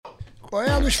Oi,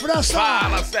 Luiz França!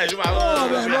 Fala, Sérgio Malandro! Ô,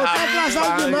 meu irmão, tá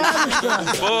atrasado demais, Luiz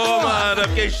França. Pô, mano, é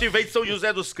porque a gente veio de São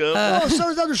José dos Campos. Ô, São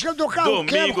José dos Campos, teu carro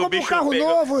quebra, compra um carro pega.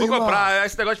 novo, Vou irmão. comprar,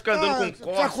 esse negócio de ficar andando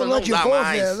com Tá Corsa com não Land dá Rover,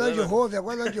 mais. Land Rover,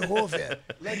 agora Land Rover.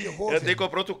 Land Rover. Eu tenho que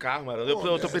comprar outro carro, mano.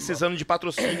 Eu tô precisando de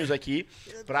patrocínios aqui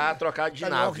pra trocar de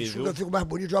nave, viu? Eu fico mais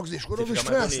bonito de óculos escuros. Você Luiz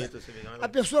fica mais França, bonito, você fica mais a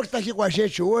pessoa que tá aqui com a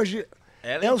gente hoje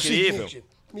Ela é é o incrível. seguinte...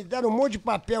 Me deram um monte de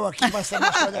papel aqui pra saber a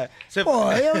história. Você- Pô,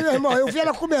 meu irmão, eu vi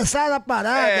ela começar na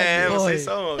parada. É, meu. vocês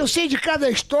são... Eu sei de cada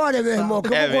história, meu irmão, que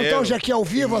eu É vou contar mesmo? hoje aqui ao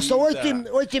vivo. São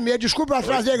 8h30. Desculpa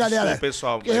atrasar, galera. Desculpa,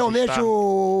 pessoal, Porque a gente realmente tá-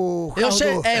 o carro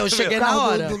eu cheguei o na carro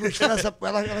hora. do Luiz França,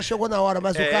 ela chegou na hora,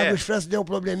 mas o carro do Luiz França deu um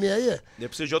probleminha aí. Eu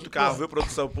preciso de outro carro, viu,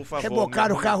 produção, por favor.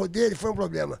 Rebocaram o Meu carro dele, foi um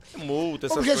problema. Multa,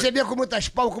 essas Vamos coisas. receber com muitas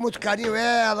palmas, com muito carinho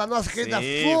ela, nossa querida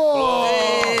Sim, Flor.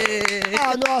 Ei.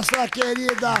 A nossa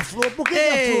querida Flor. Por que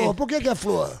é Ei. Flor? Por que é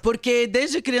Flor? Porque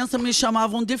desde criança me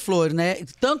chamavam de Flor, né?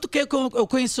 Tanto que eu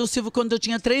conheci o Silvio quando eu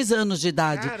tinha 3 anos de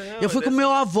idade. Caramba, eu fui com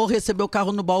meu avô receber o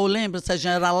carro no baú, lembra,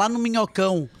 Sérgio? Era lá no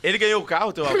Minhocão. Ele ganhou o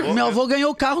carro, teu avô? Meu avô ganhou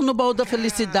o carro no baú da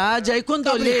felicidade. Aí quando Tá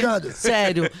eu olhei. brincando?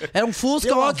 Sério, era um Fusca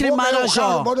Teu avô Ocre ganhou o carro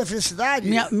Marajó. no Baú da Felicidade?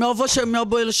 Meu avô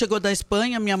chegou da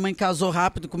Espanha, minha mãe casou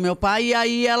rápido com meu pai, e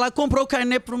aí ela comprou o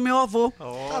carnê pro meu avô.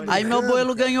 Aí meu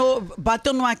abuelo ganhou,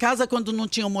 bateu numa casa quando não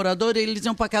tinha um morador, e eles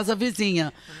iam pra casa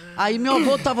vizinha. Aí meu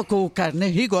avô tava com o carnê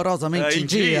rigorosamente em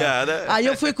dia. né? Aí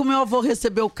eu fui com meu avô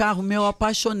receber o carro, eu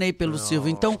apaixonei pelo Silvio.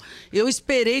 Então, eu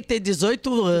esperei ter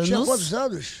 18 anos. Tinha quantos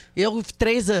anos? Eu,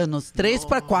 3 anos, 3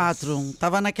 para 4.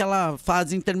 Tava naquela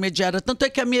fase intermediária. Tanto é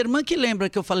que a minha irmã que lembra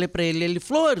que eu falei pra ele,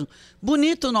 Flor,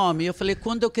 bonito o nome. Eu falei,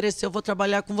 quando eu crescer eu vou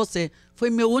trabalhar com você. Foi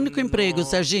meu único emprego,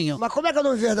 Serginho. Mas como é que é o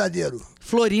nome verdadeiro?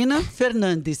 Florina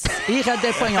Fernandes. Irra de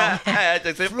Espanhol. É,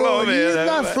 tem que ser Flor mesmo.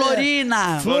 Florina, né?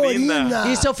 Florina. Florina.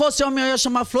 E se eu fosse homem, eu ia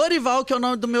chamar Florival, que é o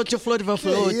nome do meu tio Florival Que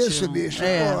Flote. isso, bicho.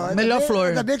 É, Pô, ainda melhor bem- flor.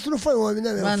 Ainda bem que tu não foi homem,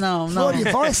 né, meu? Mas não.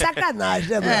 Florival é sacanagem,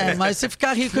 né, meu? É, mas se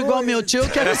ficar rico igual meu tio, eu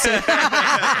quero ser.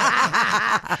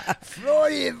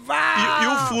 Florival! E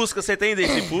o Fusca, você tem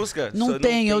desse Fusca? Não Você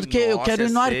tem, eu Nossa, quero ir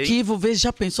no sei. arquivo ver.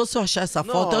 Já pensou se eu achar essa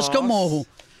foto? Eu acho que eu Nossa. morro.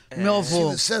 Meu avô.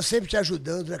 Silvio Santos sempre te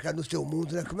ajudando, né, cara, no teu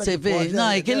mundo, né? Como é Você que vê? pode, Não,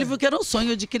 né? é que ele viu que era um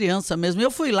sonho de criança mesmo.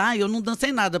 Eu fui lá e eu não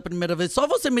dancei nada a primeira vez. Só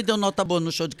você me deu nota boa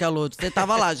no show de calor. Você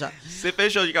tava lá já. Você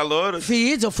fez show de calor?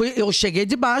 Fiz, eu cheguei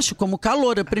de baixo, como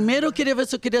caloura. Primeiro eu queria ver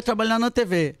se eu queria trabalhar na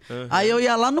TV. Aí eu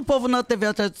ia lá no Povo na TV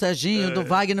atrás do Serginho, do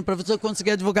Wagner, pra ver se eu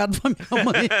conseguia advogado pra minha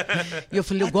mãe. E eu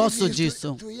falei, eu gosto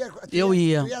disso. Eu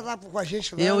ia. Tu ia lá com a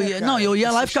gente lá, Eu né, ia, cara? não, eu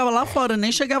ia lá e ficava lá fora, nem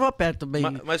chegava perto, bem.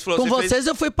 Mas, Flor, Com você vocês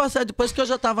eu fui passar depois que eu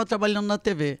já tava trabalhando na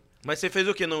TV. Mas você fez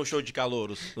o que no show de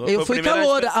calouros? Eu fui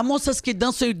caloura. Há moças que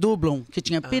dançam e dublam. Que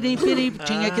tinha pirim,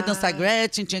 tinha que dançar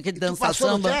Gretchen, tinha que Tu dançar passou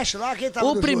no samba. teste lá? Quem tava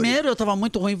O no primeiro eu tava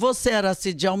muito ruim. Você era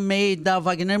Cid Almeida,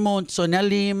 Wagner Monte, Sônia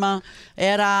Lima.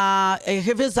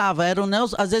 Revezava. Era o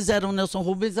Nelson, às vezes era o Nelson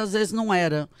Rubens, às vezes não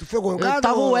era. Tu foi gongado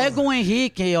Tava ou- o Egon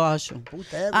Henrique, eu acho.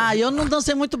 Puta, Egon Eu não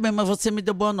dancei muito bem, mas você me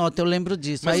deu boa nota, eu lembro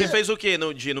disso. Mas Aí, você fez o que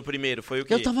no primeiro? Foi o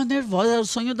quê? eu tava nervosa, era o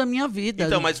sonho da minha vida.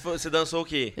 Então, mas você dançou o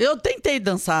quê? Eu tentei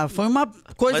dançar, foi uma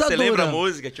coisa Mas você dura. lembra a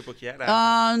música, tipo, que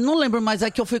era? Não lembro, mas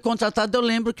é que eu fui contratada, eu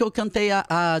lembro que eu cantei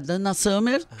a Dana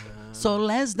Summer. So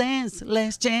let's dance,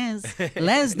 let's chance,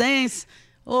 let's dance.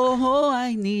 Oh,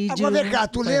 I need Agora you. vem cá,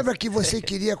 tu lembra que você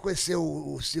queria conhecer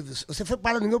o Silvio? Você foi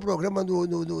parar no meu programa no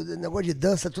negócio de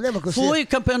dança, tu lembra que você... Fui,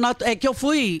 campeonato. É que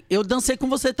eu dancei com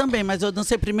você também, mas eu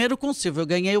dancei primeiro com o Silvio. Eu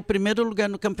ganhei o primeiro lugar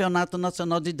no Campeonato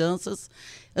Nacional de Danças.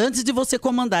 Antes de você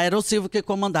comandar, era o Silvio que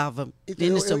comandava. Então,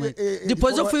 inicialmente. ele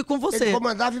Depois eu fui com você. Ele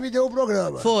comandava e me deu o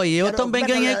programa. Foi, eu também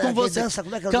como é que ganhei era? com Que você. dança,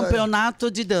 como é que era o nome?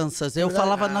 Campeonato de danças. Eu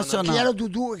falava nacional. Que era o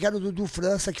Dudu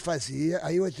França que fazia.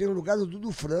 Aí eu entrei no lugar do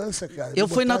Dudu França, cara. Eu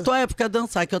fui na Botaram- tua época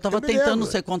dançar, que eu tava Eu me tentando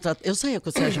lembro. ser contratada. Eu saía com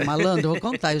o Sérgio Malandro, eu vou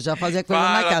contar, eu já fazia coisa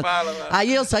Fala, na casa. fala.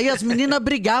 Aí eu saía, as meninas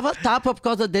brigavam tapa por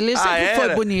causa dele, ele sempre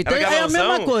foi bonito. Era É a galãozão?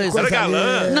 mesma coisa. Era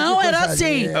galã? Não, Que era coisa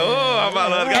assim. linda. Ô, a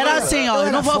malandra. Era assim, ó,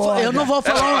 eu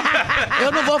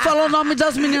não vou falar o nome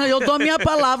das meninas, eu dou a minha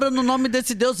palavra no nome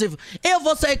desse Deus vivo. Eu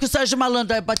vou sair com o Sérgio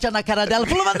Malandro, aí batia na cara dela,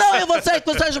 falou, não, eu vou sair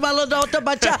com o Sérgio Malandro, a outra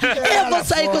batia, eu vou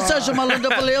sair com o Sérgio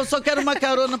Malandro. Eu falei, eu só quero uma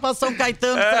carona pra São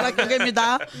Caetano, será que alguém me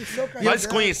dá? Mais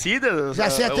conhecida? Já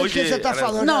sei até do que você tá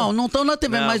falando. Não, não estão na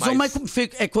TV, Não, mas mas- uma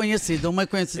é conhecida,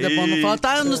 é bom não falar.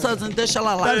 Tá nos Estados Unidos, deixa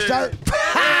ela lá.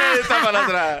 Eita,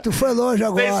 malandra. Tu foi longe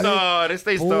agora. Tem hein? história, isso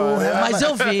tem história. Porra, Mas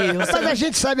eu vi. Mas a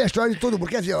gente sabe a história de todo mundo.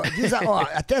 Quer dizer, ó,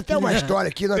 até uma história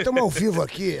aqui, nós estamos ao vivo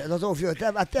aqui, nós estamos ao vivo,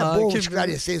 até é bom que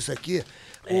esclarecer isso aqui.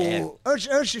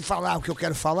 Antes de falar o que eu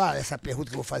quero falar, essa pergunta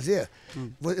que eu vou fazer,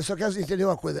 eu só quero entender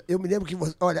uma coisa. Eu me lembro que,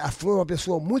 olha, a Flor é uma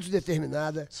pessoa muito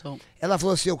determinada. Sou. Ela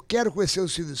falou assim, eu quero conhecer o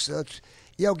Silvio Santos.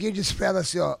 E alguém disse pra ela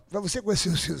assim, ó, pra você conhecer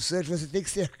o Silvio Santos, você tem que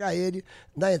cercar ele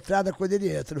na entrada quando ele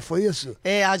entra, não foi isso?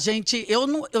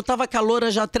 Eu tava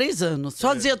caloura já há 3 anos.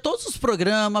 Fazia todos os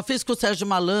programas, fiz com o Sérgio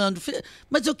Malandro,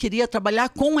 mas eu queria trabalhar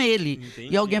com ele. Entendi.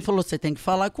 E alguém falou, você tem que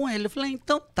falar com ele. Eu falei,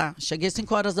 então tá. Cheguei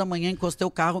 5 horas da manhã, encostei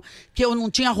o carro, que eu não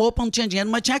tinha roupa, não tinha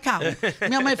dinheiro, mas tinha carro.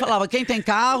 Minha mãe falava, quem tem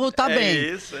carro, tá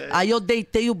bem. Isso, é. Aí eu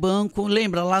deitei o banco,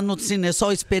 lembra, lá no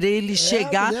Cinesol, esperei ele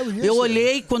chegar. Eu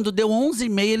olhei, quando deu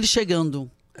 11h30, ele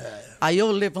chegando. Aí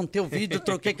eu levantei o vídeo,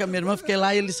 troquei com a minha irmã, fiquei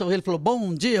lá, ele sorriu, ele falou,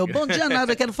 bom dia. Bom dia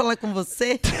nada, eu quero falar com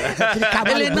você. Aquele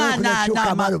Camaro branco, né? Tinha o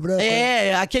Camaro branco.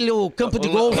 Aquele campo de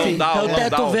golfe, o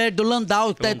teto verde, o Landau,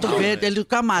 o teto verde, ele o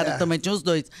Camaro também, tinha os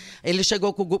dois. Ele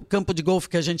chegou com o campo de golfe,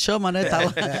 que a gente chama, né? Tá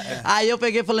lá. Aí eu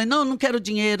peguei e falei, não quero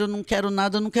dinheiro, não quero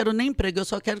nada, não quero nem emprego, eu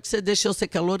só quero que você deixe eu ser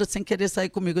caloura sem querer sair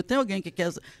comigo. Tem alguém que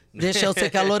quer deixar eu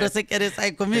ser caloura sem querer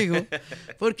sair comigo?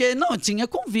 Porque, não, tinha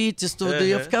convites, tudo,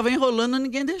 e eu ficava enrolando,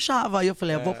 ninguém deixava. Aí eu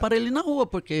falei, eu vou parar ele na rua,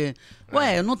 porque...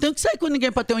 Ué, eu não tenho que sair com ninguém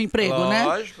pra ter um emprego,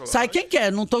 Lógico, né? Sai quem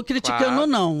quer, não tô criticando,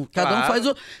 não.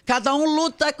 Cada um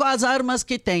luta com as armas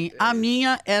que tem. A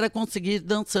minha era conseguir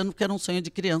dançando, porque era um sonho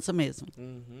de criança mesmo.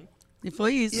 E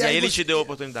foi isso. E aí ele te deu a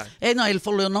oportunidade? Ele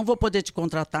falou, eu não vou poder te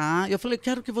contratar. Eu falei,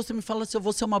 quero que você me fale se eu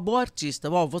vou ser uma boa artista.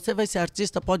 Você vai ser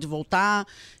artista, pode voltar.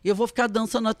 E eu vou ficar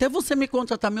dançando até você me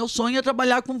contratar. Meu sonho é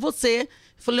trabalhar com você.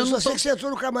 Eu falei, Eu só sei que você entrou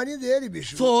no camarim dele,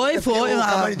 bicho. Foi. O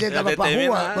camarim dele tava pra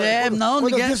rua. Quando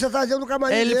ninguém... eu vi, você tava dentro do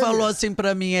camarim dele. Ele falou assim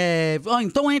pra mim,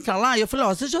 então entra lá. E eu falei,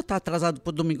 você já tá atrasado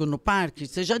pro domingo no parque?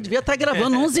 Você já devia estar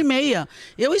gravando 11h30.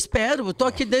 Eu espero, tô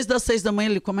aqui desde as 6 da manhã.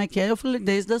 Ele, como é que é? Eu falei,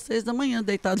 desde as 6 da manhã,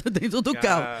 deitado dentro do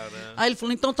carro. Aí ele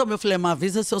falou, então toma. Eu falei, mas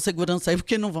avisa seu segurança aí,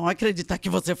 porque não vão acreditar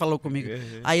que você falou comigo.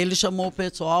 Aí ele chamou o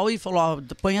pessoal e falou,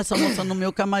 põe essa moça no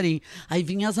meu camarim. Aí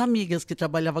vinham as amigas que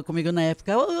trabalhavam comigo na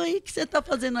época. Oi, o que você tá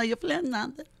fazendo aí? Eu falei,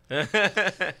 nada.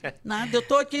 Nada, eu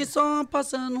tô aqui só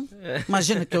passando.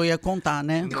 Imagina que eu ia contar,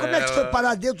 né? E como é que você foi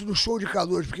parar dentro do show de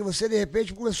calores? Porque você, de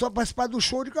repente, começou a participar do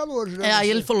show de calores, né? Aí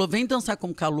ele falou, vem dançar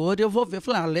com calor e eu vou ver. Eu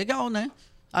falei, legal, né?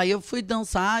 Aí eu fui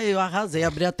dançar, eu arrasei,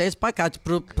 abri até espacate.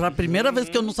 Pra primeira vez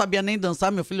que eu não sabia nem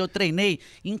dançar, meu filho, eu treinei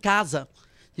em casa.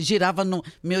 Girava no...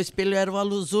 Meu espelho era o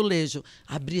azulejo.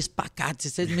 Abri espacate,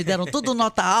 vocês me deram tudo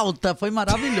nota alta, foi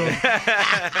maravilhoso.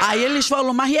 Aí eles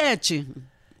falaram, Mariette...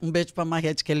 Um beijo pra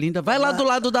Mariette, que é linda. Vai lá do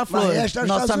lado da Flor, tá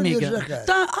nossa amiga. Unidos, né,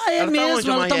 Ela mesmo, tá onde,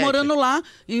 ela tá morando lá,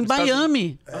 em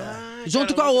Miami.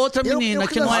 Junto com a outra menina,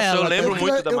 que não é ela. Eu lembro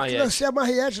muito da Eu Mariette. conheci a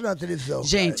Mariette na televisão.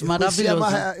 Gente, cara. maravilhoso.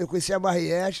 Eu conheci a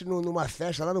Mariette numa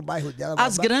festa lá no bairro dela.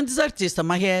 As grandes artistas,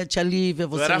 Mariette, a Lívia,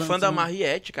 você. Eu era fã da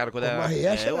Mariette, cara. Quando A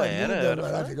Mariette eu era linda,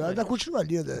 maravilhosa. Ela continua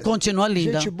linda. Continua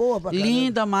linda. Gente boa pra caramba.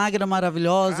 Linda, magra,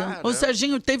 maravilhosa. Caramba. O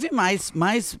Serginho teve mais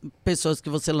pessoas que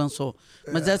você lançou.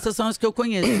 Mas essas são as que eu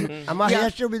conheço. A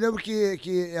Mariette, eu me lembro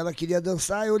que ela queria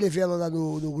dançar, eu levei ela lá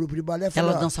no grupo de balé. Falei,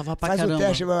 Ela dançava pra faz caramba. Faz o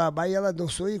teste, babá, e ela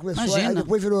dançou e começou. Imagina. Aí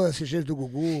depois virou esse jeito do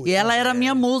Gugu. E ela era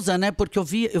minha musa, né? Porque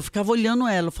eu ficava olhando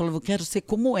ela, eu falava, eu quero ser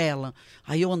como ela.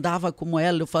 Aí eu andava como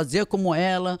ela, eu fazia como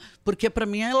ela, porque pra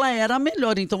mim ela era a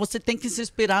melhor. Então você tem que se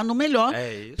inspirar no melhor.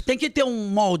 É isso. Tem que ter um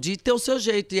molde e ter o seu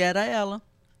jeito. E era ela.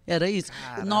 Era isso.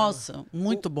 Caramba. Nossa,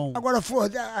 muito bom. Agora, Flor,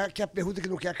 aqui a pergunta que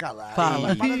não quer calar. Fala.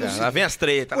 Lá vem as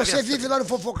tretas. lá vem Você as vive lá no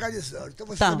Fofocalizando. Então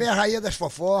você Tá. também é a rainha das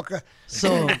fofocas.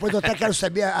 Sou. Depois eu até quero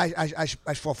saber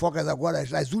as fofocas agora,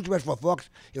 as últimas fofocas.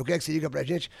 Eu quero que você liga pra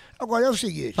gente. Agora é o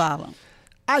seguinte. Fala.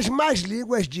 As más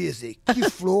línguas dizem que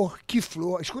Flor.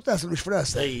 Escuta essa, Luiz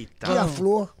França. Eita. Que a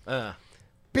Flor Ah.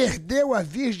 perdeu a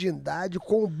virgindade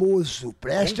com o Bozo.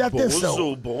 Preste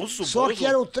atenção. Bozo? Só que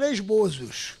eram 3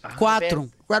 Bozos. 4.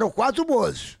 Eram 4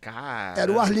 Bozos. Cara. Era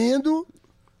o Arlindo,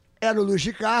 era o Luiz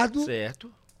Ricardo,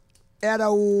 Certo. era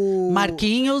o...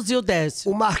 Marquinhos e o Décio.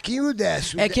 O Marquinho e o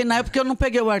Décio. É que na época eu não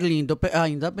peguei o Arlindo.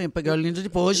 Ainda bem, eu peguei o Arlindo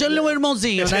depois. Hoje ele é um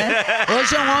irmãozinho, né?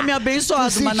 Hoje é um homem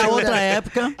abençoado, mas na outra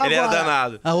época... Ele era Agora,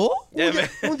 danado. Ah, ô?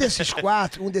 Um desses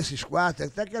quatro,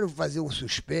 até quero fazer um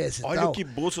suspense e Olha tal. que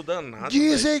bolso danado.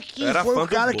 Dizem velho. que Eu era foi fã o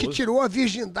do cara que Bozo. tirou a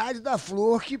virgindade da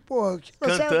Flor, que, pô, que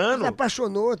você Cantando? se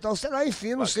apaixonou e tal, sei lá,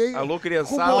 enfim, não sei. Alô,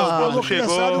 criançada, Com o Bozo alô, chegou.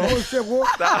 criançada, o Bozo chegou.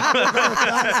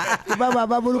 E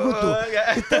bababá, burucutu.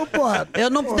 Então, porra... Eu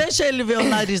não deixei ele ver o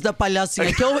nariz da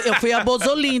palhacinha, que eu fui a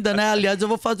Bozolinda, né? Aliás, eu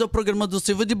vou fazer o programa do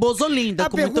Silvio de Bozolinda. A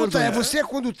com muito pergunta é, orgulho. você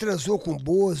quando transou com o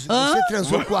Bozo, você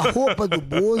transou com a roupa do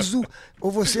Bozo ou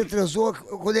você transou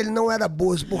quando ele não era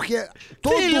Bozo? Porque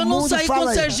todo Filho, eu não mundo saí com fala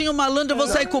o isso. Serginho Malandro, eu vou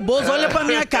sair com o Bozo. Olha pra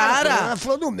minha cara. Ela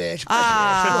falou no México.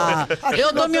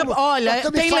 Eu dou minha... Olha,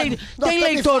 tem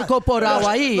leitor corporal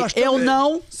aí? Eu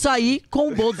não saí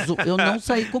com o Bozo. Eu não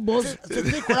saí com o Bozo. Você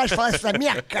tem coragem de falar isso na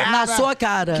minha cara? Na sua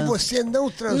cara. Que você não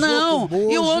transou Não, com o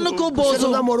Bozo. e o único Você Bozo,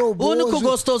 não namorou o Bozo. único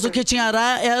gostoso que tinha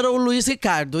era o Luiz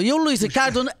Ricardo. E o Luiz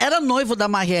Ricardo era noivo da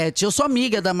Mariette. Eu sou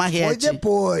amiga da Mariette. Foi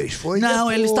depois.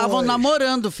 Não, eles estavam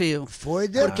namorando, filho. Foi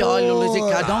depois. Porque, olha, o Luiz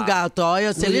Ricardo é um gato.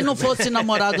 Olha, se ele não fosse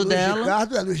namorado dela...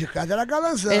 Luiz Ricardo era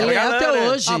galãzão. Ele é até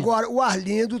hoje. Agora, o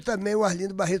Arlindo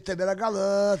Barreto também era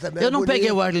galã. Também Eu não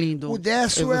peguei o Arlindo. O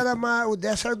Décio era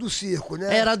do circo,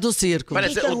 né? Era do circo.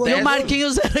 Parece, Quem que era o E o Décio-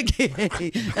 Marquinhos era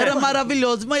gay. Era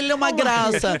maravilhoso, mas ele é uma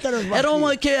graça. Quem que era o Era um Marquinhos?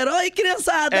 maqueiro. Oi,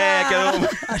 criançada! Que era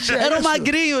um... Era um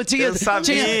magrinho, Eu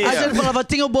sabia. a gente falava,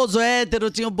 tinha o Bozo hétero,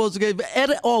 tinha o Bozo gay.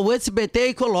 O SBT é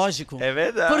ecológico. É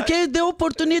verdade. Porque deu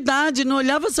oportunidade, não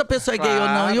olhava se a pessoa é gay ou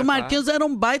não. E o Marquinhos era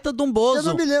um baita de um Eu Bozo.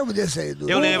 não me lembro desse aí.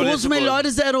 Eu lembro Os desse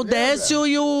melhores eram o Décio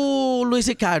e o Luiz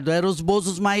Ricardo. Eram os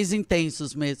Bozos mais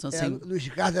intensos mesmo, assim. O Luiz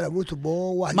Ricardo era muito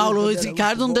bom. O Arlindo Mas o também Luiz era Ricardo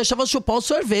muito não bom. deixava chupar o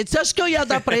sorvete. Você acha que eu ia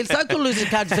dar pra ele? Sabe o que o Luiz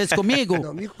Ricardo fez comigo?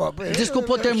 Não, me copa.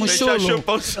 Desculpa o termo Deixa eu chulo.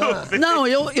 chupar o sorvete. Não,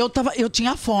 eu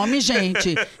tinha fome,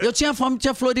 gente. Eu tinha fome,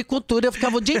 tinha floricultura. Eu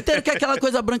ficava o dia inteiro com aquela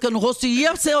coisa branca no rosto e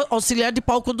ia ser auxiliar de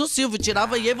palco do Silvio.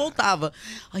 Tirava, ia e voltava.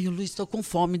 Aí o Luiz, tô com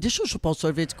fome, deixa eu chupar o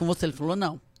sorvete com você. Ele falou,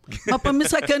 não. Mas pra me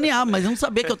sacanear, mas eu não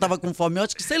sabia que eu tava com fome. Eu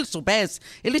acho que se ele soubesse,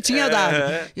 ele tinha dado.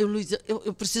 E o Luiz,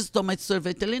 eu preciso tomar esse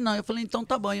sorvete. Ele, não. Eu falei, então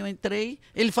tá bom. Eu entrei,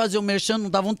 ele fazia o merchan, não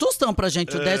dava um tostão pra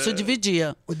gente. O Décio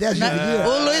dividia. O Décio Né? dividia?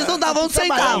 O Luiz não dava um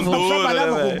centavo. Pão duro,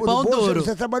 Trabalhava né, com velho? o Pão Bozo. duro.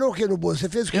 Você trabalhou o quê no Bozo? Você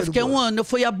fez o quê Eu no fiquei Bozo? um ano, eu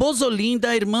fui a Bozolinda,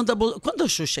 a irmã da Quando a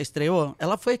Xuxa estreou,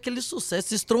 ela foi aquele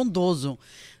sucesso estrondoso.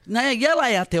 Né? E ela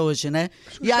é até hoje, né?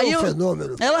 E Xuxa aí é um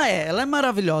fenômeno. ela é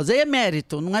maravilhosa. E é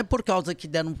mérito, não é por causa que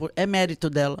deram é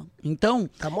mérito dela. Então.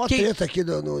 Tá mó quem- treta aqui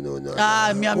no...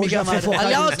 Minha Hoje amiga a Mara. fofocagem-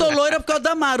 Aliás, eu tô loira por causa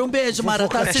da Mara. Um beijo, Mara.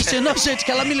 Tá assistindo a gente,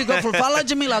 que ela me ligou e falou: fala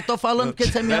de mim lá, tô falando porque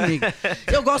você é minha amiga.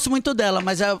 Eu gosto muito dela,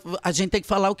 mas a gente tem que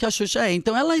falar o que a Xuxa é.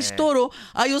 Então ela estourou.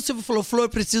 Aí o Silvio falou: Flor,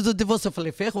 preciso de você. Eu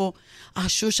falei: ferrou. A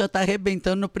Xuxa tá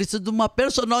arrebentando, eu preciso de uma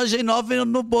personagem nova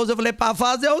no Bozo. Eu falei: pra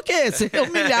fazer o quê? Ser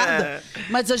humilhada.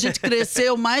 Mas a gente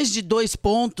cresceu mais de 2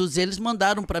 pontos. E eles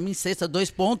mandaram pra mim sexta 2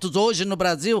 pontos. Hoje no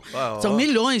Brasil são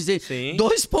milhões. E Sim.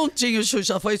 2 pontinhos,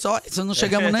 Xuxa. Foi só isso. Não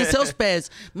chegamos nem seus pés.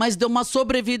 Mas deu uma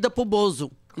sobrevida pro Bozo.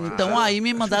 Então aí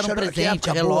me mandaram um Xuxa era- que presente,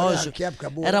 época boa, relógio. né? Que época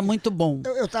boa. Era muito bom.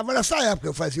 Eu tava nessa época,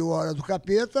 eu fazia o Hora do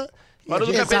Capeta. e Hora a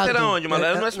do gente- Capeta era Exato. onde, mano?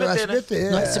 Era no SBT, né?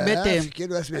 No SBT. Fiquei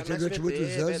no SBT durante muitos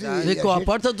anos. verdade. Ficou, a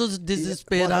Porta dos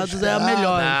Desesperados é a Porta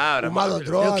melhor. Não, era O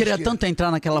Malandroski. Eu queria tanto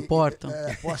entrar naquela porta.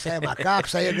 Pô, saia macaco,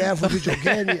 saia ganhava um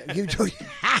videogame.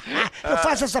 Eu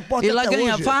faço essa porta E lá até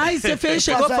ganha. hoje. Faz, você fez, Eu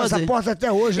chegou a faço fazer. essa porta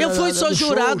até hoje. Eu né, fui, nos sou shows.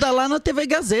 jurada lá na TV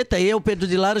Gazeta. Eu, Pedro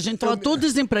de Lara, a gente tava tudo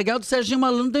desempregado. O Serginho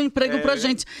Malandro deu emprego pra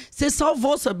gente. Você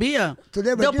salvou, sabia? Tu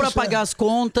lembra Deu pra disso, pagar né? as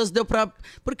contas, deu pra...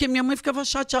 Porque minha mãe ficava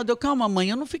chateada. Eu, calma, mãe,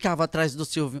 eu não ficava atrás do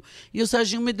Silvio. E o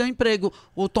Serginho me deu emprego.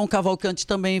 O Tom Cavalcante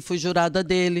também, fui jurada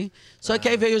dele. Só que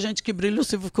aí veio gente que brilha, o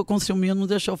Silvio ficou com ciúminho, não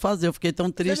deixou fazer. Eu fiquei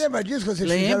tão triste. Você lembra disso quando vocês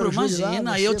Lembro, fizeram o júri lá?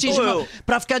 imagina. Você- Eu tingi Pô, meu...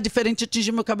 Pra ficar diferente, eu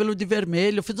tingi meu cabelo de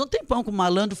vermelho. Fiz um tempão com o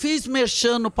Malandro. Fiz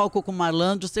merchan no palco com o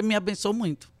Malandro. Você me abençoou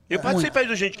muito. Eu Muito. participei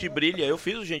do Gente que Brilha, eu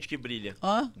fiz o Gente que Brilha.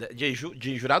 Ó.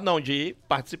 De jurado não, de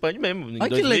participante mesmo. Em Ai,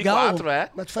 que 2004, legal. é.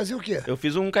 Mas tu fazia o quê? Eu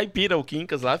fiz um caipira, o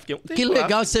Quincas lá, fiquei um tempo Que lá.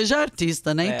 legal, seja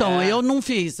artista, né? Então, eu não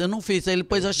fiz. Ele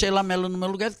pôs a Sheila Mello no meu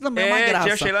lugar, que também é uma graça.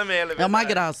 tinha a Sheila Mello, É uma verdade.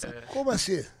 graça. Como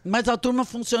assim? Mas a turma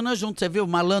funciona junto, você viu? O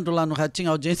Malandro lá no Ratinho,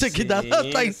 a audiência que dá,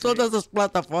 tá em sim. todas as O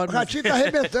plataformas. Ratinho tá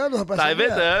arrebentando, rapaz. Tá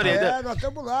sabia? arrebentando, ainda. É, nós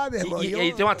estamos lá, meu irmão. E, eu-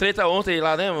 e tem uma treta ontem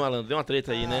lá, né, Malandro? Deu uma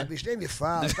treta aí, Ah, né? bicho, nem me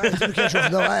fala. Tá dizendo que é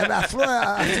jornal. A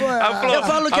Flor... Eu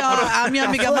falo que a minha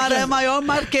amiga Mara é a maior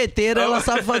marqueteira, ela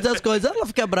sabe fazer as coisas. Ela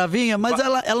fica bravinha, mas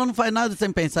ela não faz nada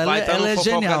sem pensar. Ela, Vai tá ela é no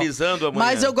genial. fofocalizando amanhã.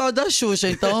 Mas eu gosto da Xuxa,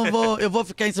 então eu vou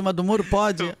ficar em cima do muro?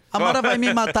 Pode. A Mara vai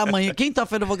me matar amanhã.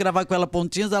 Quinta-feira eu vou gravar com ela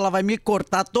pontinhos, ela vai me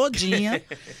cortar todinha.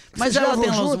 Mas Vocês ela tem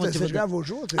gravam uns juntas? motivos. Vocês gravam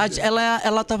juntas?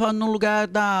 Ela tava no lugar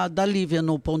da Lívia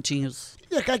no Pontinhos.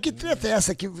 E, cara, que treta é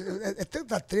essa? É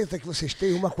tanta treta que vocês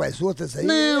têm uma com as outras aí?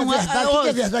 Não, é verdade. O que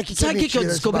é verdade? O que é sabe o que mentira eu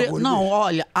esse descobri? bagulho, Não, bicho?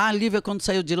 olha, a Lívia, quando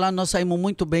saiu de lá, nós saímos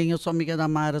muito bem. Eu sou amiga da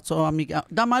Mara, sou amiga.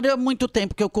 Da Mara há muito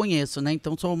tempo que eu conheço, né?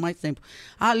 Então sou mais tempo.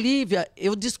 A Lívia,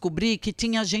 eu descobri que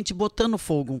tinha gente botando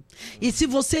fogo. E se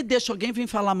você deixa alguém vir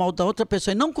falar mal da outra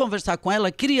pessoa e não conversar com ela,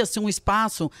 cria-se um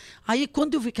espaço. Aí,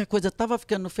 quando eu vi que a coisa estava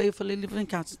ficando feia, eu falei, Lívia, vem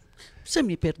cá, você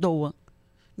me perdoa?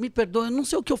 Me perdoa, eu não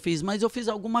sei o que eu fiz, mas eu fiz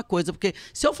alguma coisa. Porque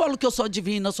se eu falo que eu sou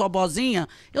divina, sou boazinha,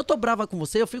 eu tô brava com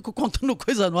você, eu fico contando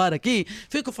coisa no ar aqui,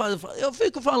 eu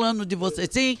fico falando de você.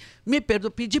 Sim, me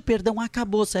perdoa, pedir perdão,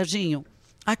 acabou, Serginho.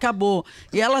 Acabou.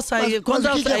 E ela saía. Quando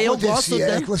mas o que ela que eu gosto acontecia?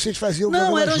 dela. É que vocês faziam o Não,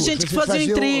 programa era juntos, gente que vocês fazia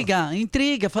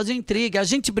faziam- fazia intriga. A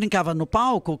gente brincava no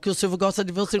palco, que o Silvio gosta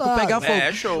de ver o circo Claro. pegar fogo.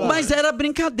 É, show. Mas era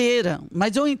brincadeira.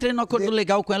 Mas eu entrei num acordo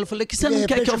legal com ela. Eu falei, que você De não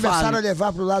quer repente que eu começaram a fale?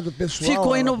 levar pro lado pessoal.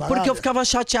 Ficou indo, a porque parada. eu ficava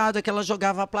chateada que ela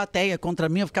jogava a plateia contra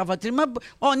mim, eu ficava triste. Mas,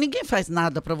 ó, ninguém faz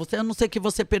nada pra você, a não ser que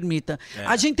você permita.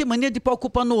 A gente tem mania de pôr a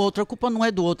culpa no outro. A culpa não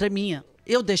é do outro, é minha.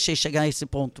 Eu deixei chegar a esse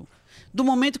ponto. Do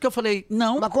momento que eu falei,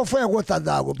 não. Mas qual foi a gota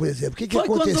d'água, por exemplo? O que Foi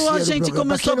quando acontecia a no gente programa?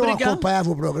 começou Pra quem a não brigar. acompanhava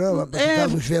o programa, pra quem É. está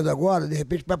nos vendo agora, de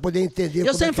repente, para poder entender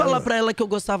Eu sempre falava era. pra ela que eu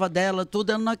gostava dela,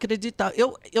 tudo, ela não acreditava.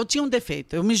 Eu tinha um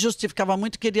defeito, eu me justificava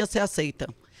muito e queria ser aceita.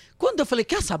 Quando eu falei,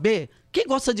 quer saber? Quem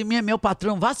gosta de mim é meu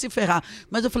patrão, vá se ferrar.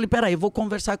 Mas eu falei, peraí, eu vou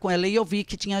conversar com ela. E eu vi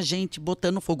que tinha gente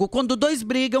botando fogo. Quando dois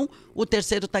brigam, o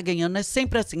terceiro tá ganhando. É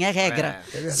sempre assim, é regra.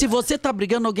 Se você tá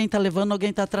brigando, alguém tá levando,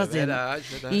 alguém tá trazendo. verdade.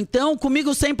 Então,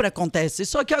 comigo sempre acontece.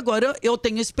 Só que agora eu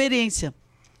tenho experiência.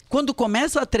 Quando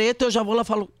começa a treta, eu já vou lá e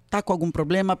falo, tá com algum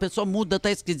problema? A pessoa muda,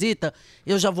 tá esquisita?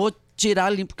 Eu já vou tirar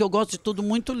limpo, porque eu gosto de tudo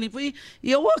muito limpo. E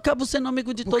eu acabo sendo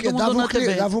amigo de Porque todo mundo na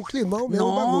TV. dava um climão mesmo.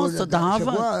 Nossa,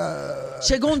 dava. Chegou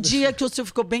Chegou um dia que o Silvio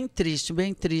ficou bem triste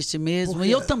mesmo. Por quê?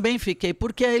 E eu também fiquei,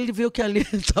 porque aí ele viu que ali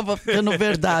estava ficando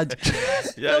verdade.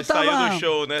 Já saiu do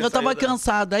show, né? Eu tava Saiu da-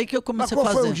 cansada. Aí que eu Mas comecei qual a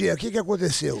fazer. foi o dia? O que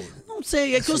aconteceu? Não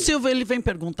sei, é que o Silvio ele vem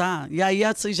perguntar, e aí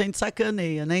a gente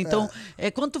sacaneia, né? Então,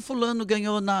 quanto fulano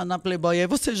ganhou na Playboy? Aí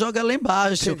você joga lá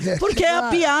embaixo. Porque é a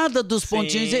piada dos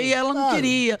pontinhos, e ela não claro.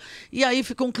 queria. E aí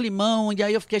ficou um climão, e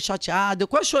aí eu fiquei chateada, eu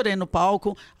quase chorei no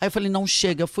palco. Aí eu falei, não,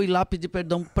 chega. Eu fui lá pedir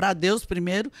perdão pra Deus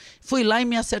primeiro, fui lá e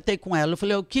me acertei com ela. Eu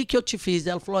falei, o que eu te fiz?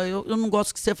 Ela falou, eu não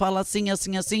gosto que você fala assim,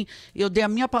 assim, assim. Eu dei a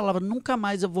minha palavra, nunca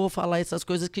mais eu vou falar essas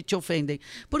coisas que te ofendem.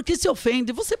 Porque se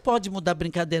ofende, você pode mudar a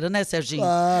brincadeira, né, Serginho?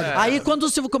 Claro. Aí quando o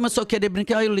Silvio começou a querer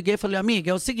brincar, eu liguei e falei,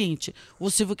 amiga, é o seguinte, o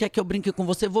Silvio quer que eu brinque com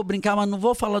você, vou brincar, mas não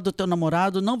vou falar do teu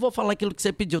namorado, não vou falar aquilo que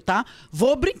você pediu, tá?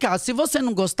 Vou brincar. Se você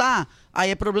não gostar, aí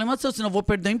é problema seu, senão eu vou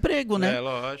perder o emprego, né? É,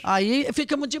 lógico. Aí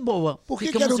ficamos de boa. Por que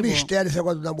Ficamos era um de boa. mistério esse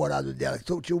negócio do namorado dela?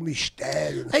 Que tinha um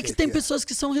mistério. não É sei que o tem quê. pessoas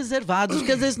que são reservadas,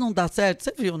 porque às vezes não dá certo.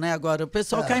 Você viu, né, agora? O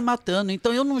pessoal cai matando.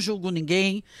 Então eu não julgo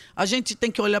ninguém. A gente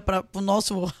tem que olhar para o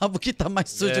nosso rabo que tá mais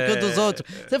sujo que o dos outros.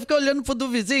 Você fica olhando pro do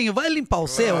vizinho, vai limpar o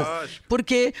seu. Lógico.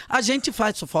 Porque a gente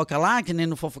faz fofoca lá, que nem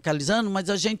no Fofocalizando, mas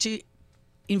a gente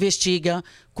investiga,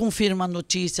 confirma a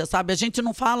notícia, sabe? A gente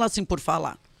não fala assim por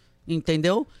falar.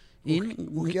 Entendeu? E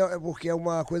Porque é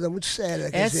uma coisa muito séria.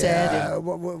 É sério.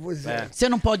 Vou dizer. você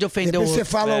não pode De ofender o repente você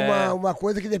outro. fala uma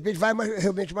coisa que de repente vai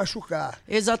realmente machucar.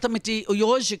 Exatamente. E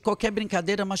hoje, qualquer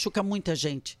brincadeira machuca muita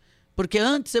gente. Porque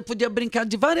antes você podia brincar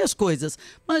de várias coisas.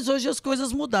 Mas hoje as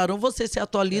coisas mudaram. Ou você se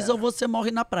atualiza ou você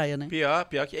morre na praia, né? Pior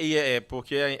que...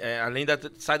 porque além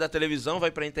sai da televisão,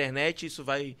 vai pra internet, isso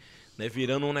vai... né,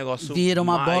 virando um negócio Vira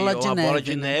uma maior, bola de uma neve, bola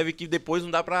de né? neve que depois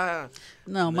não dá pra...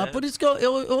 Não, mas né? por isso que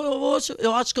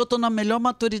eu acho que eu tô na melhor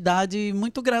maturidade e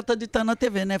muito grata de estar na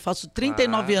TV, né? Faço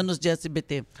 39 anos de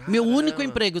SBT. Meu único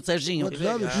emprego, Serginho. Quantos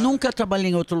anos? Nunca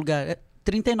trabalhei em outro lugar.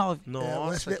 39.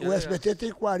 Nossa, o SBT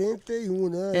tem 41,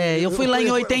 né? Eu fui lá em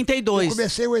 82. Eu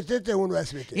comecei em 81 no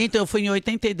SBT. Então, eu fui em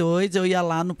 82, eu ia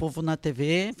lá no Povo na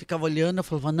TV, ficava olhando, eu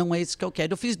falava, não é isso que eu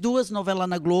quero. Eu fiz 2 novelas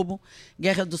na Globo,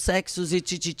 Guerra dos Sexos e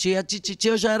Tititi. A Tititi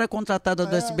eu já era contratada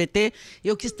do SBT, e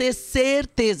eu quis ter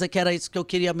certeza que era isso que eu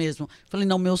queria mesmo. Falei,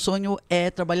 não, meu sonho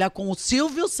é trabalhar com o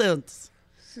Silvio Santos.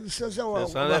 Silvio Santos é uma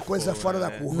Silvio Santos é coisa fogo, fora né?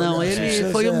 da curva. Não, né? ele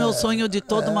Silvio foi o Santos meu sonho de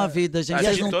toda uma vida, gente. Acho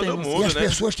Vocês que não todo têm mundo, noção. E as né?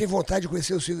 pessoas têm vontade de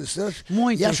conhecer o Silvio Santos.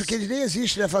 Muitas. E acham que ele nem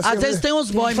existe, né? Fala Às vezes tem uns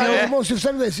boy fala, meu- irmão, o Silvio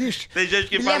Santos não existe. Tem gente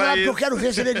que Me fala leva lá porque isso. eu quero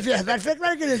ver se ele é de verdade. Eu falei,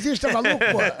 claro que ele existe, tá maluco,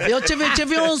 pô? Eu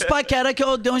tive uns paquera que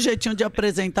eu dei um jeitinho de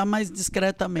apresentar mais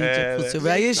discretamente pro Silvio.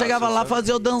 Aí chegava lá,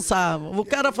 fazia eu dançar. O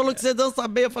cara falou que você dança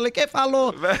bem. Eu falei, quem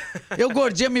falou? Eu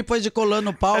gordinha me pôs de colando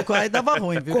no palco, aí dava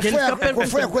ruim, viu? Qual Porque ele foi, fica qual foi a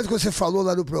perguntando. coisa que você falou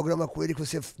lá no programa com ele que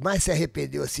você mais se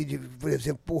arrependeu, assim, de, por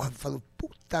exemplo, porra, falou,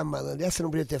 puta malandro, essa eu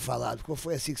não podia ter falado. Qual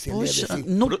foi assim que você Puxa, lembra?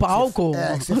 Assim? no palco?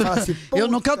 que você fala assim, Eu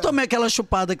nunca puta. tomei aquela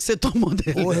chupada que você tomou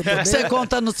dele. Porra, eu tomei. Você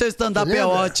conta no seu stand-up, é Lembra?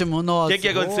 ótimo, O nossa. que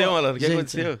aconteceu, malandro? O que Gente.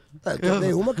 aconteceu? Eu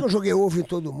tomei uma que eu joguei ovo em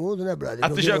todo mundo, né, brother? Ah,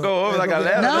 tu jogou ovo na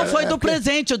galera? Não, foi É, do porque-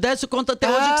 presente. O Décio conta até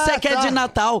hoje que você quer tá. de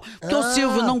Natal. Porque o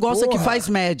Silvio não gosta que porra. faz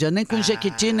média, nem com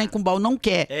Jequiti, nem com baú. Não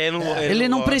quer. Ele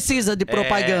não gosta. precisa de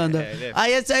propaganda.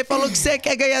 Aí esse aí falou que você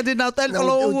quer ganhar de Natal. Ele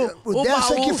falou o dessa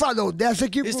baú. aqui falou, o dessa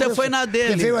aqui... E você foi na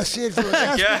dele. Ele veio assim, ele falou,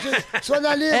 dessa, sou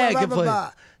na linha, É, blá, que blá, foi.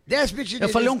 blá. Décio Pittini. Eu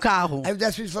falei um carro. Aí o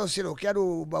Décio Pittini falou assim, eu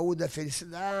quero o baú da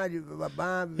felicidade,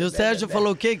 babá. E o Sérgio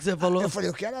falou o que você falou? Eu falei,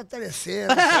 eu quero a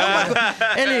telecena.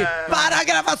 Ele, para a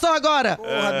gravação agora!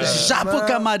 Já pro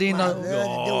camarim.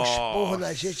 Deu um esporro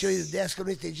na gente, eu e o Décio, que eu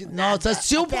não entendi nada. Nossa,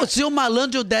 se o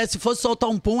Malandro e o Décio fosse soltar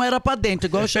um pum, era pra dentro,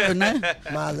 igual o né?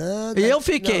 Malandro. E eu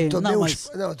fiquei.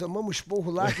 Não, tomamos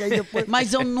esporro lá, que aí depois...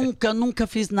 Mas eu nunca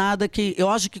fiz nada que... Eu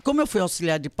acho que como eu fui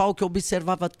auxiliar de palco, eu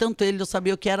observava tanto ele, eu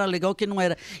sabia o que era legal e o que não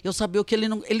era. Eu sabia o que ele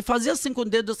não... Ele fazia assim com o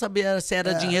dedo, eu sabia se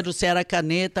era dinheiro, se era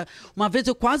caneta. Uma vez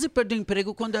eu quase perdi o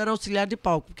emprego quando eu era auxiliar de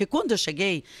palco. Porque quando eu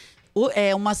cheguei...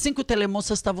 umas 5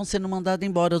 telemoças estavam sendo mandadas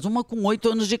embora, uma com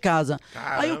 8 anos de casa.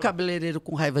 Caramba. Aí o cabeleireiro,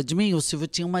 com raiva de mim, o Silvio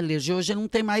tinha uma alergia, hoje não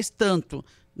tem mais tanto,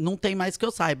 não tem mais que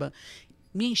eu saiba.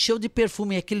 Me encheu de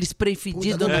perfume, aquele spray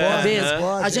fedido na cabeça.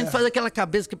 A gente faz aquela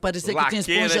cabeça que parecia que tinha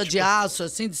esponja de aço,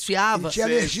 assim, desfiava. Ele tinha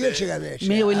alergia antigamente.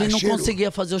 Meu, ele não conseguia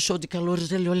fazer o show de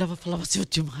calores, ele olhava e falava assim, eu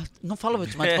te mato. Não falava eu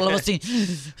te mato, falava assim.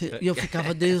 E eu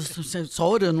ficava, Deus, só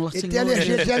orando assim. Ele tem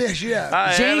alergia.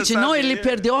 Gente, não, ele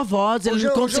perdeu a voz, ele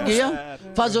não conseguia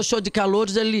fazer o show de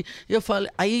calores.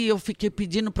 Aí eu fiquei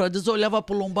pedindo pra Deus, eu olhava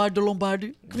pro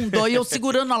Lombardi com dó, e eu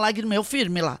segurando a lágrima, eu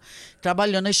firme lá,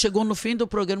 trabalhando. Aí chegou no fim do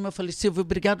programa, eu falei, Silvio,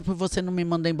 obrigado por você não me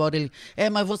mandar embora. Ele,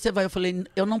 mas você vai. Eu falei,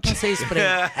 eu não passei spray.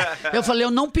 Eu falei,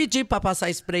 eu não pedi pra passar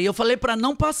spray. Eu falei pra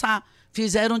não passar.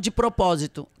 Fizeram de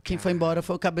propósito. Quem foi embora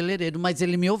foi o cabeleireiro, mas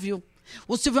ele me ouviu.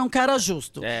 O Silvio é um cara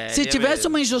justo. Se tivesse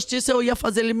uma injustiça, eu ia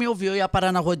fazer ele me ouvir. Eu ia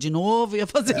parar na rua de novo, ia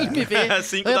fazer ele me ver.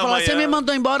 Eu ia falar, você me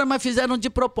mandou embora, mas fizeram de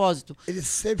propósito. Ele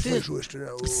sempre foi justo, né?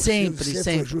 Sempre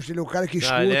foi justo. Ele é um cara que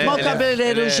escuta. Mas o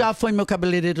cabeleireiro já foi meu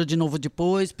cabeleireiro de novo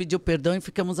depois, pediu perdão e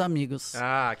ficamos amigos.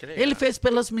 Que legal. Ele fez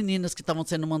pelas meninas que estavam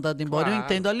sendo mandadas embora. Claro. Eu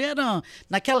entendo. Ali era...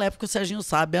 Naquela época, o Serginho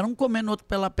sabe, era um comendo outro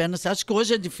pela perna. Você acha que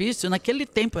hoje é difícil? Naquele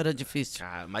tempo era difícil.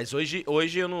 Mas hoje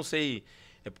eu não sei...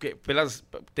 É porque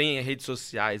tem redes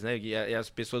sociais, né? E as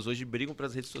pessoas hoje brigam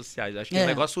pelas redes sociais. Acho que é um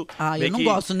negócio. Eu não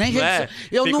gosto nem redes sociais.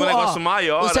 Fica um negócio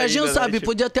maior. O Serginho ainda, sabe, né?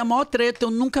 podia ter a maior treta.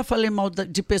 Eu nunca falei mal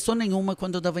de pessoa nenhuma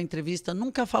quando eu dava entrevista.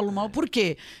 Nunca falo mal. Por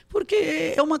quê?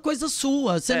 Porque é uma coisa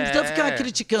sua. Você não precisa ficar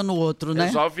criticando o outro, né?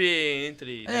 Resolve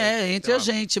entre. Né? Entre a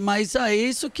gente. Mas é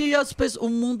isso que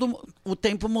o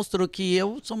tempo mostrou, que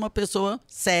eu sou uma pessoa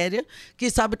séria,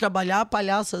 que sabe trabalhar,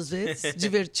 palhaço às vezes,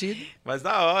 divertido. Mas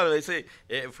da hora, isso aí.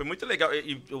 Foi muito legal.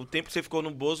 E o tempo você ficou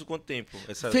no Bozo, quanto tempo?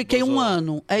 Fiquei um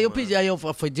ano. Aí eu pedi,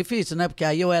 foi difícil, né? Porque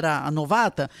aí eu era a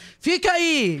novata. Fica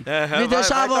aí! Me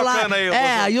deixavam lá.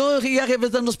 Aí eu ia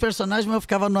revezando os personagens, mas eu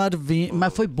ficava no ar.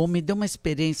 Mas foi bom, me deu uma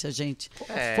experiência, gente.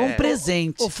 Foi um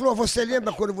presente. Ô, Flor, você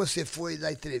lembra quando você foi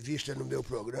dar entrevista no meu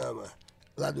programa?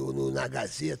 Lá na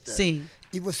Gazeta? Sim.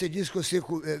 E você disse que você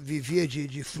vivia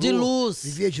de flor. De luz.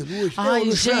 Vivia de luz.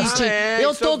 Ai, gente,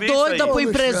 eu tô doida pro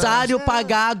empresário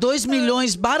pagar 2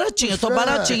 milhões baratinho. Eu tô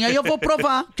baratinha. Aí eu vou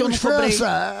provar que eu não cobrei.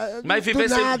 Mas viver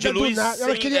de luz,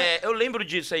 eu lembro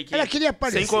disso aí. Ela queria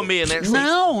aparecer. Sem comer, né?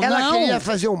 Ela queria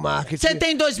fazer um marketing. Você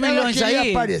tem 2 milhões aí? Ela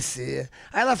queria aparecer.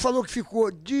 Aí ela falou que ficou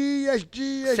dias,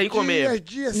 sem comer.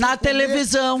 Na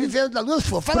televisão. Vivendo da luz,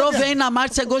 pô. Provei na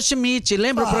Márcia Goldschmidt.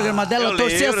 Lembra o programa dela?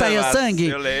 Torcia, saía sangue?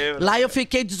 Eu lembro. Lá eu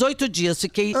fiquei 18 dias.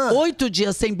 Fiquei 8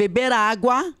 dias sem beber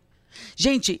água.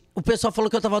 Gente, o pessoal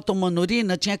falou que eu tava tomando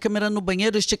urina, tinha câmera no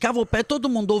banheiro, eu esticava o pé, todo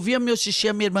mundo ouvia meu xixi,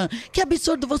 a minha irmã. Que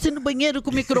absurdo você no banheiro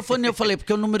com o microfone. Eu falei,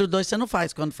 porque o número 2 você não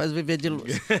faz quando faz viver de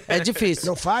luz. É difícil.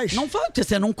 Não faz? Não faz, porque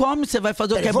você não come, você vai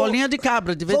fazer o que? É bolinha de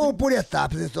cabra. Vamos por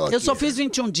etapas, então. Eu só fiz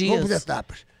 21 dias. Vamos por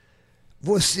etapas.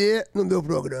 Você, no meu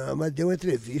programa, deu uma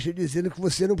entrevista dizendo que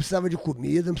você não precisava de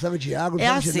comida, não precisava de água,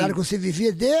 não precisava de nada, que você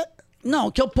vivia de...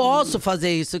 Não, que eu posso fazer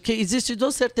isso, que existe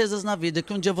 2 certezas na vida,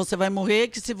 que um dia você vai morrer,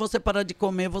 que se você parar de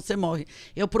comer, você morre.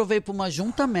 Eu provei para uma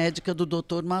junta médica do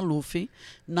Dr. Maluf,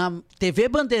 na TV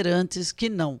Bandeirantes, que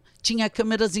não. Tinha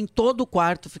câmeras em todo o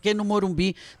quarto, fiquei no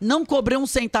Morumbi, não cobrei um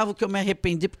centavo, que eu me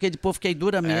arrependi, porque depois fiquei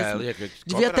dura mesmo.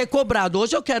 Devia ter cobrado.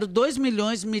 Hoje eu quero 2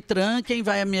 milhões, me tranquem,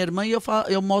 vai a minha irmã e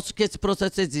eu mostro que esse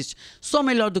processo existe. Sou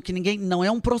melhor do que ninguém? Não,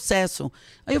 é um processo.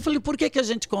 Aí eu falei, por que a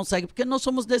gente consegue? Porque nós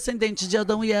somos descendentes de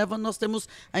Adão e Eva, nós temos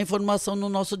a informação no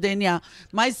nosso DNA.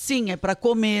 Mas sim, é para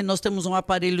comer, nós temos um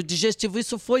aparelho digestivo,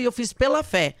 isso eu fiz pela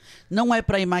fé. Não é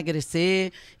para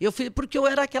emagrecer, eu fiz porque eu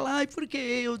era aquela, porque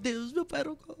eu, Deus, meu pai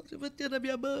não gosta. Eu vou ter a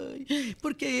minha mãe,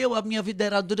 porque a minha vida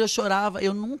era dura, eu chorava.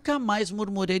 Eu nunca mais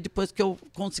murmurei depois que eu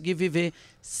consegui viver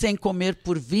sem comer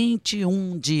por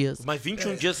 21 dias. Mas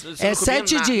 21 dias você não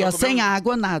 7 dias, sem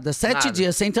água, nada. 7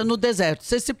 dias, você entra no deserto.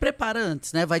 Você se prepara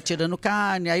antes, né? Vai tirando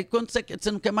carne, aí quando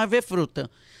você não quer mais ver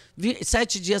fruta.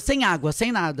 7 dias sem água,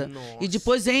 sem nada. Nossa. E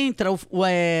depois entra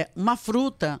uma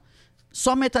fruta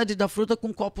só metade da fruta com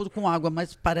um copo com água,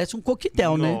 mas parece um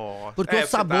coquetel, né? Porque o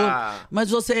sabor... Mas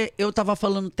eu tava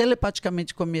falando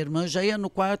telepaticamente com a minha irmã, já ia no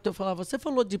quarto, eu falava, você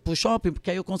falou de ir pro shopping? Porque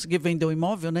aí eu consegui vender o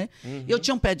imóvel, né? Eu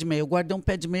tinha um pé de meia, eu guardei um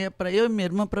pé de meia para eu e minha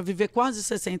irmã para viver quase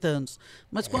 60 anos.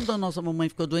 Mas quando a nossa mamãe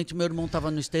ficou doente, meu irmão tava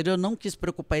no exterior, não quis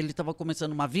preocupar, ele tava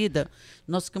começando uma vida,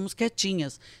 nós ficamos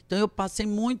quietinhas. Então eu passei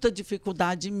muita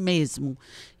dificuldade mesmo.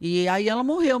 E aí ela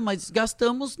morreu, mas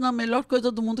gastamos na melhor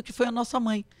coisa do mundo, que foi a nossa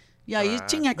mãe. E aí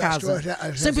tinha casa.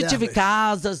 Sempre tive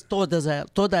casas,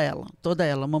 toda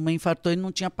ela. A mamãe infartou e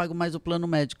não tinha pago mais o plano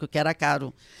médico, que era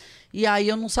caro. E aí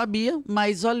eu não sabia,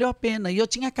 mas valeu a pena. E eu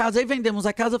tinha casa, aí vendemos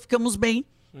a casa, ficamos bem.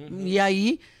 E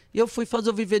aí eu fui fazer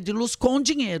o Viver de Luz com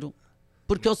dinheiro.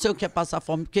 Porque eu sei o que é passar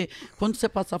fome. Porque quando você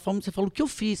passa fome, você fala, o que eu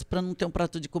fiz para não ter um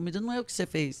prato de comida? Não é o que você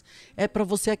fez. É para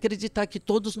você acreditar que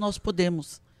todos nós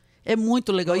podemos. É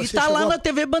muito legal. E está lá na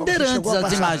TV Bandeirantes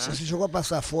as imagens. Você chegou a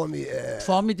passar fome?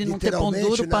 Fome de não ter pão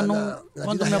duro para não...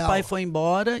 Quando meu pai foi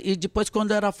embora e depois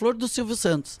quando era a flor do Silvio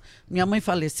Santos. Minha mãe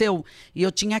faleceu e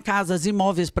eu tinha casas,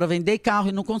 imóveis para vender e carro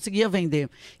e não conseguia vender.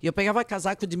 E eu pegava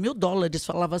casaco de $1.000,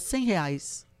 falava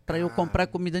R$100 para eu comprar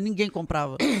comida. Ninguém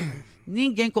comprava.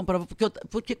 Ninguém comprava.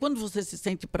 Porque quando você se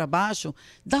sente para baixo,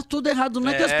 dá tudo errado. Não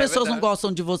é que as pessoas não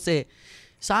gostam de você.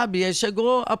 Sabe? Aí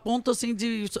chegou a ponto assim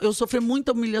de eu sofrer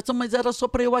muita humilhação, mas era só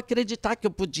para eu acreditar que eu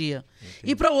podia.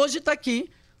 Entendi. E para hoje estar aqui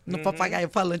no Papagaio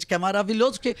Falante, que é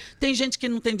maravilhoso, porque tem gente que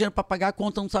não tem dinheiro para pagar a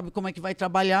conta, não sabe como é que vai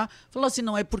trabalhar. Falou assim,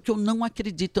 não, é porque eu não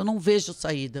acredito, eu não vejo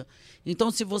saída.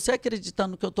 Então, se você acreditar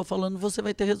no que eu estou falando, você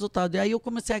vai ter resultado. E aí eu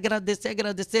comecei a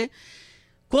agradecer.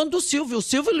 Quando o Silvio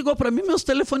ligou para mim, meus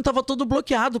telefones estavam todos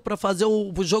bloqueados para fazer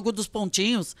o jogo dos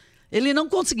pontinhos. Ele não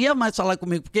conseguia mais falar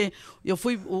comigo, porque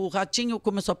o Ratinho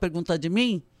começou a perguntar de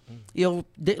mim, e eu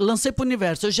lancei para o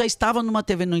universo. Eu já estava numa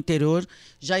TV no interior,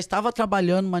 já estava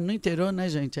trabalhando, mas no interior, né,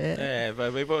 gente? Vai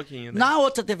bem pouquinho, né? Na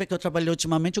outra TV que eu trabalhei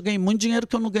ultimamente, eu ganhei muito dinheiro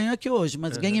que eu não ganho aqui hoje,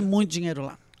 mas ganhei muito dinheiro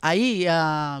lá. Aí,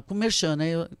 com o Merchan,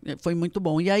 né, foi muito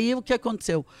bom. E aí, o que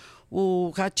aconteceu? O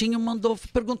Ratinho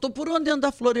perguntou por onde anda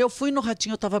a flor. Eu fui no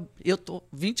Ratinho, eu tô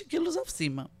 20 quilos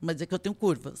acima, mas é que eu tenho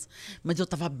curvas. Mas eu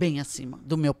estava bem acima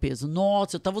do meu peso.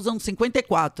 Nossa, eu estava usando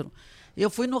 54. Eu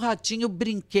fui no Ratinho,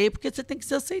 brinquei, porque você tem que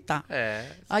se aceitar.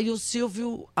 Aí o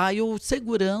Silvio, o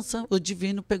segurança, o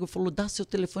divino, pegou e falou, dá seu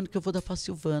telefone que eu vou dar pra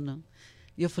Silvana.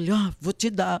 E eu falei, vou te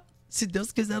dar. Se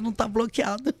Deus quiser, não tá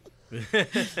bloqueado.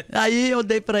 Aí eu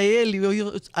dei para ele,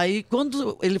 aí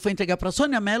quando ele foi entregar para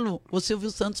Sônia Mello, o Silvio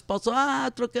Santos passou,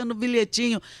 trocando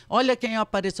bilhetinho, olha quem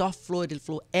apareceu, a Flor, ele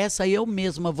falou, essa aí eu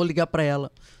mesma vou ligar para ela.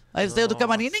 Aí ele saiu do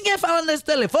camarim, ninguém fala nesse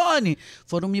telefone.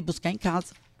 Foram me buscar em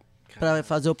casa para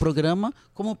fazer o programa.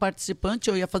 Como participante,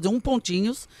 eu ia fazer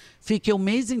pontinhos. Fiquei o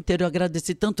mês inteiro, eu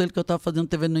agradeci tanto ele que eu estava fazendo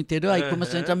TV no interior. Aí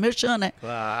começou a entrar Merchan, né?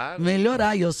 Claro.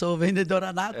 Melhorar, e eu sou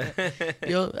vendedora nata.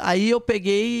 Aí eu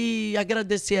peguei e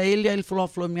agradeci a ele. Aí ele falou,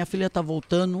 Flor, minha filha tá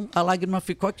voltando. A lágrima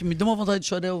ficou aqui, me deu uma vontade de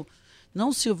chorar.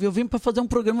 Não, Silvio, eu vim para fazer um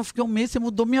programa, fiquei um mês, você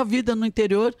mudou minha vida no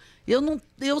interior.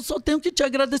 Eu só tenho que te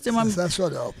agradecer.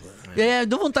 Sensacional, pô.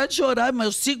 Deu vontade de chorar, mas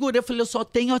eu segurei, eu falei, eu só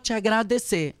tenho a te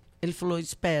agradecer. Ele falou,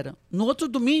 espera. No outro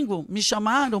domingo, me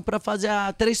chamaram para fazer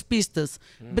 3 pistas.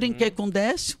 Brinquei com o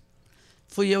Décio,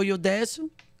 fui eu e o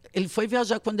Décio. Ele foi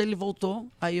viajar quando ele voltou,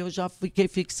 aí eu já fiquei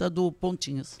fixa do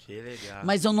Pontinhos. Que legal.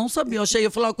 Mas eu não sabia,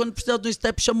 eu falei, quando precisa do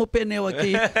step, chama o pneu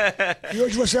aqui. E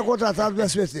hoje você é contratado do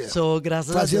SBT? Sou,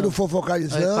 graças a Deus. Fazendo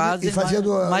Fofocalizando e fazendo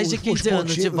mais de 15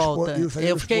 anos de volta.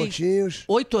 Eu fiquei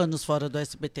 8 anos fora do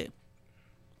SBT.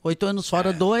 8 anos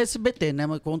fora do SBT, né?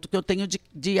 Mas conto que eu tenho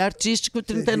de artístico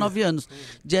 39 anos.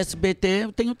 De SBT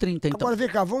eu tenho 30, então. Agora, vem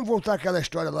cá, vamos voltar àquela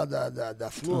história lá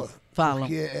da Flor. Fala.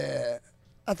 Porque,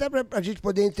 até pra gente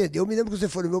poder entender. Eu me lembro que você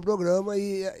foi no meu programa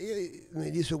e no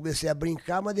início eu comecei a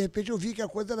brincar, mas de repente eu vi que a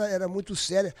coisa era muito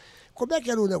séria. Como é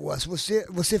que era o negócio?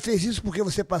 Você fez isso porque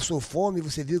você passou fome,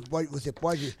 você viu que você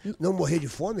pode não morrer de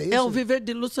fome, é isso? É o Viver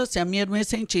de Luz, assim. A minha irmã é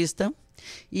cientista.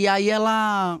 E aí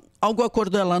algo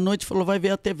acordou ela à noite e falou, vai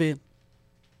ver a TV.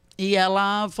 E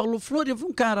ela falou, Flor, eu vi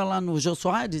um cara lá no Jô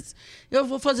Soares, eu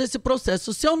vou fazer esse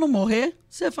processo. Se eu não morrer,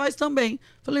 você faz também.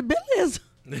 Falei, beleza.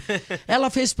 Ela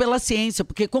fez pela ciência,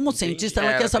 porque como cientista,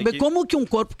 ela quer saber como que um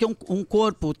corpo, porque um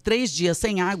corpo, 3 dias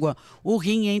sem água, o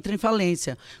rim entra em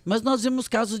falência. Mas nós vimos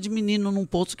casos de menino num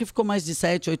poço que ficou mais de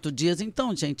 7, 8 dias.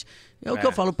 Então, gente, é o que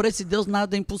eu falo, para esse Deus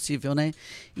nada é impossível, né?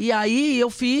 E aí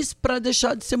eu fiz para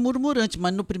deixar de ser murmurante,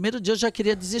 mas no primeiro dia eu já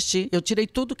queria desistir. Eu tirei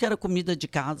tudo que era comida de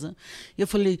casa. E eu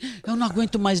falei, eu não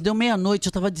aguento mais. Deu meia-noite,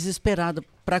 eu estava desesperada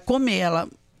para comer. Ela,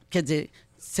 quer dizer,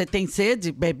 você tem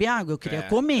sede? Bebe água. Eu queria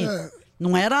comer.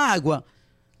 Não era água.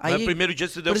 Aí, no primeiro dia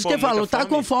você deu fome. Por isso que eu falo, tá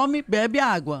com fome, bebe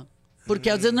água. Porque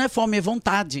às vezes não é fome, é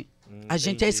vontade. A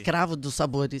gente é escravo dos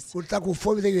sabores. Quando tá com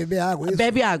fome, tem que beber água, isso?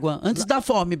 Bebe água. Antes da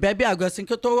fome, bebe água. É assim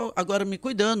que eu tô agora me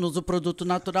cuidando, uso produto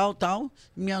natural e tal.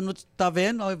 Minha nutrição, tá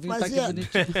vendo? Eu vim tá aqui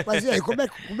bonitinho. Mas e aí, como é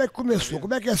que começou?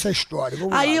 Como é que é essa história?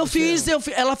 Vamos Aí lá,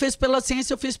 ela fez pela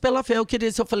ciência, eu fiz pela fé.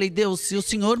 Eu falei, Deus, se o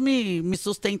Senhor me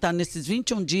sustentar nesses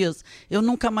 21 dias, eu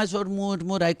nunca mais vou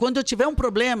murmurar. E quando eu tiver um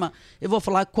problema, eu vou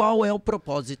falar qual é o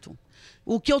propósito.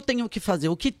 O que eu tenho que fazer?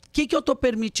 O que eu estou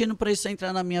permitindo para isso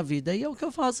entrar na minha vida? E é o que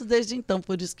eu faço desde então,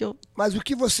 por isso que eu... Mas o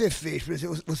que você fez? Por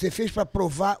exemplo, você fez para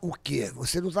provar o quê?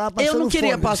 Você não estava passando fome. Eu não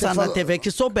queria passar na TV,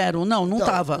 que souberam. Não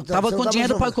estava. Estava com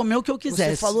dinheiro para comer o que eu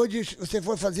quisesse. Você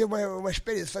foi fazer uma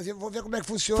experiência, vou ver como é que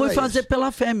funciona Foi fazer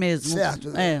pela fé mesmo.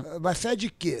 Certo. É. Mas fé de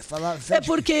quê?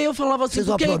 Porque eu falava assim,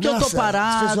 por que eu tô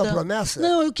parada? Você fez uma promessa?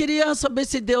 Não, eu queria saber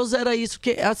se Deus era isso.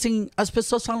 Porque, assim, as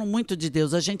pessoas falam muito de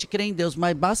Deus, a gente crê em Deus,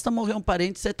 mas basta morrer um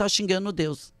parente, você tá xingando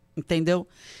Deus, entendeu?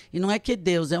 E não é que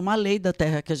Deus, é uma lei da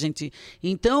terra que a gente...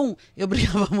 Então, eu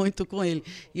brigava muito com ele.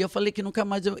 E eu falei que nunca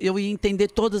mais eu ia entender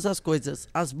todas as coisas,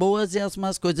 as boas e as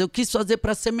más coisas. Eu quis fazer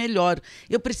para ser melhor.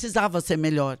 Eu precisava ser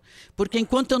melhor. Porque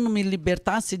enquanto eu não me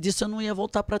libertasse disso, eu não ia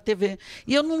voltar para a TV.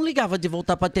 E eu não ligava de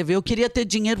voltar para a TV. Eu queria ter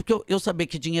dinheiro, porque eu sabia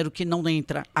que dinheiro que não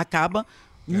entra acaba.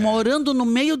 Morando no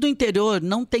meio do interior,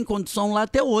 não tem condição lá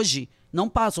até hoje. Não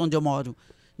passa onde eu moro.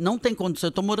 Não tem condição.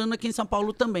 Eu estou morando aqui em São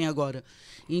Paulo também agora.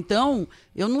 Então,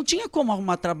 eu não tinha como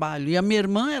arrumar trabalho. E a minha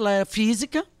irmã, ela é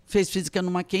física, fez física no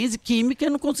Mackenzie, química, e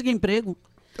não conseguia emprego.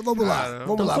 Então vamos lá.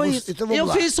 Vamos lá. Então eu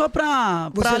fiz só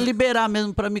para liberar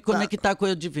mesmo, para me conectar com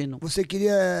o divino. Você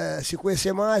queria se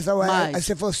conhecer mais, aí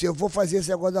você falou assim, eu vou fazer esse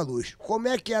negócio da luz. Como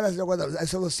é que era esse negócio da luz? Aí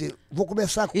você falou assim, vou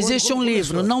começar com... Existe um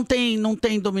livro, não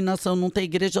tem dominação, não tem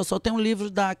igreja, só tem um livro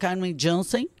da Carmen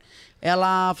Jansen.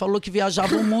 Ela falou que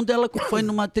viajava o mundo, ela foi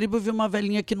numa tribo e viu uma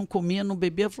velhinha que não comia, não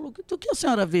bebia. Ela falou, do que a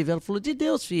senhora vive? Ela falou, de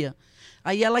Deus, filha.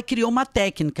 Aí ela criou uma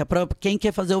técnica para quem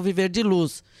quer fazer o viver de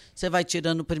luz. Você vai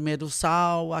tirando primeiro o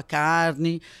sal, a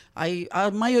carne, aí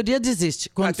a maioria desiste.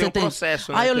 Quando tem você tem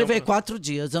processo, né? Aí eu levei 4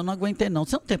 dias, eu não aguentei não.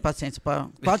 Você não tem paciência para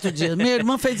 4 dias. Minha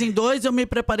irmã fez em 2, eu me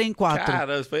preparei em 4.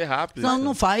 Cara, foi rápido.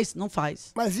 Não faz.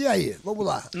 Mas e aí? Vamos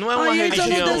lá. Não é uma religião,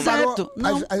 no deserto.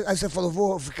 Não. Aí você falou,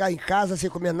 vou ficar em casa sem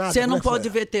comer nada. Você não pode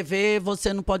ver TV,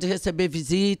 você não pode receber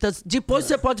visitas. Depois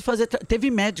você pode fazer...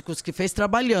 Teve médicos que fez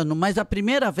trabalhando, mas a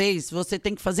primeira vez você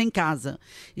tem que fazer em casa.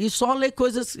 E só ler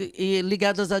coisas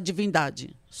ligadas à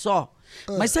divindade. Só.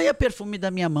 Mas saía perfume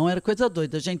da minha mão, era coisa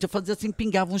doida, gente. Eu fazia assim,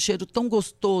 pingava um cheiro tão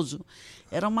gostoso.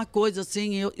 Era uma coisa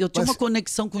assim, eu tinha uma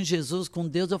conexão com Jesus, com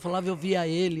Deus, eu falava, eu via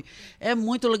ele. É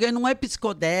muito legal, não é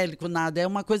psicodélico, nada, é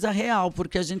uma coisa real,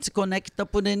 porque a gente se conecta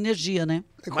por energia, né?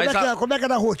 Como é que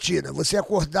era a rotina? Você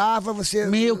acordava, você...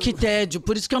 Meu, que tédio,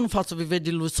 por isso que eu não faço viver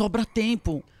de luz, sobra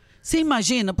tempo. Você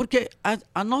imagina, porque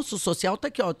a nosso social tá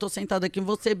aqui, ó, tô sentada aqui com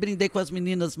você, brindei com as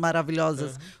meninas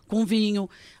maravilhosas, com vinho.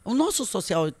 O nosso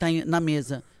social tá na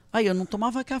mesa. Aí eu não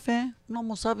tomava café, não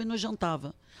almoçava e não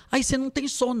jantava. Aí você não tem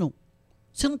sono.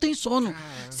 Você não tem sono.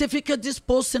 Você fica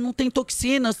disposto, você não tem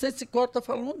toxina, você se corta e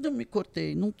fala, onde eu me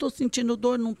cortei? Não tô sentindo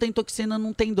dor, não tem toxina,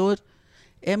 não tem dor.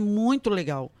 É muito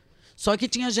legal. Só que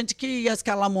tinha gente que ia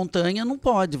escalar a montanha, não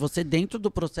pode. Você, dentro do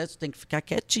processo, tem que ficar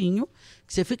quietinho,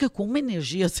 que você fica com uma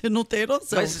energia, você não tem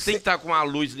noção. Mas você tem que estar com a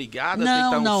luz ligada, tem que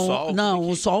estar no sol? Não,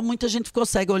 o sol, muita gente ficou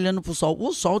cega olhando pro sol.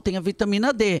 O sol tem a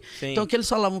vitamina D. Sim. Então, o que eles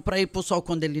falavam para ir pro sol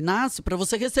quando ele nasce, para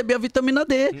você receber a vitamina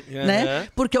D, né?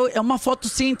 Porque é uma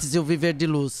fotossíntese o viver de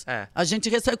luz. A gente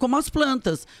recebe como as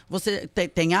plantas. Você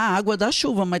tem a água da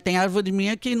chuva, mas tem árvore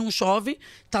minha que não chove,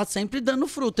 tá sempre dando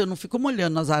fruto. Eu não fico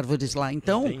molhando as árvores lá.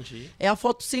 Então, é a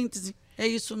fotossíntese. É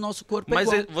isso, o nosso corpo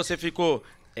Mas é igual. Você ficou...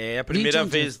 a primeira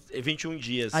vez, 21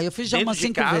 dias. Aí eu fiz já umas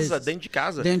 5 vezes. Dentro de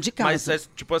casa? Dentro de casa. Mas,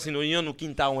 tipo assim, não ia no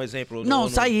quintal, um exemplo? Não,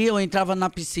 saía, eu entrava na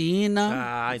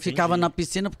piscina, ficava na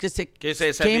piscina, porque você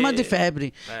queima de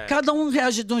febre. Cada um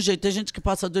reage de um jeito. Tem gente que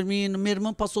passa dormindo. Minha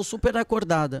irmã passou super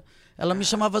acordada. Ela me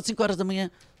chamava às 5 horas da manhã.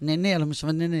 Nenê, ela me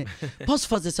chamava Nenê. Posso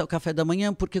fazer seu café da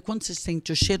manhã? Porque quando você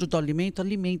sente o cheiro do alimento,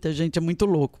 alimenta, gente, é muito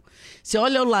louco. Você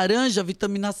olha o laranja,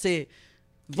 vitamina C.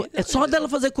 É só dela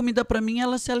fazer comida pra mim,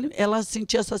 ela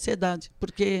sentia saciedade,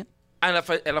 porque...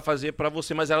 ela fazia pra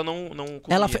você, mas ela não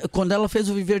comia. Quando ela fez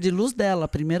o viver de luz dela, a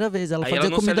primeira vez, ela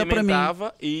fazia comida pra mim.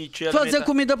 E te fazia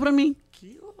comida pra mim.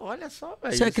 Olha só,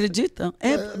 velho. Você acredita?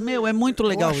 É muito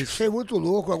legal isso. Achei muito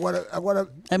louco, agora...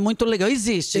 É muito legal,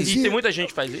 existe. E tem muita gente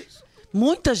que faz isso?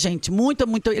 Muita gente, muita.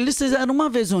 Eles fizeram uma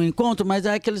vez um encontro, mas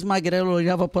aí aqueles magrelos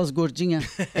olhavam para as gordinhas.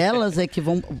 Elas é que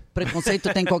vão...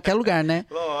 Preconceito tem em qualquer lugar, né?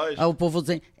 Lógico. Aí o povo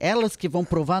dizendo, elas que vão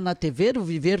provar na TV o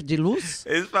viver de luz?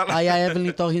 Eles falam... Aí a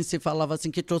Evelyn Torrens falava assim,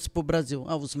 que trouxe pro Brasil.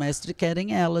 Os mestres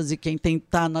querem elas e quem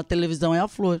tá na televisão é a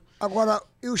Flor. Agora,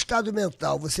 e o estado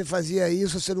mental? Você fazia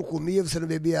isso, você não comia, você não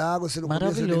bebia água, você não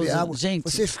comia, você não bebia água. Gente,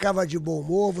 você ficava de bom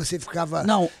humor, você ficava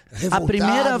a revoltado,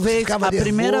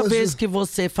 primeira vez que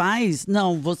você faz,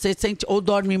 você sente, ou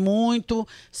dorme muito,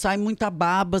 sai muita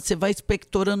baba, você vai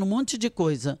expectorando um monte de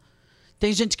coisa.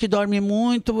 Tem gente que dorme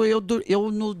muito, eu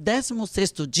no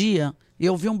 16º dia,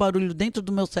 eu vi um barulho dentro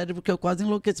do meu cérebro que eu quase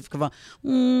enlouqueci, ficava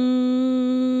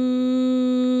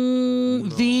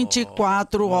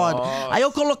 24 horas. Nossa. Aí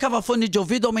eu colocava fone de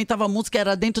ouvido, aumentava a música,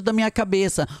 era dentro da minha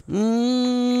cabeça.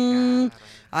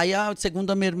 Aí a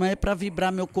segunda minha irmã é para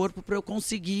vibrar meu corpo para eu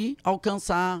conseguir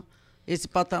alcançar esse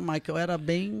patamar, que eu era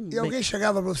bem... E alguém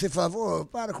chegava pra você e falava, ô,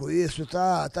 para com isso,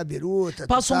 tá biruta.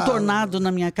 Passou um tornado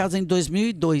na minha casa em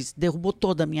 2002, derrubou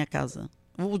toda a minha casa.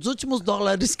 Os últimos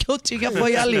dólares que eu tinha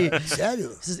foi ali.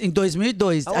 Sério? Em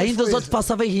 2002. Aonde Ainda foi os outros isso?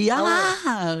 passavam e riam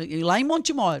lá em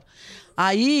Montemor.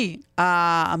 Aí,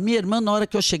 a minha irmã, na hora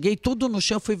que eu cheguei, tudo no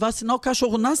chão, eu fui vacinar o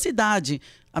cachorro na cidade.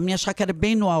 A minha chácara é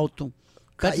bem no alto.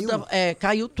 Caiu?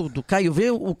 Caiu tudo. Caiu,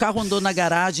 viu? O carro andou na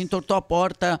garagem, entortou a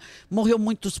porta, morreu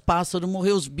muitos pássaros,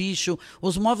 morreu os bichos.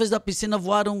 Os móveis da piscina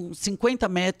voaram 50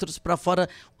 metros para fora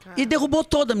e derrubou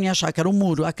toda a minha chácara, o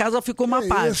muro. A casa ficou uma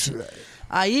parte. Isso, velho?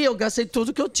 Aí eu gastei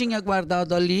tudo que eu tinha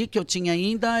guardado ali, que eu tinha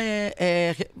ainda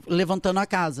levantando a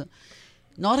casa.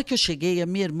 Na hora que eu cheguei, a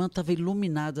minha irmã estava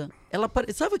iluminada.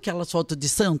 Sabe aquelas fotos de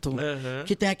santo? Uhum.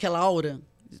 Que tem aquela aura?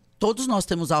 Todos nós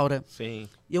temos aura. Sim.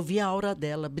 Eu vi a aura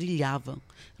dela, brilhava.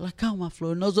 Ela, calma,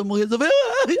 Flor, nós vamos resolver.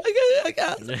 Ai,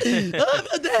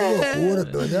 meu Deus! Que loucura,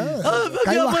 doido.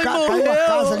 Minha mãe morreu, caiu a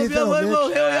casa, minha mãe literalmente.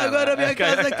 morreu e agora minha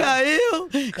casa caiu. O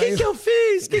que eu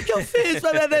fiz? O que eu fiz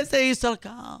pra merecer isso? Ela,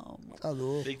 calma. Tá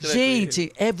louco. Fique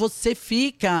Gente,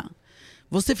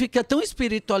 você fica tão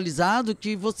espiritualizado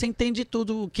que você entende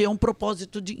tudo, que é um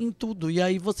propósito em tudo. E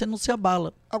aí você não se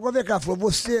abala. Agora vem cá, Flor,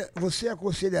 você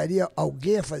aconselharia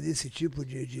alguém a fazer esse tipo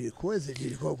de coisa?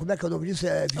 Como é que é o nome disso?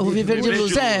 O viver de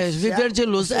luz, viver de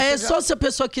luz. Você É chega- só se a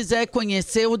pessoa quiser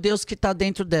conhecer o Deus que está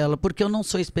dentro dela, porque eu não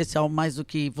sou especial mais do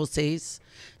que vocês,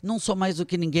 não sou mais do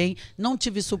que ninguém, não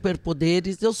tive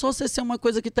superpoderes, eu só sei ser uma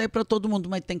coisa que está aí para todo mundo,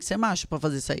 mas tem que ser macho para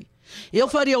fazer isso aí. Eu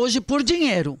faria hoje por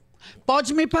dinheiro.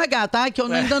 Pode me pagar, tá? Que eu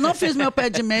ainda não fiz meu pé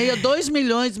de meia, 2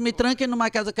 milhões, me tranquem numa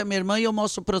casa com a minha irmã e eu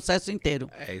mostro o processo inteiro.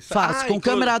 É isso. Faço, com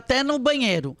câmera até no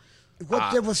banheiro. E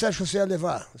quanto tempo você acha que você ia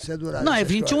levar? Você ia durar? Não, é nessa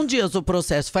 21 história? dias o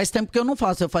processo. Faz tempo que eu não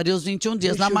faço. Eu faria os 21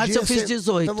 dias. Na 21 março eu dias fiz sem-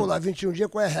 18. Então vamos lá, 21 dias,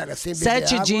 qual é a regra? Sem beber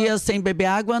 7 água? dias sem beber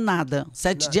água, nada.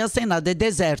 7 dias sem nada, é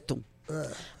deserto.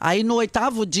 Aí no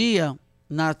 8º dia,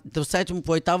 do 7º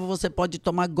pro 8º, você pode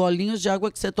tomar golinhos de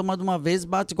água que você toma de uma vez,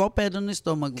 bate igual pedra no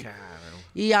estômago. Caramba.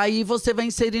 E aí você vai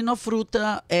inserindo a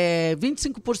fruta,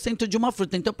 25% de uma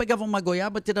fruta. Então eu pegava uma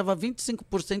goiaba, tirava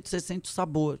 25%, você sente o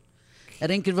sabor.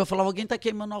 Era incrível, eu falava, alguém tá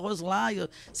queimando arroz lá,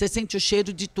 você sente o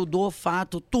cheiro de tudo, o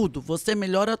olfato, tudo. Você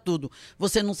melhora tudo.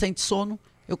 Você não sente sono.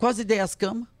 Eu quase dei as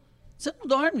camas. Você não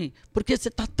dorme, porque você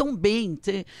tá tão bem.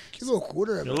 Que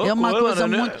loucura, né? É uma coisa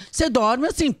né? muito... Você dorme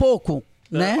assim, pouco,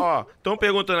 né? Ó, estão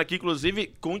perguntando aqui,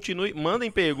 inclusive, mandem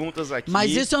perguntas aqui.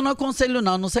 Mas isso eu não aconselho,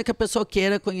 não. A não ser que a pessoa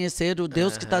queira conhecer o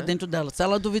Deus que está dentro dela. Se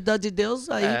ela duvidar de Deus,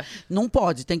 aí não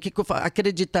pode. Tem que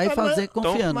acreditar e fazer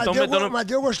confiando. Mas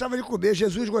Deus gostava de comer,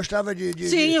 Jesus gostava de...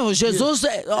 Sim, o Jesus...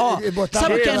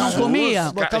 sabe quem não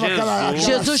comia? Botava aquela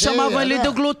Jesus ceia, chamava ele né?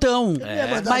 do glutão. ia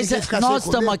mandar Mas ninguém ficar nós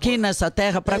sem comer, estamos aqui pô. nessa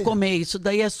terra para comer. Isso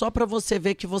daí é só para você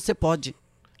ver que você pode.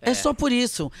 É só por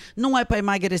isso. Não é para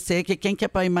emagrecer, que quem quer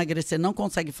para emagrecer não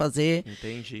consegue fazer.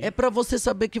 Entendi. É para você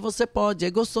saber que você pode.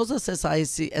 É gostoso acessar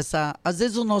essa... Às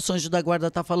vezes o nosso anjo da guarda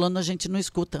tá falando, a gente não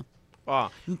escuta. Ó,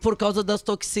 Por causa das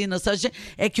toxinas.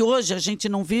 É que hoje a gente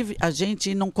não vive, a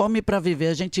gente não come para viver,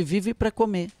 a gente vive para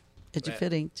comer. É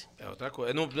diferente. é outra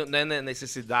coisa. Não é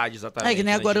necessidade exatamente. É que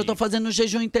nem né, agora eu de- tô fazendo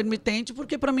jejum intermitente,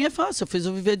 porque para mim é fácil. Eu fiz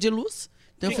o viver de luz.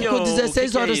 Então eu Que fico é o-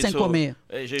 16 que é horas sem isso? comer.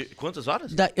 Quantas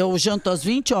horas? Eu janto às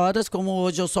 20 horas, como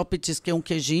hoje eu só petisquei um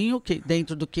queijinho, que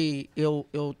dentro do que eu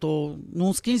tô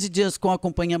uns 15 dias com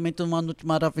acompanhamento de uma noite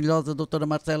maravilhosa, doutora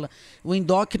Marcela, o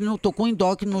endócrino, tô com o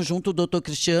endócrino junto do doutor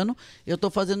Cristiano, eu tô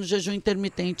fazendo jejum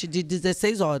intermitente de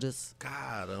 16 horas.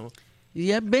 Caramba. E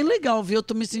é bem legal, viu? Eu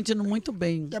tô me sentindo muito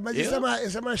bem. Mas isso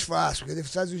é mais fácil, porque você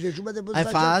faz o jejum, mas depois É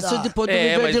vai fácil, jantar. depois do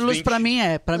viver de luz, pra mim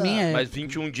é. Pra mim é. Mas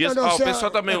 21 dias, Não, o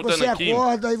pessoal tá perguntando você aqui. Você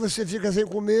acorda, aí você fica sem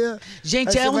comer.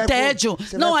 Gente, aí é você um tédio.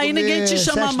 Não, aí ninguém te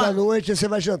chama 7 da noite, aí você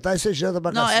vai jantar e você janta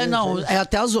pra cacete. É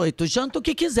até às 8. Janta o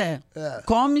que quiser.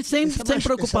 Come sem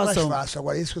preocupação. Isso é mais fácil.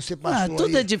 Agora, isso que você passou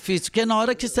Tudo aí... é difícil, porque na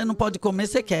hora que você não pode comer,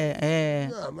 você quer.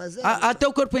 Não, mas Até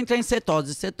o corpo entrar em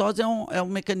cetose. Cetose é um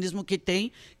mecanismo que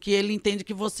tem, que ele entende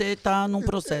que você tá num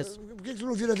processo. Por que você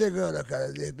não vira vegana,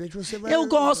 cara? De repente você vai... Eu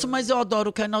gosto, mas eu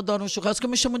adoro carne, eu adoro um churrasco. Eu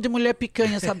me chamo de mulher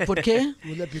picanha, sabe por quê?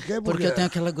 Mulher picanha é Porque eu tenho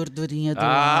aquela gordurinha do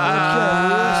Mulher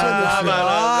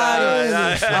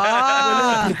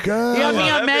picanha. E a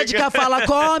minha médica fala,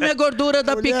 come a gordura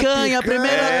da Mulher picanha, a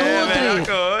primeira melhor nutri.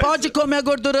 coisa. Pode comer a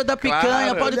gordura da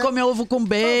picanha, pode comer ovo com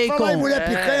bacon. Fala aí, mulher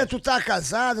picanha, tu tá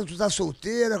casada, tu tá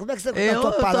solteira, como é que você tá a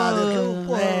tua parada?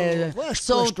 Qual é a tua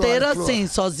Solteira história, sim,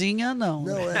 sozinha não.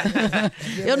 Não,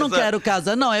 Eu não quero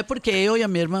casar, não, é porque eu e a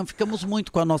minha irmã ficamos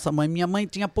muito com a nossa mãe. Minha mãe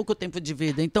tinha pouco tempo de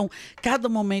vida, então cada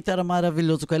momento era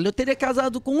maravilhoso com ela. Eu teria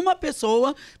casado com uma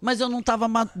pessoa, mas eu não estava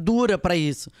madura pra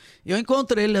isso. Eu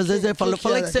encontro ele, às vezes ele fala, eu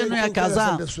falei que você não ia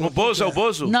casar. O Bozo é o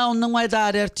Bozo? Não, não é da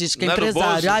área artística, é Não é do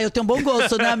empresário. Bozo? Eu tenho bom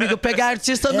gosto, né, amigo? Pegar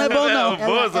artista não é bom, não.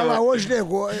 Ela hoje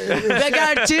negou. Pegar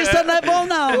artista não é bom,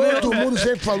 não. Todo mundo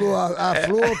sempre falou, a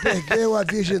Flor perdeu a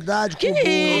virgindade com o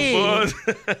Que...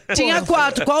 Tinha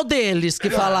 4, qual deles que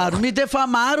falaram? Me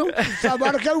defamaram.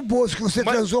 Falaram que era o Bozo, que você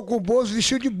transou com o Bozo,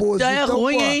 vestiu de Bozo. Já é então,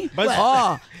 ruim, pô, hein? Mas-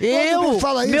 Ó, mundo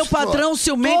fala meu isso, patrão pô.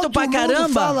 ciumento Todo pra mundo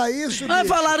caramba. fala isso, Mas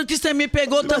bicho. falaram que você me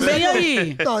pegou também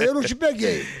aí. Não, eu não te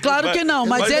peguei. Claro que não,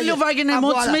 mas Mas- ele e o Wagner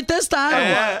Agora- Montes me testaram.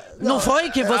 Não foi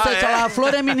que você falaram, a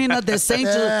Flor é menina decente?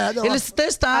 Não, Eles se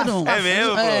testaram. É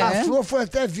mesmo, É. A Flor foi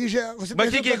até virgem. Você Mas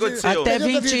o que perdeu aconteceu? Até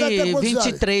perdeu a virgindade até quantos anos?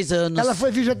 23 anos. Ela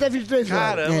foi virgem até 23 anos.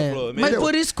 Caramba, É. Flor. Mas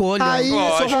por escolha. Aí- eu sou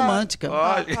Lógico. romântica.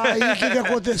 Lógico. Aí o que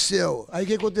aconteceu?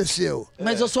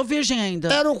 Mas eu sou virgem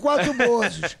ainda. Eram 4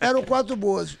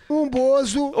 bozos. Um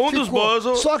bozo. Um dos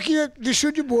bozos- Só que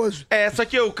vestiu de bozo. Essa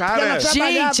aqui é o cara. Ela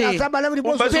Gente, ela trabalhava de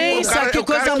bozo. mas Pensa, cara- que o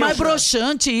cara coisa que mais eu-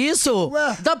 broxante isso.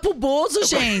 Ué. Dá pro Bozo,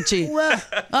 gente. Ué,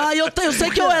 Eu sei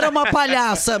que eu era uma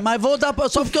palhaça, mas vou dar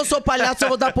só porque eu sou palhaço, eu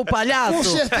vou dar pro palhaço? com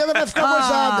certeza vai ficar Ah.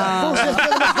 gozada. Com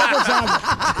certeza vai ficar gozada.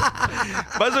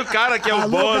 Mas o cara que é o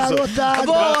Alô, Bozo. garotada.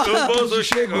 Boa. O Bozo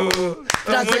chegou.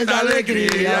 Trazendo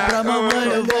alegria pra mamãe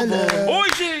e o vovô. Oi,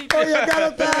 gente. Oi, a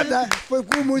garotada. Foi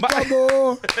com muito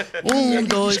amor. Um,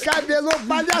 dois. Descabelou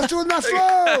palhaço na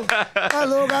Flor.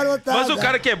 Alô, garotada. Mas o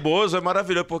cara que é Bozo é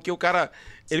maravilhoso, porque o cara...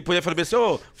 Ele podia falar assim,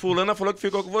 ô, fulana falou que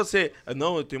ficou com você.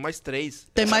 Não, eu tenho mais 3.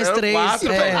 Tem mais Era 3,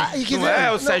 4, é. Aí que Não vem- é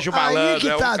o não, Sérgio aí Malandro, que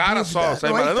é um tá a cara dúvida. só. Sérgio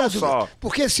Aí que Malandro tá a não dúvida. só.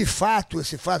 Porque esse fato...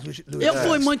 Eu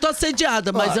fui muito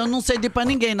assediada, mas eu não cedi pra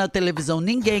ninguém na televisão.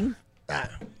 Ninguém.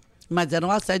 Mas era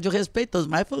um assédio respeitoso,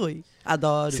 mas fui.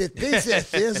 Adoro. Você tem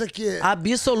certeza que...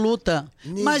 Absoluta.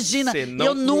 Imagina, Cê não-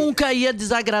 eu nunca ia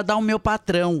desagradar o meu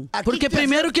patrão. Aqui Porque tem a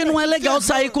primeiro ver- que não é aqui tem legal a ver-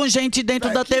 sair com gente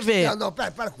dentro da TV. Não,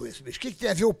 para com isso, bicho. O que tem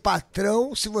a ver o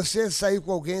patrão se você sair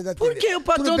com alguém da TV? Porque o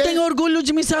patrão Tudo bem? tem orgulho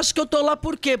de mim. Você acha que eu tô lá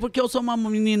por quê? Porque eu sou uma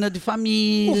menina de O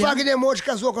família. Wagner Montes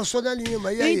casou com a Sônia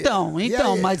Lima. E aí? Então, E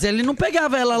aí? mas ele não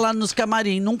pegava ela lá nos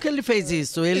camarim. Nunca ele fez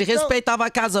isso. Ele Então- respeitava a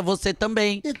casa, você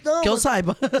também. Então, que eu mas-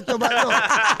 saiba.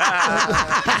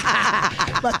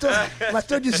 Então, mas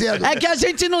tô dizendo. É que a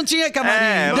gente não tinha camarim.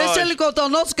 É, Deixa lógico. ele contar. O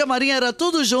nosso camarim era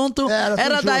tudo junto. Era tudo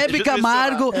Era da junto. Hebe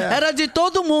Camargo. Era de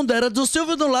todo mundo. Era do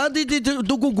Silvio do lado e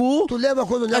do Gugu. Tu lembra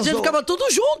quando o A Nelson... gente ficava tudo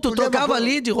junto. Tu lembra Trocava quando-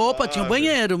 ali de roupa, tinha um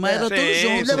banheiro, mas era sim. tudo Tu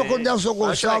junto. lembra quando o Nelson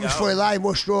Gonçalves legal. foi lá e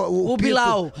mostrou o O pito?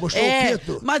 Bilal. Mostrou É, o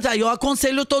pito? mas aí eu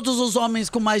aconselho todos os homens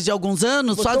com mais de alguns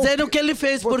anos Botou fazerem um o que ele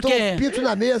fez, Botou porque... o pito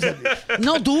na mesa, bicho.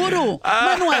 Não duro,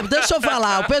 mas não é. Deixa eu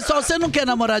falar. O pessoal, você não quer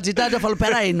namorar de idade? Eu falo,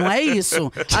 peraí, não é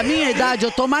isso. A minha idade,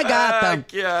 eu tô uma gata.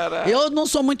 cara. Eu não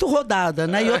sou muito rodada,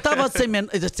 né? E eu tava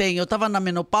eu tava na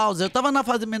menopausa, eu tava na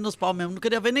fase menopausa mesmo, não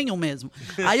queria ver nenhum mesmo.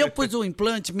 Aí eu pus o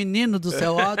implante, menino do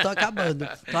céu, ó, tô acabando,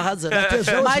 tô arrasando.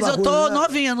 tesão Mas esse eu tô bagulho, né?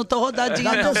 novinha, não tô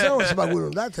rodadinha, Dá não. tesão esse bagulho,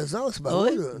 não dá tesão esse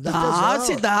bagulho? Oi? Dá Ah, tesão.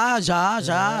 se dá,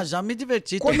 já me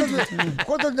diverti.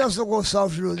 Conta do Nelson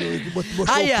Gonçalves que mostrou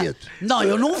Aí, o pito. não,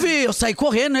 eu não vi, eu saí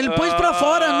correndo, ele pôs pra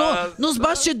fora nos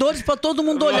bastidores pra todo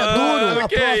mundo olhar duro.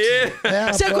 Que é quê?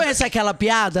 Você conhece aquela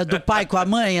piada do pai com a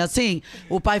mãe, assim?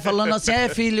 O pai falando assim,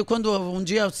 filho, quando um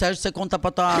dia, Sérgio, você conta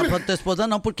pra tua esposa,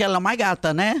 não, porque ela é uma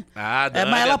gata, né?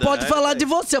 Mas ela pode falar de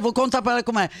você, eu vou contar pra ela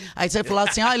como é. Aí você fala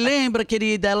assim, lembra,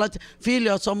 querida,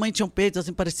 filho, a sua mãe tinha um peito,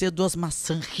 assim, parecia 2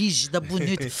 maçãs, rígida,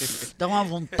 bonita, dá uma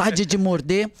vontade de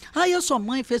morder. Aí a sua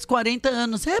mãe fez 40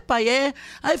 anos, pai,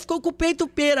 Aí ficou com o peito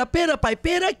pera, pai,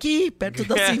 pera aqui, perto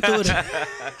da cintura.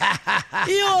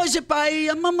 E hoje, pai,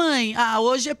 a mamãe,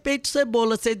 hoje é peito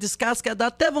cebola, você descasca, dá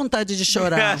até vontade de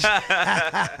chorar.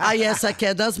 Aí essa aqui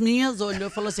é das minhas, olhou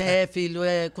e falou assim, filho,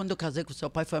 quando eu casei com seu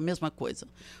pai foi a mesma coisa.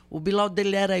 O bilau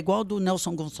dele era igual ao do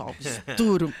Nelson Gonçalves,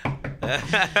 duro.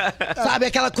 Sabe,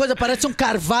 aquela coisa, parece um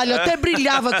carvalho, até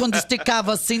brilhava quando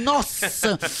esticava assim,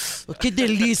 nossa, que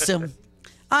delícia.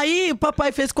 Aí o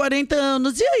papai fez 40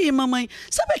 anos. E aí, mamãe?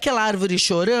 Sabe aquela árvore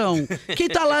chorão? Que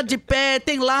tá lá de pé,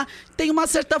 tem uma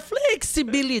certa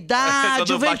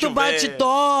flexibilidade, o vento bate e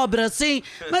dobra, assim,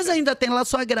 mas ainda tem lá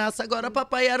sua graça. Agora,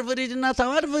 papai, árvore de Natal.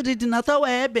 Árvore de Natal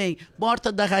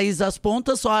morta da raiz às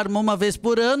pontas, só arma uma vez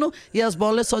por ano e as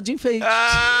bolas é só de enfeite.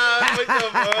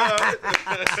 Muito bom!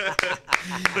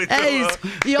 Isso.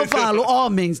 E eu falo,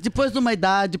 homens, depois de uma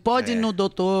idade, pode ir no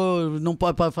doutor, não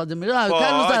pode fazer melhor.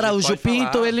 Carlos Araújo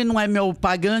Pinto, ele não é meu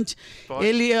pagante.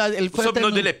 Ele foi o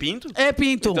sobrenome dele é Pinto? É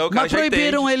Pinto. Então, mas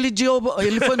proibiram ele de...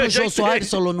 Ele foi no Jô Soares,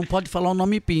 falou, não pode falar o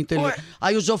nome Pinto.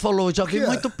 Aí o Jô falou, já vi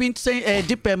muito Pinto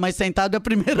de pé, mas sentado é a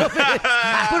primeira vez.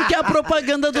 Porque é a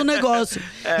propaganda do negócio.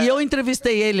 E eu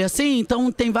entrevistei ele assim,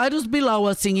 então tem vários bilau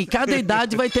assim, e cada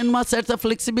idade vai tendo uma certa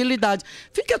flexibilidade.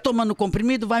 Fica tomando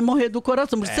comprimido, vai morrer do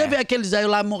coração. Você vê aqueles aí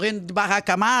lá morrendo de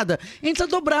barraca amada, entra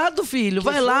dobrado, filho.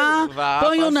 Vai lá,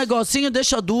 põe um negocinho,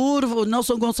 deixa duro. O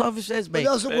Nelson Gonçalves fez bem. O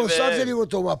Nelson Gonçalves, ele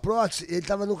botou uma prótese, ele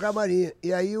tava no camarim.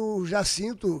 E aí o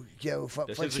Jacinto, que é o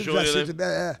falecido Jacinto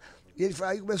Belo,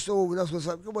 aí começou o Nelson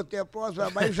Gonçalves, porque eu botei a prótese,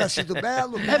 mas o Jacinto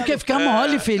Belo. É porque fica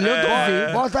mole, filho, eu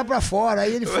duvido. Bota pra fora.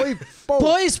 Aí ele foi.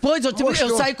 Pois,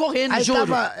 eu saí correndo, aí juro.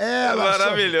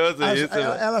 Maravilhoso isso.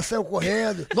 Ela saiu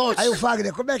correndo. Aí o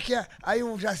Wagner, como é que é? Aí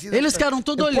o Jacinto. Eles ficaram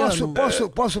tudo olhando.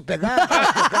 Posso pegar?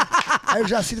 Aí o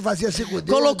Jacinto fazia assim com o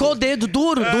dedo. Colocou o dedo,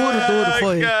 duro,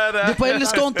 foi. Caraca. Depois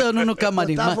eles contando no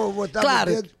camarim. Botava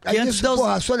claro, o dedo. que antes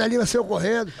a Sônia Lima saiu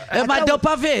correndo. Mas deu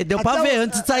pra ver,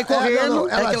 antes de sair correndo.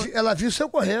 Ela viu o seu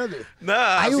correndo. Não,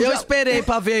 aí eu esperei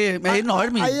pra ver, é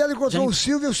enorme. Aí ela encontrou o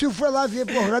Silvio foi lá ver,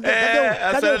 porra,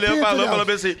 cadê o Pinto?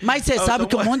 Falou assim. Mas você sabe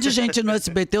que um monte de gente no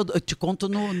SBT, eu te conto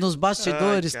nos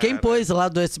bastidores, quem pôs lá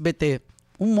do SBT?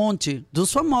 Um monte,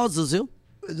 dos famosos, viu?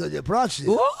 De prótese?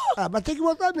 Mas tem que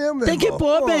botar mesmo, tem que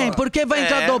pôr, bem, porque vai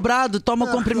entrar dobrado, toma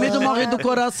comprimido, morre do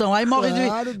coração. Aí morre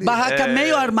de barraca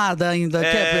meio armada ainda.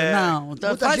 Não,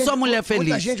 faz sua mulher feliz.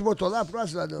 Muita gente botou lá a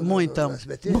prótese lá no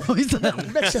SBT? Muita.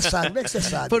 Como é que você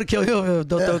sabe? Porque o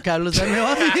doutor Carlos é meu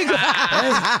amigo.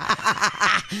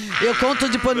 Eu conto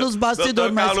depois nos bastidores.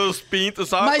 Doutor Carlos Pinto,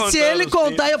 só mas se ele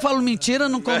contar, eu falo, mentira,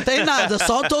 não contei nada.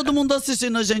 Só todo mundo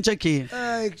assistindo a gente aqui.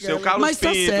 Seu Carlos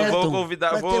Pinto, vou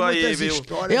convidar, vou aí, viu?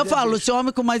 Eu falo, se o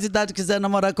homem com mais idade quiser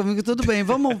namorar comigo, tudo bem.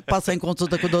 Vamos passar em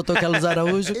consulta com o doutor Carlos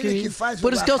Araújo.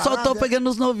 Por isso que eu só tô pegando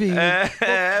os novinhos.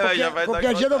 Já vai dar.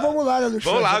 Qualquer dia nós vamos lá, né?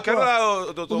 Vamos lá, eu quero lá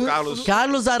o doutor Carlos.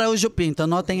 Carlos Araújo Pinto,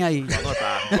 anotem aí.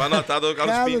 Vou anotar, doutor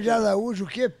Carlos Pinto. Carlos de Araújo, o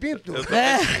quê? Pinto?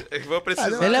 Vou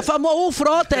precisar. Ele é famoso, o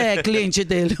Frota é cliente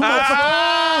dele. O Frota!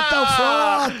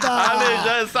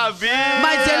 Alejandro, sabia!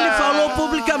 Mas ele falou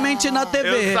publicamente na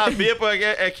TV. Eu sabia, porque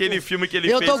é aquele filme que ele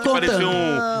fez que parecia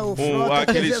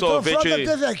aquele sorvete. O Frota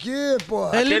teve aqui,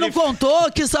 porra. Ele não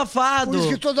contou, que safado. Por isso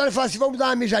que toda hora ele fala assim, vamos dar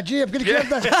uma mijadinha, porque ele quer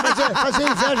fazer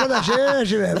inveja da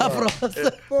gente, velho. Da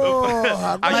Frota.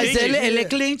 Porra. Mas ele é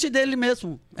cliente dele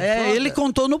mesmo. Ele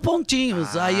contou no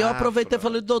Pontinhos. Aí eu aproveitei e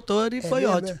falei, doutor, e foi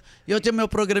ótimo. E eu tinha meu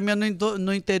programinha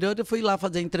no interior, eu fui lá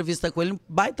fazer entrevista com ele, um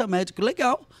baita médico,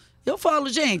 legal. Eu falo,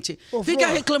 gente, fica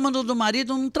reclamando do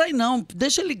marido, não trai não,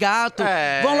 deixa ele gato.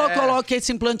 Vão lá, coloque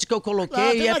esse implante que eu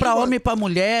coloquei, é pra homem e pra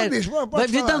mulher. Vai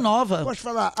vida nova. Pode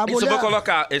falar. Isso eu vou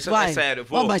colocar, isso é sério.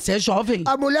 Mas você é jovem.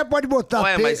 A mulher pode botar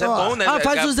peito. Mas é bom, né?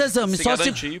 Faz os exames, só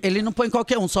se ele não põe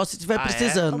qualquer um, só se estiver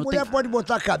precisando. A mulher pode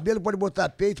botar cabelo, pode botar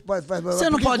peito, você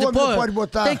não pode pôr? Pode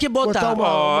botar. Tem que botar.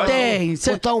 Tem.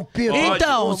 Botar um pinto.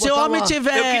 Então, se o homem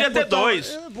tiver... Eu queria ter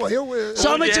 2. Se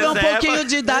o homem tiver um pouquinho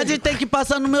de idade, tem que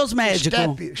passar nos meus médicos.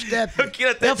 Step.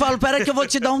 Eu falo, peraí que eu vou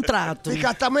te dar um trato.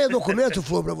 Fica tamanho documento,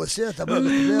 Flor, pra você? Tamanho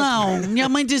documento? Não, minha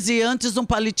mãe dizia antes um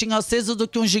palitinho aceso do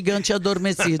que um gigante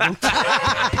adormecido.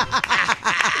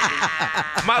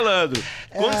 Malandro,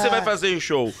 quando você vai fazer um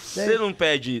show, você não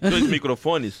pede 2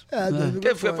 microfones?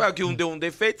 Porque Porque que um deu um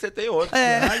defeito, você tem outro.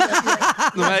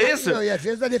 Não é isso? Não, e às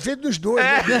vezes dá defeito dos dois.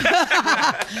 Né?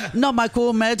 Não, mas com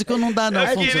o médico não dá, não.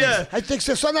 Eu queria- Aí tem que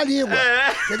ser só na língua.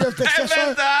 Entendeu? Tem que ser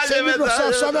verdade, só, sem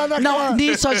microfone, só na Não,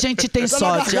 nisso a gente tem Só na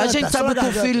sorte. A garganta, gente só sabe na que o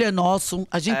garganta. filho é nosso.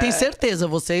 A gente tem certeza.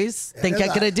 Vocês têm que verdade.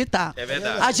 acreditar. É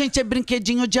verdade. A gente é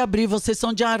brinquedinho de abrir. Vocês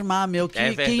são de armar, meu. Que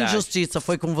verdade. injustiça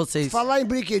foi com vocês. Falar em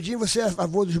brinquedinho, você é a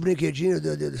favor dos brinquedinhos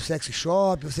do sexy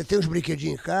shop? Você tem uns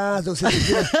brinquedinhos em casa? Você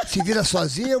se vira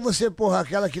sozinha ou você, porra,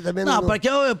 aquela que também Não, porque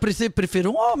eu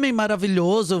prefiro um homem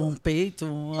maravilhoso, um peito,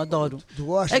 adoro. Tu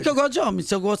gosta? É que eu gosto de homem.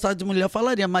 Se eu gostasse de mulher, eu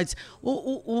falaria. Mas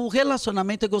o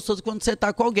relacionamento é gostoso quando você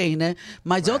tá com alguém, né?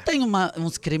 Mas eu tenho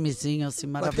uns cremezinhos assim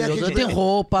maravilhosos. Eu tenho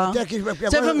roupa.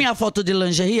 Você viu minha foto de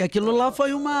lingerie? Aquilo lá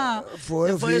foi uma...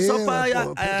 Foi, eu vi, só pra pô,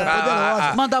 puta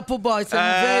poderosa. mandar pro boy. Você não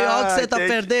veio? Olha o que você tá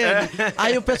entendi. perdendo.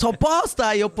 Aí o pessoal posta.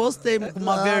 Aí eu postei com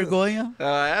uma Claro. vergonha.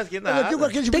 Que Mas eu digo nada.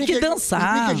 aqueles Tem que brinquedinhos-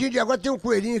 dançar. os brinquedinhos de agora tem um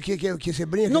coelhinho que você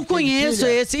brinca. Não que tem de conheço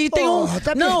filha. esse. E tem um... Porra,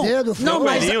 tá não, perdendo, não, filho.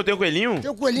 mas... Tem um coelhinho?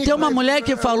 Tem um coelhinho Tem uma vai- mulher que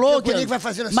tem falou um coelhinho vai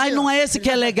fazendo assim, mas ó. não é esse que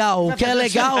é legal. O que é Vai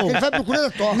fazendo assim, legal... Ele vai procurando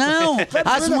a toca. Não, Vai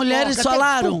procurando as a mulheres toca, até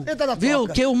falaram, pum, entra na viu,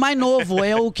 toca. que o mais novo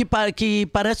é o que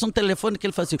parece um telefone que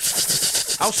ele faz assim...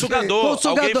 Ao sugador. O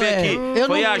sugador, Alguém veio aqui. eu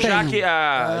Foi não a Jaque... tenho.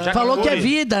 A Jaque Falou que é Cury.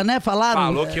 vida, né? Falaram.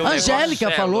 Falou que o Angélica negócio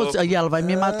é falou, louco. e ela vai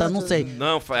me matar, não sei.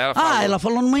 Não, ela falou. Ah, ela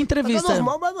falou numa Mas é entrevista.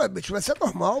 normal, mas bicho, vai ser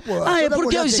normal, pô. Ah, é Toda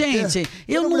porque, mulher tem que ter- gente, toda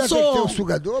eu não mulher tem que ter sou... um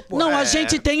sugador, pô. Não, a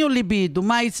gente tem o libido,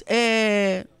 mas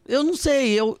eu não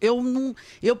sei,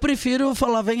 eu prefiro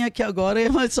falar, vem aqui agora, é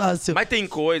mais fácil. Mas tem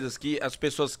coisas que as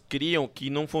pessoas criam que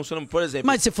não funcionam. Por exemplo...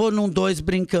 Mas se for num dois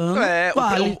brincando, o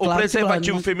vale, o claro que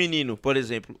preservativo vale. feminino, por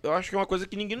exemplo. Eu acho que é uma coisa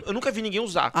que eu nunca vi ninguém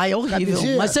usar. Ah, é horrível.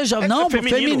 Camisinha? Mas você já... Não,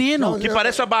 feminino. Que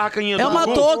parece a barraquinha É do uma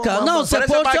Gugu. touca. Não, você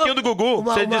Parece a pôr barraquinha seu... do Gugu.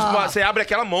 Uma- Você, uma- você abre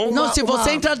aquela mão. Não, se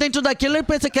você entrar dentro daquilo, ele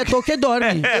pensa que é touca e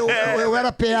dorme. Eu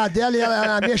era PA dela e ela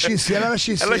era a minha XC, ela era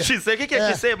XC. Ela é XC. O que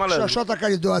é XC, malandro? Xoxota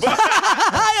caridosa.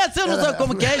 Ai, você não sabe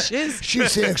como que é, X?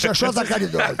 XC, Xoxota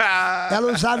caridosa.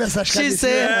 Ela usava essas XC.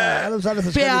 camisetas. Ela usava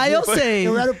essas PA eu camisetas. sei.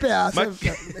 Eu era o PA. Mas-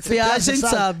 PA a gente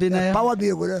sabe, né? É pau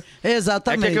amigo, né? É que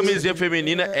Exatamente. a camisinha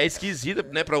feminina é esquisita,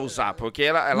 né, pra usar. Porque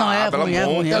ela Não, é abre, ruim, ela é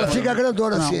monta. ruim, Ela ruim. fica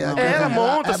grandona Não, assim. não. Ela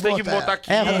monta, você tem que monta, botar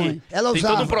aqui. É ruim. Ela Tem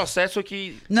usava. todo um processo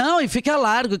que... Não, e fica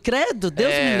largo, credo,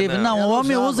 Deus É, me livre. não. Não, o Ela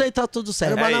homem usava. usa e tá tudo Era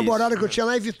certo. uma É namorada que eu tinha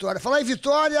lá em Vitória. Falar em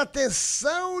Vitória,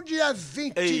 atenção, dia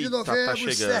 20 de Eita, tá novembro,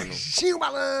 chegando. Serginho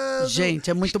Malandro. Gente,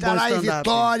 é muito bom estará em stand-up.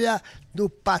 Vitória, no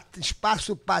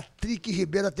Espaço Patrick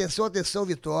Ribeiro. Atenção, atenção,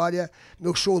 Vitória.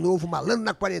 Meu show novo, Malandro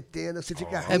na Quarentena. Você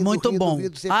fica rindo, É muito rindo, bom.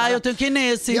 rindo, sem Ah, parar. eu tenho que ir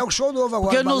nesse. E é um show novo agora.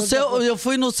 Porque no Malandro na seu, Quarentena. eu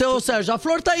fui no seu, Sérgio, a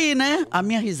flor tá aí, né? A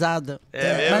minha risada.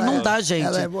 mesmo? Mas não dá, gente.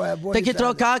 Ela é boa Tem que risada.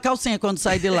 trocar a calcinha quando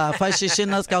sai de lá. Faz xixi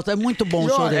nas calças. É muito bom,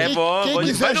 E, ó, chorei. É bom. Quem Vai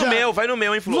quiser já- vai no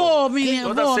meu, hein, Flor? Vou, menina,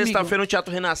 Toda vou, sexta-feira no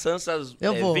Teatro Renascença, às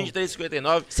Eu vou.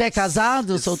 23h59. Você é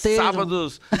casado, solteiro?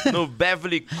 Sábados, no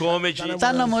Beverly Comedy.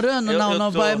 Tá namorando? Eu- Não, eu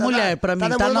não, tô. é mulher pra mim.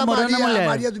 Tá namorando a a mulher.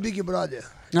 Maria do Big Brother.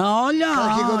 Olha, Aquela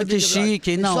que ganhou do que Big Brother.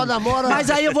 chique, Ele não. só namora- Mas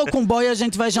aí eu vou com o boy e a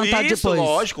gente vai jantar Isso, depois.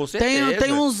 lógico, com certeza.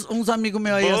 Tem uns amigos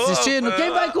meus aí Vamos, assistindo.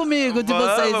 Quem vai comigo de vamos,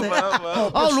 vocês?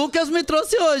 vamos. Ó, o Lucas me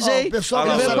trouxe hoje, Ó, hein? o pessoal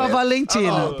Ele quer veio com a saber.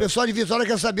 Valentina. O pessoal de Vitória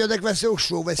quer saber onde é que vai ser o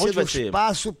show. Vai ser Onde no vai ser?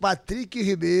 Espaço Patrick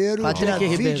Ribeiro, Patrick dia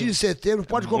Ribeiro. 20 de setembro.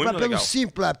 Pode comprar Muito pelo legal.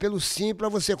 Simpla. Pelo Simpla,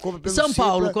 você compra pelo São Simpla.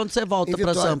 Paulo, quando você volta em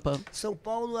pra Vitória. Sampa? São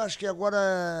Paulo, acho que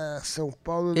agora... São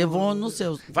Paulo... Eu vou no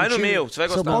seu. Vai no meu, você vai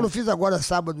São gostar. Paulo fiz agora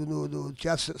sábado no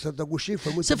Teatro Santo Agostinho,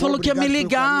 foi muito Você bom. falou que ia me obrigado pelo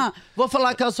ligar. Vou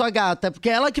falar com a sua gata, porque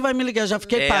é ela que vai me ligar. Já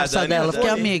fiquei É, parça a Dani, dela, a fiquei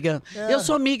Dani. amiga. Eu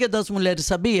sou amiga das mulheres,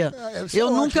 sabia? isso é Eu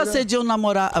ótimo, nunca né? cedi um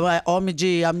namorado, homem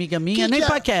de amiga minha, Quem nem que é-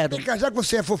 paquero. Vem cá, já que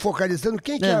você é fofocalizando,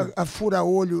 quem que é a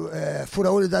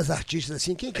fura-olho das artistas,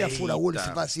 assim? Quem que é a fura-olho, se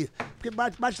fala assim? Porque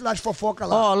bate lá de fofoca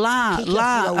lá. Ó, lá, Quem que é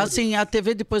fura-olho? assim, a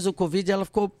TV depois do Covid, ela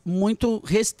ficou muito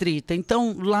restrita.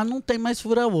 Então, lá não tem mais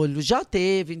fura-olho. Já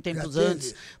teve em tempos teve?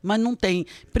 antes, mas não tem.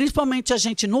 Principalmente a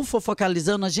gente no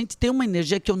Fofocalizando, a gente tem uma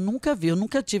energia que eu nunca vi, eu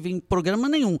nunca tive em programa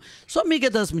nenhum. Sou amiga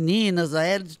das meninas, da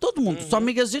Era, de todo mundo, sou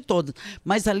amigas de todas.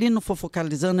 Mas ali no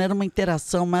Fofocalizando era uma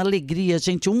interação, uma alegria,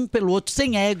 gente, um pelo outro,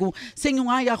 sem ego, sem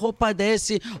ai, a roupa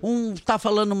desce, um tá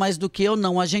falando mais do que eu.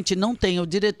 Não, a gente não tem. O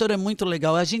diretor é muito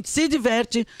legal. A gente se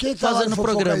diverte Quem tá lá fazendo no o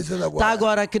programa. Fofocalizando agora? Tá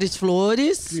agora a Cris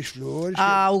Flores. Cris Flores.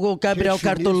 O Gabriel Gente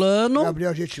finíssima. Cartolano.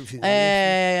 Gabriel, gente finíssima.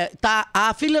 Tá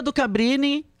a filha do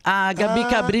Cabrini, A Gabi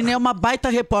Cabrini é uma baita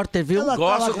repórter, viu?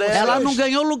 Gosto dela. Ela não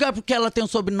ganhou lugar porque ela tem o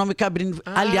sobrenome Cabrini.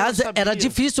 Aliás, eu sabia. era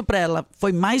difícil pra ela.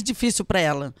 Foi mais difícil pra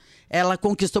ela. Ela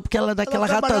conquistou porque ela é daquela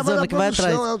ratazana que vai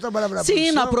atrás. Ela trabalhava na Sim,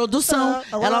 produção. na produção.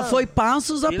 Agora- Ela foi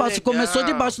passos a Que passo. Começou de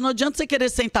legal. baixo. Não adianta você querer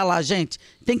sentar lá, gente.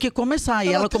 Tem que começar.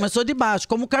 E ela começou de baixo,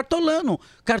 como o Cartolano.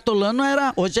 Cartolano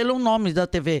era... Hoje ele é um nome da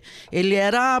TV. Ele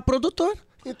era produtor.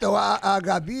 Então, a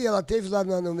Gabi, ela teve lá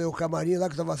no meu camarim, lá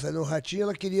que eu tava saindo um ratinho,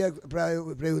 ela queria pra eu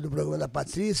ir no programa da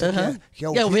Patrícia, que é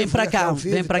o Eu venho Vivo, pra né, cá, que é o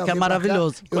Vivo vem e pra tal, cá, vem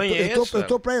maravilhoso. Eu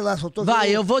tô pra ir lá, só tô Vai,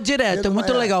 vendo- eu vou direto, é vendo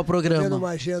muito legal o programa. Vendo uma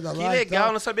agenda lá Que e legal,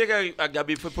 tal. não sabia que a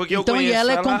Gabi foi porque eu Então, conheço e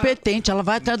ela é competente, ela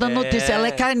vai atrás da notícia, ela é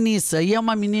É. carniça e é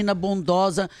uma menina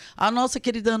bondosa. A nossa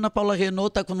querida Ana Paula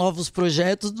Renault tá com novos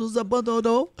projetos, nos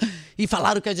abandonou. E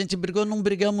falaram que a gente brigou, não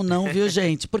brigamos não, viu,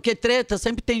 gente? Porque treta,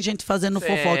 sempre tem gente fazendo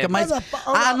fofoca, mas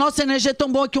a nossa energia é tão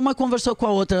boa que uma conversou com a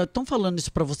outra. Estão falando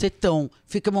isso pra você? Tão.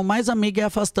 Ficamos mais amigas e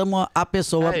afastamos a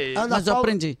pessoa. Aí. Mas eu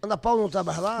aprendi. Ana Paula não tá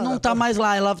mais lá? Não Ana tá Paula- mais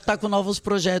lá, ela tá com novos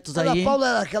projetos Ana aí. Paula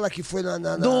era aquela que foi Do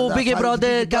na Big fase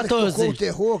Brother Big que 14. tocou o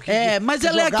terror, Mas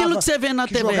ela é aquilo que você vê na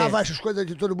que TV. jogava as coisas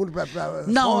de todo mundo pra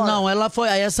Não, fora. não, ela foi.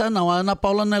 Essa não, a Ana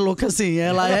Paula não é louca assim.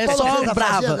 Ela Ana é Paula só fez a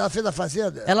brava. Fazenda, ela fez a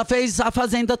Fazenda? Ela fez a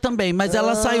Fazenda também, mas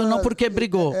ela saiu não porque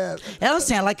brigou. Ela,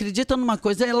 assim, ela acredita numa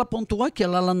coisa e ela pontua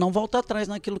aquilo. Ela não volta atrás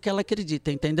naquilo que ela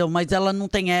acredita, entendeu? Mas ela não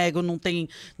tem ego, não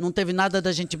teve nada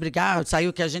da gente brigar.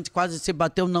 Saiu que a gente quase se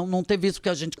bateu, não teve isso que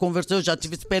a gente conversou. Eu já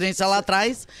tive experiência lá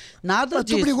atrás. Nada Mas tu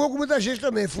disso. brigou com muita gente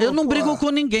também. Eu não brigo com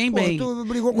ninguém, bem. Tu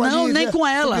brigou com a Não, Lívia, nem com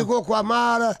ela. Tu brigou com a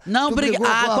Mara. Não, tu briga. brigou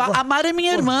com A Mara é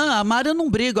minha irmã. A Mara eu não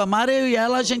brigo. A Mara, eu e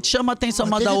ela, a gente chama a atenção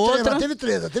uma da outra. Teve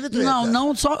treta.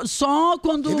 Não, só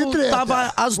quando Teve treta.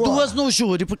 tava as Porra. duas no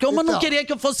júri. Porque uma não Então. queria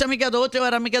que eu fosse amiga da outra, eu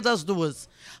era amiga das duas.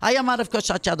 Aí a Mara ficou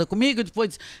chateada comigo,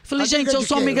 depois falei, Amiga gente, eu de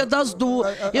sou quem? amiga das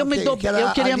duas. Eu me dou,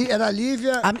 eu queria. Era a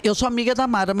Lívia. Eu sou amiga da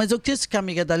Mara, mas eu quis ficar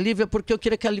amiga da Lívia porque eu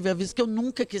queria que a Lívia visse que eu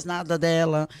nunca quis nada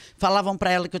dela. Falavam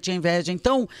pra ela que eu tinha inveja.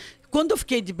 Então, quando eu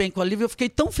fiquei de bem com a Lívia, eu fiquei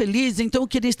tão feliz, então eu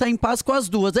queria estar em paz com as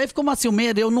duas. Aí ficou uma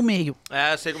ciumeira, eu no meio.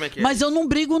 É, eu sei como é que é. Mas eu não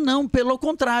brigo, não. Pelo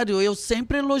contrário, eu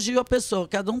sempre elogio a pessoa.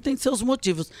 Cada um tem seus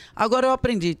motivos. Agora eu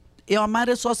aprendi. A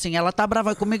Mara é só assim, ela tá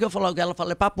brava comigo, ela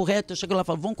fala, é papo reto, eu chego lá e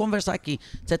falo, vamos conversar aqui.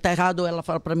 Você tá errado, ou ela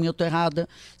fala pra mim, eu tô errada.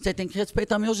 Você tem que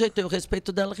respeitar meu jeito, eu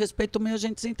respeito dela, respeito o meu, a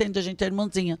gente se entende, a gente é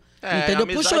irmãzinha. Entendeu?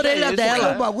 amizade Puxa a orelha é isso,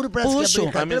 dela. O bagulho parece Puxo. que é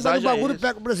brincadeira, mas Amizade o bagulho é isso.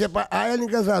 pega, por exemplo, a Ellen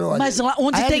Gazzaroli. Mas lá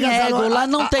onde A tem Ellen Gazzaroli, ego, lá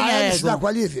não tem a Ellen se ego. dá com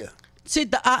a Lívia?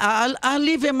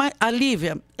 A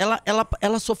Lívia,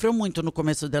 ela sofreu muito no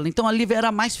começo dela. Então a Lívia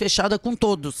era mais fechada com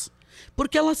todos.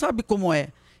 Porque ela sabe como é.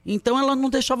 Então ela não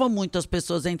deixava muito as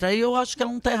pessoas entrar. E eu acho que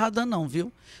ela não está errada não,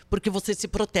 viu? Porque você se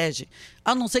protege.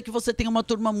 A não ser que você tenha uma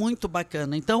turma muito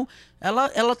bacana. Então,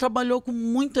 ela trabalhou com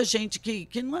muita gente que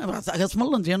não era... As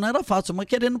malandrinhas não era fácil, uma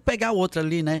querendo pegar a outra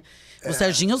ali, né? O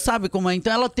Serginho sabe como é.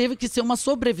 Então ela teve que ser uma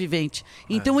sobrevivente.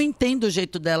 Então eu entendo o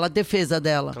jeito dela, a defesa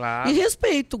dela. Claro. E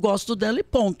respeito, gosto dela e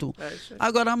ponto. Isso aí.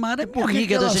 Agora a Mara é minha Por que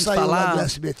amiga que da ela gente saiu lá falar. do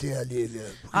SBT, a Lívia?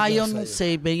 Por que Ai, que eu ela não saiu?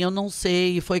 sei bem, eu não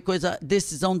sei. Foi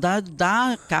decisão da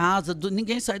casa,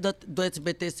 ninguém sai do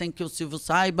SBT sem que o Silvio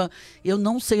saiba. Eu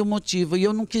não sei o motivo e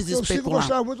eu não quis Porque o Silvio especular.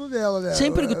 gostava muito dela, né?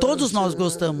 Sempre, todos nós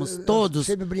gostamos, todos.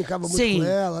 Sempre brincava muito Sim, com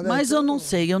ela, né? mas Então,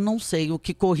 eu não sei o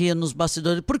que corria nos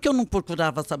bastidores. Por que eu não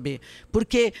procurava saber?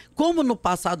 Porque, como no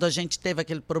passado a gente teve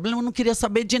aquele problema, eu não queria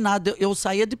saber de nada. Eu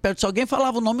saía de perto. Se alguém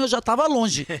falava o nome, eu já estava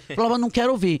longe. Falava, não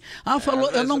quero ouvir. Falou,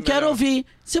 eu não quero ouvir.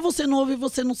 Se você não ouve,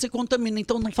 você não se contamina.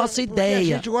 Então, não faço porque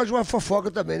ideia. A gente gosta de uma fofoca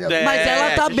também, né? É, Mas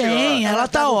ela tá a gente bem, gosta. ela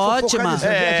tá ótima. A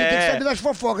gente tem que saber das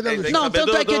fofocas, né, Luiz? Não, saber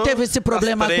tanto é que do- teve esse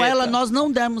problema das com ela, treta. nós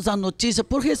não demos a notícia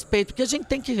por respeito, porque a gente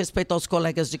tem que respeitar os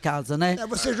colegas de casa, né?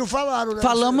 Vocês não falaram, né?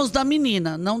 Falamos da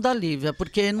menina, não da Lívia,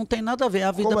 porque não tem nada a ver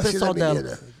a vida Como assim pessoal da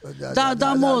dela. menina?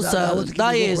 Da moça, outra que da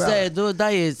brigou ex, com ela.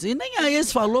 da ex. E nem a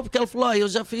ex falou, porque ela falou, eu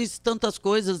já fiz tantas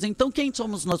coisas, então quem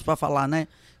somos nós para falar, né?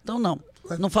 Então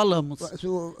não falamos.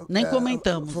 Nem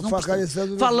comentamos. Não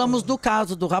Focalizando no- falamos do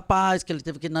caso do rapaz, que ele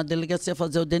teve que ir na delegacia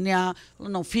fazer o DNA.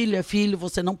 Falou, não, filho é filho,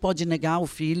 você não pode negar o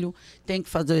filho, tem que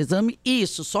fazer o exame.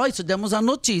 Isso, só isso, demos a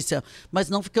notícia. Mas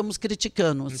não ficamos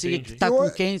criticando. Entendi. Se tá E com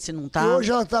hoje- quem, se não E tá.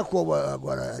 hoje ela tá como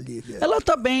agora, a Lívia? Ela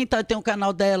tá bem, tem o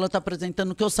canal dela, tá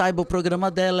apresentando, que eu saiba o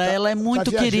programa dela. Ela é muito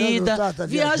viajando, querida. tá viaja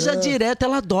viajando. direto,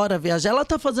 ela adora viajar. Ela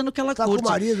tá fazendo o que ela Tá com curte. o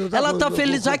marido, tá ela com- tá com-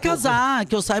 feliz, com- vai com- casar.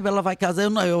 Que eu saiba, ela vai casar. Eu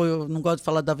não gosto de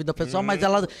falar da vida pessoal, mas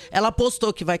ela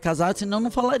postou que vai casar, senão eu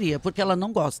não falaria, porque ela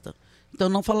não gosta. Então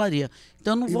eu não falaria.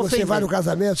 Então eu não E vou você ofender. vai no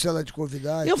casamento se ela te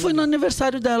convidar? Eu fui no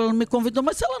aniversário dela, ela me convidou,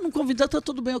 mas se ela não convidar, tá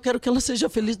tudo bem. Eu quero que ela seja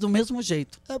feliz do mesmo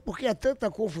jeito. É porque é tanta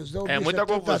confusão. É bicho, muita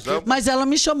tanta confusão. treta. Mas ela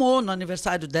me chamou no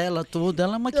aniversário dela, tudo.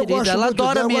 Ela é uma Eu querida, gosto ela muito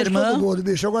adora dela, minha eu gosto de irmã. todo mundo,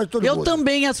 bicho, eu gosto de todo Eu mundo.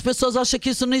 também, as pessoas acham que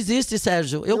isso não existe,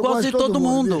 Sérgio. Eu gosto de todo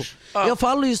mundo. bicho. Eu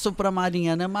falo isso pra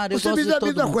Marinha, né, Mari? Eu Você gosto me de dá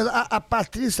todo uma mundo. coisa, a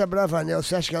Patrícia Bravanel,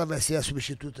 você acha que ela vai ser a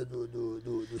substituta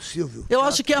do Silvio? Eu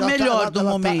acho que é a melhor do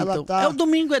momento. ela tá- É o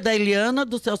domingo é da Eliana,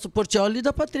 do Celso Portiolli e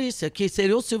da Patrícia, que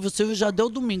seria o Silvio. O Silvio já deu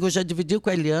domingo, já dividiu com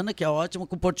a Eliana, que é ótimo,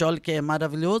 com o Portiolli, que é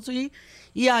maravilhoso,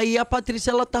 e aí a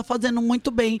Patrícia, ela tá fazendo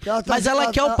muito bem. Mas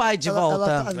ela quer o pai de volta.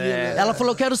 Ela tá vindo, Ela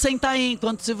falou, quero sentar aí,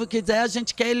 enquanto o Silvio quiser, a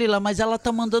gente quer ele lá. Mas ela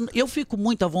tá mandando... Eu fico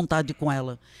muito à vontade com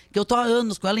ela, que eu tô há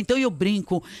anos com ela, então eu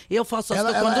brinco, eu faço as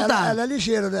coisas quando dá. Ela é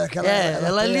ligeira, né? Que Ela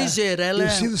é tem- ligeira, ela e é-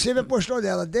 o Silvio sempre apostou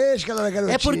nela, desde que ela era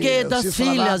garotinha. É porque O das Silvio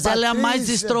falava, filhas, ela é a mais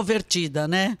 "Patrícia". extrovertida,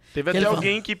 né? Teve Que até ele fala.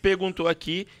 alguém que perguntou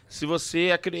aqui se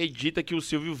você acredita que o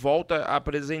Silvio volta a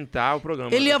apresentar o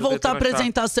programa. Ele ia Eu tô voltar a tentando achar.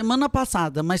 apresentar semana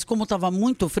passada, mas como estava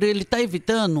muito frio, ele está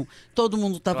evitando, todo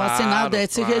mundo está Claro, vacinado, é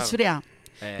se claro. resfriar.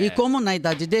 É. E como na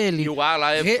idade dele, E o ar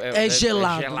lá é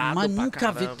gelado, mas pra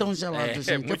nunca vi caramba. tão gelado, É,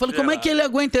 gente. muito Eu falei, como é que gelado. ele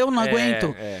aguenta? Eu não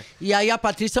aguento. é. E aí a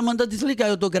Patrícia manda desligar,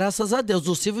 eu dou graças a Deus.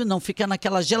 O Silvio não fica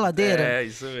naquela geladeira. É,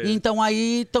 isso mesmo. Então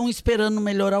aí estão esperando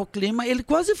melhorar o clima. Ele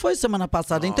quase foi semana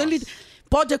passada. Então ele...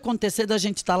 Pode acontecer da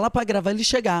gente estar lá para gravar e ele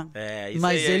chegar. É, isso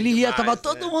mas aí é ele ia, demais, tava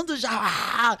todo né? mundo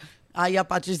já. Aí a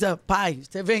Patrícia, pai,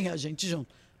 você vem a gente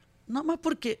junto. Não, mas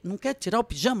por quê? Não quer tirar o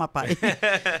pijama, pai?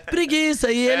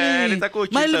 Preguiça. E ele. Ele tá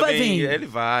curtindo mas ele vai também, vir. ele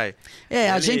vai. É,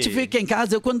 a Ele- gente fica em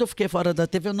casa. Quando eu fiquei fora da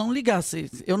TV, eu não ligasse.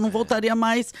 Eu não voltaria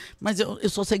mais, mas eu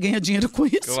só sei ganhar dinheiro com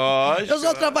isso. Lógico, Eu só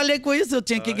lógico. trabalhei com isso, eu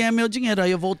tinha que ganhar meu dinheiro.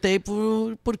 Aí eu voltei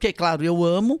porque, claro, eu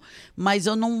amo, mas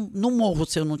eu não morro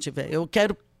se eu não tiver. Eu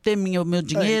quero ter meu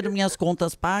dinheiro, minhas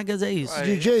contas pagas, é isso.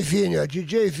 DJ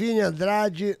Vini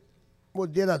Andrade,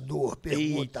 moderador,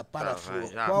 pergunta Eita, para a vai,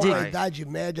 Flor. já Qual a vai. idade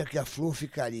média que a Flor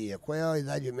ficaria? Qual é a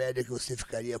idade média que você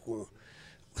ficaria com...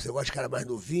 Você gosta de cara mais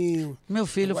novinho? Meu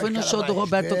filho, Você foi no gosta de show cara do mais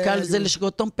Roberto velho? Carlos, ele chegou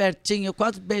tão pertinho, eu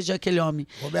quase beijei aquele homem.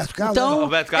 Roberto Carlos? Então,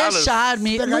 Roberto Carlos? é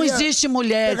charme. Pegaria- Não existe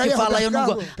mulher que pegaria fala, Roberto eu não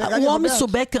Carlos? gosto. Pegaria O homem Roberto?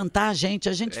 souber cantar, a gente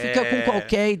fica com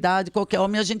qualquer idade, qualquer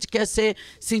homem. A gente quer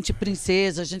sentir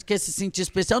princesa, a gente quer se sentir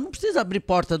especial. Não precisa abrir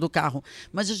porta do carro,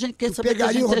 mas a gente quer saber que a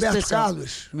pegaria gente o é Roberto especial.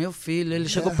 Carlos? Meu filho, ele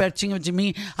chegou pertinho de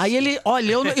mim. Aí ele,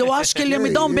 olha, eu acho que ele ia me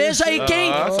dar um beijo. Aí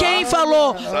quem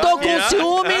falou? Tô com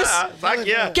ciúmes.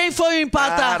 Aqui, ó. Quem foi o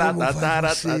empatar?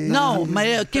 você? Não,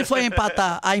 mas quem foi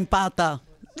empatar? A empata?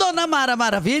 Dona Mara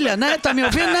Maravilha, né? Tá me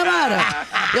ouvindo, né, Mara?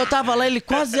 Eu tava lá, ele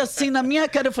quase assim na minha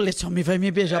cara. Eu falei, esse homem vai me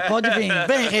beijar, pode vir,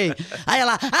 vem, rei. Aí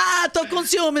ela, tô com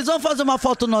ciúmes, vamos fazer uma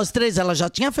foto nós três. Ela já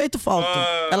tinha feito foto.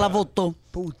 Ela voltou.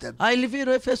 Puta. Aí ele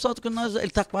virou e fez foto com nós. Ele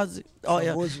tá quase.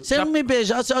 Olha, Famoso. se ele não me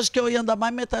beijasse, eu acho que eu ia andar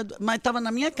mais metade. Mas tava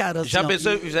na minha cara. Assim, Já ó.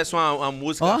 pensou se fizesse uma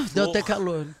música? Ó, Flor? deu até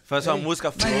calor. Faz uma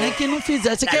música Mas Flor. nem que não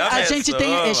fizesse. Que Já a gente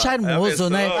tem, é pensou, charmoso, já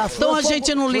né? pensou? Então a Flor é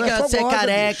gente não Flor é liga se é famosa,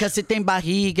 careca, bicho. se tem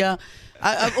barriga.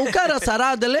 O cara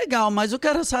sarado é legal, mas o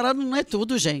cara sarado não é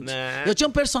tudo, gente. Né? Eu tinha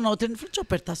um personal trainer, falei, deixa eu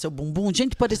apertar seu bumbum.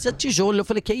 Gente, parecia tijolo. Eu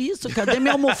falei, que isso? Cadê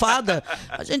minha almofada?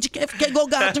 A gente quer ficar igual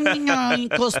gato,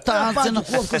 encostado. A parte você não- do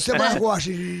corpo que você mais É.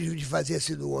 gosta de fazer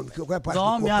assim do homem? Qual é a parte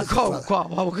Não, do minha, corpo? que você fala?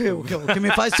 qual? O que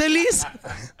me faz feliz.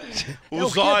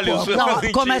 Os quê, olhos. pô? eu Não,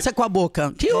 senti. começa com a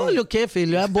boca. Que olho o quê,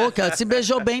 filho? É a boca. Se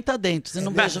beijou bem, tá dentro. Se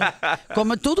não beijou...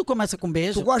 Tudo começa com Tu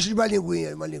beijo. gosta de uma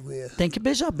linguinha, uma linguinha. Tem que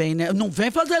beijar bem, né? Não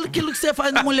vem fazer aquilo que você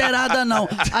faz na mulherada, não.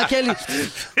 Aquele...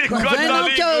 Não vem não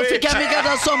que eu fiquei amiga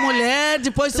da sua mulher,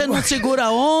 depois você não segura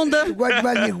a onda. Tu gosta de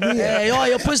uma linguinha? É, ó,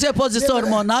 eu pus reposição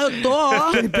hormonal, eu tô, ó.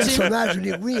 Aquele personagem, o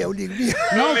linguinha, o linguinha.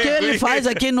 Não, o que ele faz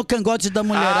aqui no cangote da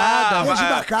mulherada. Beijo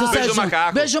macaco. Tu, Beijo Sérgio,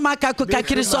 macaco. Beijo macaco que a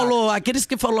Cris falou. A Cris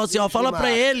que falou assim, ó, fala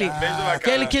pra ele macaco. que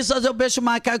ele quis fazer o beijo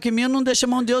macaco em mim, não deixa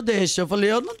mão de eu deixo. Eu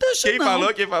falei, eu não deixo Quem não.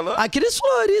 falou? Quem falou? A Cris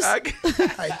Flores.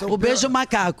 Ah, então, O beijo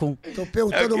macaco. Tô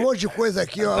perguntando um monte de coisa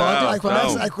aqui, ó. Pode,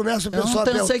 Aí começa o Eu não pessoal a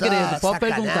tenho perguntar. segredo, pode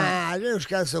perguntar. Sacanagem. Os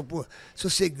caras são, pô, se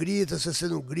você grita, se você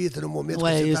não grita no momento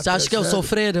Ué, que você você tá acha que eu transando. sou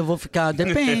freira? Eu vou ficar...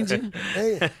 Depende.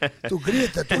 Hein? Tu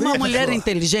grita, tu Uma grita, mulher Flor?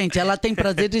 inteligente, ela tem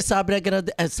prazer e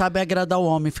sabe agradar o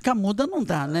homem. Ficar muda não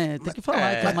dá, né? Tem que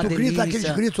falar que é uma Tu grita aqueles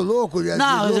delícia. gritos loucos?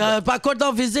 Não, pra acordar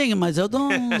o vizinho, mas eu dou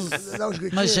Dá uns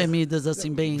gritinhos. umas gemidas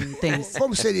assim, bem intensas.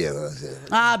 Como seria?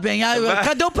 Ah, bem,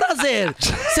 cadê o prazer?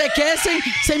 Você quer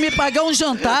sem me pagar um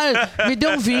jantar? Me dê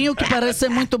um vinho que parece ser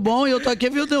muito bom e eu tô aqui,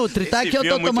 viu, Nutri? Tá Esse aqui, eu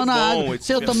vinho tô é muito tomando a bom, água. esse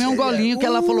Se eu vinho tomei um seria- golinho que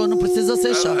ela falou, não precisa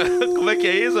ser chá. Como é que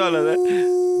é isso, olha, né?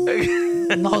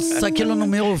 Nossa, aquilo no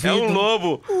meu ouvido. É um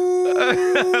lobo.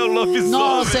 O lobisomem.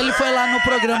 Nossa, ele foi lá no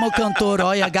programa O Cantor.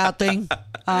 Olha, gato, hein?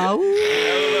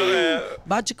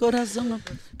 Bate coração.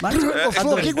 Bate... Ô,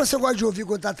 Flor, o que você gosta de ouvir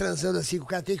quando tá transando assim? Que o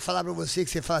cara tem que falar pra você, que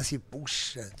você fala assim,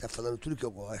 puxa, tá falando tudo que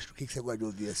eu gosto. O que você gosta de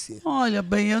ouvir assim? Olha,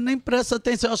 bem, eu nem presto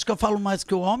atenção. Eu acho que eu falo mais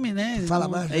que o homem, né? Fala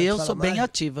mais, né? Eu Fala sou mais. bem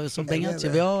ativa, eu sou bem mesmo,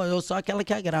 ativa. Eu sou aquela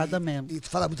que agrada mesmo. E tu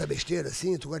fala muita besteira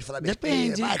assim? Tu gosta de falar besteira?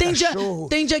 Depende. Vai,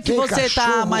 Tem dia que vem, você tá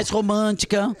cachorro. mais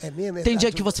romântica. É mesmo, é Tem dia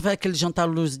gato. que você faz aquele jantar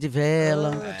luz de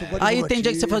vela. tu gosta de Aí tem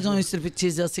dia que você faz romantismo. um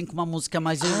striptease assim com uma música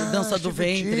mais dança do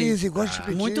ventre. striptease, gosto de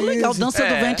striptease. Muito legal, dança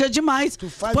do ventre é demais. Tu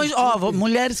faz Põe, ó, strip.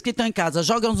 mulheres que estão em casa,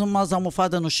 jogam umas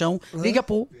almofadas no chão, liga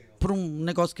pra um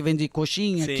negócio que vende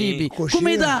coxinha, Sim. quibe. Coxinha?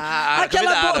 Comida, Ah,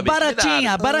 aquela comida árabe, baratinha, comida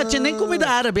árabe. baratinha, nem comida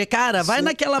árabe, cara. Vai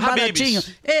naquela Habib's. baratinha.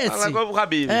 Esse. Fala igual o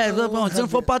Habib's. É, bom, se não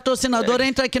for patrocinador,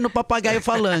 entra aqui no Papagaio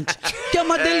Falante. Que é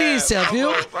uma delícia, por viu?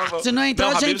 favor, por favor. Se não entrar,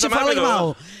 Não, a Habib's gente é fala maravilhoso.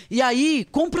 mal. E aí,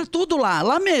 compra tudo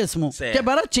lá mesmo, Certo. que é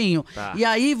baratinho. Tá. E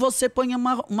aí você põe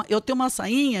eu tenho uma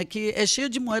sainha que é cheia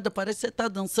de moeda, parece que você tá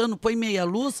dançando, põe meia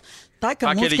luz, taca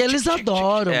a Aquele música, eles tic, tic, tic,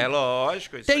 adoram. É,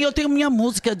 lógico. isso aí. Eu tenho minha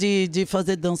música de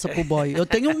fazer dança pro boy. Eu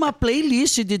tenho uma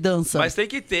playlist de dança. Mas tem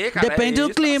que ter, cara. Depende é do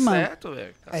isso, tá clima. certo,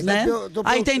 velho. Tá Aí, Né? tô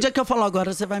Aí tem dia que eu falo,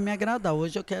 agora você vai me agradar.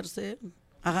 Hoje eu quero ser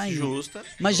a rainha. Justa.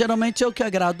 Mas geralmente eu que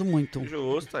agrado muito.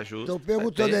 Justa. Tô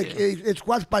perguntando Vai aí, ter. entre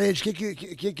quatro paredes, o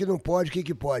que não pode, o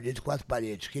que pode? Entre quatro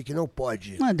paredes, o que não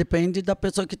pode? Ah, depende da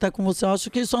pessoa que tá com você. Eu acho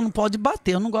que só não pode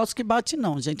bater. Eu não gosto que bate,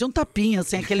 não, gente. Um tapinha,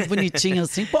 assim, aquele bonitinho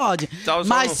assim, pode. Só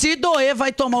Mas um- se doer,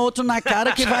 vai tomar outro na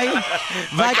cara que vai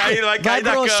cair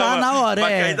da broxar cama. na hora.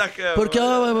 Vai é. cair da cama. Porque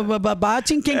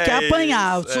bate em quem É quer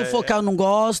apanhar. isso, Sufocar eu não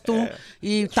gosto.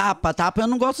 E tapa eu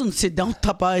não gosto. Se der um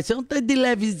tapa, se eu não de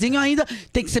levezinho ainda,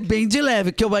 tem que ser bem de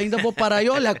leve, que eu ainda vou parar e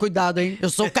olhar. Cuidado, hein? Eu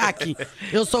sou caque.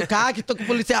 Tô com o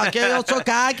policial aqui, eu sou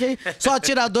caque, sou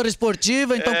atiradora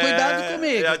esportiva, então cuidado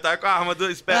comigo. Já tá com a arma do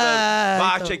esperando. É,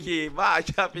 Bate então. aqui,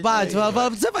 bate rapidinho. Bate,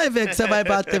 você vai ver que você vai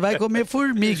bater, vai comer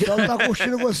formiga. Então tá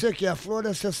curtindo você aqui, a Flor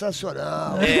é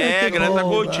sensacional. É, Que Grana bom,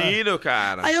 Coutinho,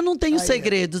 cara. Aí eu não tenho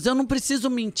segredos, eu não preciso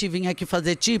mentir, vir aqui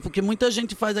fazer tipo, que muita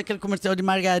gente faz aquele comercial de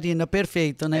margarina,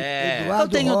 perfeito, né? É. Eduardo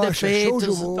Eu tenho Rocha, defeitos.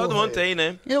 show de humor. Todo mundo tem,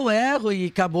 né? Eu erro e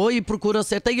acabou e procuro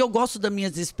acertar. E eu gosto das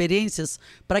minhas experiências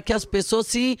para que as pessoas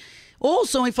se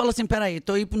ouçam e falem assim, peraí,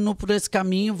 tô indo por esse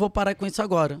caminho, vou parar com isso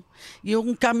agora. E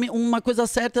uma coisa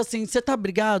certa é assim, você tá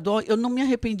brigado? Ó, eu não me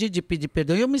arrependi de pedir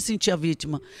perdão, eu me sentia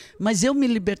vítima, mas eu me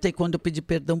libertei quando eu pedi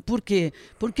perdão. Por quê?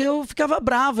 Porque eu ficava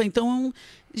brava. Então,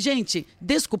 gente,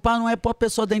 desculpar não é pôr a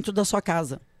pessoa dentro da sua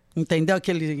casa. Entendeu?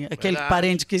 Aquele Verdade.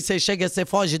 parente que você chega e você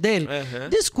foge dele. Uhum.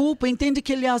 Desculpa, entende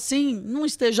que ele é assim. Não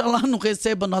esteja lá, não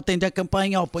receba, não atende a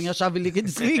campainha, ó, põe a chave, liga e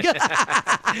desliga.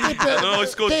 Eu não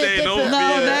escutei, não ouvi.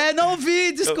 Não, né? Não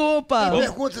vi, desculpa. Tem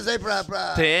perguntas aí pra...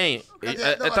 Tem. Cadê?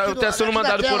 É, Não, tá aqui tá sendo aqui na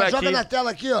mandado tela, por aqui. Joga na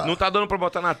tela aqui, ó. Não tá dando pra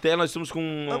botar na tela, nós estamos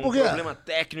com Mas um por quê? problema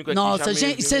técnico aqui. Nossa, já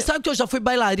gente, meio- você sabe que eu já fui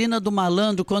bailarina do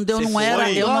Malandro quando eu Você não era,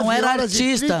 foi? eu não 9 era horas e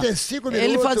artista. 35 Ele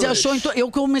minutos. fazia show, então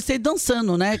eu comecei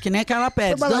dançando, né? Que nem aquela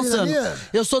Pérez, Foi bailarina dançando. minha?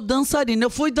 Eu sou dançarina, eu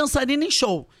fui dançarina em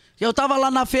show. Eu tava lá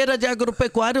na feira de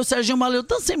agropecuária, o Serginho Maleu, eu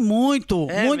dancei muito,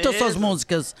 É muito as suas mesmo?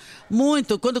 músicas.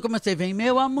 Muito. Quando eu comecei, vem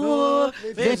meu amor,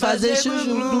 vem fazer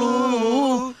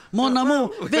chuchu-glu. Mon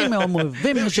amor, vem meu amor,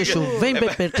 vem meu chuchu, vem bem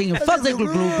pertinho, fazer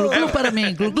glu-glu, glu-glu para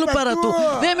mim, glu-glu para tu.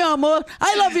 Vem meu amor,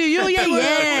 I love you, yeah,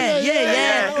 yeah, yeah,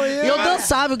 yeah. Eu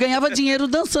dançava, eu ganhava dinheiro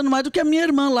dançando mais do que a minha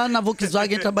irmã lá na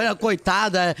Volkswagen, trabalhava,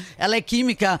 coitada, ela é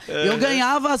química. Eu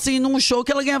ganhava assim num show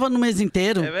que ela ganhava no mês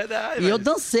inteiro. É verdade, E eu mas-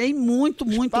 dancei muito,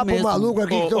 muito Papo mesmo. maluco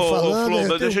aqui que estão falando. Flor,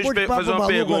 tem deixa eu um monte de te papo fazer uma maluco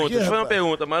pergunta. aqui, Deixa eu fazer uma rapaz.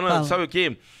 pergunta, mano. Fala. Sabe o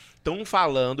quê? Estão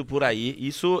falando por aí,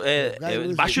 isso é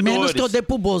Menos bastidores. Menos que eu dei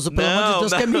pro Bozo, pelo amor de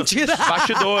Deus, que é mentira.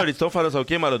 Bastidores. Estão falando, sabe o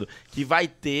quê, Marodo? Que vai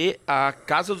ter a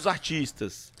Casa dos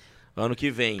Artistas ano que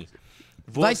vem.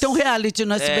 Vai ter um reality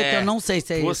no SBT, eu não sei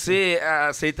se é isso. Você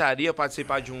aceitaria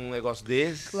participar de um negócio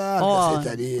desse? Claro que Ó,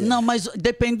 aceitaria. não, mas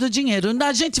depende do dinheiro.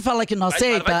 A gente fala que não Vai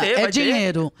aceita, ter, é vai ter.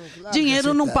 dinheiro. Claro que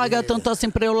Dinheiro não paga aceitaria. tanto assim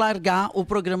pra eu largar o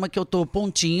programa que eu tô,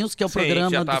 Pontinhos, que é o Sim, já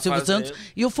programa tá do Silvio fazendo. Santos,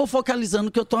 e o Fofocalizando,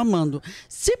 que eu tô amando.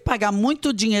 Se pagar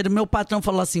muito dinheiro, meu patrão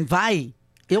falar assim, vai,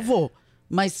 eu vou.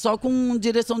 Mas só com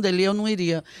direção dele, eu não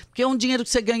iria. Porque é um dinheiro que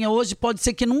você ganha hoje, pode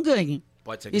ser que não ganhe.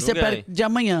 Pode ser que E não você ganhe. perde de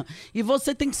amanhã. E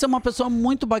você tem que ser uma pessoa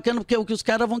muito bacana, porque o que os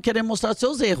caras vão querer mostrar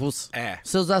seus erros. É.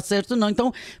 Seus acertos não.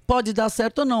 Então, pode dar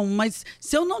certo ou não. Mas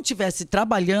se eu não estivesse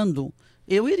trabalhando,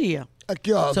 eu iria.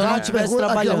 Aqui, ó. Se eu não Wagner, tivesse pergunta-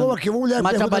 trabalhando. Aqui, vamos ler a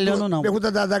Mas pergunta trabalhando, não.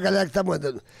 Pergunta da galera que tá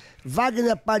mandando.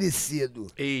 Wagner Aparecido.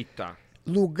 Eita.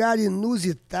 Lugar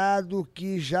inusitado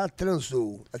que já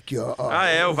transou. Aqui, ó.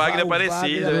 O Wagner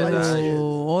Aparecido, é verdade.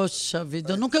 Poxa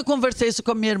vida, eu nunca conversei isso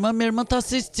com a minha irmã. Minha irmã tá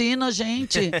assistindo a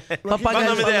gente. Qual o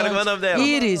nome dela? Qual o nome dela?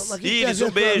 Iris. Iris,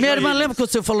 um beijo. Minha irmã, Iris. lembra que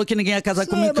você falou que ninguém ia casar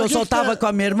comigo, que eu soltava com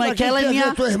a minha irmã, Mas que ela é quem minha... quer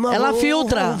ver tua irmã? Ela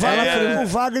filtra.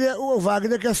 O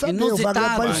Wagner quer saber. Inusitado. O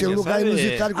Wagner apareceu. Um lugar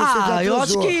inusitado que você já transou. Eu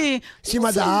acho que... Em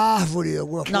cima da árvore,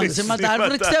 alguma coisa. Não, em cima da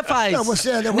árvore que você faz. Não, você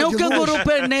é negócio Nem o de canguru luz.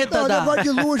 perneta Não, dá. negócio de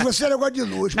luz, você é negócio de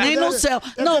luz. Nem no céu.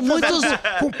 Não, muitos...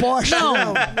 Com poste, Não,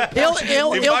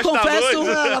 eu Embaixo da confesso,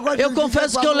 luz. eu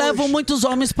confesso que eu levo muitos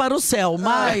homens para o céu,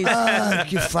 mas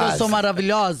que eu fácil. sou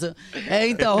maravilhosa.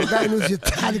 Então, Lugar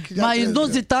inusitado que já mas transou.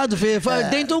 inusitado, Fê, foi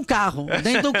dentro de um carro.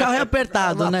 Dentro de um carro é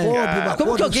apertado, Uma né? Kombi,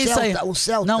 Como que alguém sai? Um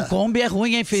Celta. Não, Kombi é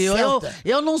ruim, hein, filho?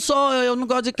 Eu não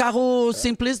gosto de carro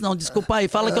simples, não. Desculpa aí.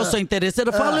 Fala que eu sou interesseiro.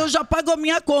 Eu falo, eu já pago a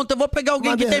minha conta. Eu vou pegar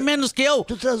alguém que tem menos que eu.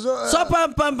 Tu transou... Só pra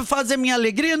fazer minha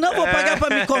alegria? Não, vou pagar pra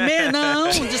me comer? Não,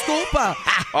 desculpa.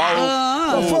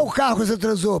 Qual foi o carro que você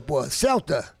transou, pô?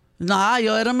 Celta? Não,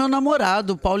 eu era meu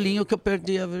namorado, o Paulinho, que eu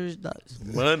perdi a virgindade.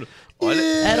 Mano, olha.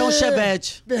 Era um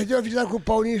Chevette. Perdeu a virgindade com o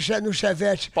Paulinho no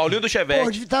Chevette. Paulinho do Pô,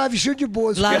 Chevette. tava vestido de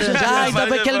bozo. Laranja, ainda Vai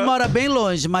bem que ele levar. mora bem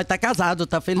longe, mas tá casado,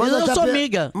 tá feliz. Manda Eu outra sou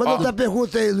amiga. Manda outra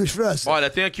pergunta aí, Luiz França.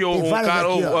 Olha, tem aqui Tem um várias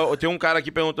cara, aqui, ó. tem um cara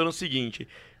aqui perguntando o seguinte.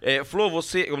 Flor,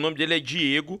 o nome dele é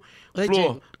Diego. Oi, Flor,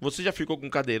 Diego. você já ficou com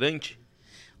cadeirante?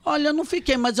 Olha, eu não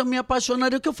fiquei, mas eu me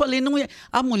apaixonaria. O que eu falei, não é...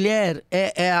 A mulher,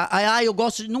 eu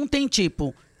gosto de... Não tem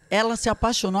tipo. Ela se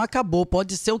apaixonou, acabou.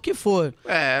 Pode ser o que for.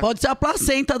 Pode ser a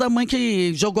placenta da mãe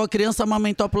que jogou a criança,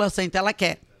 amamentou a placenta. Ela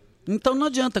quer. Então não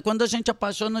adianta. Quando a gente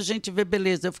apaixona, a gente vê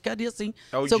beleza. Eu ficaria assim,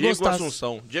 É o se eu Diego gostasse.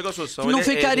 Assunção. Diego Assunção. Não ele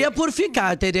ficaria por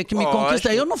ficar, teria que me Lógico.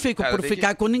 conquistar. Eu não fico Cara, por tem ficar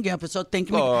que- com ninguém. A pessoa tem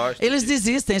que me... Lógico, Eles tem que-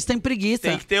 desistem, eles têm preguiça.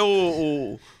 Tem que ter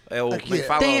como é que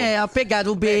fala? Tem a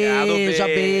pegada, o Pegada, o beijo, a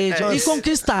beijo. é E isso.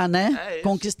 conquistar, né? É isso.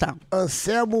 Conquistar.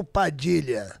 Anselmo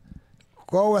Padilha.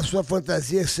 Qual a sua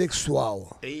fantasia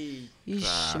sexual? Eita,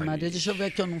 Ixi, Maria, deixa eu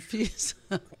ver que eu não fiz.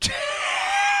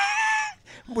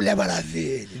 Mulher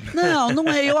Maravilha. Não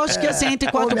é. Eu acho que assim,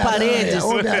 entre quatro paredes.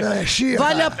 Homem-Aranha, She-Ra.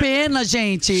 Vale a pena,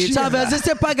 gente. She-Ra. Sabe? Às vezes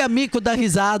você paga mico, dá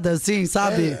risada, assim,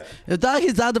 sabe? Eu dou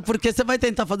risada porque você vai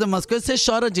tentar fazer umas coisas,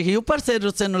 você chora de rir. O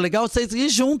parceiro sendo legal, vocês riem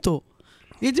junto.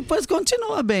 E depois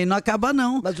continua bem, não acaba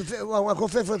não. Mas qual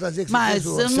foi a fantasia que Mas você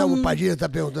fez? O eu Anselmo não- Padilha tá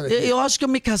perguntando aqui. Eu acho que eu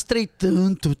me castrei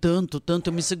tanto,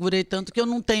 eu me segurei tanto que eu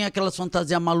não tenho aquelas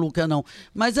fantasias malucas, não.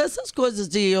 Mas essas coisas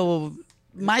de eu...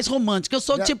 Mais romântica. Eu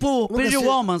sou Já- tipo nunca Pretty sei-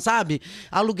 Woman, sabe?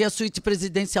 Aluguei a suíte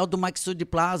presidencial do Maxud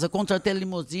Plaza, contratei a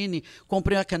limousine,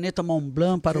 comprei a caneta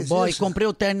Montblanc para o Fez boy, isso? comprei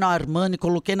o terno Armani,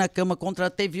 coloquei na cama,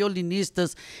 contratei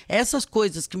violinistas. Essas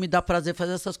coisas que me dá prazer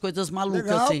fazer, essas coisas malucas,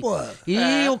 Legal, assim. pô. E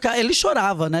ele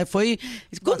chorava, né?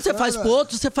 Quando você faz pro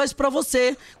outro, você faz pra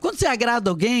você. Quando você agrada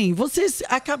alguém, você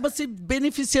acaba se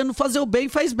beneficiando, fazer o bem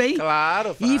faz bem.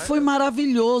 Claro, E faz. foi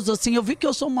maravilhoso, assim. Eu vi que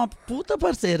eu sou uma puta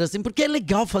parceira, assim, porque é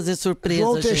legal fazer surpresa.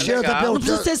 João gente. Teixeira tá Legal. Não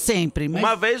perguntando. precisa ser sempre, mas...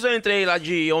 Uma vez eu entrei lá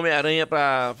de Homem-Aranha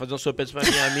pra fazer um surpresa pra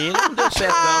minha mina, não deu certo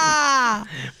não. Ah!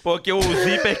 Porque o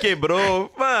zíper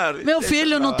quebrou. Mano, Meu deixa filho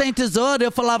pra não lá. tem tesouro.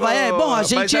 Eu falava, bom, a Mas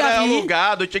gente era ia rir.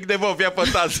 alugado, eu tinha que devolver a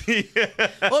fantasia.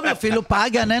 Ô, meu filho,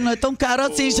 paga, né? Não é tão caro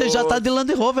assim. Você já tá de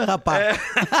Land Rover, rapaz.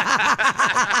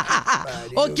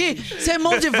 Ô, Gui, você é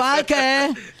mão de vaca, é?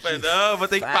 Mas não, vou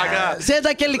ter que pagar. Você é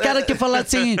daquele cara que fala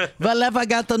assim, vai levar a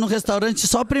gata no restaurante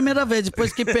só a primeira vez.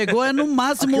 Depois que pegou, é no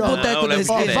máximo o Aqui, ó. boteco Não, da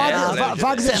leva Ó, esquina. direto, Wagner, leva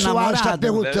Wagner Você é Soares está namorado?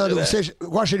 perguntando, Leva você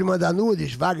gosta de mandar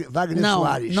nudes? Wagner Não,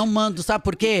 Soares. não mando, sabe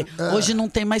por quê? Hoje não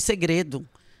tem mais segredo.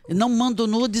 Eu não mando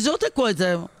nudes. E outra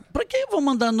coisa, pra que eu vou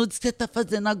mandar nudes que você tá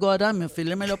fazendo agora? Ah, meu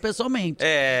filho, é melhor pessoalmente.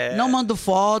 Não mando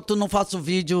foto, não faço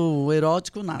vídeo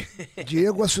erótico, nada.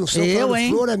 Diego Assunção Eu, falando, hein?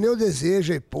 Flor é meu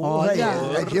desejo. E porra, Olha.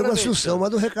 é Diego Assunção,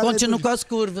 manda um recado aí Continuo pro- com as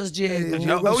curvas, Diego. É o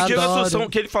Diego Adoro. Assunção,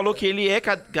 que ele falou que ele é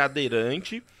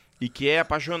cadeirante e que é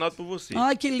apaixonado por você.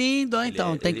 Ai, que lindo. Ah,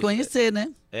 então, tem que ele- conhecer, né?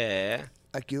 É,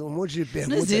 Aqui um monte de perguntas.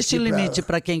 Não existe aqui pra- limite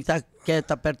pra quem quer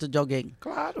estar perto de alguém.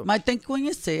 claro. Mas tem que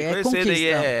conhecer, é Conhecer,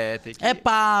 conquista. daí tem que- É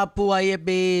papo, aí é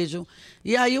beijo.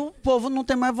 E aí o povo não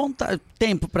tem mais vontade,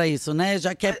 tempo pra isso, né?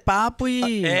 Já quer papo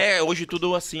e... Hoje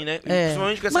tudo assim, né? É.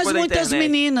 Principalmente com essa Mas coisa da muitas internet.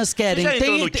 meninas querem. Você já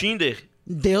entrou Tem- no Tinder?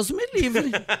 Deus me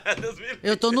livre. Deus me livre.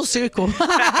 Eu tô no circo.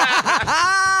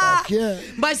 Aqui é-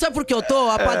 Mas sabe por que eu tô?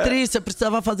 A Patrícia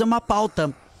precisava fazer uma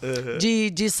pauta.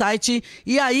 De site.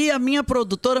 E aí a minha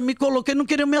produtora me colocou e não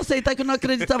queria me aceitar, que eu não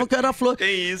acreditava que eu era Flor.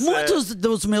 Tem isso, Muitos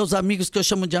dos meus amigos, que eu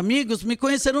chamo de amigos, me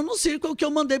conheceram no Circle, que eu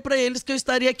mandei pra eles que eu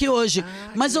estaria aqui hoje.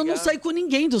 Mas eu não saí com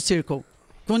ninguém do Circle.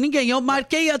 Com ninguém. Eu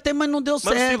marquei até, mas não deu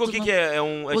Mas certo. o que é?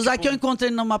 Os aqui eu encontrei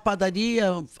numa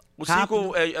padaria, O rápido.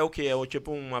 Circo é o quê? É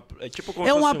tipo uma... É tipo como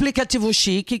É se um fosse aplicativo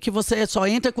chique que você só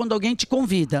entra quando alguém te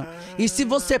convida. E se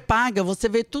você paga, você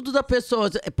vê tudo da pessoa.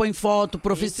 Põe foto,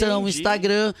 profissão, Entendi.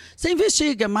 Instagram. Você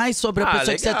investiga mais sobre a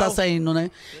pessoa que você está legal. saindo,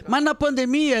 né? Mas na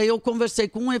pandemia, eu conversei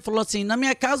com um e falou assim, na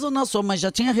minha casa ou na sua? Mas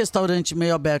já tinha restaurante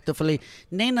meio aberto. Eu falei,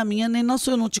 nem na minha, nem na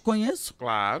sua, eu não te conheço.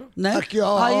 Claro. Né? Aqui,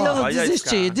 ó, Aí ó. eu Olha esse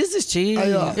cara. desisti.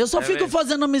 Aí, ó. Eu só É fico mesmo.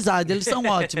 fazendo amizade, eles são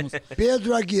ótimos.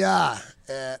 Pedro Aguiar,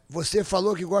 você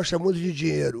falou que gosta muito de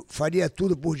dinheiro. Faria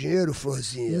tudo por dinheiro,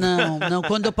 Florzinha? Não.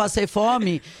 Quando eu passei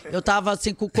fome, eu tava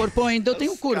assim com o corpo ainda. Eu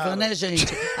tenho curva, né, gente?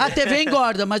 A TV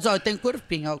engorda, mas ó, eu tenho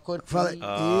corpinho, ó. Corpinho. Fala, que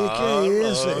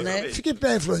é isso? louco, né? Fica em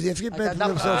pé, Florzinha, fica em pé. Dá-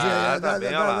 tá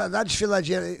bem, ó lá. Dá uma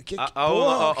desfiladinha.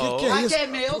 ó, O que ó. é isso? Aqui é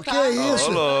meu, O que tá? é isso?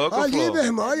 Ô, louco, Olha ali, Flor. meu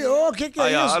irmão. Olha, o que é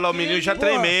Olha, isso? olha o menino já Pô,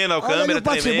 tremendo, a olha ali câmera o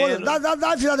patrimônio. tremendo. Dá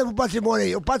uma virada pro patrimônio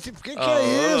aí. O que é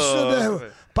Ô, isso, meu irmão?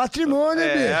 velho. Patrimônio,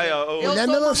 É, bicho. aí, ó, Eu Mulher sou uma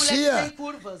melancia. mulher que tem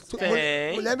curvas.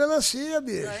 Tem. Mulher melancia,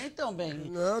 bicho. Então, bem.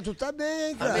 Não, tu tá bem,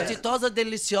 hein, cara. Apetitosa,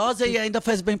 deliciosa e ainda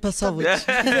faz bem pra saúde.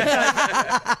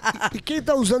 E quem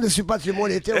tá usando esse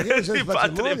patrimônio aí? Tem alguém usando esse Esse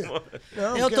patrimônio? patrimônio.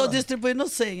 Não, Eu tô ó, distribuindo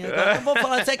 100. Agora eu vou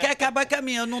falar, você quer acabar com a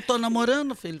minha? Eu não tô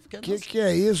namorando, filho. Fica, que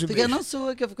é isso, fica bicho? na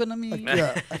sua, que eu fico na minha.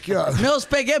 Aqui, ó.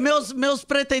 Meus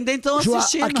pretendentes estão Joa-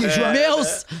 assistindo. aqui, Joa-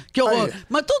 Meus, que horror. Aí.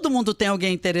 Mas todo mundo tem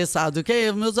alguém interessado.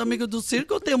 Que meus amigos do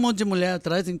circo, eu tenho um monte de mulher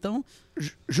atrás, então.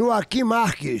 Joaquim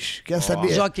Marques, quer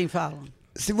saber? Joaquim fala.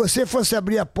 Se você fosse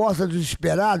abrir a porta dos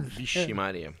esperados, Vixe,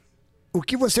 Maria. o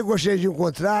que você gostaria de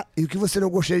encontrar e o que você não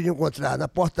gostaria de encontrar? Na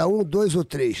porta 1, 2 ou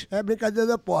 3? É brincadeira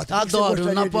da porta. O que você Adoro.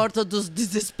 gostaria Na de- porta dos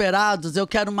desesperados, eu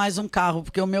quero mais um carro,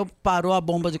 porque o meu parou a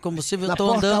bomba de combustível, Na eu tô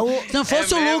porta andando. um- Se não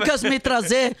fosse É o mesmo? Lucas me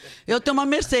trazer, eu tenho uma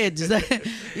Mercedes, né?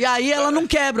 E aí ela não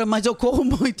quebra, mas eu corro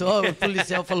muito. Ó, o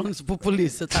policial falando isso pro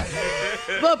polícia, tá?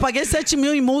 Bom, eu paguei 7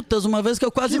 mil em multas uma vez que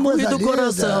eu quase Que morri coisa do linda,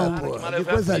 coração. pô, maravilha.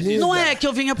 que coisa linda. Não é que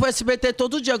eu vinha pro SBT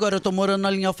todo dia, agora eu tô morando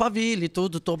ali em Alphaville e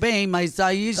tudo, tô bem, mas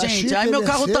aí, Tá gente, chique, aí meu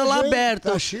carro tá Mercedes, lá hein? aberto.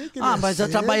 Tá chique, mas eu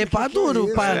Mercedes, trabalhei pra que é duro.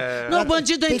 isso? Não, o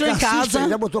bandido Tem entrou em cacife? casa.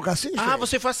 Já botou cacife? Ah,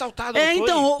 você foi assaltado, É, não foi?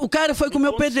 então, o cara foi com o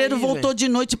meu conta pedreiro, isso aí, voltou velho. de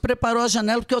noite e preparou a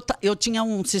janela, porque eu tinha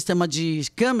um sistema de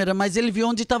câmera, mas ele viu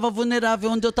onde estava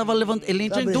vulnerável, onde eu estava levantando. Ele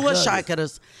entrou em brincando? 2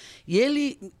 chácaras. E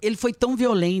ele foi tão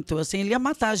violento, assim, ele ia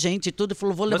matar a gente e tudo. Ele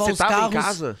falou, vou Mas levar você os tava em carros.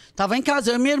 casa? Tava em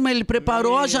casa. Eu mesmo, ele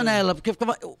preparou a janela, porque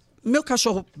ficava... Meu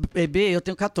cachorro bebê, eu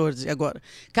tenho 14 agora,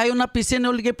 caiu na piscina,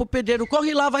 eu liguei pro pedreiro,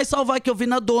 corre lá, vai salvar, que eu vi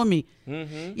na Dome.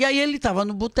 E aí ele tava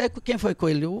no boteco, quem foi com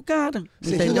ele? O cara,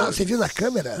 entendeu? Você viu na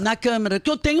câmera? Na câmera,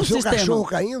 que eu tenho um O seu sistema. cachorro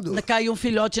caindo? Caiu um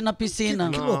filhote na piscina.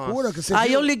 Que loucura que você Aí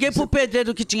viu. eu liguei pro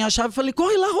pedreiro que tinha a chave e falei,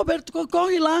 corre lá, Roberto,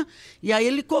 corre lá. E aí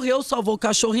ele correu, salvou o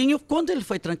cachorrinho. Quando ele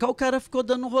foi trancar, o cara ficou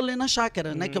dando um rolê na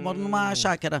chácara, né? Que eu moro numa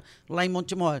chácara, lá em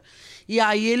Montemor. E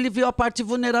aí ele viu a parte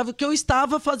vulnerável que eu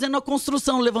estava fazendo a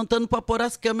construção, levantando para pôr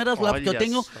as câmeras lá. Porque eu Olha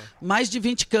tenho só. mais de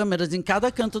 20 câmeras em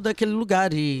cada canto daquele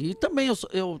lugar. E também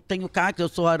eu tenho CAC, eu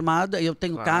sou armada, eu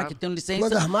tenho Claro. CAC, tenho licença. Tu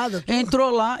anda armada, tu? Entrou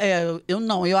lá,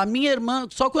 a minha irmã,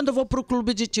 só quando eu vou pro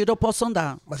clube de tiro eu posso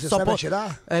andar. Mas você Só sabe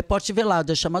atirar? É porte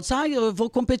velado, é chamado. Eu vou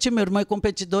competir, meu irmão é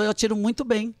competidor, eu atiro muito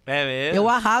bem. É mesmo? Eu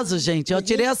arraso, gente. Eu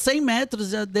atirei a 100 metros,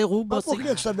 já derrubo Mas por assim.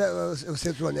 que tu sabe, você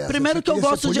entrou nessa? Primeiro Você que eu queria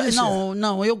ser gosto de. polícia?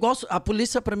 Não, eu gosto. A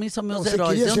polícia pra mim são meus Não, você heróis.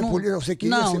 queria Eu ser não, polícia, você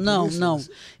queria ser não, polícia? não.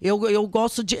 Eu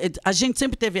gosto de. A gente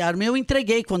sempre teve arma. Eu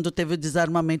entreguei quando teve o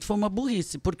desarmamento. Foi uma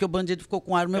burrice, porque o bandido ficou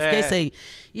com arma, eu fiquei sem.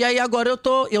 E aí agora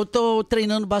eu tô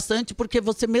treinando bastante, porque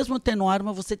você mesmo tendo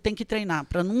arma, você tem que treinar,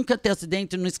 pra nunca ter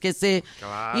acidente, não esquecer.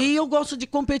 Claro. E eu gosto de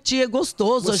competir, é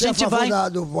gostoso. Você a gente é a favor vai.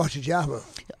 do porte de arma?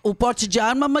 O porte de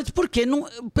arma, mas por quê? Não,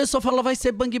 o pessoal fala vai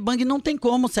ser bang bang, não tem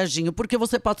como, Serginho, porque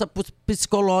você passa por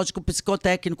psicológico,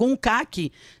 psicotécnico. Um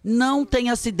CAC não tem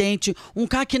acidente, um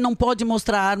CAC não pode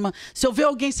mostrar arma. Se eu ver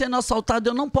alguém sendo assaltado,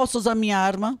 eu não posso usar minha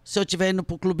arma, se eu estiver indo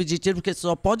pro clube de tiro, porque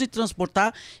só pode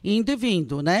transportar indo e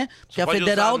vindo, né? Porque Só a pode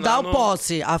federal usar dá no-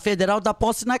 posse, a federal dá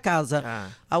posse na casa.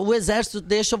 Ah. O exército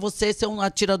deixa você ser um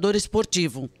atirador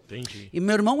esportivo. Entendi. E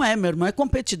meu irmão é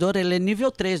competidor, ele é nível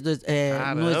 3.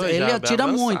 Caramba, Ele já atira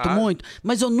avançado. muito, muito.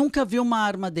 Mas eu nunca vi uma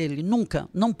arma dele, nunca.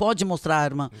 Não pode mostrar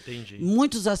arma. Entendi.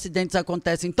 Muitos acidentes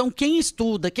acontecem. Então, quem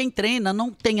estuda, quem treina,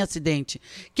 não tem acidente.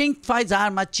 Quem faz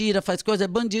arma, atira, faz coisa, é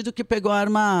bandido que pegou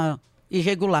arma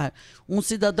irregular. Um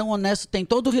cidadão honesto tem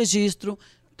todo o registro,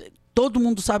 todo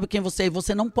mundo sabe quem você é, e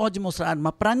você não pode mostrar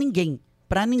arma para ninguém.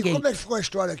 pra ninguém. E como é que ficou a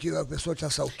história que a pessoa te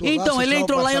assaltou? Então, lá, ele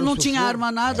entrou lá, eu não tinha sofreu?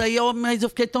 arma, nada, mas eu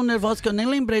fiquei tão nervosa que eu nem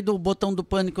lembrei do botão do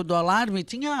pânico do alarme.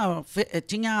 Tinha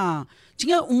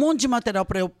um monte de material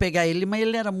pra eu pegar ele, mas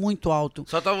ele era muito alto.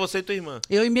 Só tava você e tua irmã?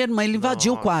 Eu e minha irmã, ele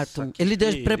invadiu o quarto. Ele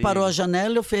perigo. preparou a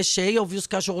janela, eu fechei, eu vi os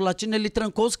cachorros latindo, ele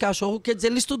trancou os cachorros, quer dizer,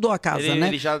 ele estudou a casa,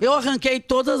 né? Eu arranquei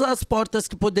todas as portas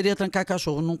que poderia trancar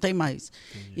cachorro, não tem mais.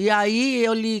 E aí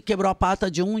ele quebrou a pata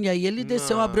de um, e aí ele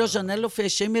desceu, abriu a janela, eu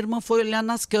fechei, minha irmã foi olhar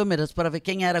nas câmeras para ver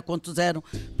quem era, quantos eram,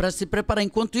 para se preparar.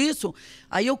 Enquanto isso,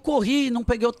 aí eu corri e não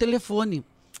peguei o telefone.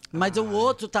 Mas o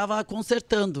outro estava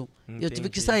consertando. Entendi. Eu tive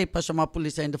que sair para chamar a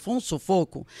polícia ainda. Foi um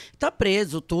sufoco. Tá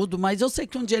preso tudo, mas eu sei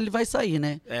que um dia ele vai sair,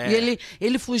 né? E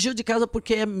ele fugiu de casa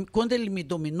porque quando ele me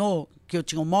dominou, que eu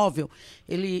tinha um móvel,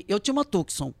 eu tinha uma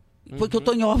Tucson. Porque eu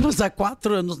tô em obras há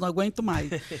 4 anos, não aguento mais.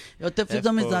 Eu até fiz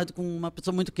amizade com uma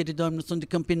pessoa muito querida, no sul de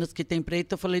Campinas, que tem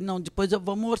empreita. Eu falei, não, depois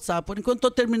vamos orçar. Por enquanto,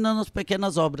 estou terminando as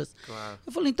pequenas obras. Claro.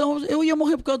 Eu falei, então, eu ia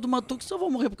morrer por causa de uma Tucson, eu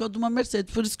vou morrer por causa de uma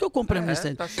Mercedes. Por isso que eu comprei a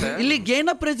Mercedes. Tá certo. E liguei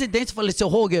na presidência e falei, seu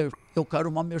Roger, eu quero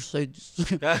uma Mercedes.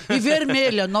 E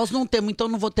vermelha, nós não temos, então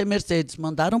não vou ter Mercedes.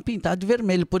 Mandaram pintar de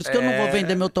vermelho, por isso que eu não vou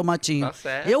vender meu tomatinho. Tá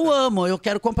certo. Eu amo, eu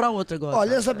quero comprar outra agora.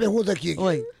 Olha essa pergunta aqui.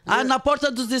 Oi. Na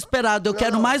porta dos desesperados, eu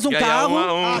quero mais um carro,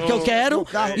 que eu quero,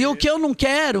 e o que eu não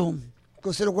quero... Que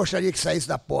você não gostaria que saísse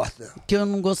da porta? Que eu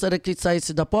não gostaria que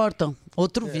saísse da porta?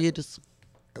 Outro vírus.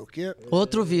 É o quê?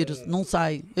 Outro vírus, não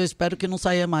sai. Eu espero que não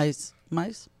saia mais.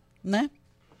 Mas, né?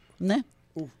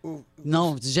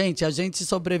 Não, gente, a gente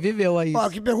sobreviveu a isso. Ó,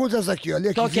 que pergunta é essa aqui, ó. Lê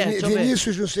aqui, Qual que é? Deixa eu ver.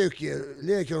 Vinícius não sei o quê.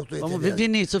 Lê que eu não estou entendendo. Vamos ver,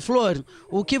 Vinícius. Flor,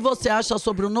 o que você acha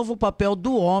sobre o novo papel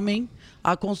do homem,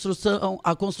 a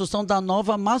construção da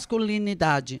nova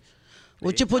masculinidade?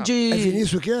 O tipo de... É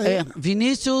Vinícius o quê?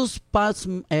 Vinícius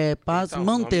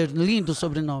Manter, lindo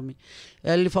sobrenome.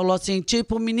 Ele falou assim,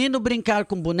 tipo, menino brincar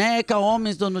com boneca,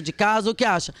 homens dono de casa, o que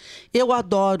acha? Eu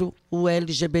adoro o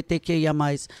LGBTQIA+,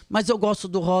 mas eu gosto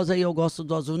do rosa e eu gosto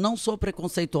do azul. Não sou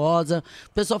preconceituosa.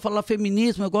 O pessoal fala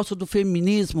feminismo, eu gosto do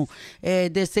feminismo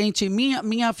decente.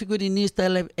 Minha figurinista,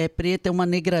 ela é preta, é uma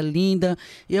negra linda,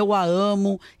 eu a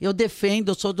amo, eu defendo,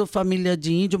 eu sou da família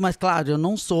de índio, mas claro, eu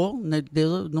não sou, né,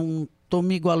 Deus, não estou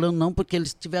me igualando não, porque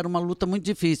eles tiveram uma luta muito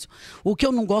difícil. O que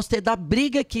eu não gosto é da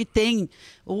briga que tem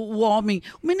o homem.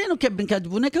 O menino quer brincar de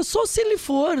boneca só se ele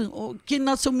for, que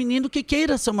nasceu um menino que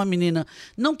queira ser uma menina.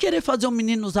 Não querer fazer um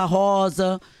menino usar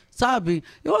rosa, sabe?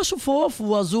 Eu acho fofo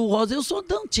o azul, o rosa. Eu sou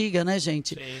da antiga, né,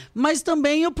 gente? Sim. Mas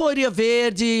também eu poria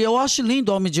verde, eu acho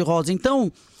lindo homem de rosa.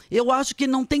 Então... eu acho que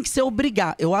não tem que ser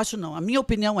obrigar. Eu acho não. A minha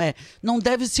opinião é, não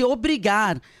deve se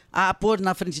obrigar a pôr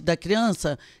na frente da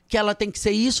criança que ela tem que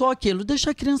ser isso ou aquilo.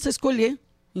 Deixa a criança escolher,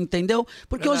 entendeu?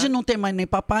 Porque hoje não tem mais nem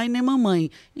papai nem mamãe.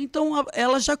 Então,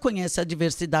 ela já conhece a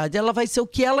diversidade. Ela vai ser o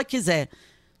que ela quiser.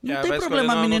 Não tem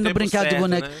problema a menina brincar de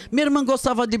boneca. Né? Minha irmã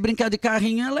gostava de brincar de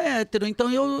carrinho, ela é hétero. Então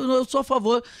eu sou a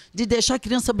favor de deixar a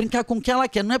criança brincar com o que ela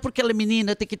quer. Não é porque ela é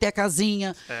menina, tem que ter a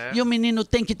casinha. E o menino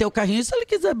tem que ter o carrinho. Se ele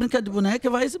quiser brincar de boneca,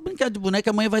 vai brincar de boneca.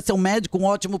 Amanhã vai ser um médico, um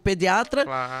ótimo pediatra.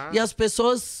 Claro. E as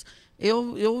pessoas,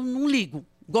 eu não ligo.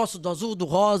 Gosto do azul, do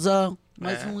rosa,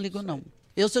 mas não ligo não.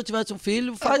 Se eu tivesse um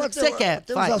filho, faz o que você quer.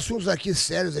 Tem uns assuntos aqui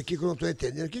sérios aqui que eu não estou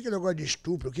entendendo. O que é negócio de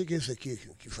estupro? O que é isso aqui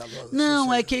que falou?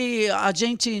 Não, é que a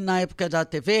gente, na época da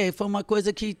TV, foi uma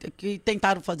coisa que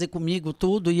tentaram fazer comigo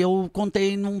tudo e eu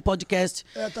contei num podcast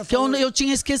que eu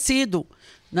tinha esquecido.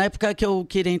 Na época que eu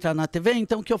queria entrar na TV,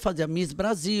 então que eu fazia Miss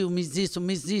Brasil, Miss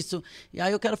isso. E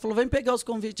aí o cara falou, vem pegar os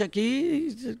convites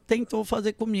aqui e tentou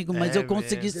fazer comigo. Mas eu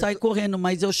consegui sair correndo,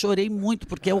 mas eu chorei muito,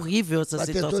 porque é horrível essa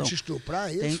situação. Tentou te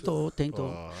estuprar, isso?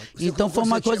 Tentou. Então foi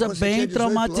uma coisa bem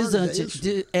traumatizante.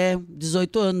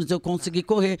 18 anos eu consegui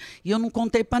correr. E eu não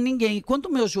contei pra ninguém. E quando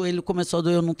o meu joelho começou a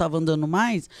doer, eu não estava andando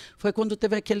mais, foi quando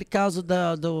teve aquele caso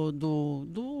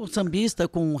do sambista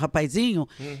com um rapazinho,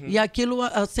 e aquilo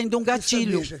acendeu um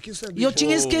gatilho. E eu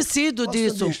tinha esquecido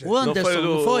disso. O Anderson,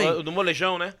 não foi? O do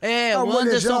molejão, né? O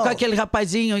Anderson com aquele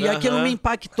rapazinho. E aquilo me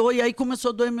impactou. E aí começou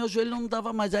a doer meu joelho, não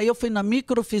dava mais. Aí eu fui na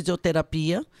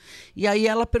microfisioterapia. E aí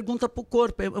ela pergunta pro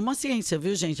corpo. É uma ciência,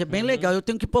 viu, gente? É bem legal. Eu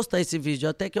tenho que postar esse vídeo.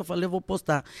 Até que eu falei, eu vou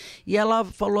postar. E ela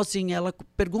falou assim, ela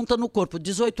pergunta no corpo,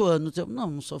 18 anos. Eu,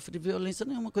 não sofri violência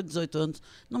nenhuma com 18 anos.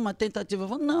 Numa tentativa, eu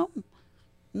falei,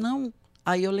 não.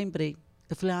 Aí eu lembrei.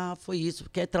 Eu falei, foi isso,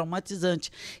 porque é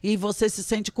traumatizante. E você se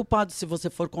sente culpado se você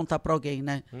for contar pra alguém,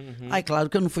 né? Aí, claro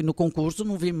que eu não fui no concurso,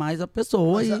 não vi mais a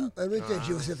pessoa. Mas, E... eu não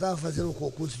entendi, você estava fazendo um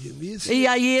concurso de Miss? E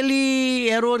aí ele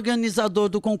era o organizador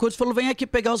do concurso, falou, vem aqui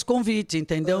pegar os convites,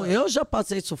 entendeu? Eu já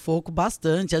passei sufoco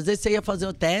bastante. Às vezes você ia fazer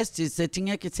o teste, você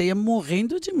ia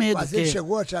morrendo de medo. Mas ele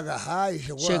chegou a te agarrar? E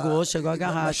chegou a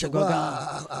agarrar. Chegou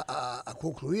a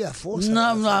concluir a força?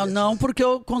 Não, porque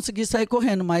eu consegui sair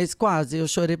correndo, mas quase. Eu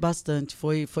chorei bastante.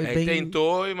 Foi bem...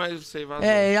 Tentou, mas você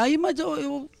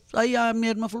vazou. Aí a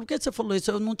minha irmã falou, por que você falou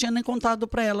isso? Eu não tinha nem contado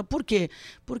pra ela. Por quê?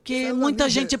 Porque muita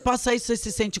gente passa isso e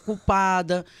se sente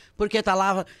culpada, porque tá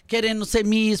lá querendo ser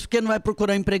Miss, porque não vai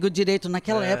procurar emprego direito.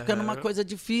 Naquela época era uma coisa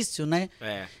difícil, né?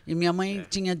 E minha mãe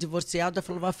tinha divorciado, ela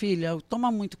falou, filha,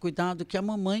 toma muito cuidado, que é a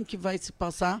mamãe que vai se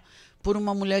passar por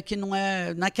uma mulher que não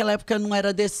é... Naquela época não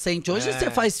era decente. Hoje você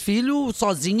faz filho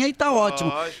sozinha e tá ótimo.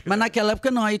 Lógico, mas naquela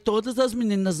época não. Aí todas as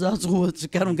meninas das ruas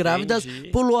que eram grávidas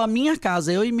pulou a minha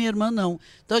casa. Eu e minha irmã não.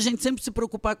 Então a gente sempre se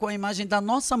preocupar com a imagem da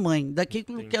nossa mãe,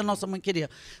 daquilo que a nossa mãe queria.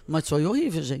 Mas foi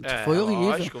horrível, gente. Foi horrível.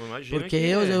 Lógico, porque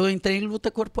eu entrei em luta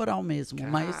corporal mesmo.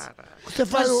 Mas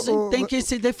tem que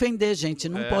se defender, gente.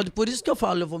 Não pode. Por isso que eu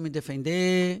falo, eu vou me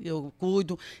defender, eu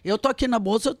cuido. Eu tô aqui na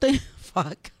bolsa, eu tenho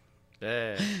faca.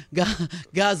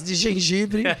 Gás de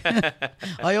gengibre.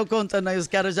 Olha eu contando aí, os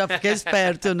caras já ficam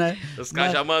espertos, né? Os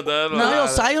caras já mandando. Não, eu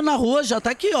saio na rua, já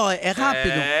tá aqui, ó. É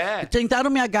rápido.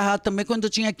 Tentaram me agarrar também quando eu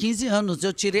tinha 15 anos.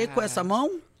 Eu tirei com essa mão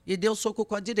e dei o soco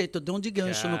com a direita. Eu dei um de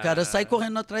gancho no cara. Eu saí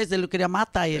correndo atrás dele, eu queria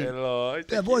matar ele.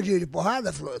 É bom de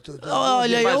porrada, Flor?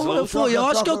 Olha, eu fui. Eu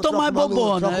acho que eu tô mais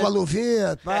bobona. Troca uma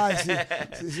luvinha,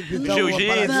 se pintar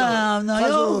jiu-jitsu.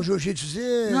 Faz um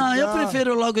jiu-jitsuzinho. Não, eu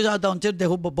prefiro logo já dar um tiro,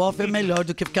 derruba o bofe, é melhor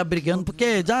do que ficar brigando,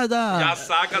 porque já dá... Já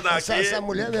saca daqui. Essa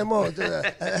mulher, meu irmão,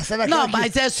 não,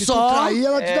 mas é se só... tu trair,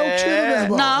 ela te dá um tiro, meu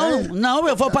irmão. Não,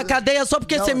 eu vou pra cadeia só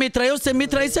porque você me traiu,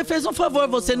 você fez um favor,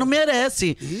 você não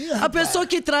merece. A pessoa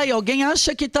que trai alguém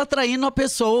acha que tá traindo a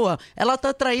pessoa. Ela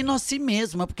tá traindo a si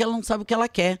mesma, porque ela não sabe o que ela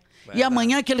quer. E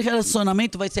amanhã aquele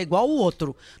relacionamento vai ser igual ao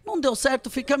outro. Não deu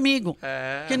certo, fica amigo.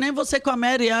 Que nem você com a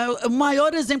Mary. É o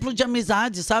maior exemplo de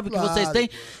amizade, sabe? Que vocês têm.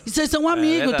 E vocês são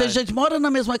amigos. Tem gente que mora na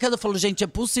mesma casa. Eu falo, gente, é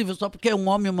possível só porque um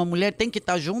homem e uma mulher tem que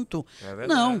estar junto?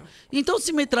 Não. Então,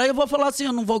 se me trai, eu vou falar assim,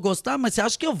 eu não vou gostar, mas você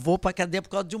acha que eu vou pra cadeia por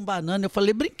causa de um banana? Eu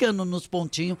falei, brincando nos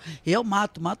pontinhos. Eu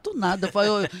mato nada.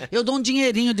 Eu dou um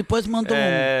dinheirinho, depois mando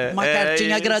uma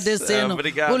cartinha agradecendo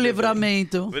o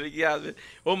livramento. Obrigado.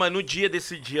 Mas no dia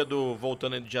desse dia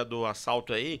voltando no dia do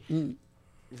assalto aí,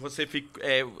 você fica...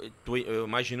 eu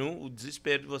imagino o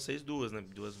desespero de vocês duas, né?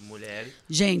 Duas mulheres.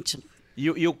 Gente...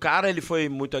 E o cara, ele foi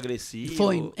muito agressivo?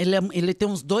 Foi. Ele tem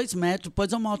uns 2 metros,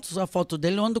 depois eu mostro a foto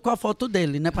dele, eu ando com a foto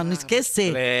dele, né? Pra não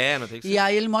esquecer. Não tem que ser. E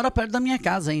aí ele mora perto da minha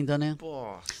casa ainda, né?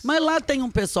 Nossa. Mas lá tem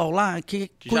um pessoal lá que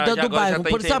cuida do bairro.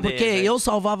 Sabe por quê? Né? Eu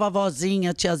salvava a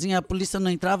vozinha, a tiazinha, a polícia não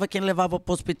entrava, quem levava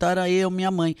pro hospital era eu, minha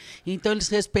mãe. Então eles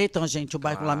respeitam a gente, o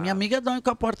bairro lá. Minha amiga dorme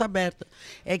com a porta aberta.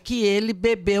 É que ele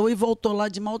bebeu e voltou lá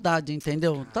de maldade,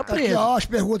 entendeu? Tá preso. Aqui, ó, as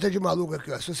perguntas de maluco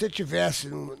aqui, ó. Se você tivesse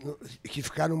que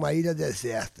ficar numa ilha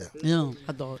deserta. Não,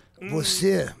 adoro.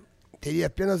 Você teria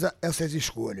apenas essas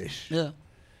escolhas.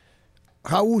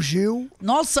 Raul Gil.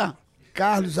 Nossa!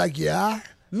 Carlos Aguiar.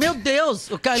 Meu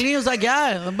Deus! O Carlinhos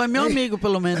Aguiar é meu amigo,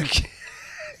 pelo menos.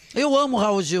 Eu amo o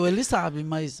Raul Gil, ele sabe,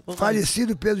 mas...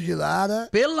 Falecido Pedro de Lara.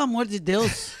 Pelo amor de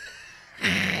Deus.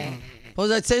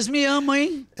 Vocês me amam,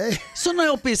 hein? Isso não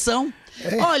é opção.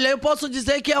 Olha, eu posso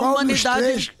dizer que a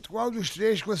humanidade... Qual dos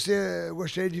três que você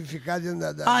gostaria de ficar dentro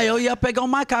da... eu ia pegar um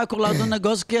macaco lá do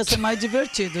negócio que ia ser mais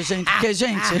divertido, gente. Porque,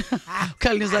 gente, o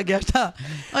Carlinhos Aguiar tá...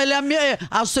 Olha,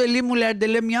 a Sueli, mulher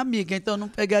dele, é minha amiga, então eu não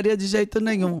pegaria de jeito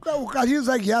nenhum. O Carlinhos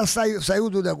Aguiar saiu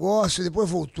do negócio, depois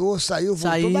voltou, voltou.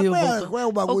 Mas qual é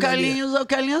o bagulho? O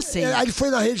Carlinhos sim. Aí ele foi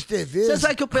na Rede TV. Você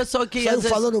sabe que o pessoal que... Saiu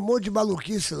falando um monte de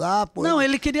maluquice lá, pô. Não,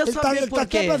 ele queria saber por quê. Ele tá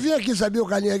até pra vir aqui, sabia, o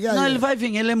Carlinhos Aguiar? Não, ele vai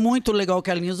vir, ele é muito legal, o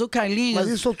Carlinhos. O Carlinhos... Mas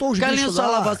ele soltou os Carlinhos bichos lá.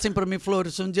 Falava assim pra mim,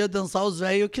 Flor, se um dia dançar os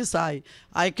velhos que sai.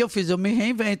 Aí que eu fiz, eu me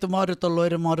reinvento, uma hora eu tô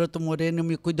loira, uma hora eu tô morena, eu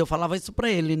me cuido, eu falava isso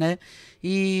pra ele, né?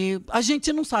 E a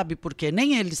gente não sabe por quê,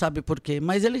 nem ele sabe por quê,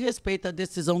 mas ele respeita a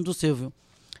decisão do Silvio.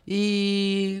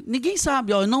 E ninguém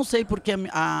sabe, ó, eu não sei porque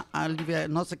a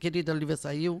nossa querida Lívia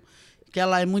saiu, que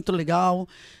ela é muito legal.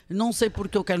 Não sei por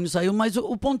que o Carlinhos saiu, mas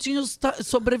o Pontinho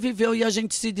sobreviveu e a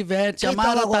gente se diverte. A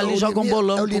Mara tá ali, joga um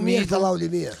bolão comigo. O Liminha tá lá, o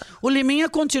Liminha. O Liminha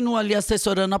continua ali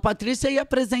assessorando a Patrícia e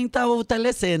apresenta o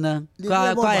Telecena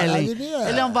com a Ellen.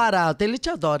 Ele é um barato, ele te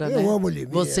adora, né? Eu amo o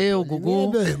Liminha. Você, o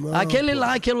Gugu. Liminha é meu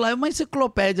irmão, aquilo lá é uma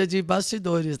enciclopédia de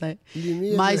bastidores, né?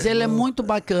 Mas ele é muito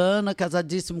bacana,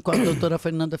 casadíssimo com a doutora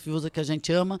Fernanda Fiuza, que a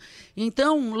gente ama.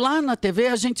 Então, lá na TV,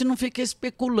 a gente não fica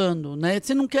especulando, né?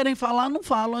 Se não querem falar, não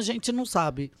falam, a gente não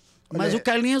sabe. Mas o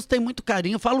Carlinhos tem muito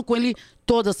carinho, eu falo com ele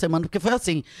toda semana, porque foi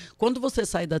assim, quando você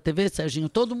sai da TV, Serginho,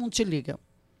 todo mundo te liga.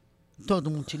 Todo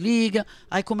mundo te liga,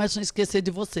 aí começam a esquecer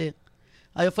de você.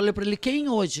 Aí eu falei para ele, quem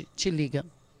hoje te liga?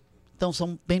 Então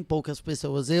são bem poucas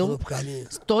pessoas. Eu,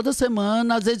 toda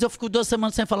semana, às vezes eu fico 2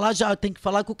 semanas sem falar, já tenho que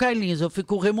falar com o Carlinhos, eu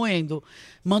fico remoendo.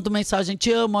 Mando mensagem,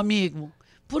 te amo, amigo.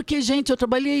 Porque, gente, eu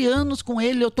trabalhei anos com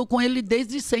ele, eu tô com ele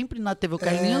desde sempre na TV. O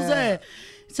Carlinhos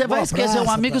Você vai esquecer um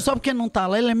amigo só porque não tá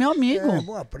lá, ele é meu amigo.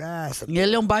 Boa praça. E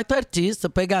ele é um baita artista,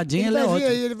 pegadinho, ele é ótimo.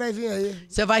 Ele vai vir aí.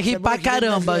 Você vai rir pra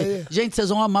caramba. Gente, vocês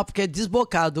vão amar porque é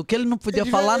desbocado. O que ele não podia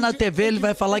falar na TV, ele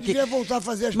vai falar que... voltar a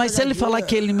fazer as Mas se ele falar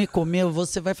que ele me comeu,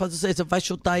 você vai fazer isso, você vai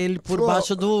chutar ele por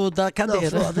baixo da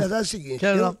cadeira. Não, a verdade é o seguinte,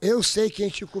 eu sei quem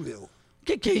te comeu.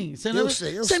 Quem? Eu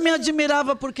sei. Você me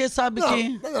admirava porque sabe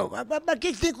que... Não, mas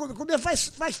quem tem que comer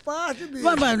faz parte, bicho.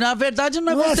 Mas na verdade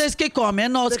não é vocês que comem, é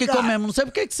nós que comemos. Não sei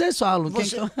por que vocês falam.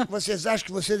 Vocês acham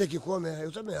que vocês é que comem?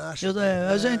 Eu também acho.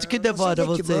 A gente que devora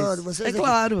vocês. É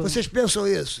claro. Vocês pensam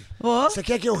isso. Você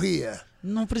quer que eu ria?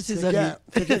 Não precisa rir.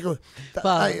 Você quer que eu...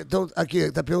 Então,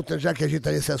 aqui, tá perguntando, já que a gente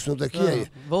está nesse assunto aqui, aí.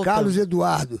 Carlos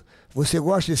Eduardo, você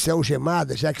gosta de ser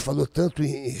algemada, já que falou tanto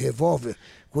em revólver,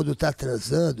 quando tá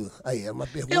transando? Aí é uma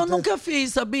pergunta... Eu nunca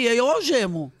fiz, sabia? Eu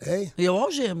algemo. Hein? Eu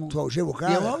algemo. Tu algema o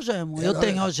cara? Eu algemo. Eu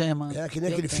tenho algema. É que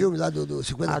nem aquele filme lá do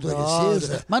 50 Tons de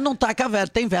Cinza. Mas não taca a vela.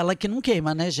 Tem vela que não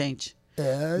queima, né, gente?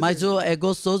 Mas é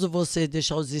gostoso você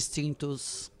deixar os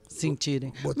instintos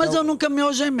sentirem. Mas eu nunca me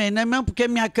algemei, né? Mesmo porque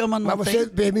minha cama não tem... Mas você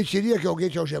permitiria que alguém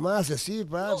te algemasse assim?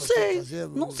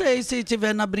 Não sei se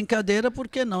tiver na brincadeira, por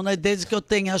que não, né? Desde que eu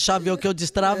tenha a chave ou que eu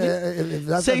destrave.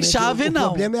 Sem chave, não. O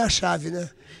problema é a chave, né?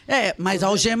 Mas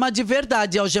algema de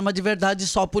verdade. Algema de verdade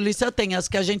só a polícia tem. As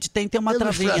que a gente tem uma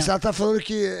travinha. Ela tá falando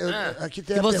que... Aqui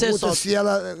tem a pergunta se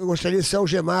ela gostaria de ser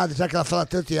algemada, já que ela fala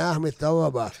tanto em arma e tal,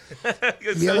 babá.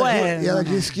 E ela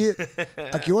disse que...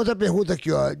 Aqui, outra pergunta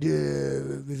aqui, ó, de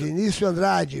Vinícius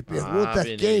Andrade. Pergunta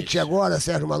quente agora,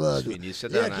 Sérgio Malandro.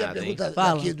 Vinícius é danado, hein?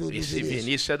 Esse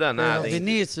Vinícius é danado, hein?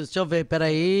 Vinícius, deixa eu ver,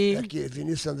 peraí. Aqui,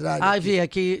 Vinícius Andrade. Vi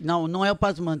aqui. Não é o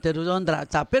Pasmanter, o Andrade.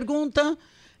 Tá, pergunta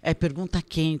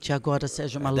quente agora,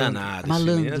 Sérgio Malandro.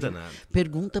 Malandro.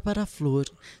 Pergunta para a Flor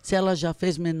se ela já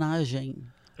fez homenagem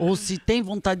ou se tem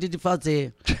vontade de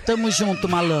fazer. Tamo junto,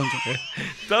 malandro.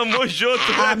 Tamo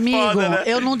junto, amigo, foda, né?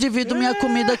 Eu não divido minha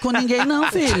comida com ninguém,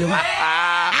 não, filho.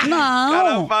 Não. O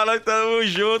cara fala que tamo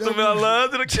junto,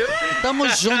 malandro. Tamo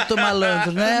junto,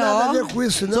 malandro, né? Não tem nada a ver com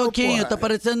isso, não, Soquinho, tá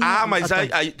parecendo... mas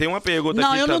aí tem uma pergunta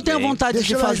não, aqui eu não também. tenho vontade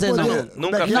de fazer, não.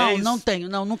 Nunca fez? Não tenho,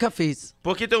 nunca fiz.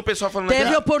 Porque tem um pessoal falando...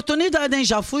 Teve oportunidade, hein?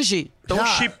 Já fugi. Estão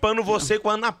chipando você com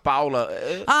a Ana Paula.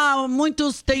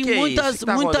 Tem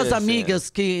muitas amigas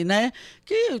que, né,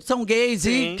 que são gays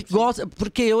e que gostam,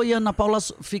 porque eu e a Ana Paula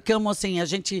ficamos assim, a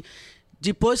gente,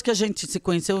 depois que a gente se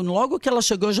conheceu, logo que ela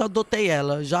chegou, eu já adotei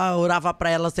ela, já orava pra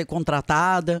ela ser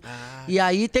contratada, e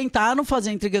aí tentaram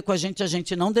fazer intriga com a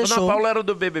gente não deixou. A Ana Paula era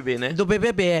do BBB, né? Do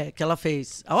BBB, que ela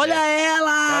fez. Olha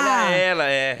ela! Olha ela,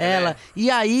 Ela. E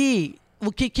aí...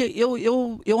 O que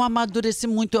eu amadureci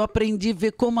muito, eu aprendi a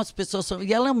ver como as pessoas são.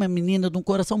 E ela é uma menina de um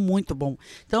coração muito bom.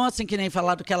 Então, assim, que nem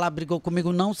falaram que ela brigou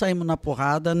comigo, não saímos na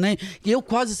porrada, né? E eu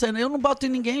quase saindo. Eu não bato em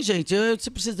ninguém, gente. Se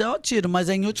precisar, eu atiro, mas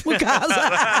é em último caso.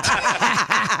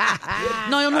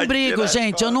 Não, eu não brigo,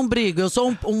 gente. Eu não brigo. Eu sou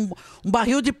um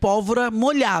barril de pólvora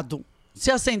molhado. Se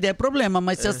acender é problema,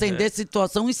 mas se acender é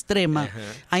situação extrema.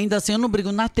 Ainda assim, eu não brigo.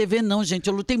 Na TV, não, gente.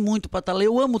 Eu lutei muito pra estar lá.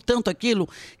 Eu amo tanto aquilo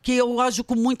que eu ajo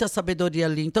com muita sabedoria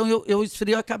ali. Então, eu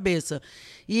esfrio a cabeça.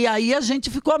 E aí, a gente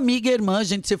ficou amiga, irmã. A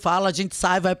gente se fala, a gente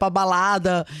sai, vai pra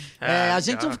balada. A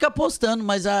gente não fica postando,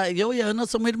 mas eu e a Ana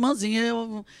somos irmãzinhas.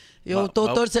 Eu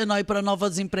tô torcendo aí pra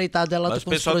novas empreitadas. Ela tá com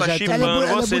os projetos. Tá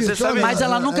chipando você sabe? Mas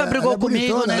ela nunca brigou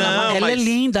comigo, né? Não, ela é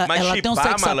linda, ela tem um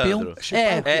sex appeal.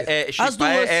 As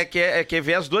duas. É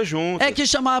ver as duas juntas. É que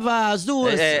chamava as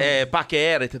duas.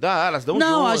 Paquera, entendeu? Elas dão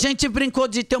Não, juntas. A gente brincou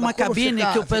de ter uma cabine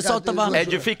que o pessoal tava... É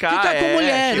de ficar. Ficar com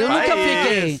mulher, eu nunca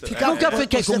fiquei. Nunca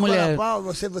fiquei com mulher.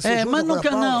 Mas nunca,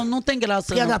 não tem graça.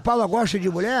 Porque a Ana Paula gosta de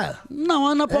mulher? Não,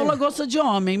 a Ana Paula gosta de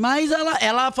homem, mas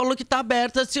ela falou que tá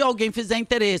aberta se alguém fizer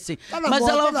interesse. fosse. Tá na Mas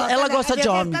moda, ela gosta de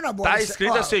homem. Tá na moda. Tá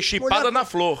escrito a ser chipada na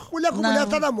flor. Mulher com mulher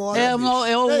tá na moda.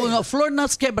 É Flor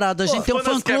nas Quebradas. A gente tem um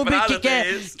Flor nas fã-clube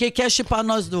Quebradas, que quer chipar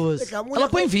nós duas. Mulher Ela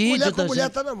põe com- vídeo mulher com da mulher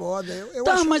gente. tá na moda.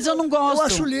 Mas eu não gosto. Eu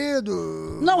acho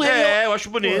lindo. Não, Eu acho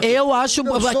bonito. Eu acho,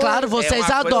 Meu sonho claro, é vocês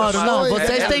uma coisa adoram. Não, maravilhosa.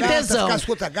 vocês têm Gata, tesão. ficar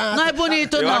escuta gata. Não é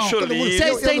bonito, Eu não. acho lindo.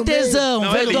 Vocês têm Eu no tesão,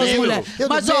 meio. ver Não, é duas lindo. mulheres. Eu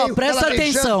no Mas, meio, presta ela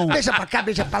beijando, atenção. Beija pra cá,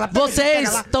 beija pra lá. Vocês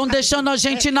pega lá. estão deixando a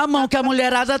gente na mão, que a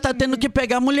mulherada tá tendo que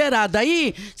pegar a mulherada.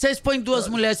 Aí, vocês põem duas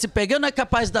mulheres se pegando, é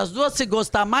capaz das duas se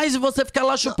gostar mais e você ficar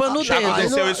lá chupando o Já dedo.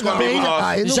 aconteceu isso com um amigo nosso.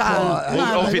 Aí não Já. pode.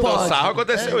 Não, O não Vitor pode. Sarro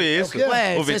aconteceu isso. quê?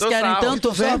 Ué, O vocês Vitor querem Sarro.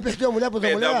 tanto Só ver? perdeu a mulher pra outra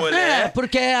Perdeu a mulher? mulher. É,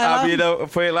 porque A ela... mina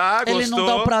foi lá, gostou. Ele não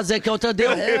dá o prazer que a outra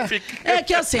deu. É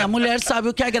que assim, a mulher sabe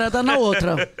o que agrada na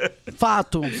outra.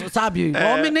 Fato, sabe?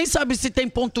 O homem nem sabe se tem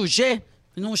ponto G.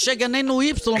 Não chega nem no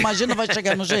Y, imagina, vai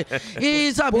chegar no G.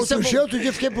 E sabe... Ponto G, outro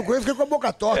dia fiquei procurando, fiquei com a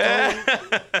boca torta.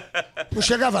 Não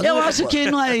chegava Eu nunca, acho pô.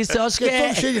 que não é isso, eu acho que Fiquei é...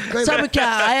 todo cheio de cãibra. Sabe que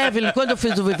a Evelyn, quando eu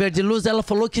fiz o Viver de Luz, ela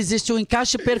falou que existe um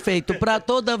encaixe perfeito para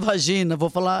toda a vagina, vou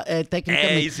falar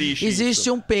tecnicamente. Existe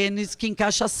um pênis que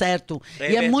encaixa certo.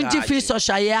 É E é muito verdade. difícil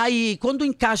achar. E aí, quando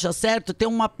encaixa certo, tem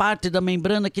uma parte da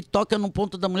membrana que toca no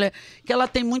ponto da mulher que ela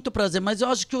tem muito prazer. Mas eu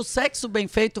acho que o sexo bem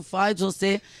feito faz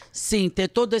você, sim, ter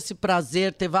todo esse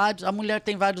prazer, ter vários... A mulher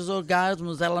tem vários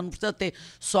orgasmos, ela não precisa ter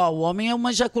só. O homem é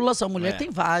uma ejaculação, a mulher tem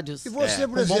vários. E você,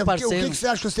 por Um bom exemplo, o parceiro. que você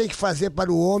acha que você tem que fazer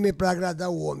para o homem para agradar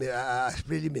o homem? As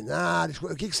preliminares?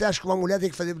 O que você acha que uma mulher tem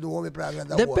que fazer do homem para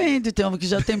agradar o homem? Depende, tem homem que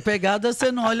já tem pegada,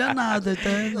 você não olha nada.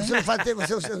 Então,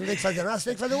 Você não tem que fazer nada, você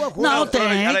tem que fazer alguma coisa. não,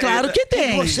 tem, Ela- claro que O que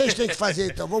tem. vocês têm que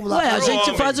fazer, então? Vamos lá. Ué, a pro gente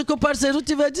homem. faz o que o parceiro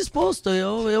tiver disposto.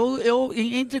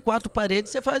 Entre quatro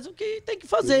paredes, você faz o que tem que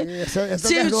fazer. Essa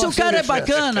Se verdade, o cara é essa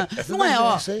bacana, essa não é,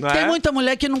 ó. verdade, hein? Não Tem é? muita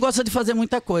mulher que não gosta de fazer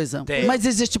muita coisa. Tem. Mas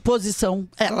existe posição.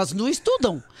 Elas não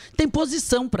estudam. Tem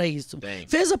posição pra isso. Tem.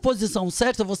 Fez a posição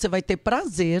certa, você vai ter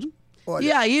prazer. Olha.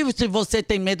 E aí, se você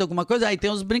tem medo de alguma coisa, aí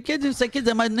tem os brinquedinhos, se você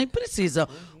quiser, mas nem precisa.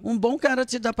 Um bom cara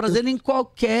te dá prazer em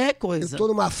qualquer coisa. Eu tô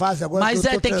numa fase agora. Mas que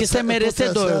eu tô tem que ser transando- eu tô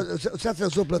merecedor. transando. Você já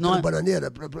transou plantando Não é?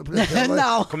 bananeira?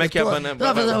 Não. Como é que é a banana?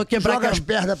 Não, quebrar Joga a- as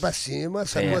pernas pra cima,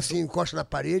 sacou assim, encosta na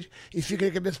parede e fica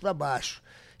de cabeça pra baixo.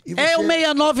 E É o você-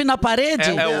 69 na parede?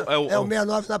 É o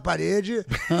 69 na parede.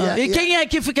 E quem é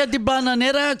que fica de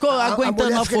bananeira aguentando a a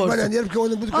mulher fica de força? bananeira porque eu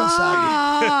ando muito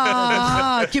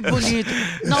cansado. Que bonito.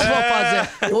 Não vou fazer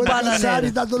Eu o ando cansado e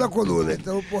bananeira. dá dor na coluna.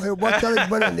 Então, porra, eu boto ela de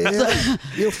bananeira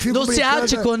e eu fico Do brincando-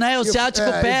 ciático, né? O eu- ciático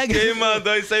é, pega. Quem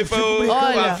mandou isso aí foi o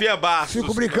Olha, Rafinha Bastos.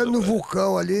 Fico brincando no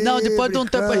vulcão ali. Não, depois de um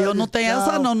tempo aí, eu não tenho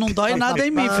essa não dói nada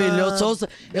em mim, filho. Eu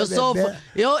sou,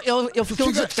 eu fiquei,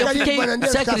 Fica- fica de bananeira,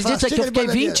 você fica acredita fácil, que eu fica de fiquei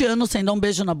bananeira. 20 anos sem dar um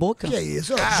beijo na boca? Que é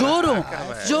isso?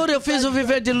 Juro, eu fiz o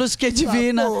Viver de Luz, fiquei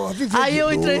divina. Porra, viver Aí de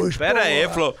eu entrei... luz, Pera aí,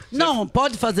 porra. Flor. Não,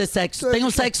 pode fazer sexo. Tem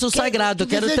um sexo sagrado,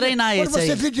 quero Viver de- treinar esse Quando você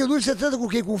aí. vive de luz, você transa com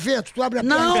quem? Com vento? Tu abre a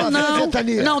perna e Não, fala, "Vem, não,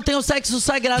 ventania." não, tem o sexo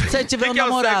sagrado se você tiver um O que é o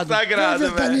sexo namorado. sagrado, Vem,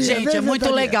 velho? ventania, Gente, vem, é muito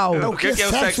ventania. legal. É O que é o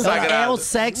sexo É sagrado? o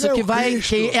sexo Meu que vai.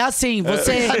 Cristo. É assim,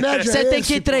 você remédio é tem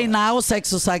que esse, treinar o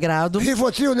sexo sagrado.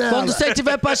 Rivotril nela. Quando você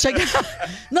tiver pra chegar.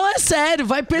 Não, é sério,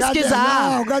 vai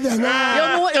pesquisar.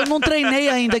 Gadernal. Eu não treinei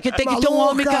ainda, que tem que ter um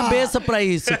homem Maluca. cabeça pra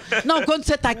isso. Não, quando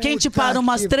você tá quente, Puta para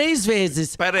umas que- 3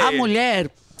 vezes. Pera A aí. mulher.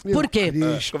 Meu Por quê?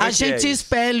 Cristo. Como é A que gente é isso?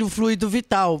 espelha o fluido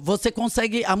vital. Você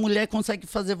consegue, a mulher consegue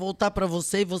fazer voltar pra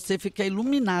você e você fica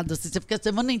iluminada. Você fica a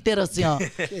semana inteira assim, ó.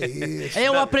 isso.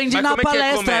 Eu aprendi Mas na como é que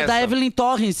palestra começa? da Evelyn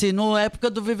Torrance, no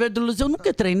época do Viver de Luz. Eu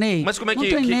nunca treinei. Mas como é Não que-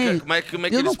 treinei. como é que Eu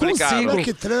eles não explicaram? consigo. Como é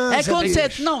que transa, É quando você...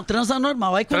 bicho? Não, transa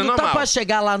normal. Aí quando Transa tá normal. pra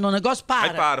chegar lá no negócio,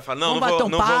 para. Aí para, fala, não, Vamos não vou- bater um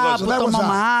não vou papo, gozar. Não vai tomar gozar,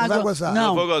 uma não água. vai gozar. Não,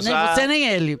 Não vou gozar. nem você nem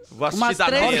ele. Vou assistir Umas da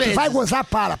 3 Nena. vezes. Vai gozar,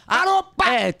 para. Parou,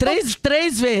 para. É,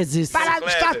 três vezes. Para de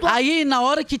estar tua... Aí, na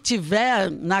hora que tiver,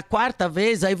 na 4ª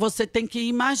vez, aí você tem que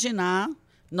imaginar,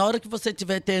 na hora que você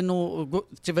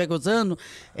estiver gozando,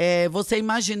 você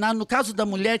imaginar, no caso da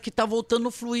mulher, que tá voltando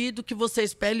o fluido que você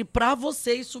espelhe pra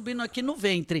você e subindo aqui no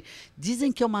ventre.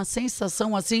 Dizem que é uma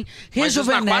sensação assim, Mas isso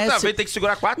na quarta rejuvenesce. vez tem que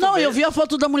segurar 4 Não, vezes. eu vi a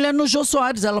foto da mulher no Jô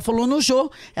Soares. Ela falou no Jô.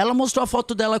 Ela mostrou a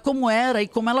foto dela como era e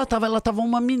como ela estava. Ela estava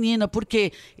uma menina,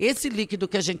 porque esse líquido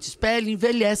que a gente espelha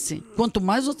envelhece. Quanto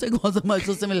mais você goza, mais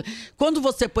você envelhece. Quando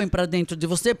você põe para dentro de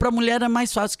você, para a mulher é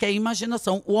mais fácil, que é a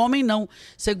imaginação. O homem não.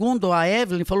 Segundo a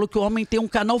Evelyn, Ele falou que o homem tem um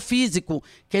canal físico,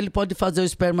 que ele pode fazer o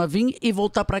esperma vir e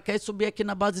voltar pra cá e subir aqui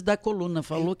na base da coluna.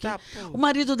 Falou que o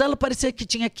marido dela parecia que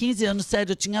tinha 15 anos,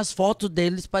 sério, tinha as fotos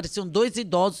deles, pareciam 2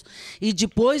 idosos. E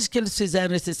depois que eles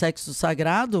fizeram esse sexo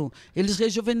sagrado, eles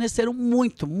rejuvenesceram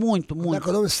muito, muito, muito. É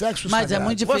o nome sexo Mas sagrado. é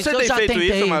muito difícil, Você eu tem já feito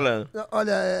tentei. isso, malandro?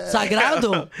 Olha,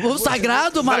 Sagrado? O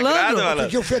sagrado, malandro?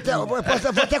 Porque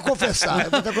eu vou até confessar,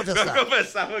 Vou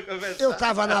conversar. Eu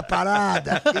tava na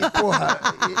parada e, porra,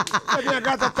 a minha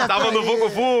gata tá Tava até no aí.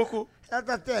 Vucu-Vucu. Ela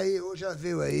tá até aí, hoje já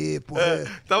veio aí, porra.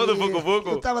 Tava no E Vucu-Vucu?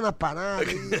 Eu tava na parada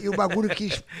e o bagulho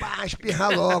quis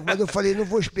espirrar logo, mas eu falei, não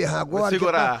vou espirrar agora, que é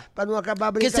segurar. pra não acabar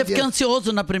a Porque brincadeira. você fica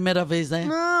ansioso na primeira vez, né?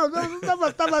 Não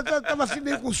tava assim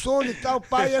meio com sono e tal, o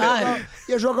pai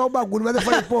ia jogar o bagulho, mas eu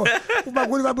falei, pô, o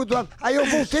bagulho vai muito rápido. Aí eu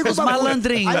voltei com o Os bagulho.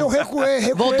 malandrinhos. Aí eu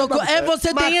recuei. Voltou o bagulho.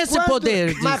 você Mas tem esse quando-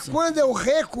 poder Mas disso. quando eu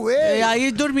recuei, E aí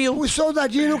dormiu. os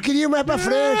soldadinhos não queriam mais pra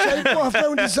frente. Aí, porra, foi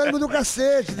um desânimo do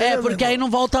cacete. É, entendeu, porque meu aí irmão?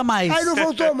 não volta mais. Aí não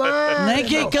voltou mais. Nem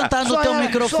que irmão. cantar no Só teu ela-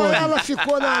 microfone. Só ela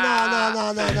ficou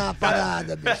na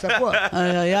parada, bicho, sacou?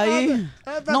 Aí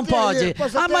Tá não até aí, pode.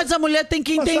 posso Ah, até- mas a mulher tem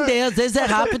que entender. Às vezes é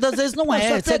rápido, às vezes não Posso é.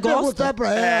 até Você perguntar gosta.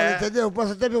 pra ela, entendeu?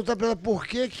 Posso até perguntar pra ela por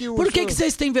que que o... Por que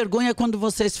vocês têm vergonha quando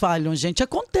vocês falham, gente?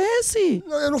 Acontece.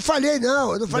 Não, eu não falhei,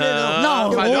 não. Eu não falei, não.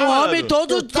 Não, falhou, o homem, malandro.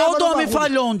 todo Eu tava no homem bagulho.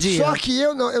 falhou um dia. Só que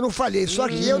eu não falei. Só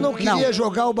que eu não queria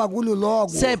jogar o bagulho logo.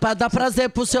 Sei, pra dar prazer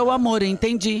pro seu amor,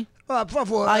 entendi. Ó, por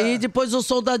favor. Aí depois o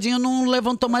soldadinho não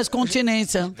levantou mais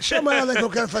continência. Chama ela que eu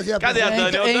quero fazer a Cadê a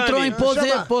pergunta. Dani? É o Entrou Dani. em pose.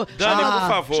 Chama- Dani, por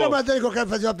favor. Chama a Dani que eu quero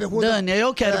fazer uma pergunta. Dani,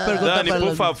 eu quero perguntar Dani, pra ela.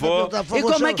 por favor. E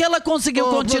como é que ela conseguiu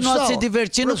continuar se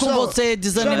divertindo com você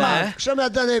desanimado? Chama a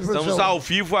Dani aí, produção. Estamos ao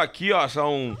vivo aqui, ó.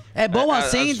 São. É bom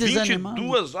assim, às desanimado?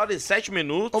 22 horas e 7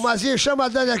 minutos. Ô, Mazinho, chama a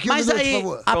Dani aqui Mas minuto, aí,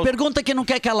 por favor. a pergunta que não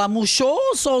quer que ela murchou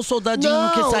ou só o soldadinho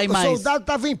não quis sair mais? o soldado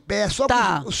tava em pé. Só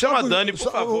Tá. que, Chama a Dani,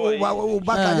 por favor, aí. O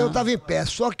batalhão tava em pé.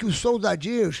 Só que os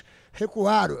soldadinhos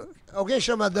recuaram. Alguém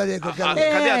chama a Dani aí que eu quero... Cadê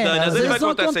a Dani? às Às vezes vezes vai não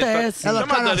acontecer. acontece. Ela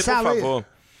Chama tá a na Dani, por sala aí? favor.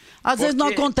 Às vezes não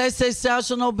Porque- acontece, vocês se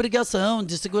acham na obrigação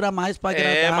de segurar mais pra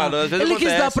agradar. É, mano, às vezes Ele quis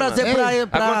dar acontece, prazer mano.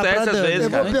 pra Acontece às Dani. vezes, Eu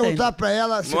cara. vou perguntar pra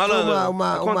ela se Malandro, foi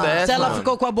uma... acontece, Se ela mano.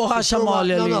 ficou com a borracha Se foi uma-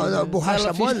 mole ali. Não, borracha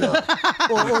Ela mole fica-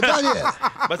 não. Ô, Dani.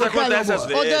 Mas Ô, acontece meu às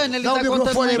amor. Ô, vezes. Dani, ele Dá o tá contando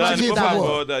microfone aí, uma Dani, por Dani,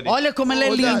 favor, Dani. Olha como ela é Ô,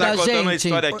 Dani, linda, Tá contando uma gente.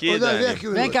 história aqui, Ô, Dani, vem Dani. aqui.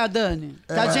 Vem cá, Dani.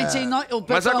 Que a gente... o Mas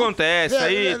pessoal- acontece,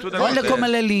 aí tudo acontece. Olha como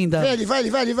ela é linda. Vem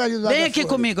Vem aqui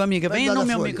comigo, amiga. Vem no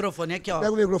meu microfone. Aqui, ó.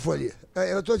 Pega o microfone.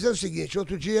 Eu tô dizendo o seguinte,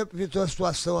 outro dia pintou uma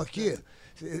situação aqui,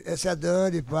 essa é a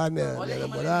Dani, pá, minha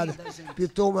namorada,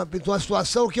 pintou uma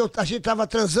situação que a gente tava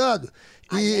transando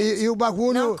e o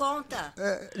bagulho... Não conta.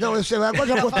 Não, eu sei, agora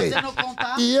já contei. Você não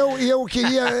contar? E eu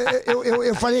queria,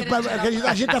 eu falei pra, que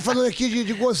a gente tá falando aqui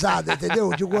de gozada, entendeu?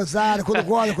 De gozada, quando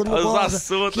não Os goza,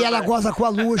 assuntos, que ela né? goza com a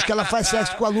luz, que ela faz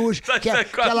sexo com a luz, que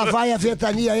ela vai, a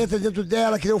ventania entra dentro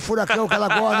dela, que nem um furacão que ela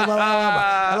goza, blá, blá,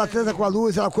 blá. Ela transa com a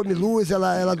luz, ela come luz,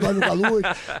 ela dorme com a luz.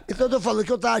 Então eu tô falando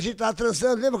que a gente tava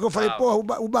transando, lembra que eu falei, porra,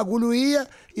 o bagulho ia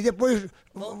e depois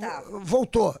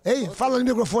voltou. Hein? Fala no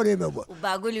microfone aí, meu amor. O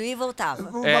bagulho ia e voltava.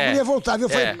 O bagulho ia voltar, viu? Eu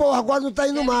falei, porra, agora não tá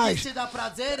indo Ele mais. quis te dar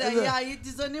prazer, e aí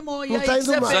desanimou. E Não aí tá que indo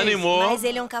você mais. fez? Desanimou. Mas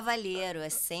ele é um cavalheiro, é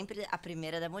sempre a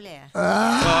primeira da mulher.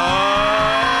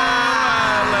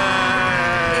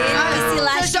 Ele que se Você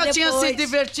lasque já tinha depois. se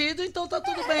divertido, então tá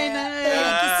tudo bem, né?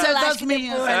 Ele que se Você é das lasque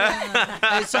minhas. depois.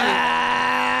 É isso aí.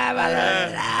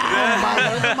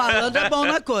 Malandro é bom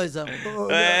na coisa.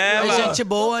 É, É mano. gente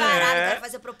boa, Parar, não é. quero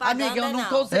fazer propaganda, Amiga, eu não não.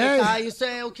 consigo, tá? Isso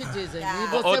é o que dizem. E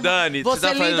você, Ô, Dani, você você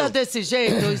tá lida fazendo- desse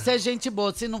jeito, isso é gente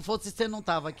boa. Se não fosse, você não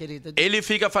tava, querida. Ele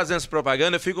fica fazendo essa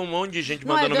propaganda, fica um monte de gente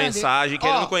Não é, mandando Dani? mensagem, Ó,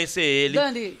 querendo conhecer ele.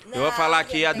 Dani, Eu vou falar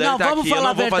aqui, a Dani não, tá vamos aqui, eu falar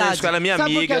não vou a fazer verdade. isso com ela, é minha Sabe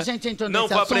amiga. por que a gente entrou Não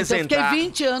nesse vou assunto? Eu apresentar. fiquei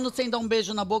 20 anos sem dar um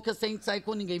beijo na boca, sem sair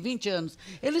com ninguém. 20 anos.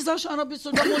 Eles acharam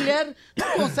absurdo. A mulher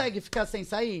não consegue ficar sem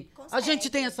sair? A Consegue. gente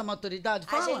tem essa maturidade?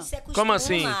 A Fala. gente se acostuma. Como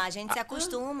assim? A gente se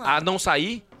acostuma. A não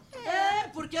sair? É,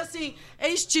 porque assim, é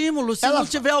estímulo. Se Ela- não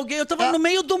tiver alguém... Eu tava no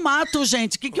meio do mato,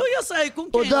 gente. Que eu ia sair com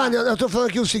quem? Ô, Dani, eu tô falando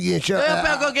aqui o seguinte. Eu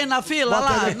pego alguém na fila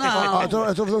Bota lá? aí. Não. Eu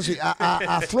tô falando assim,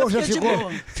 a Flor já Fica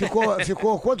de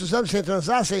ficou quantos anos sem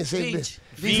transar? Sem 20.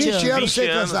 20 anos sem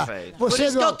 20 anos, transar. velho. Por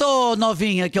isso que eu tô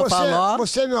novinha, que eu falo, ó.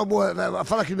 Você, meu amor,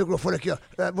 fala aqui no microfone aqui, ó.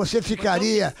 Você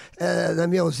ficaria, na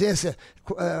minha ausência,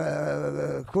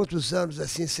 quantos anos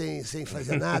assim sem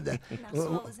fazer nada? Na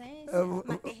sua ausência,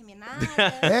 uma terminada.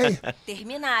 Hein?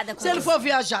 Terminada. Se ele for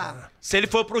viajar, Se ele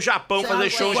for pro Japão, fazer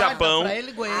show no guarda Japão, pra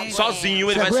ele, aguenta. sozinho,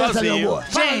 ele Você vai aguenta, meu sozinho. amor?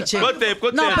 gente... Quanto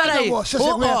tempo? Não, peraí. Meu amor, você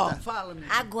Ó, aguenta? fala, meu.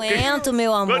 Aguento,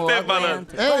 meu amor. Quanto tempo,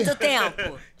 aguento. Ei. Quanto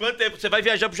tempo? Quanto tempo? Você vai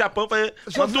viajar pro Japão fazer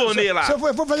uma turnê lá? Se eu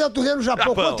vou fazer uma turnê no Japão,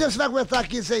 Japão. quanto tempo você vai aguentar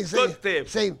aqui sem... Quanto tempo?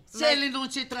 Se ele não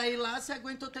te trair lá, você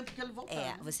aguenta o tempo que ele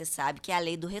voltar. Você sabe que é a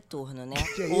lei do retorno, né?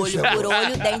 Que isso, Olho amor? por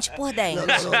olho, dente por dente.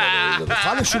 Não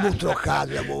fala chumbo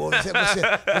trocado, meu amor.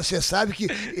 Você sabe que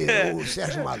o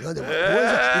Sérgio Malandro é uma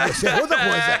coisa e você é outra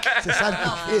coisa. Você sabe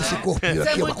que esse corpinho Você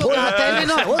é aqui é uma muito coisa.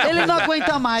 gata. Ele não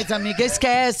aguenta mais, amiga.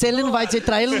 Esquece. Ele não vai te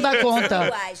trair, ele não dá conta.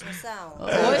 Iguais, não são?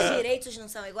 Os direitos não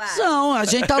são iguais? Não, a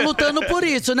gente tá lutando por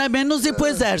isso, né? Menos ir pro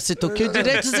exército. Que os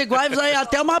direitos iguais vai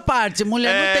até uma parte.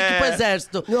 Mulher não tem que ir pro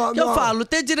exército. Não, Que eu não. falo,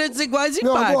 ter direitos iguais em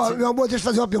Meu parte. amor, deixa eu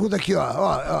fazer uma pergunta aqui,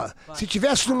 ó. Se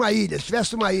tivesse numa ilha, Quer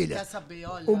saber?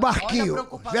 Olha, um olha a barquinho,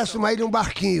 preocupação. tivesse uma ilha, um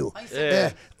barquinho.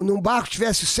 Num barco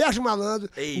tivesse o Sérgio Malandro,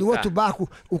 Eita. no outro barco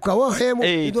o Cauã Remo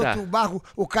e no Eita. outro barco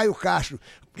o Caio Castro.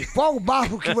 Qual o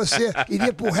barco que você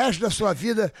iria pro resto da sua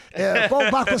vida? Qual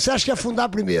barco você acha que ia afundar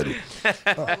primeiro?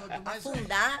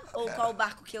 Afundar ou qual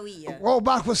barco que eu ia? Qual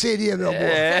barco você iria, meu amor?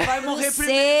 Você vai O morrer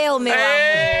primeiro. seu, meu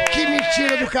amor. Que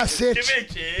mentira do cacete. Que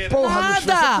mentira. Porra, Luciano,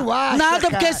 Nada! tu acha, Nada, cara?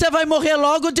 porque você vai morrer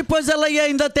logo, depois ela ia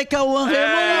ainda ter Cauã Remo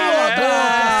e outra.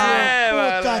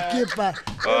 Puta que pariu.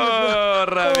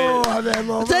 Porra, meu. Porra, meu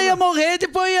irmão. Você ia morrer,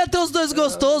 depois ia ter os dois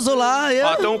gostosos lá.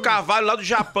 Ó, tem um cavalo lá do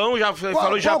Japão, já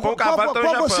falou Japão, o cavalo tá no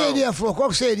Qual Japão. você iria, Flor?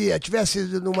 Qual você iria? Tivesse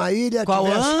numa ilha, Cauã?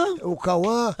 tivesse o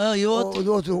Cauã, E outro?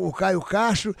 no outro o Caio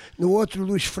Castro, no outro o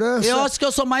Luiz França. Eu acho que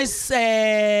eu sou mais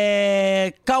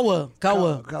Cauã.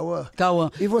 Cauã.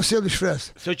 E você, Luiz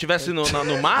França? Se eu tivesse no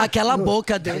mar, Aquela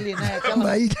boca dele, né? Aquela...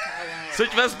 Uma ilha, se eu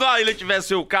tivesse numa ilha,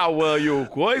 tivesse o Cauã e o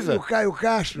coisa, o Caio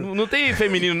Castro. não tem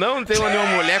feminino não? Não tem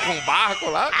nenhuma mulher com barco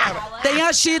lá, cara? Tem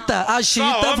a Chita. A Chita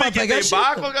Só vai homem que pegar a tem Chita.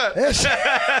 barco, cara? Esse-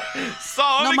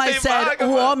 Só homem Não, que mas tem sério, barco,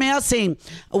 o mano. homem é assim.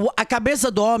 A cabeça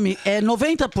do homem é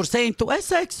 90% é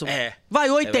sexo. É. Vai,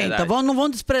 80. verdade. não vão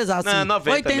desprezar assim. Não,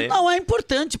 90 mesmo. Não, é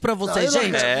importante pra vocês, Não, eu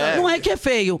não gente. acredito. Não é que é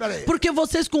feio. Peraí. Porque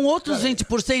vocês com outros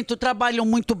 20% trabalham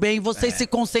muito bem, vocês se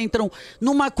concentram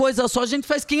numa coisa só. A gente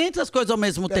faz 500 coisas ao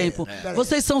mesmo tempo. peraí.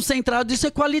 Vocês são centrados, isso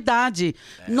é qualidade.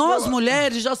 Nós,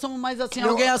 mulheres, já somos mais assim,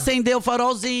 alguém acender o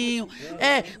farolzinho,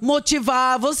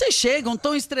 motivar. Vocês chegam,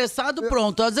 tão estressados,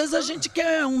 pronto. Às vezes a gente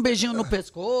quer um beijinho no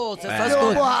pescoço, essas Meu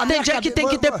coisas. amor, a Tem minha dia que cabe- tem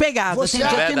que ter pegada, Você tem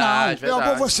dia acha- que não. Verdade. Meu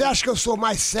amor, você acha que eu sou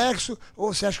mais sexo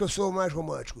ou você acha que eu sou mais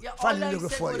romântico? E olha Fale no a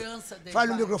microfone. insegurança dele, Fale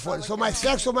no vai, microfone. fala Sou que mais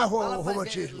não. sexo ou mais Fala pra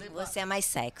romantismo? ele. Você é mais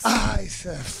sexy. Ai,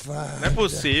 safado. Não é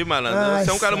possível, malandro. Ai, Você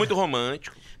é um cara sa- muito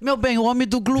romântico. Meu bem, o homem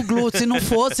do glu-glu, se não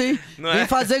fosse, Não é? vem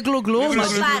fazer glu-glu, Vamos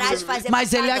mas... parar de fazer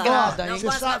Mas ele propaganda. agrada, Não hein?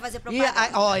 posso Você mais sabe- fazer E, propaganda.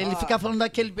 ó, ele fica falando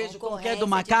daquele beijo qualquer do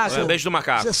Concorrência macaco. É, beijo do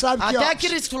macaco. Você sabe que... Até ó,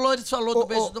 aqueles Flores falou do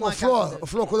beijo do macaco. Ô,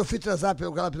 Flor, quando eu fui transar com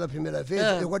ela pela primeira vez,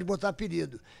 eu gosto de botar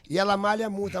apelido. E ela malha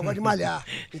muito, ela gosta de malhar.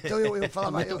 Então eu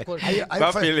falava...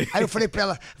 Aí eu falei pra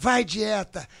ela, vai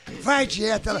dieta.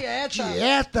 Ela,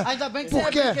 Dieta? Ainda bem que Por você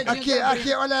é quê? brinquedinho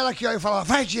Aqui, olha ela aqui, ó. Eu falava,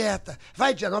 vai dieta. Não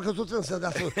é que eu tô transando.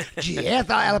 Ela falou,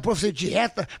 dieta? Ela falou assim,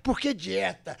 dieta? Por que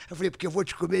dieta? Eu falei, porque eu vou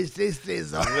te comer de 3 em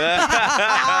 3 horas.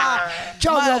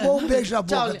 Tchau, Mas- meu amor, um beijo na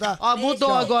boca, Tchau, tá? ó, mudou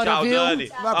Tchau. agora, Tchau, viu?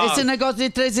 Dani. Esse negócio de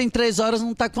 3 em 3 horas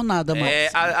não tá com nada, mano.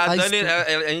 A Dani,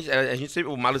 a gente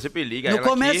sempre, o Malo sempre liga. No ela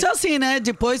começo aqui. é assim, né?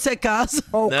 Depois você casa.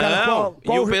 Ó, o cara, Não,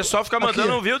 e o pessoal fica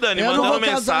mandando, Aqui. viu, Dani? Eu não Mandando vou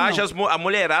casar, mensagem, a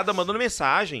mulherada mandando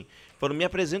mensagem. Falando, me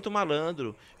apresenta o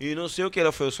malandro. E não sei o que.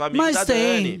 Ela foi, eu sou amigo Mas da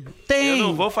tem, Dani. tem. Eu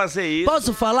não vou fazer isso.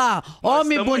 Posso falar?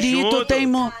 Homem estamos bonito juntos. tem...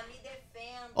 Me defendo.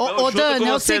 Tamo Ô, junto Dani, com é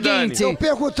o você, Dani. seguinte... Tô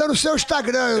perguntando o seu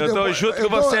Instagram. Eu tô junto com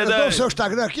você, Eu dou Dani. o seu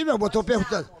Instagram aqui, meu amor, tô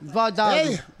perguntando. Vai dar.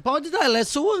 Ei. Pode dar, ela é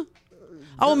sua.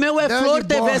 Ah, o meu é Dani Flor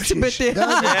TV Borges, SBT.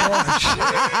 Dani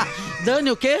Borges.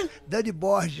 Dani o quê? Dani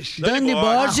Borges. Dani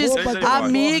Borges, Arroba Dani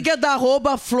amiga da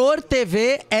 @Flor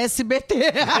TV SBT.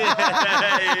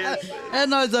 É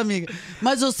nóis, amiga.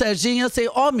 Mas o Serginho, assim,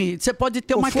 homem, você pode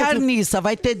ter uma Flor- carniça,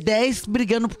 vai ter 10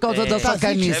 brigando por causa da sua Tá 20,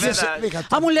 carniça. verdade. vem cá,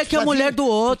 A mulher que é a mulher do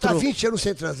outro. Tá 20 anos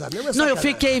sem transar mesmo? É Não, eu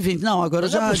sacanagem. fiquei 20. Não, agora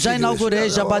Mas é já possível inaugurei,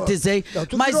 isso, já não. batizei. Não,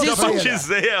 tu Mas virou isso. freira.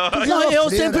 Batizei, ó. Tu Não, virou eu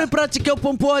freira. sempre pratiquei o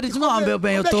pompoarismo. Não, meu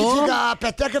bem, eu Como é que tô. fica? A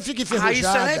peteca fica enferrujada. Ah,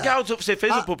 isso é legal. Você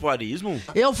fez o popularismo?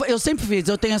 Eu sempre fiz,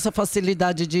 eu tenho essa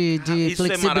facilidade de isso é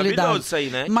flexibilidade. maravilhoso, isso aí,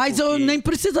 né? Mas eu Porque- nem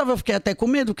precisava, eu fiquei até com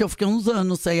medo, porque eu fiquei uns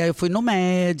anos sem. Aí eu fui no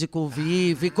médico,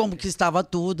 vi como que estava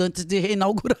tudo antes de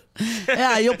reinaugurar.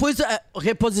 Aí eu pus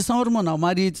reposição hormonal.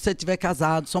 Marido, se você estiver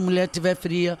casado, sua mulher estiver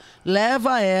fria,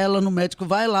 leva ela no médico,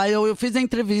 vai lá. Eu fiz a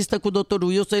entrevista com o Dr.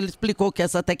 Wilson, ele explicou que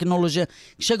essa tecnologia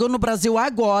chegou no Brasil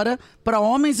agora para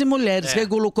homens e mulheres.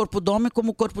 Regula o corpo do homem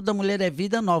como o corpo da mulher é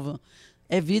vida nova.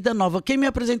 É vida nova. Quem me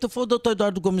apresentou foi o doutor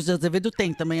Eduardo Gomes de Azevedo,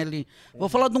 tem também ali. Vou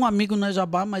falar de um amigo no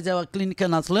Jabá, mas é a Clínica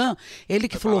Naslan. Ele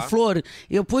que falou, Flor,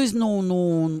 eu pus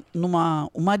numa...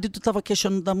 O marido estava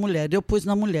questionando da mulher, eu pus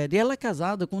na mulher. E ela é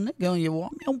casada com um negão, e o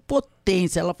homem é um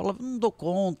potência. Ela falava, não dou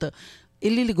conta.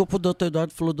 Ele ligou pro doutor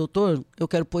Eduardo e falou, doutor, eu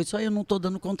quero pôr isso aí, eu não tô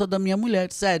dando conta da minha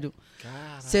mulher, sério.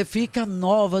 Você fica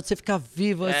nova, você fica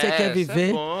viva, você quer viver. Isso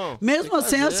é bom. Mesmo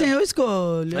assim eu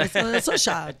escolho. Eu sou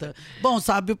chata. Bom,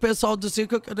 sabe o pessoal do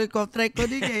circo que eu não encontrei com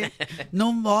ninguém.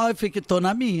 Não morre, tô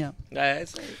na minha. É,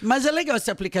 isso aí. Mas é legal esse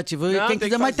aplicativo. Não, Quem tem quiser,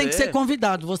 que mas tem que fazer. ser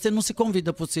convidado. Você não se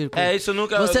convida pro circo. Isso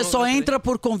nunca... Você nunca só fiz. entra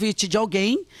por convite de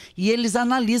alguém e eles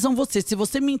analisam você. Se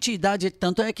você mentir idade,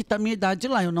 tanto é que tá minha idade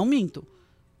lá. Eu não minto.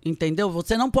 Entendeu?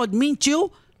 Você não pode.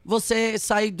 Mentiu, você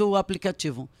sai do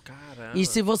aplicativo. Caramba. E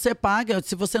se você paga,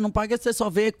 se você não paga, você só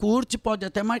vê, curte, pode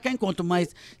até marcar encontro.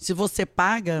 Mas se você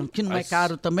paga, que não Aí é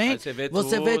caro também, aí você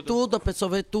vê vê tudo. tudo, a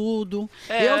pessoa vê tudo.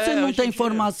 hoje Se não em tem dia.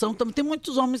 informação, também tem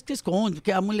muitos homens que escondem,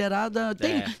 porque a mulherada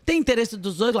tem interesse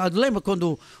dos dois lados. Lembra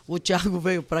quando o Thiago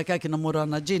veio pra cá, que namorou a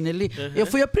Nadine? Eu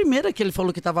fui a primeira que ele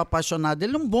falou que estava apaixonado.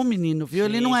 Ele é um bom menino, viu?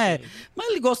 Ele não é. Mas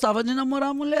ele gostava de namorar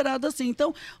a mulherada assim.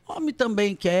 Então, homem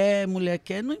também quer, mulher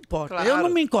quer, não importa. Claro. Eu não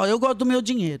me importo, eu gosto do meu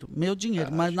dinheiro.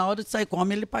 Mas na hora de sair com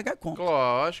homem, ele paga a conta.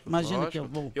 Lógico, Imagina lógico. que eu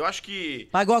vou. Eu acho que...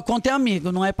 Pagou a conta é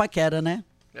amigo, não é paquera, né?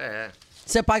 É.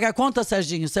 Você paga a conta,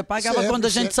 Serginho? Você pagava Sempre, quando a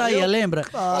gente sempre. saía, lembra?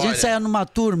 Claro. A gente Olha. saía numa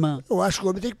turma. Eu acho que o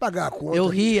homem tem que pagar a conta. Eu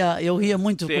ria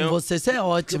muito Tem com um- você, você é Você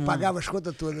ótimo. pagava as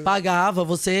contas todas. né? Pagava,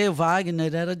 você, o Wagner,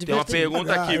 era Tem uma divertido.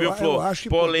 pergunta aqui, viu, eu Flor? acho que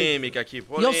Polêmica aqui, E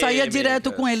polêmica. eu saía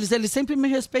direto com eles, ele sempre me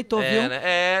respeitou, viu?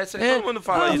 Né? Todo mundo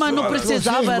fala isso. mas não fala.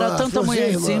 precisava, era tanta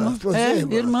mulher em cima.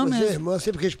 Irmã Você mesmo. irmã,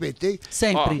 sempre respeitei. Ó,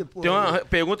 Sempre. tem uma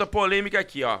pergunta polêmica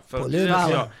aqui, ó. Polêmica? Diz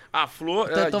assim, ó. Fala. A Flor,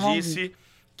 Até ela tomar um disse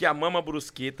que a Mama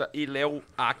Brusqueta e Léo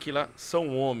Áquila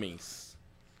são homens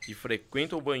que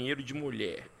frequentam o banheiro de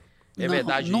mulher. É Não,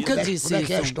 verdade nunca isso? disse. Como é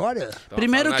que é a isso. história? Então,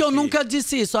 Primeiro falando que eu aqui. nunca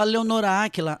disse isso. A Leonora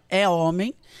Áquila é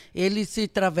homem, ele se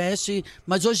traveste,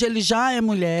 mas hoje ele já é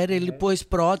mulher, ele pôs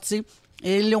prótese.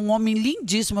 Ele é um homem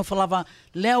lindíssimo. Eu falava,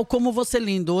 Léo, como você é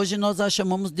lindo. Hoje nós a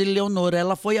chamamos de Leonora.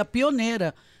 Ela foi a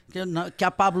pioneira, que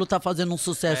a Pablo tá fazendo um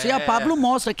sucesso. E a Pablo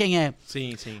mostra quem é.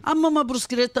 Sim, sim. A Mama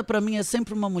Brusqueta, pra mim, é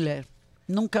sempre uma mulher.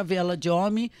 Nunca vi ela de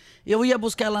homem. Eu ia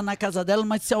buscar ela na casa dela,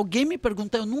 mas se alguém me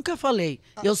perguntar, eu nunca falei.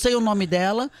 Eu sei o nome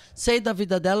dela, sei da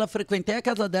vida dela, frequentei a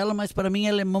casa dela, mas pra mim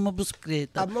ela é Mama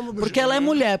Brusqueta. A Mama Brusqueta. Porque ela é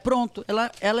mulher, pronto.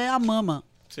 Ela é a mama.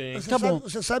 Sim. Acabou.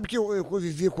 Você sabe que eu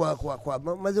convivi com a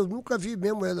mãe, mas eu nunca vi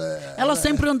mesmo ela. Ela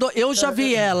sempre andou. Eu já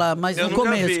vi ela, mas Eu no nunca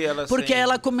começo. vi ela porque sem-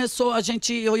 ela começou,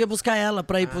 eu ia buscar ela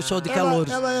pra ir pro show de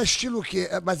calouros. Ela é estilo o quê?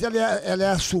 Mas ela é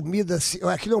assumida assim.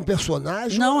 Aquilo é um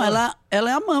personagem? Não, ou- ela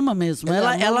é a mama mesmo.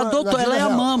 Ela é a Ela mama adotou, na ela é vida a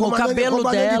real. mama, Como o a Nani- cabelo como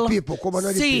a Nani dela. People, como a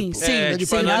Nani Sim, People. sim, É, tipo,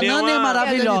 sim. a A Nani é Nani é uma- A Nani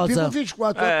maravilhosa. People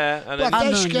 24 horas. É, a Tu Nani- até A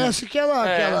Nani. esquece que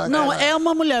ela. Não, é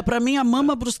uma mulher. Pra mim, a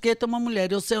Mama Brusqueta é uma mulher.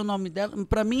 Eu sei o nome dela.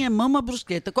 Pra mim, é Mama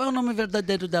Brusqueta. Qual é o nome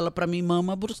verdadeiro dela? Pra mim,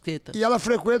 Mama Brusqueta. E ela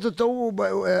frequenta, então.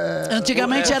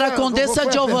 Antigamente era Condessa Mas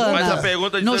a Giovanna.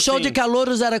 pergunta diz No assim- show de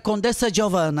calouros era Condessa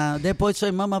Giovanna. Depois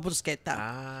foi Mama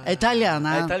Brusqueta. É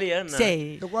italiana. É italiana.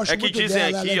 Sei. Eu gosto É que muito dizem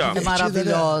dela, aqui, ela ó. É divertida,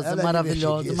 maravilhosa, né? Ela é maravilhosa.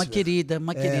 Uma divertidíssima. querida,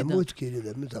 uma querida. É, muito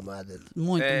querida, muito amada.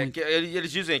 Muito, É, muito. que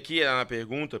eles dizem aqui na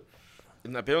pergunta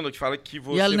que fala que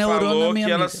você a Neurona, falou minha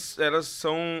que amiga. elas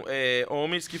são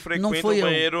homens que frequentam fui o eu.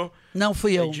 banheiro Não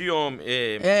fui eu. de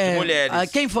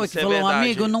mulheres. Quem foi Isso que é falou? Um verdade?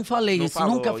 amigo, não falei Não isso,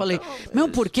 falou, nunca falei. então, Mesmo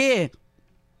porque,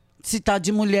 se tá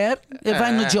de mulher,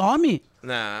 vai no de homem?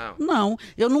 Não. Não,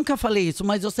 eu nunca falei isso,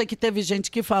 mas eu sei que teve gente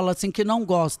que fala assim, que não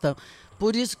gosta.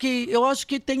 Por isso que eu acho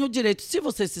que tem o direito. Se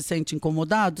você se sente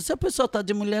incomodado, se a pessoa tá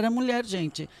de mulher, é mulher,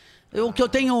 gente. O que eu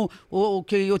tenho, o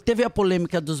que eu teve a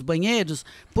polêmica dos banheiros,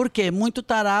 porque muito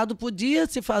tarado podia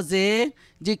se fazer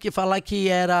de que falar que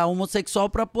era homossexual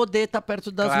para poder estar perto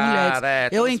das Claro, mulheres.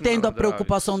 Eu todos entendo a malandrosos.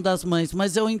 preocupação das mães,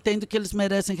 mas eu entendo que eles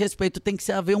merecem respeito. Tem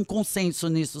que haver um consenso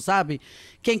nisso, sabe?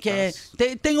 Quem quer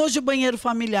tem hoje banheiro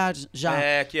familiar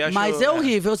já, Que acho- mas é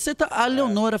horrível. A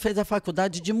Leonora fez a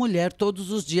faculdade de mulher todos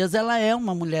os dias. Ela é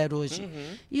uma mulher hoje.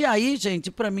 E aí,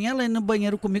 gente, para mim ela ir no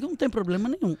banheiro comigo não tem problema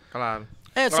nenhum. Claro.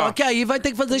 Só Ó, que aí vai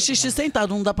ter que fazer xixi sentado,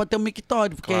 não dá pra ter um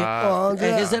mictório, porque Claro. Ó, André,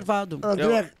 é reservado.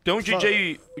 André, Tem um fala.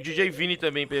 o DJ Vini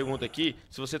também pergunta aqui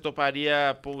se você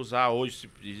toparia pousar hoje, se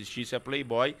existisse a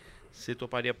Playboy, você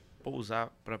toparia pousar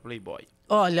pra Playboy.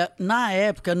 Olha, na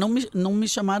época não me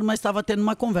chamaram, mas estava tendo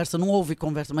uma conversa, não houve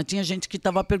conversa, mas tinha gente que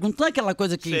estava perguntando aquela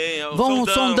coisa que Sim, vão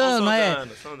sondando,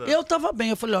 sondando. sondando. Eu estava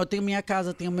bem, eu falei, ó, eu tenho minha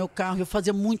casa, tenho meu carro, eu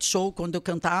fazia muito show quando eu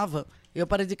cantava. Eu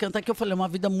parei de cantar, que eu falei, é uma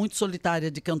vida muito solitária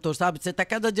de cantor, sabe? Você tá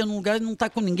cada dia num lugar e não tá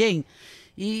com ninguém.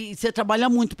 E você trabalha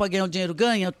muito para ganhar o dinheiro,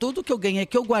 ganha. Tudo que eu ganhei,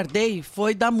 que eu guardei,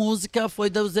 foi da música, foi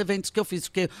dos eventos que eu fiz.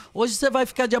 Porque hoje você vai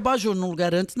ficar de abajur num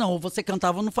lugar, antes não. Ou você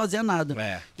cantava ou não fazia nada.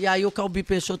 E aí o Calbi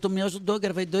Peixoto me ajudou,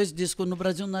 gravei 2 discos no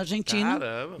Brasil e na Argentina.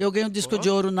 Caramba. Eu ganhei um disco de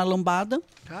ouro na Lambada.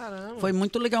 Caramba. Foi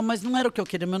muito legal, mas não era o que eu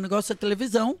queria. Meu negócio é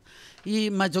televisão.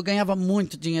 Mas eu ganhava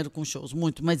muito dinheiro com shows,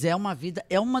 muito. Mas é uma vida,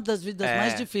 é uma das vidas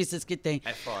mais difíceis que tem.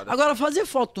 É foda. Agora, fazer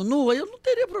foto nua, eu não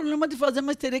teria problema de fazer,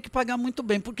 mas teria que pagar muito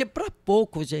bem. Porque para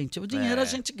pouco, gente, o dinheiro a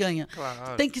gente ganha.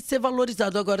 Claro. Tem que ser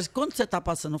valorizado. Agora, quando você está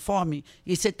passando fome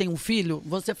e você tem um filho,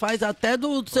 você faz até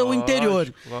do seu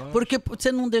interior. Lógico. Porque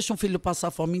você não deixa um filho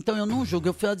passar fome. Então, eu não julgo.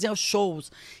 Eu fazia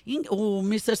shows. O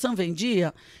Mr. Sam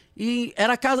vendia e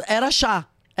era chá.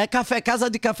 É café, casa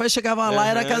de café, chegava lá,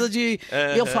 era casa de...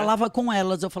 Eu falava com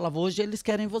elas, eu falava, hoje eles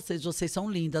querem vocês são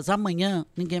lindas. Amanhã,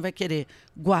 ninguém vai querer.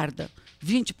 Guarda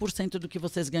 20% do que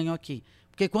vocês ganham aqui.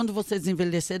 Porque quando vocês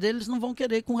envelhecerem, eles não vão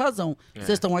querer com razão.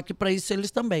 Vocês estão aqui para isso,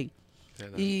 eles também.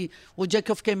 Verdade. E o dia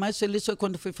que eu fiquei mais feliz foi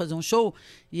quando fui fazer um show.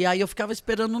 E aí eu ficava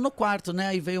esperando no quarto, né?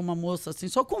 Aí veio uma moça assim,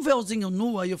 só com um véuzinho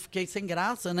nu. Aí eu fiquei sem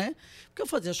graça, né? Porque eu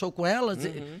fazia show com elas.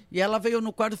 E ela veio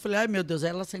no quarto e falei, ai meu Deus. Aí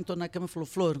ela sentou na cama e falou,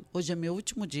 Flor, hoje é meu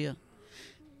último dia.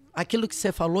 Aquilo que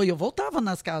você falou, e eu voltava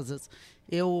nas casas.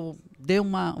 Eu dei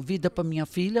uma vida para minha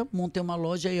filha, montei uma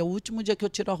loja e é o último dia que eu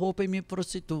tiro a roupa e me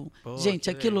prostituo. Pô, gente,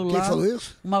 aquilo lá... Quem falou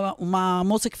isso? Uma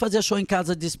moça que fazia show em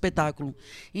casa de espetáculo.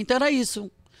 Então era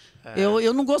isso.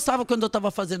 Eu não gostava quando eu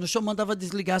estava fazendo show, mandava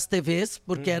desligar as TVs,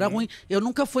 porque era ruim. Eu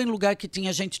nunca fui em lugar que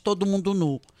tinha gente, todo mundo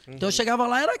nu. Então eu chegava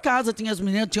lá, era casa, tinha as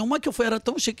meninas. Tinha uma que eu fui, era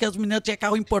tão chique que as meninas tinham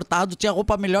carro importado, tinha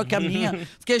roupa melhor que a minha.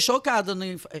 Fiquei chocada.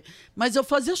 Né? Mas eu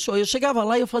fazia show. Eu chegava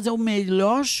lá e eu fazia o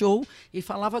melhor show e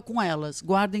falava com elas,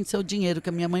 guardem seu dinheiro, que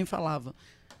a minha mãe falava.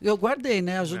 Eu guardei,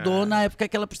 né? Ajudou na época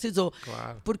que ela precisou.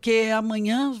 Claro. Porque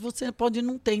amanhã você pode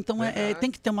não ter. Então, tem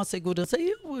que ter uma segurança.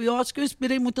 E eu acho que eu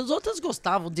inspirei muitas outras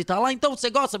gostavam de estar lá. Então, você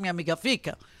gosta, minha amiga?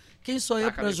 Fica. Quem sou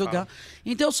eu para julgar?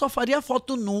 Então, eu só faria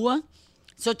foto nua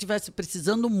se eu estivesse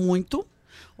precisando muito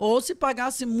ou se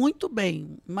pagasse muito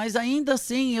bem. Mas, ainda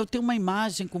assim, eu tenho uma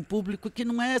imagem com o público que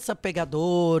não é essa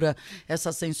pegadora,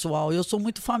 essa sensual. Eu sou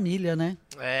muito família, né?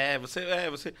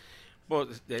 Você... Pô,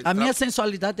 a minha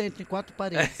sensualidade é entre 4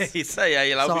 paredes. É isso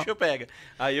aí lá só. O bicho pega.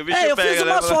 Aí o bicho eu pega. Eu fiz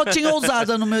uma fotinha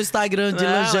ousada no meu Instagram de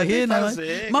lingerie, né?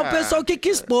 Mas o pessoal que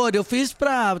quis pôr, eu fiz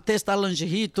pra testar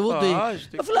lingerie e tudo.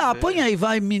 Eu falei, põe aí,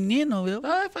 vai, menino.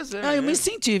 Vai fazer. Eu me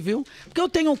senti, viu? Porque eu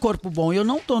tenho um corpo bom, eu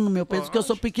não tô no meu peso, porque eu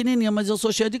sou pequenininha, mas eu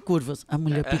sou cheia de curvas. A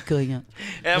mulher picanha.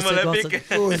 A mulher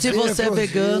picanha. Se você é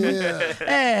vegano.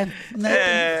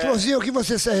 Florzinha, o que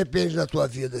você se arrepende da tua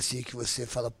vida, assim, que você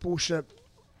fala, puxa...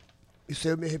 Isso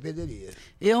aí eu me arrependeria.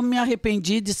 Eu me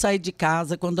arrependi de sair de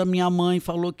casa quando a minha mãe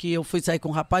falou que eu fui sair com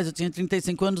um rapaz, eu tinha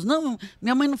 35 anos. Não,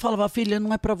 minha mãe não falava, filha,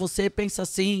 não é pra você, pensa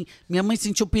assim. Minha mãe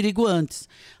sentiu perigo antes.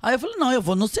 Aí eu falei, não, eu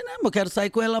vou no cinema, eu quero sair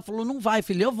com ela. Ela falou, não vai,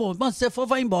 filha, eu vou. Mas se você for,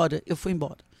 vai embora. Eu fui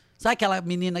embora. Sabe aquela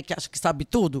menina que acha que sabe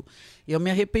tudo? Eu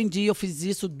me arrependi, eu fiz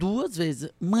isso 2 vezes.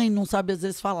 Mãe não sabe às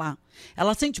vezes falar.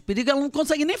 Ela sente o perigo, ela não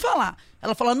consegue nem falar.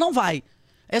 Ela fala, não vai.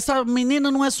 Essa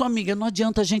menina não é sua amiga, não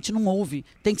adianta, a gente não ouve.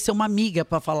 Tem que ser uma amiga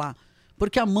para falar.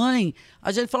 Porque a mãe, a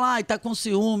gente fala, tá com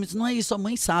ciúmes. Não é isso, a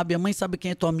mãe sabe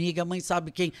quem é tua amiga, a mãe sabe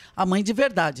quem... A mãe de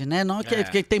verdade, né? Não é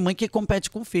porque tem mãe que compete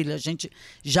com filha. A gente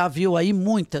já viu aí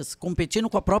muitas competindo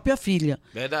com a própria filha.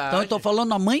 Verdade. Então eu tô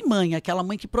falando a mãe, aquela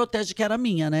mãe que protege, que era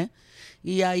minha, né?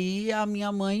 E aí a minha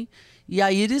mãe... E a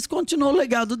Iris continuou o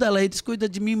legado dela. A Iris cuida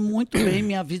de mim muito bem,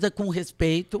 minha vida com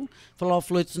respeito. Falou,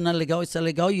 Flor, isso não é legal, isso é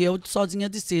legal. E eu sozinha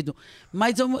decido.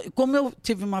 Mas como eu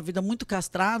tive uma vida muito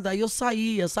castrada, aí eu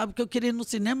saía, sabe? Que eu queria ir no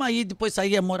cinema aí, depois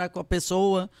saía morar com a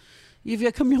pessoa. E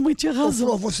via que a minha mãe tinha razão.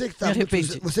 Flor, você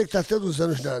que está tantos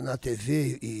anos na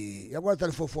TV e agora está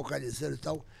focalizando e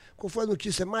tal, qual foi a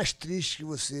notícia mais triste que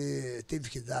você teve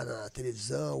que dar na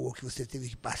televisão ou que você teve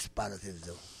que participar na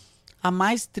televisão? A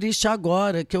mais triste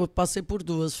agora, que eu passei por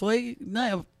 2, foi,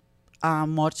 né, a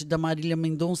morte da Marília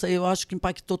Mendonça. Eu acho que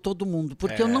impactou todo mundo.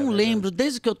 Porque eu não lembro,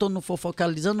 desde que eu estou no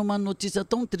Fofocalizando, uma notícia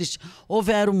tão triste.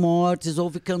 Houveram mortes,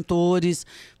 houve cantores,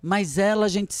 mas ela a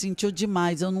gente sentiu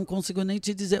demais. Eu não consigo nem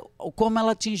te dizer como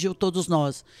ela atingiu todos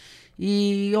nós.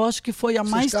 E eu acho que foi a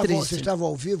mais triste. Vocês estavam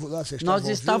ao vivo lá? Nós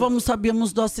estávamos,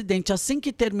 sabíamos do acidente. Assim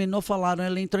que terminou, falaram,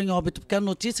 ela entrou em óbito, porque a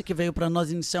notícia que veio para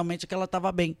nós inicialmente é que ela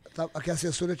estava bem. Que a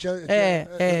assessora tinha...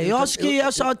 eu acho que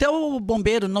até o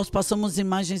bombeiro, nós passamos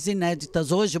imagens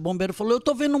inéditas hoje, o bombeiro falou, eu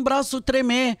estou vendo um braço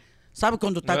tremer. Sabe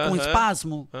quando está com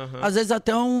espasmo? Às vezes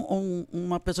até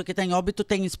uma pessoa que está em óbito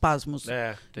tem espasmos.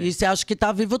 E você acha que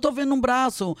está vivo, eu estou vendo um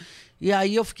braço. E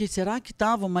aí eu fiquei, será que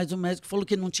tava? Mas o médico falou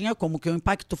que não tinha como, que o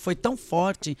impacto foi tão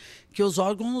forte que os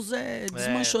órgãos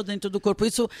desmanchou dentro do corpo.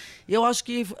 Isso eu acho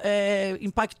que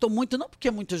impactou muito, não porque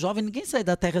é muito jovem, ninguém sai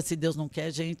da Terra se Deus não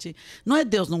quer, gente. Não é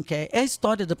Deus não quer, é a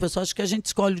história da pessoa. Acho que a gente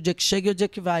escolhe o dia que chega e o dia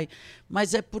que vai.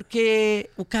 Mas é porque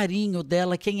o carinho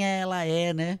dela, quem ela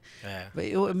é, né?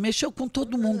 Mexeu com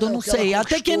todo mundo, eu não sei.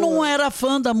 Até quem não era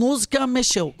fã da música,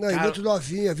 mexeu. Não, e muito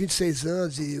novinha, 26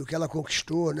 anos, e o que ela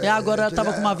conquistou, né? Agora ela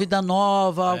tava com uma vida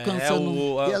nova,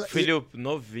 alcançando... filho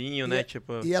novinho, né?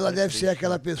 E ela deve ser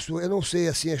aquela pessoa, eu não sei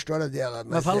assim a história dela.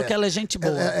 Mas falo que ela é gente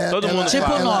boa. Todo mundo tipo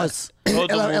fala. nós.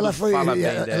 Ela foi. fala bem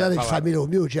Ela dela, era de fala. família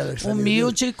humilde?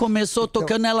 Humilde, começou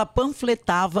tocando, ela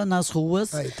panfletava nas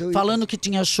ruas, falando que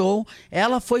tinha show.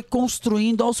 Ela foi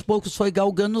construindo aos poucos, foi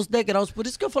galgando os degraus. Por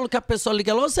isso que eu falo que a pessoa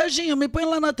liga lá, ô Serginho, me põe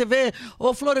lá na TV.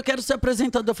 Ô Flor, eu quero ser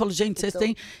apresentador. Eu falo, gente, vocês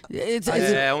têm.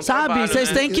 Sabe,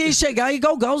 vocês têm que chegar e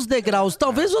galgar os degraus.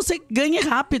 Talvez você ganhe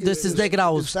rápido esses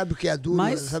degraus. Sabe o que é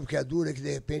duro? Sabe o que é duro? É que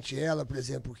de repente ela, por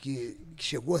exemplo, que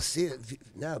chegou a ser,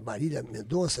 né, Marília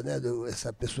Mendonça, né,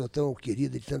 essa pessoa tão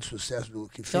querida de tanto sucesso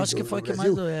que fez eu acho que foi que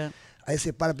mais doeu. Aí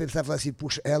você para pensar e fala assim,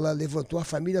 puxa, ela levantou a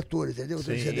família toda, entendeu?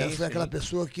 Ela foi aquela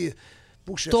pessoa que,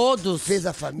 puxa, todos. Fez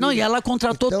a família. Não, e ela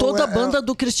contratou então, toda a banda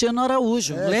do Cristiano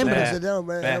Araújo, lembra?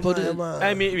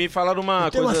 Me falaram uma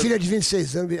coisa... Tem uma filha de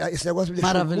 26 anos, esse negócio me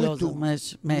deixou maravilhoso,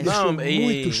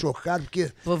 muito chocado,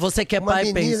 porque... Você que é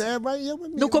pai, pensa.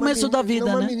 No começo da vida,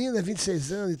 né? Uma menina,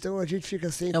 26 anos, então a gente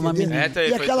fica sem entender. Uma menina.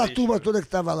 E aquela turma toda que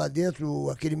estava lá dentro,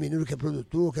 aquele menino que é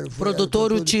produtor...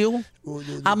 Produtor, o tio.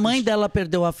 A mãe dela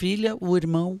perdeu a filha, o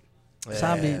irmão.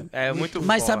 Sabe? Muito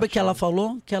Mas sabe o forte, que ela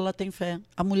falou? Que ela tem fé.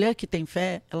 A mulher que tem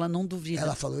fé, ela não duvida.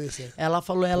 Ela falou isso? Ela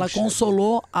falou, ela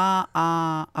consolou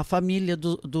a família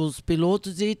dos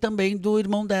pilotos e também do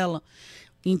irmão dela.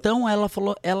 Então ela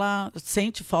falou, ela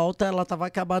sente falta, ela estava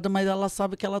acabada, mas ela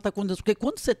sabe que ela está com Deus. Porque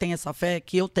quando você tem essa fé,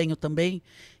 que eu tenho também,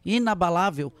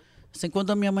 inabalável. Assim,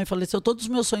 quando a minha mãe faleceu, todos os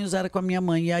meus sonhos eram com a minha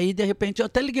mãe. E aí, de repente, eu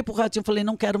até liguei pro Ratinho e falei,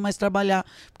 não quero mais trabalhar.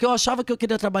 Porque eu achava que eu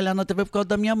queria trabalhar na TV por causa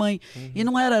da minha mãe. E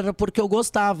não era porque eu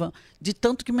gostava, de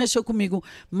tanto que mexeu comigo.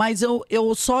 Mas eu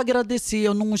só agradeci,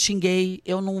 eu não xinguei,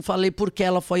 eu não falei por que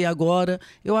ela foi agora.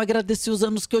 Eu agradeci os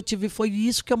anos que eu tive, foi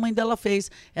isso que a mãe dela fez.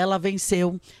 Ela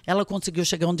venceu, ela conseguiu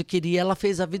chegar onde queria, ela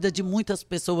fez a vida de muitas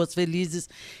pessoas felizes.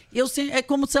 É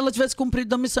como se ela tivesse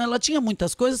cumprido a missão. Ela tinha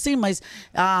muitas coisas, sim, mas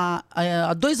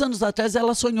há 2 anos atrás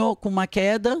ela sonhou com uma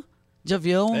queda de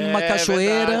avião numa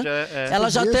cachoeira. Verdade, ela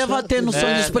já teve tendo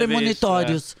sonhos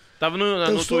premonitórios. Tava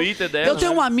no Twitter dela. Eu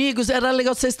tenho amigos, era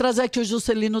legal vocês trazerem aqui o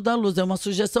Juscelino da Luz, é uma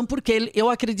sugestão, porque eu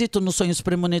acredito nos sonhos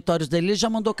premonitórios dele. Ele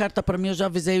já mandou carta pra mim, eu já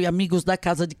avisei amigos da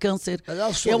Casa de Câncer.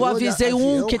 Eu avisei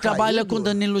um que trabalha com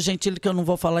Danilo Gentili, que eu não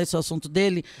vou falar esse assunto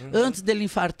dele. Antes dele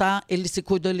infartar, ele se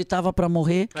cuidou, ele tava pra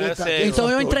morrer. Então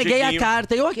eu entreguei a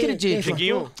carta, eu acredito.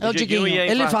 O Diguinho.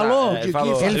 Ele falou?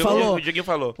 O Diguinho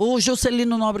falou. O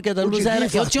Juscelino Nóbrega da Luz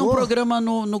eu tinha um programa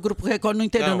no Grupo Record no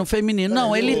interior, no feminino.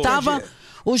 Não, ele tava...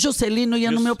 O Juscelino ia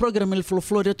no meu programa, ele falou,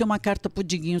 Flor, eu tenho uma carta pro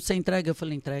Diguinho, você entrega? Eu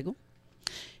falei, entrego.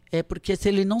 É porque se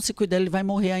ele não se cuidar, ele vai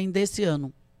morrer ainda esse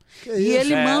ano. E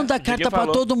ele manda a carta para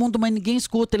todo mundo, mas ninguém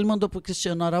escuta. Ele mandou pro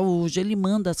Cristiano Araújo, ele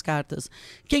manda as cartas.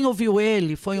 Quem ouviu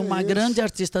ele foi uma grande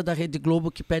artista da Rede Globo,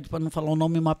 que pede para não falar o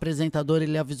nome, uma apresentadora,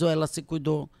 ele avisou, ela se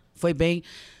cuidou, foi bem.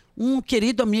 Um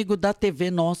querido amigo da TV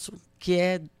nosso, que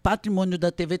é patrimônio da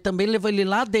TV, também levou ele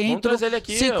lá dentro, ele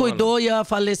aqui, se cuidou, ia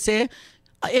falecer.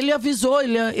 Ele avisou,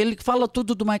 ele fala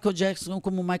tudo do Michael Jackson,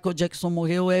 como o Michael Jackson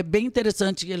morreu. É bem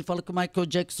interessante que ele fala que o Michael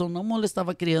Jackson não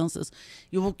molestava crianças.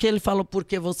 E o que ele fala,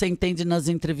 porque você entende nas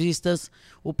entrevistas,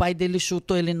 o pai dele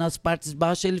chutou ele nas partes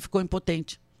baixas e ele ficou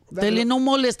impotente. Então ele não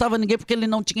molestava ninguém porque ele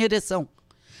não tinha ereção.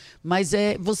 Mas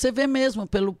você vê mesmo,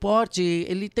 pelo porte,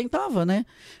 ele tentava, né?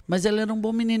 Mas ele era um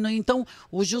bom menino. Então,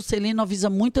 o Juscelino avisa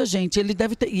muita gente. Ele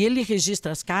deve ter, e ele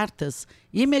registra as cartas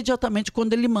imediatamente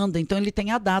quando ele manda. Então, ele tem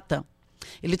a data.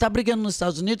 Ele está brigando nos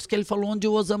Estados Unidos, que ele falou onde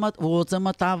o Osama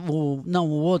estava, o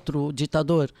outro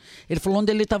ditador. Ele falou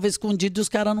onde ele estava escondido e os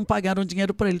caras não pagaram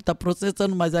dinheiro para ele. Está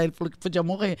processando, mas aí ele falou que podia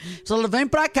morrer. Ele falou, vem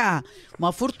para cá,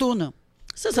 uma fortuna.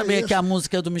 Você sabia que a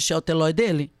música é do Michel Teló é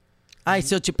dele? Aí,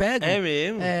 se eu te pego... É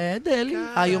mesmo? É dele.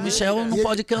 Caramba. Aí o Michel não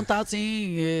pode cantar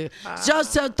assim... Já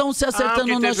estão se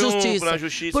acertando na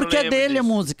justiça. Porque é dele a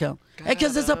música. Caramba. É que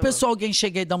às vezes a pessoa, alguém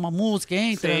chega e dá uma música,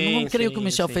 entra, não creio que o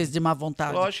Michel fez de má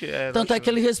vontade. Lógico, Tanto é que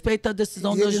ele respeita a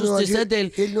decisão da justiça, é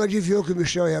dele. Ele não adivinhou que o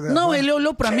Michel ia gravar? Não, ele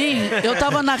olhou pra mim, eu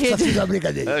tava na rede... Só fiz uma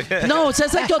brincadeira. Não, você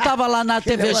sabe que eu tava lá na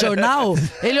TV Jornal?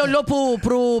 Ele olhou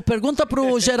pergunta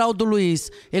pro Geraldo Luiz.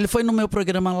 Ele foi no meu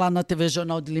programa lá na TV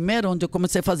Jornal de Limeira, onde eu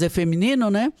comecei a fazer feminino,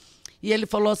 né? E ele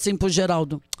falou assim pro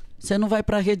Geraldo, você não vai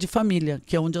para a Rede Família,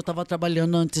 que é onde eu estava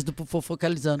trabalhando antes do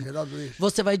Fofocalizando. Geraldo Luiz.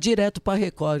 Você vai direto para a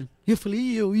Record. E eu falei,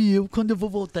 e eu, quando eu vou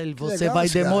voltar? Ele, você legal vai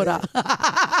esse cara, demorar.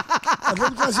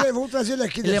 Vamos trazer ele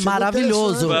aqui. Ele é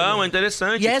maravilhoso. Vamos, é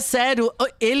interessante. E é sério,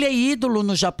 ele é ídolo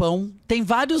no Japão. Tem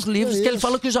vários livros que ele isso.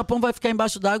 fala que o Japão vai ficar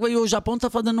embaixo d'água e o Japão está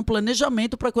fazendo um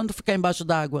planejamento para quando ficar embaixo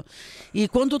d'água. E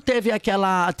quando teve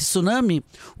aquela tsunami,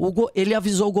 ele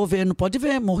avisou o governo, pode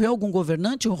ver, morreu algum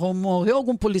governante, morreu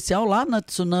algum policial lá na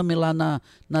tsunami, lá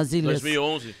nas ilhas.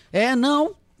 2011.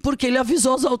 Não. Porque ele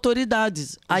avisou as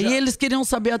autoridades. Aí eles queriam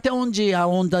saber até onde a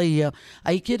onda ia.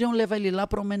 Aí queriam levar ele lá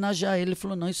para homenagear ele. Ele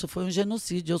falou, não, isso foi um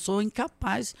genocídio. Eu sou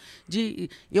incapaz de...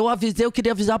 Eu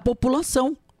queria avisar a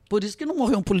população. Por isso que não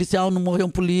morreu um policial, não morreu um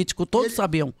político, todos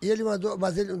sabiam. E ele mandou,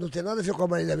 mas ele não tem nada a ver com a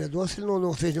Marília Mendonça, ele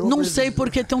não fez nenhuma Não coisa sei disso.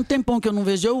 porque tem um tempão que eu não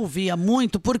vejo, eu ouvia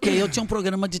muito, porque eu tinha um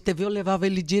programa de TV, eu levava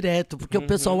ele direto, porque o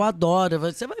pessoal adora,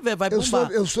 você vai ver, vai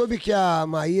bombar. Eu soube que a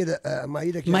Maíra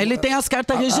que Mas ele tem as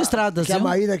cartas registradas, que viu? a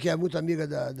Maíra, que é muito amiga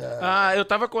da... Ah, eu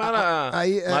tava com ela.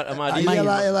 Aí Marília.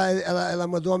 ela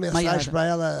mandou uma mensagem para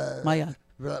ela... Maiara.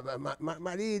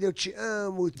 Marília, eu te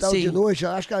amo e tal, Sim. de noite,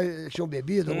 acho que elas tinham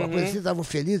bebido, alguma coisa assim, estavam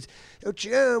felizes. Eu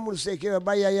te amo, não sei o quê.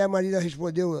 E aí a Marília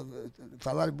respondeu,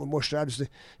 falaram, mostraram isso.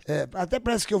 Até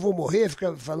parece que eu vou morrer,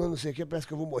 fica falando não sei o quê, parece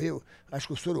que eu vou morrer. Acho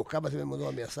que o Sorocaba também mandou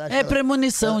uma mensagem. É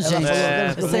premonição, gente.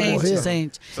 falou, que eu vou morrer.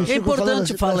 Sente. Vocês É ficam falando importante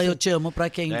assim, falar parece- eu te amo pra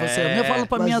quem você ama. Eu falo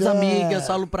pra Mas minhas é- amigas,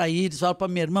 falo pra Iris, falo pra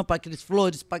minha irmã, pra Cris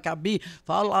Flores, pra Gabi,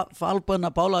 falo pra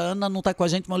Ana Paula. Ana não tá com a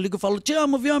gente, mas eu ligo e falo, te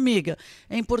amo, viu, amiga?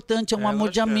 É importante, é um amor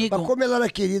de lógico que é. amigo. Mas como ela era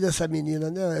querida, essa menina,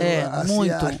 né?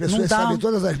 Muito. As Não pessoas dá. sabem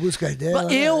todas as músicas dela.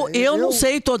 Eu não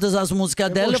sei todas as músicas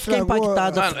dela, eu fiquei estragou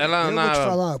impactada. Mano, ela Eu vou te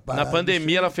falar uma na parada,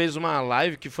 pandemia ela fez uma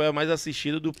live que foi a mais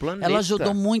assistida do planeta. Ela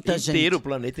ajudou muita gente. Inteiro, o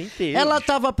planeta inteiro. Ela bicho.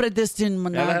 estava Ela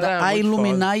predestinada era a muito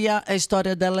iluminar e a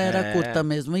história dela era curta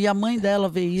mesmo. E a mãe dela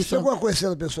vê isso. Chegou a conhecer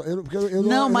a pessoa?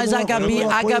 Não, mas a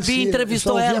Gabi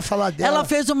entrevistou ela. Ela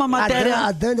fez uma matéria.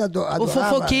 A Dani adorava. O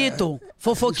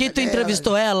Fofoquito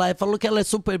entrevistou ela e falou que ela é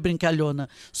super brincalhona,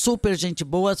 super gente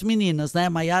boa. As meninas, né?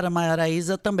 Maiara e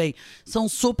Isa também. São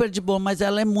super de boa, mas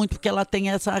ela é muito, porque ela tem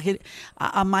essa...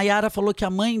 A Maiara falou que a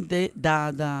mãe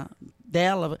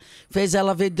dela fez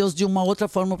ela ver Deus de uma outra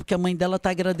forma, porque a mãe dela tá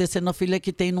agradecendo a filha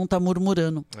que tem e não tá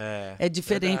murmurando. É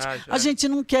diferente. Verdade, a gente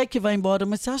não quer que vá embora,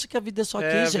 mas você acha que a vida é só aqui,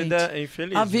 a gente? vida,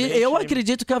 infelizmente. Eu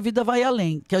acredito que a vida vai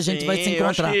além, que a gente vai se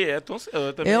encontrar. Eu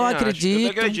também Eu acho. acredito. Eu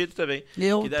acredito também.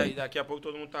 Eu que também. daqui a pouco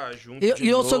todo mundo tá junto. E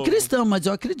eu sou novo. cristão, mas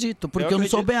eu acredito, porque eu não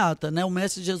sou acredito. beata, né? O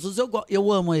Mestre Jesus,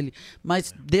 eu amo ele.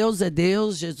 Mas Deus é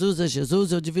Deus, Jesus é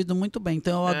Jesus, eu divido muito bem.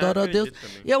 Então eu adoro a Deus. acredito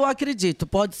também. E eu acredito.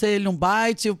 Pode ser ele um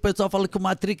byte, o pessoal fala que o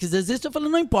Matrix existe, eu falo,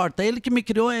 não importa, é ele que me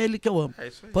criou, é ele que eu amo. É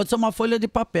isso aí. Pode ser uma folha de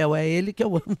papel, é ele que eu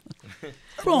amo.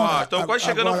 Ó, Pronto. estamos quase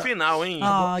chegando ao agora- final, hein?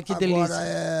 Ah, que delícia.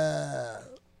 Agora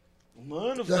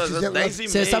Mano, nós fizemos- 10h30.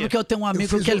 Você sabe que eu tenho um amigo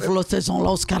fiz que ele um- falou, vocês vão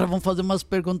lá, os caras vão fazer umas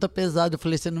perguntas pesadas. Eu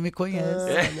falei, você não me conhece.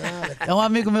 Nada. É um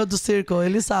amigo meu do circo,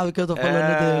 ele sabe que eu tô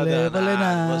falando dele. Eu falei,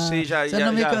 não, Você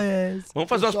não me conhece. Vamos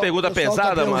fazer umas Pessoal- perguntas pessoal tá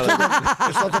pesadas, mano? perguntando- O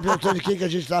pessoal tá perguntando de quem que a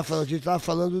gente tava falando. A gente tava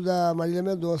falando da Marília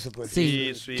Mendonça, pô. Sim,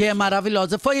 Isso, que é isso.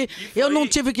 maravilhosa. Eu foi- não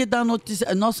tive que dar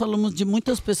notícia. Nós falamos de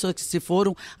muitas pessoas que se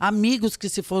foram, amigos que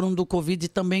se foram do Covid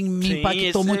também me Sim, impactou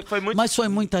esse muito. foi muito- Mas foi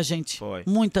muita gente. Foi.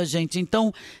 Muita gente.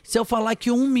 Então, se eu falar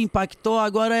que um me impactou,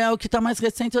 agora é o que tá mais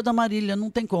recente, é o da Marília. Não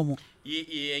tem como.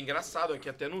 E é engraçado que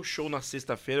até no show, na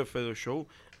sexta-feira, eu fiz o show,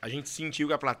 a gente sentiu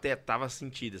que a plateia tava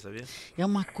sentida, sabia? É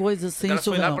uma coisa sem Ela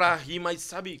foi lá isso. pra rir, mas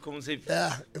sabe como você...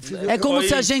 Eu fiz, É como Foi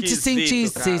se a gente esquisito,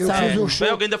 sentisse, cara. sabe? fiz um Não show- é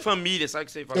alguém da família, sabe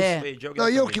que você fala? É. "Ei, de alguém Não,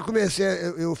 da e eu família." que comecei,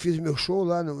 eu fiz meu show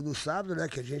lá no sábado, né?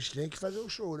 Que a gente tem que fazer o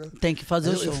show, né? Tem que fazer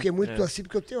o Eu show. fiquei muito assim,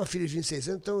 porque eu tenho uma filha de 26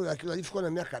 anos, então aquilo ali ficou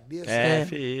na minha cabeça. É, É.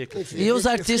 fica. Enfim, E os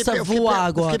artistas voar Eu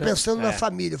agora? fiquei pensando na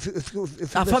família. Eu fico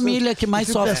A família que mais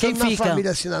eu fico sofre, quem pensando fica? Na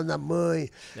família, assim, na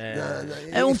mãe.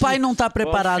 Um pai não tá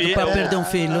preparado filho, para é. perder um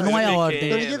filho, não é a Ninguém ordem.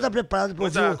 Então, ninguém está preparado para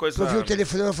Muita ouvir, coisa- pra ouvir o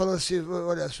telefonema falando assim,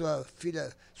 olha, sua filha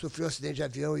sofreu um acidente de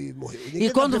avião e morreu. Ninguém E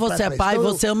tá quando preparado você é pra pai, isso.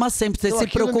 Então, você ama sempre, você então se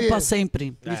aquilo preocupa me-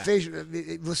 sempre. Me fez,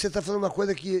 você está falando uma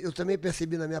coisa que eu também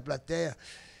percebi na minha plateia,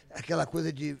 aquela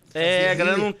coisa de... fazer A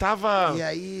galera rir. não tava... E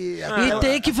aí... E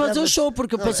tem que fazer o show,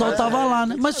 porque o pessoal tava lá,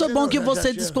 né? Mas foi bom que já você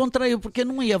tinha. descontraiu, porque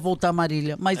não ia voltar a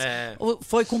Marília. Mas É.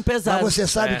 foi com pesar. Mas você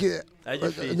sabe É, que é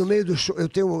difícil. no meio do show, eu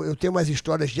tenho umas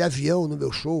histórias de avião no meu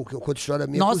show, que eu conto história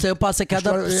minha. Nossa, eu passei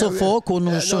cada sufoco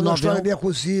no show no Uma história avião. minha com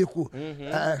o Zico,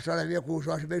 a história minha com o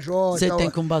Jorge Benjó. Você tem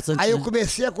com bastante Aí eu gente.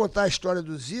 comecei a contar a história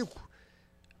do Zico,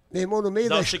 Meu irmão, no meio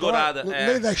Dá da uma história, segurada, no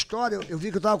meio da história, eu vi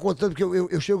que eu tava contando, porque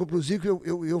eu chego pro Zico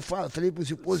e eu falei pro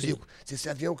Zico, pô, Zico, se esse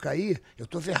avião cair, eu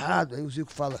tô ferrado. Aí o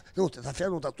Zico fala, não, tá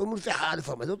ferrado, não, tá todo mundo ferrado. Eu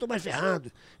falo, mas eu tô mais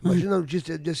ferrado. Imagina a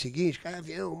notícia do dia seguinte, cai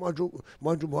avião, o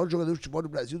maior jogador de futebol do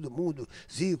Brasil, do mundo,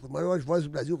 Zico, maiores vozes do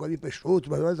Brasil, Gabi Peixoto,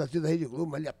 maiores artistas da Rede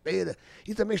Globo, Maria Pera,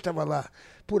 e também estava lá,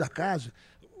 por acaso,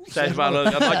 Sérgio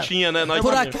Malandro, a notinha, né?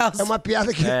 Por acaso. é uma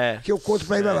piada que eu conto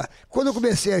pra ele lá. Quando eu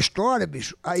comecei a história,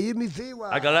 bicho, aí me veio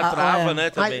A galera trava, né,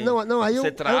 também. Aí, não, aí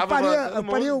Você trava, eu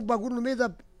parei o bagulho no meio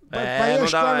da... É, parei a não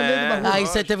história dá, no meio do bagulho. Aí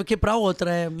você teve que ir pra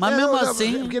outra, Mas mesmo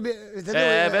assim... Entendeu?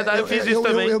 É verdade, eu fiz isso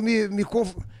também.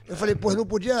 Eu falei, pô, não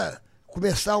podia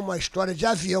começar uma história de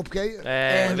avião, porque aí...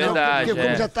 É verdade. Porque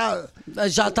como já tá...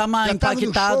 Já tá mais Já tava no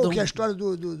impactado. show, que é a história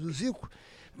do Zico,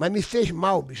 mas me fez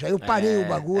mal, bicho. Aí eu parei o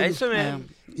bagulho. É isso mesmo.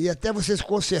 E até você se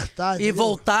consertar. E entendeu?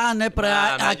 voltar, né,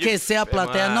 pra aquecer a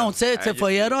plateia. Não, você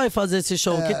foi herói fazer esse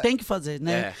show, que tem que fazer,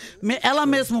 né? Ela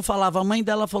mesma falava, a mãe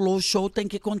dela falou, o show tem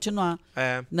que continuar,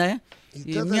 né?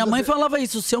 E tantas minha mãe vezes- falava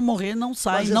isso, se eu morrer, não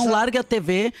sai, Mas você não sabe- larga a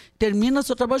TV, termina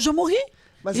seu trabalho, já morri.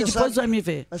 Mas E você depois sabe- vai me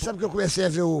ver. Mas sabe que eu comecei a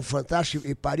ver o Fantástico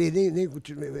e parei, nem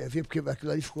continuei a ver, porque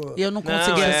aquilo ali ficou... Eu não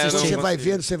consegui assistir. Você vai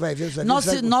vendo, você vai vendo.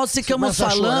 Nós ficamos começa a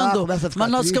chorar, falando, começa a ficar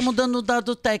mas nós triste. ficamos dando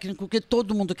dado técnico, que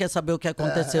todo mundo quer saber o que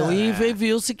aconteceu. E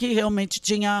viu-se que realmente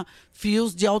tinha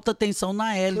fios de alta tensão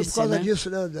na Foi hélice, por causa né? disso,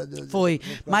 né? Foi.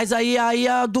 Mas aí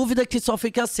a dúvida que só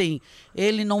fica assim,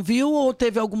 ele não viu ou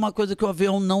teve alguma coisa que o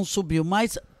avião não subiu?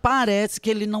 Mas parece que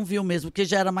ele não viu mesmo, porque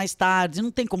já era mais tarde.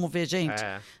 Não tem como ver, gente.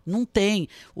 Não tem.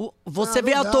 Você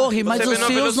vê não a dá. torre, mas Você vê os numa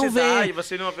fios não vê. velocidade,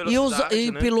 você numa velocidade,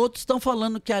 E né? pilotos estão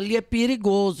falando que ali é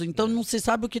perigoso, então não se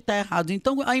sabe o que está errado.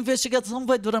 Então a investigação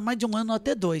vai durar mais de 1 ano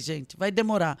até 2, gente. Vai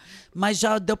demorar. Mas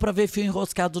já deu para ver fio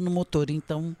enroscado no motor,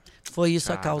 então foi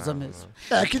isso a causa mesmo.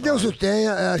 Que Deus o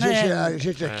tenha, a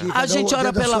gente aqui... A cada gente um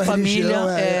ora dentro da pela sua família,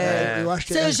 religião, eu acho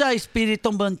que seja espírita,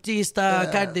 umbandista,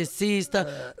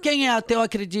 kardecista, quem é ateu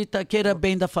acredita, queira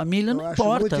bem da família, não eu acho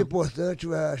importa. muito importante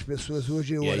as pessoas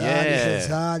hoje orarem, yeah.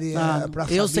 rezarem pra eu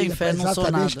família, sem fé pra não sou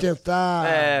exatamente nada.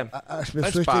 tentar as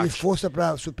pessoas terem parte. força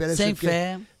para superar Sem isso. porque-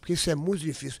 fé. Porque isso é muito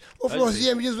difícil. Ô,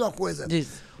 Florzinha, me diz uma coisa. Diz.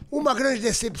 Uma grande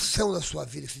decepção na sua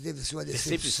vida, que você teve assim, uma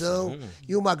decepção.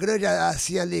 E uma grande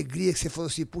assim, alegria, que você falou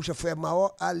assim, puxa, foi a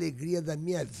maior alegria da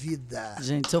minha vida.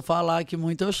 Gente, se eu falar aqui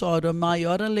muito, eu choro. A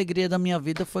maior alegria da minha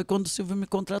vida foi quando o Silvio me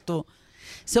contratou.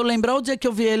 Se eu lembrar o dia que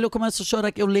eu vi ele, eu começo a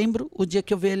chorar. Eu lembro o dia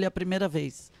que eu vi ele a primeira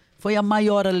vez. Foi a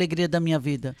maior alegria da minha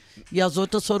vida. E as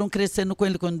outras foram crescendo com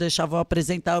ele. Quando deixava eu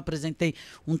apresentar, eu apresentei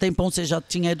um tempão, você já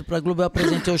tinha ido para a Globo, eu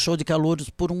apresentei o show de calouros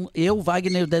eu,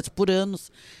 Wagner, 10 por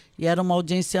anos. E era uma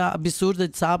audiência absurda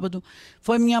de sábado.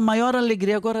 Foi minha maior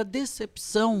alegria. Agora,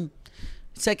 decepção.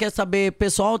 Você quer saber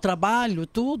pessoal, trabalho,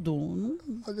 tudo?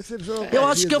 Uma decepção Eu com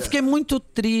a acho que eu vida. fiquei muito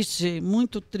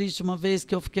triste uma vez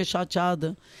que eu fiquei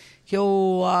chateada. Que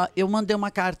eu mandei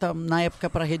uma carta na época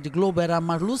para a Rede Globo, era a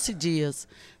Marluce Dias,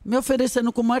 me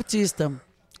oferecendo como artista.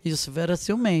 Isso era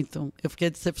ciumento. Eu fiquei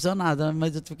decepcionada,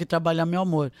 mas eu tive que trabalhar meu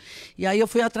amor. E aí eu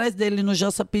fui atrás dele no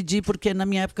Jossa pedir, porque na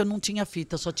minha época não tinha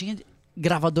fita, só tinha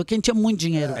gravador, quem tinha muito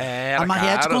dinheiro. Era a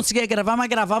Mariette caro. conseguia gravar, mas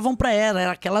gravavam pra ela,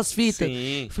 era aquelas fitas.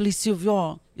 Sim. Falei, Silvio,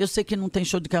 ó, eu sei que não tem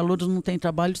show de calouros, não tem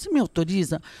trabalho, você me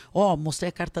autoriza? Ó, mostrei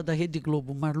a carta da Rede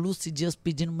Globo, Marluce Dias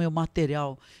pedindo meu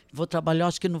material, vou trabalhar,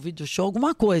 acho que no vídeo show,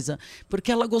 alguma coisa, porque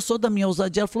ela gostou da minha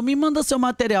ousadia, ela falou, me manda seu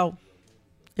material.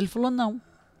 Ele falou, não.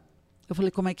 Eu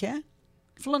falei, como é que é? Ele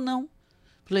falou, não.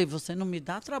 Falei, você não me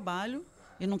dá trabalho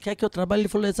e não quer que eu trabalhe? Ele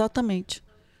falou, exatamente.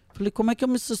 Falei, como é que eu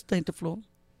me sustento? Ele falou,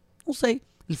 não sei.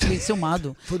 Ele foi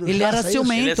ciumado. Foi no Ele Jaça, era isso?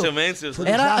 ciumento. Ele é ciumento, Silvio? Foi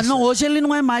no Era, Jaça? não, hoje ele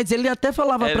não é mais. Ele até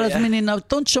falava Ele para as é. meninas,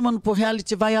 estão te chamando pro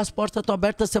reality, vai, as portas estão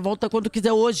abertas, você volta quando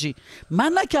quiser hoje.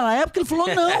 Mas naquela época ele falou,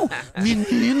 não,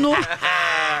 menino,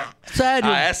 sério.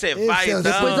 Você vai, Esse é o-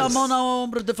 então. Depois a mão na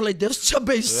ombro, eu falei, Deus te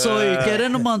abençoe,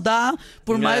 querendo mandar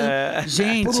por mais...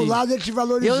 Gente... Por um lado, ele te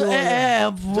valorizou. né?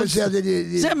 Tô dizendo,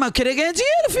 Você, mas eu queria ganhar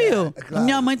dinheiro, filho. claro.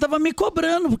 Minha mãe tava me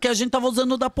cobrando, porque a gente tava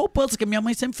usando da poupança, que minha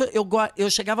mãe sempre foi... Eu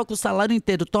chegava com o salário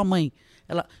inteiro, tua mãe.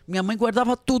 Minha mãe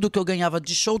guardava tudo que eu ganhava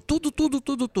de show, tudo.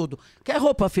 Quer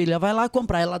roupa, filha? Vai lá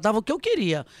comprar. Ela dava o que eu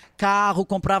queria. Carro,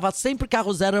 comprava sempre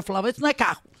carro zero. Eu falava, isso não é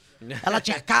carro. Ela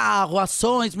tinha carro,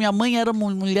 ações. Minha mãe era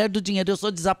mulher do dinheiro. Eu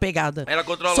sou desapegada. Ela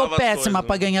controlava Sou as péssima coisas,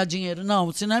 para né? ganhar dinheiro.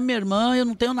 Não, se não é minha irmã, eu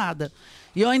não tenho nada.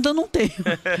 E eu ainda não tenho,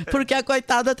 porque a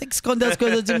coitada tem que esconder as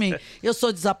coisas de mim. Eu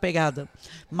sou desapegada.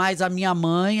 Mas a minha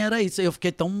mãe era isso. Eu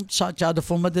fiquei tão chateada,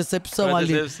 foi uma decepção Foi uma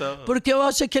ali. decepção. Porque eu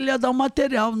achei que ele ia dar um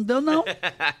material. Não deu, não.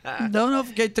 Não deu, não.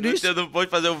 Fiquei triste. Você não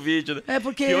pode fazer o vídeo, né? É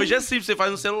porque- Que hoje é simples, você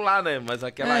faz no celular, né? Mas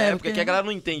naquela época porque- que a galera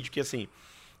não entende que, assim,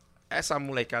 essa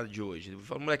molecada de hoje, eu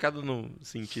falo molecada no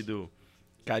sentido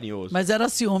carinhoso. Mas era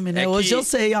ciúme, né? É Hoje que- eu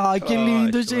sei. Ai, que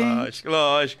lindo, gente.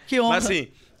 Lógico. Que honra. Mas assim,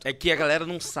 é que a galera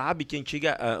não sabe que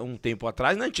um tempo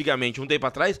atrás, não antigamente, um tempo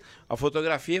atrás, a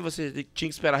fotografia você tinha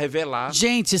que esperar revelar.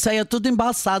 Gente, saía tudo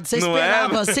embaçado. Você Não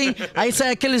esperava é? assim, aí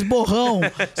saía aqueles borrão.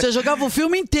 Você jogava o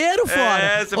filme inteiro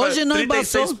fora. você Hoje faz não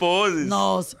 36 embaçou. poses.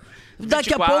 Nossa.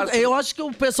 Daqui a 24. pouco, eu acho que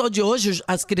o pessoal de hoje,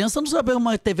 as crianças não sabem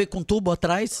uma TV com tubo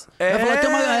atrás. Vai falar,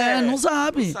 tem não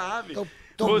sabe. Não sabe.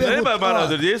 Então Você lembra, pergunta-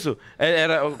 Malandro, disso?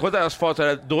 Quando as fotos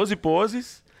eram 12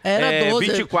 poses. Era 12.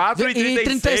 24 e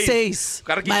 36. O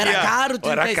cara que Mas era queria- caro, Era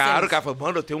 36. caro. O cara falou,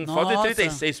 mano, eu tenho foto de Nossa.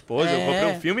 36 poses. Eu comprei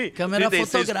um filme Câmera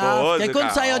 36 fotográfica. poses. Aí quando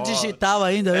cara, saiu a ó. digital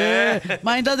ainda,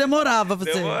 mas ainda demorava pra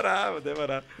você.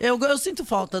 Demorava. Eu sinto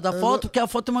falta da foto, porque a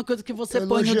foto é uma coisa que você põe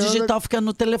no Elogiando- digital, fica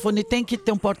no telefone. E tem que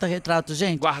ter um porta-retrato,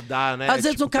 gente. Guardar, né? Às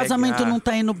vezes Tipo, o casamento pegar. não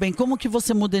tá indo bem. Como que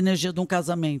você muda a energia de um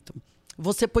casamento?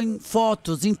 Você põe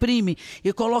fotos, imprime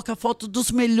e coloca foto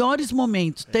dos melhores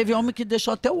momentos. Teve homem que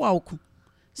deixou até o álcool.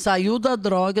 Saiu da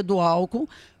droga, do álcool,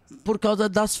 por causa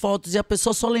das fotos. E a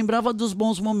pessoa só lembrava dos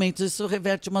bons momentos. Isso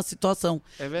reverte uma situação.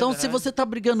 É Então, verdade. se você está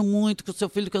brigando muito com o seu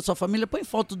filho, com a sua família, põe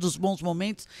foto dos bons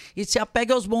momentos e se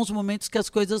apega aos bons momentos que as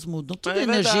coisas mudam. Tudo Mas é é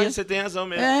verdade, energia. você tem razão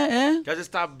mesmo. É. Porque às vezes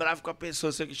tá bravo com a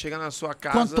pessoa, você que chega na sua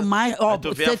casa. Quanto mais, ó, aí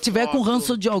tu vê você a tiver com foto.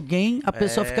 ranço de alguém, a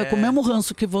pessoa fica com o mesmo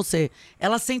ranço que você.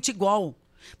 Ela sente igual.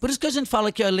 Por isso que a gente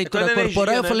fala que a leitura coisa da corporal,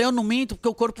 energia, eu né? falei, eu não minto, porque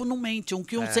o corpo não mente. Um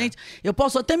que um sente. Eu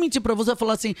posso até mentir pra você e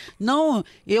falar assim, não,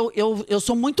 eu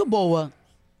sou muito boa.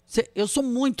 Eu sou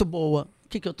muito boa. O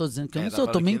que eu tô dizendo? Que eu não tá sou, eu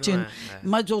tô falando que mentindo. não é.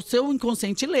 Mas o seu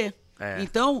inconsciente lê. É.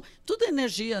 Então, tudo é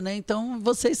energia, né? Então,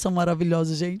 vocês são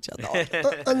maravilhosos, gente. Adoro.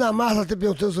 Ana Marta te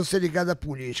perguntou se você é ligada à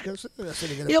política. Você é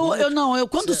ligada à política?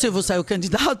 Quando o Silvio saiu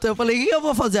candidato, eu falei, o que eu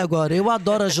vou fazer agora? Eu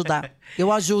adoro ajudar.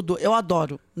 Eu ajudo, eu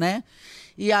adoro, né?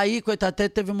 E aí, coitada, até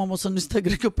teve uma moça no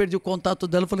Instagram que eu perdi o contato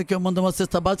dela, falei que eu mandei uma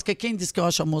cesta básica. Quem disse que eu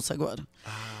acho a moça agora?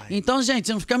 Então, gente,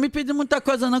 não fica me pedindo muita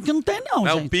coisa não, que não tem não,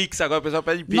 É gente. o Pix, agora o pessoal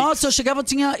pede Pix. Nossa,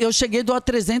 eu cheguei do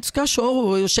A300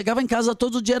 cachorro. Eu chegava em casa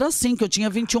todo dia era assim, que eu tinha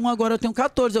 21, agora eu tenho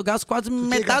 14. Eu gasto quase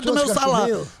metade do meu 14 salário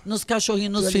cachorrinhos? nos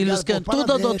cachorrinhos, nos Tu é filhos, ligado, que é pô, tudo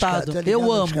parabéns, cara. adotado. Tu é ligado Eu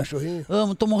nos amo. cachorrinhos?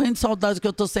 Amo, tô morrendo de saudade que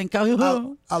eu tô sem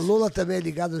carro. A Lola também é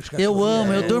ligada nos cachorrinhos. Eu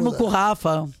amo, eu durmo Lola. com o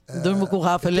Rafa. Durmo com o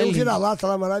Rafa, ele é Tem um lindo. vira-lata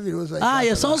lá maravilhoso. Aí,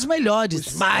 Ah, são os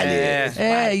melhores.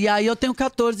 E aí eu tenho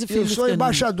 14 Eu filhos. sou caninos.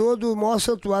 embaixador do maior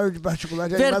santuário de particular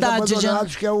de Verdade, animais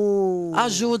abandonados, já. que é o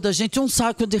Ajuda, gente. Um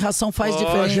saco de ração faz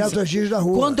diferença. Projeto Giz da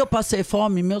Rua. Quando eu passei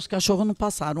fome, meus cachorros não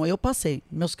passaram. Eu passei.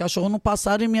 Meus cachorros não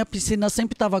passaram e minha piscina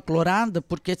sempre estava clorada,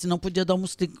 porque senão podia dar um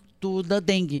mosquito da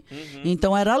dengue.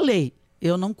 Então era lei.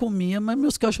 Eu não comia, mas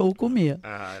meus cachorros comiam.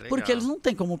 Legal. Porque eles não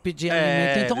têm como pedir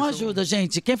alimento. Então eles ajuda,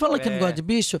 gente. Quem fala que não gosta de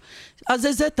bicho, às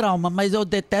vezes é trauma, mas eu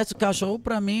detesto cachorro,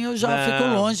 pra mim eu já fico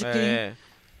longe. Que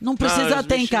não precisa os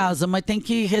ter em bichinhos- casa, mas tem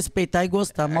que respeitar e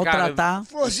gostar. Maltratar.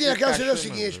 Florzinha, quero saber o Cachorro,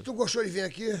 seguinte, tu gostou de vir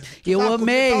aqui? Tu Eu tava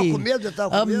amei. Tava com medo?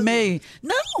 Tava com medo? Amei.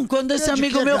 Não, quando esse Medo de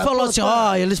amigo quê, meu cara? falou Pô, assim,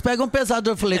 pá. ó, eles pegam pesado.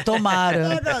 Eu falei,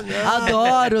 tomara. Pega nada.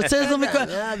 Adoro. Vocês não me Pega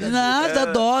conhecem. nada, Nada,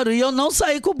 adoro. E eu não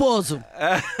saí com o Bozo.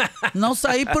 Não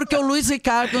saí porque o Luiz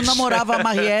Ricardo namorava a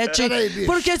Mariette. Peraí, bicho.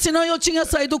 Porque senão eu tinha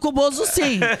saído com o Bozo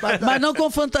sim. Mas não com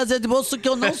fantasia de Bozo, que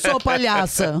eu não sou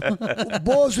palhaça. O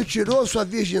Bozo tirou sua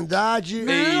virgindade.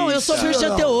 Não, eu sou Sim virgem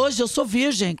ou até não? hoje. Eu sou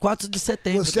virgem, 4 de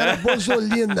setembro. Você era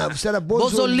Bozolina. Você era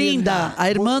Bozolinda, a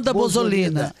irmã da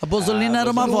Bozolina. A Bozolina era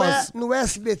uma voz. No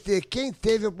SBT, quem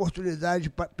teve a oportunidade de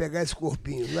pegar esse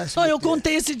corpinho? No SBT? Não, eu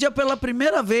contei esse dia pela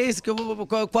primeira vez, que eu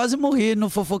quase morri no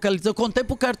Fofocaliza. Eu contei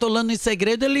pro Cartolano em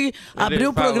segredo, ele abriu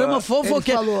o falou. programa Ele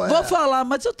fofoqueiro. falou, Vou falar,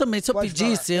 mas eu também, se eu Pode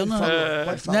pedisse, falar, eu ele não. falou,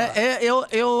 pode falar. Né,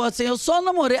 eu só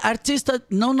namorei, artista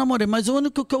não namorei, mas o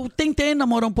único que eu tentei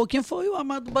namorar um pouquinho foi o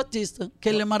Amado Batista, que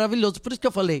ele é maravilhoso. Por isso que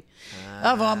eu falei.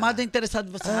 O Amado é interessado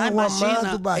em você. Ah, o imagina,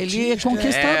 Amado Batista, ele é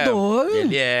conquistador.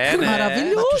 ele é, né?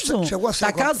 Maravilhoso. Chegou a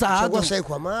sair Tá casado. Chegou a sair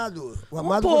com o Amado? O Um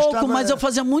Amado pouco, gostava... mas eu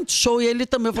fazia muito show e ele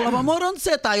também. Eu falava, amor, onde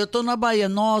você tá? Eu tô na Bahia.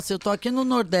 Nossa, eu tô aqui no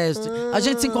Nordeste. A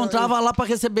gente se encontrava lá pra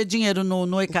receber dinheiro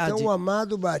no ECAD. Então o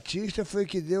Amado Batista foi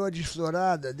que deu a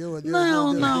desflorada?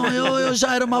 Não, eu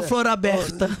já era uma flor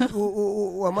aberta.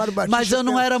 O Amado Batista... Mas eu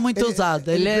não era muito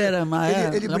usada. Ele era uma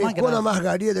Ele uma brincou graça. na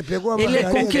Margarida, pegou a Ele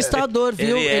Margarida. é conquistador,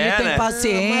 viu? Ele Ele, é, tem né?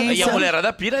 paciência. E a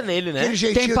mulherada pira nele, né? Aquele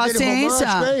jeitinho Tem dele paciência.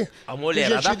 romântico, hein? A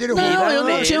mulherada O jeitinho dele pira Não, eu não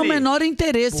nele. tinha o menor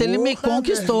interesse. Ele me Porra,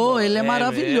 conquistou. meu Ele é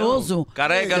maravilhoso. mesmo. O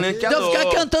cara é De eu galanteador.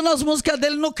 ficar cantando as músicas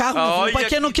dele no carro. meu filho. Olha Pra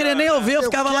quem não que queria nem cara. ouvir, eu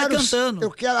ficava lá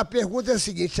cantando. A pergunta é a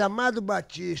seguinte, Amado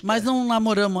Batista... Mas não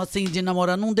namoramos assim de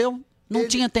namorar, não deu. Não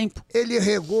tinha tempo. Ele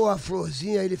regou a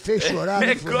florzinha, ele fez chorar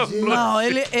a florzinha. Não,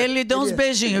 ele deu uns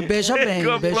beijinhos. Beija bem,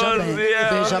 beija bem,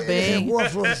 beija Ele bem. regou a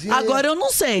florzinha. Agora eu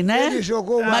não sei, né? Ele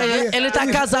jogou uma Mas vez- ele tá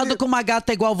casado com uma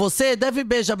gata igual você, deve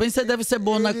beijar bem, você deve ser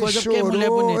boa na coisa, porque é mulher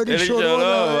bonita. Ele Ele chorou,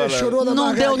 chorou, ele chorou na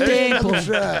Não deu Margarida, tempo. do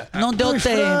Fran. Não deu Luiz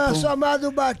França, tempo.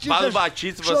 Amado Batista. Paulo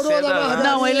Batista, você chorou é na da- Margarida.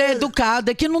 Não, ele é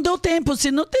educado, é que não deu tempo,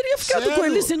 senão teria ficado Sério? com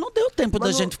ele, se não deu tempo Mas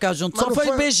da não- gente ficar junto. mas Só não foi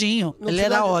foi- beijinho. no Ele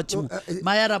final era de- ótimo.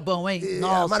 Mas era bom, hein? E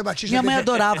Nossa. Amado Batista Minha mãe beija-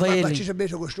 adorava Amado ele. Batista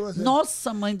beija gostoso? né?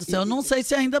 Nossa, mãe do céu, eu não sei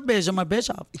se ainda beija, mas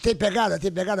beijava. E tem pegada?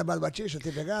 Tem pegada, Amado Batista?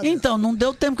 Tem pegada? Então, não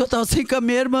deu tempo que eu tava assim com a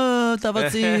minha irmã, tava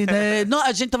assim, né? Não,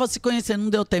 a gente tava se conhecendo, não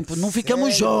deu tempo. Não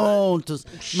ficamos Sério? juntos.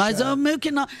 Mas eu meio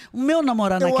que não. O meu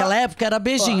namorar Eu naquela a- época era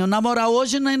beijinho. Namorar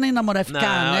hoje não é nem namorar, é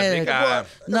ficar, Não, né? ficar.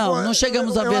 Não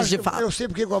chegamos a vez de Eu fato. sei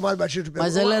porque que o Amado Batista pegou.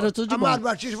 Mas ele era tudo de bom. Amado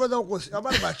Batista, vou dar um conselho.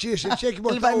 Amado Batista, ele tinha que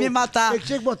botar. vai me matar. Ele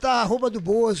tinha que botar a roupa do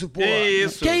Bozo, pô.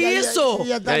 isso? Que isso?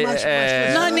 Ia dar É, mais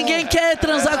é. Não, ninguém quer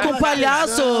transar com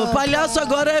palhaço. Palhaço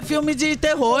agora é filme de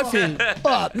terror, filho.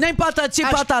 Ó, Nem Patati a-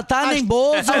 Patatá, nem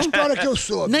Bozo. A história que eu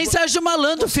sou. Nem Sérgio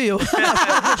Malandro, filho.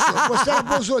 Você era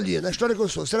bozolina, a história que eu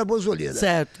sou. Você era bozolina.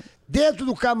 Certo. Dentro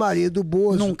do camarim do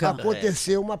Bozo Nunca.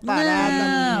 aconteceu uma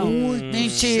parada Não, muito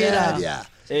mentira. séria.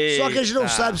 Só que a gente não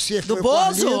Eita. sabe se foi Do com o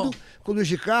Bozo? Arlindo, com o Luiz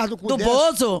Ricardo, com o Do Décio,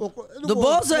 Bozo? ou com- Do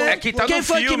Bozo é. É que tá Quem no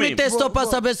foi que filme. me testou pra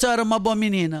Vou- saber se eu era uma boa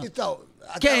menina? Então,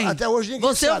 Quem? até hoje ninguém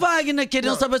Você e o sabe. Wagner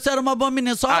queriam Não. saber se eu era uma boa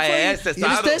menina. Só Ah, foi. é? Testaram?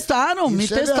 Eles testaram, me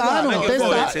Isso é testaram. verdade. Como é que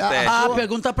foi esse A- teste? Ah, Flor-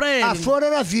 pergunta pra ele. A Flor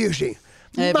era virgem.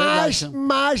 É mas, verdade.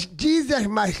 mas dizem as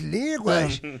más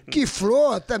línguas que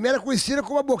Flor também era conhecida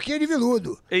como a boquinha de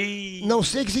veludo. Ei. Não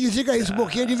sei o que significa isso,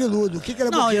 boquinha de veludo. O que era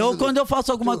Não, boquinha de eu veludo? quando eu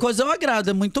faço alguma coisa eu agrado,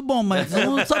 é muito bom, mas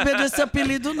não saber desse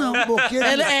apelido não. Boquinha de-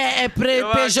 Ele é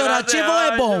Eu pejorativo ou é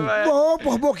agrado, bom? velho. Bom,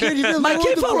 por boquinha de veludo. Mas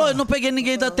quem pô. falou? Eu não peguei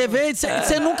ninguém da TV.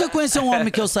 Você nunca conheceu um homem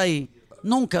que eu saí?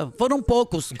 Nunca. Foram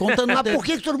poucos, contando Mas dedo. por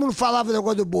que todo mundo falava o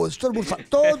negócio do Bozo? Todo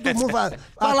mundo fala.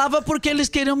 Falava porque eles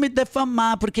queriam me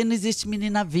defamar, porque não existe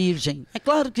menina virgem. É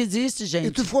claro que existe, E gente.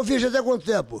 tu ficou virgem até quanto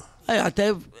tempo?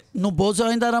 Até no Bozo eu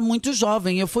ainda era muito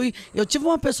jovem. Eu tive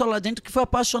uma pessoa lá dentro que foi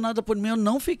apaixonada por mim, eu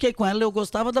não fiquei com ela, eu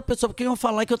gostava da pessoa, porque iam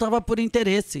falar que eu tava por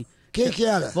interesse. Quem que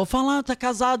era? Vou falar, tá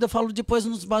casado, eu falo depois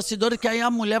nos bastidores, que aí a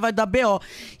mulher vai dar BO.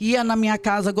 Ia na minha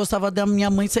casa, gostava da minha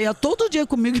mãe, saía todo dia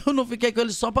comigo e eu não fiquei com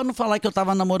ele só pra não falar que eu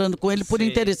tava namorando com ele por Sim.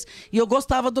 interesse. E eu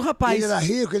gostava do rapaz. Ele era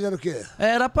rico, ele era o quê?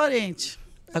 Era parente.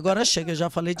 Agora chega, eu já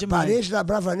falei demais. Parente da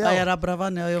Bravanel? Aí era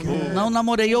Bravanel, eu não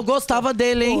namorei, eu gostava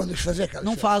dele, hein? Pô, deixa eu fazer aquela-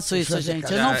 Não faço deixa eu isso, fazer gente.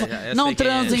 aquela- Eu Eu não sei quem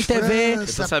transo é. em TV, Eu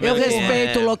tô sabendo eu quem é.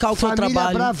 respeito o local que eu Família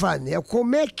trabalho. Bravanel,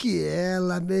 como é que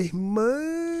ela, minha irmã?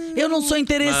 Eu não sou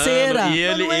interesseira. Mano, e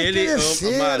ele, Mas não é ele,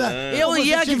 interesseira. malandro. Eu Você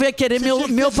ia tinha- ver querer você meu- tinha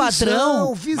que meu ter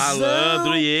patrão. visão.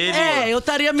 Malandro e ele. Eu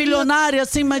estaria milionária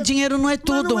assim, mas dinheiro não é Mas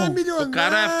tudo. não é milionário. O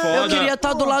cara é foda. Eu queria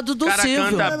estar do lado do O cara Silvio.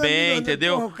 canta Cara bem, milionário,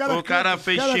 entendeu? porra, O cara canta-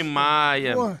 fez cara-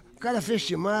 Timaya. Porra, o cara fez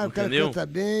Timaya, o cara Entendeu? canta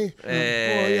bem.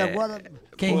 É. Pô, e agora...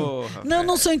 Quem? Porra, não,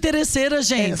 não sou interesseira,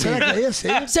 gente. Será que é esse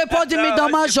aí? Você pode me dar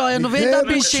uma joia, não vem dar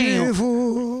bichinho.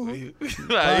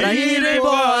 Para ir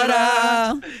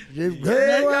embora.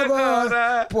 Eu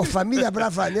agora. Pô, família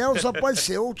Bravanel só pode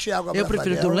ser ou o Thiago Eu Bravanel.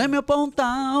 prefiro do Leme ao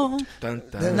Pontal.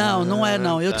 Não, não é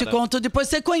não. Eu te conto depois,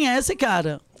 você conhece,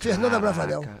 cara. Fernanda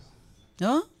Bravanel.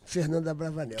 Hã? Fernanda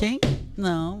Bravanel. Quem?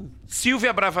 Não.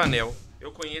 Silvia Bravanel.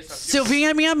 Eu conheço a Silvia. Silvinha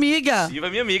é minha amiga. Silvia é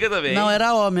minha amiga também. Não,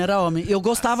 era homem, era homem. Eu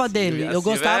gostava dele, a eu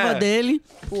Silvia gostava é- dele.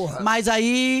 Porra. Mas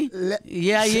aí.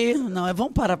 E aí. Não,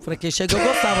 vamos parar por aqui. Chega, eu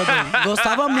gostava dele.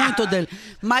 Gostava muito dele.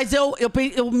 Mas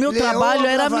o meu Leon trabalho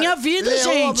era a Bravanel. minha vida, Leon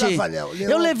gente. Bravanel. Leon-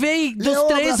 Eu levei dos Leon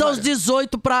 3 aos Bravanel.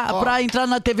 18 pra entrar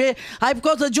na TV. Aí, por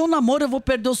causa de um namoro, eu vou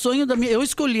perder o sonho da minha. Eu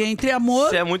escolhi entre amor.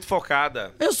 Você é muito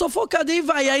focada. Eu sou focada e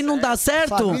vai, aí não dá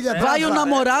certo, Família vai o Brava-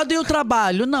 namorado e o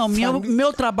trabalho. Não,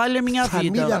 meu trabalho é minha vida.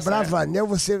 Família Bravanel,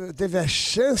 você teve a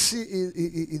chance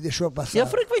e deixou passar. Eu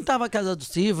frequentava a casa do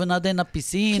Silvio, nadei na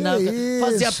piscina, Que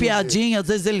fazia isso, piadinha, às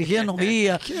vezes ele ria, não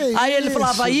ria. Que Aí ele isso,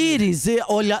 falava, gente. Iris,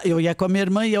 eu ia com a minha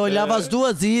irmã e eu olhava as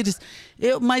duas Iris.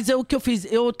 O que eu fiz?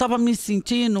 Eu tava me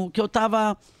sentindo que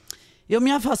eu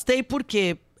me afastei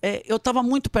porque eu tava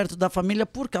muito perto da família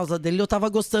por causa dele, eu tava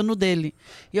gostando dele.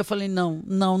 E eu falei, não,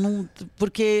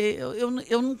 porque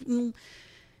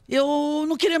eu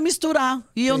não queria misturar.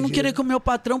 E eu não Entendi. queria que o meu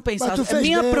patrão Mas pensasse. tu fez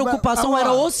Minha bem, preocupação mas-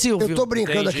 era ó, o Silvio. Eu tô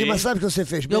brincando Entendi. aqui, mas sabe o que você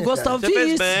fez bem, Eu gostava cara? Você fez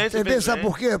disso. bem, Você fez pensa bem.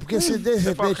 por quê? Porque se de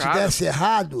repente focado. desse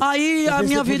errado... Aí de a repente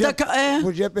minha você vida...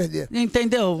 Podia perder.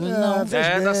 Entendeu? Não. fez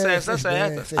É, bem, tá certo, fez tá bem,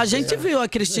 certo. fez A gente bem. viu, a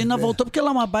Cristina voltou porque ela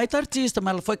é uma baita artista,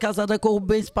 mas ela foi casada com o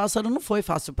Rubens Pássaro, não foi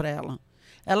fácil pra ela.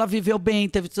 Ela viveu bem,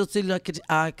 teve seus filhos,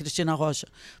 a Cristina Rocha.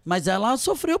 Mas ela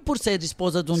sofreu por ser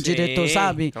esposa de um diretor,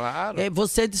 sabe? Claro.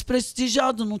 Você é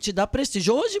desprestigiado, não te dá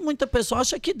prestígio. Hoje, muita pessoa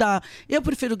acha que dá. Eu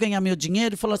prefiro ganhar meu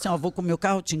dinheiro e falar assim, ó, vou com o meu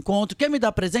carro, te encontro. Quer me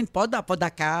dar presente? Pode dar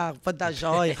carro, pode dar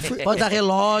joia, pode dar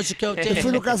relógio. Que eu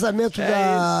fui no casamento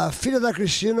da filha da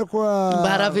Cristina com a...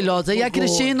 Maravilhosa. E a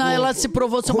Cristina, ela se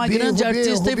provou ser uma grande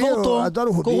artista e voltou. Adoro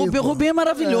o Rubinho. Com o Rubinho é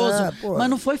maravilhoso. Pô. Mas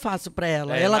não foi fácil pra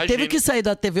ela. Ela imagino. teve que sair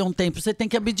da TV um tempo. Você tem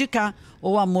que abdicar.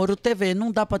 Ou amor ou TV.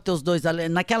 Não dá pra ter os dois.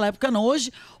 Naquela época, não.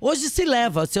 Hoje se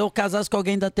leva. Se eu casasse com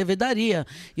alguém da TV, daria.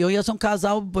 E eu ia ser um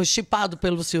casal chipado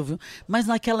pelo Silvio. Mas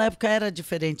naquela época era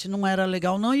diferente. Não era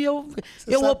legal, não. E eu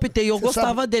optei. Eu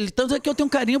gostava dele. Tanto é que eu tenho um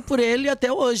carinho por ele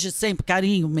até hoje. Sempre.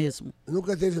 Carinho mesmo.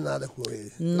 Nunca teve nada com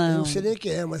ele. Não. Eu não sei nem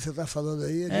quem é, mas você tá falando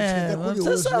aí. A gente fica curioso,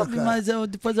 você sabe, né, mas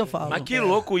depois eu falo. Mas que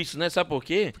louco isso, né? Sabe por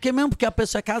quê? Porque a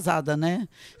pessoa é casada, né?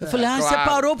 Eu falei, claro.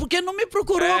 separou, porque não me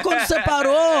procurou quando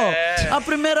separou. A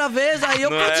primeira vez, aí eu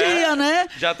Não podia, né?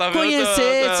 Já tá vendo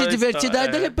conhecer, outra se divertir. história,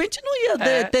 Daí, de repente, não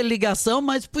ia ter ligação,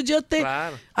 mas podia ter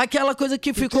Claro. aquela coisa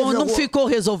que não algum- ficou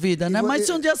resolvida, né? Mas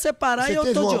se um dia separar, Você eu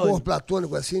teve tô um de amor olho.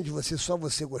 platônico assim, de só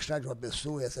você gostar de uma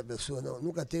pessoa e essa pessoa não?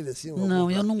 Nunca teve assim um amor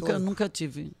Não, eu platônico? nunca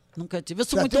tive. Nunca tive. Eu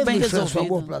sou Já muito teve bem infância, um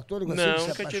resolvida. amor platônico assim, de Não, se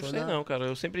nunca tive isso aí apaixonar? não, cara.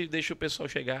 Eu sempre deixo o pessoal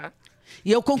chegar.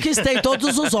 E eu conquistei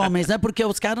todos os homens, né? Porque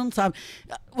os caras não sabem.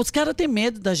 Os caras têm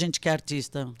medo da gente que é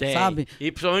artista, Tem. sabe?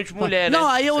 E principalmente mulher, né? Não,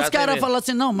 aí os tem caras medo. falam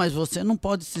assim, não, mas você não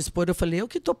pode se expor. Eu falei, eu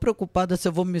que tô preocupada se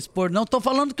eu vou me expor. Não, tô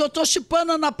falando que eu tô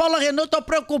chipando a Ana Paula Renault, tô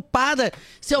preocupada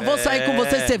se eu vou sair com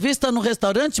você ser vista no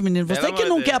restaurante, menino. Você Pelo que amor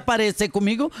não de quer Deus. aparecer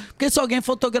comigo, porque se alguém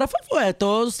fotografa,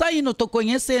 tô saindo, tô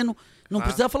conhecendo. Não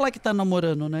precisa falar que tá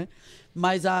namorando, né?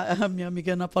 Mas a minha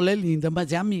amiga Ana Paula é linda,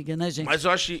 mas é amiga, né, gente? Mas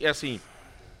eu acho, assim,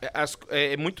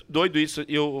 é muito doido isso.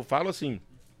 Eu falo assim,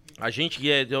 a gente que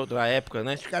é de outra época,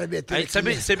 né? caras meteram A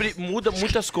gente sempre muda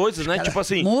muitas coisas, né? Tipo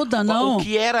assim... Muda, não. O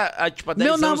que era, tipo, há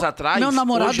 10 anos atrás... Meu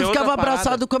namorado hoje é outra ficava parada.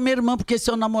 abraçado com a minha irmã, porque se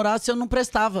eu namorasse, eu não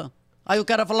prestava. Aí o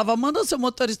cara falava, manda o seu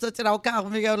motorista tirar o carro.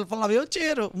 O Miguel falava, eu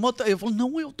tiro. Eu falava,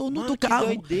 não, eu tô no Mano, do que carro.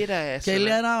 doideira é essa, Que ele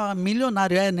né? era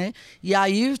milionário, né? E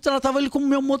aí tratava ele como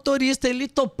meu motorista. Ele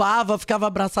topava, ficava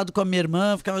abraçado com a minha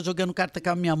irmã, ficava jogando carta com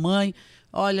a minha mãe.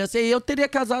 Olha, assim, eu teria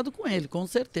casado com ele, com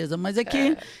certeza. Mas é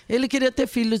que ele queria ter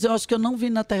filhos. Eu acho que eu não vim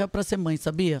na Terra pra ser mãe,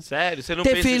 sabia? Sério? Você não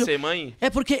Ter pensa em filho. ser mãe? É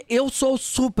porque eu sou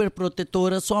super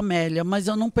protetora, sou Amélia, mas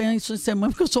eu não penso em ser mãe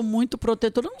porque eu sou muito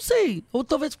protetora. Eu não sei. Ou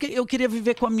talvez porque eu queria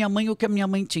viver com a minha mãe o que a minha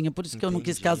mãe tinha. Por isso que eu não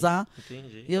quis Entendi, casar.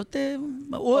 entendi. Eu ter.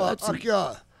 assim, Aqui,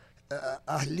 ó.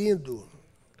 Arlindo.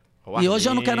 e hoje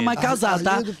eu não quero mais casar,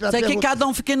 tá? Arlindo, pra Isso é que perguntar- cada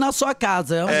um fique na sua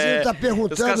casa. Arlindo tá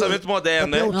perguntando... Os casamentos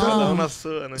modernos, tá né? perguntando Cada um na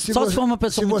sua, né? Só se for uma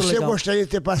pessoa muito Se você legal. gostaria de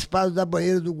ter participado da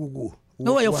banheira do Gugu.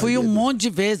 Não, eu fui um Arlindo. monte de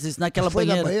vezes naquela Você foi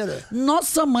na banheira. banheira?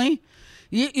 Nossa, mãe.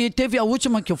 E teve a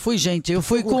última que eu fui, gente. Eu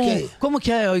fui Com com. quem? Como que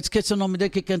é? Eu esqueci o nome dele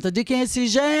que canta. De quem é esse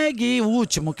jegue? O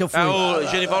último que eu fui. É o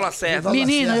Genival Lacerda. Genival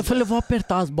Menino, Lacerda. eu falei, eu vou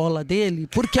apertar as bolas dele,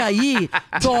 porque aí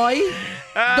dói,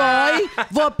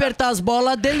 vou apertar as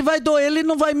bolas dele, vai doer, ele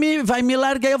não vai me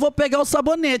largar, eu vou pegar o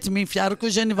sabonete. Me enfiaram com o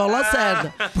Genival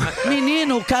Lacerda.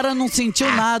 Menino, o cara não sentiu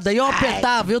nada. Eu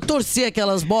apertava, eu torcia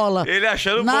aquelas bolas. Ele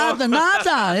achando Nada, bom.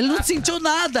 nada. Ele não sentiu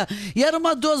nada. E eram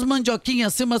duas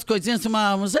mandioquinhas, assim, umas coisinhas,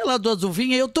 assim, sei lá, duas uvinhas.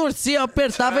 Eu torcia, eu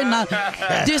apertava e nada.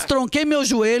 Destronquei meu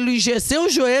joelho, engessei o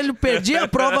joelho, perdi a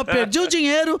prova, perdi o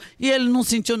dinheiro e ele não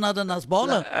sentiu nada nas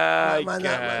bolas. Ai, Mas-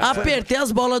 cara. Apertei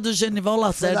as bolas do Genival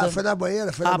Lacerda. Foi na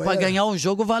banheira? Foi na Pra banheira? ganhar o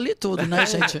jogo vale tudo, né,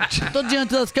 gente? Tô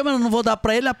diante das câmeras, não vou dar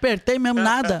pra ele, apertei mesmo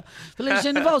nada. Falei,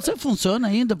 Genival, você funciona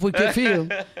ainda? Porque, filho,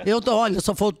 olha,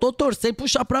 só faltou torcer e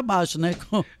puxar pra baixo, né?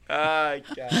 Ai,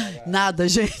 cara. Nada,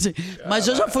 gente. Mas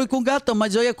eu já fui com o gatão,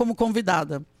 mas eu ia como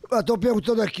convidada. Estão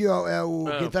perguntando aqui, ó.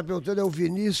 Quem está perguntando é o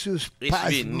Vinícius Esse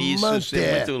Paz Vinícius Manter.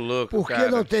 é muito louco, Por que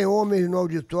cara. não tem homens no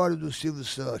auditório do Silvio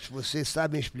Santos? Vocês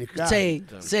sabem explicar?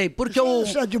 Sei, porque o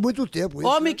Isso é de muito tempo. Isso,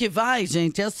 homem né? que vai,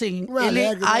 gente, é assim. Não é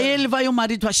alegre, aí né? ele vai e o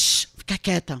marido vai, "Shh, fica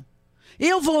quieta.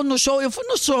 Eu fui no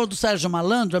show do Sérgio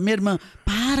Malandro, a minha irmã,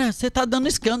 para, você tá dando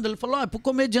escândalo. Ele falou, pro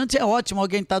comediante é ótimo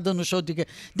alguém tá dando show de...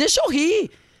 Deixa eu rir,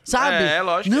 sabe? É,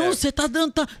 lógico Não, que é. você tá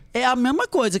dando... É a mesma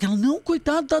coisa, que ela, não,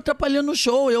 coitado, tá atrapalhando o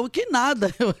show. Eu, que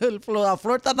nada. Ele falou, a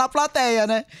flor tá na plateia,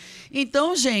 né?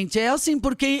 Então, gente, é assim,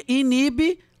 porque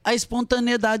inibe a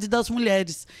espontaneidade das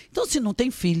mulheres. Então, se não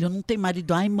tem filho, não tem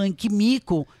marido, ai, mãe, que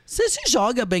mico, você se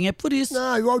joga bem, é por isso.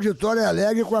 Não, e o auditório é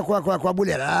alegre com a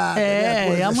mulherada.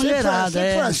 né? É, a mulherada.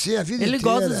 Sempre foi assim, a vida Ele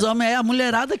inteira. gosta dos homens, é a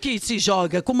mulherada que se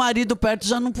joga. Com o marido perto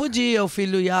já não podia, o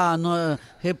filho ia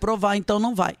reprovar, então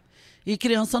não vai. E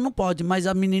criança não pode, mas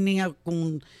a menininha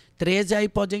com 13 aí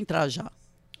pode entrar já.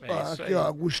 isso Aqui, aí.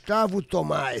 ó, Gustavo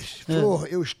Tomás. Flor,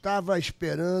 eu estava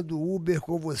esperando o Uber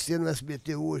com você no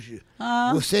SBT hoje.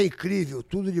 Ah. Você é incrível,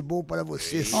 tudo de bom para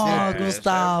você Ó, sempre.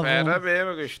 Gustavo. Espera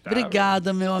mesmo, Gustavo.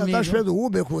 Obrigada, meu Eu amigo. estava esperando o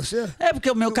Uber com você? É, porque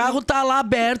o meu carro tá lá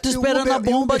aberto, E o esperando Uber- a e o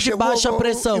bomba Uber de chegou, baixa o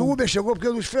pressão. Uber chegou porque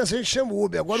nos franceses chamam o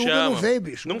Uber. Agora o Uber não Chama. vem,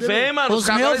 bicho. Não O Uber vem, mano. Os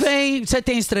meus vêm. Você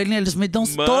tem estrelinha? Eles me dão.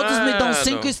 Mano. Todos me dão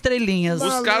 5 estrelinhas.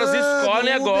 Os caras Malandro,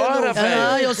 escolhem o Uber agora, não velho.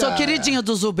 Ah, eu sou cara. queridinha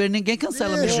dos Uber, ninguém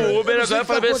cancela Deixa. meu. O Uber Eu não sei agora o que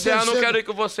fala tá assim, não acontecendo. quero ir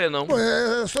com você, não. Pô,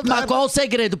 eu sou da Mas época- qual o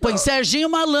segredo? Põe Serginho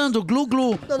Malandro, Glu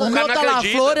Glu. Não, O o meu cara tá não lá,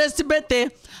 acredita. Flor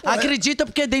SBT. Acredita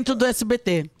porque é dentro do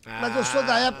SBT. Mas eu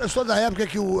sou da época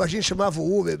que a gente chamava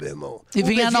o Uber, meu irmão. E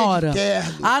Uber vinha na de hora.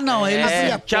 terno. Ah, não, eles.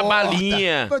 Abria a tinha porta,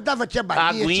 balinha. Tinha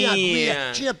balinha, tinha Aguinha.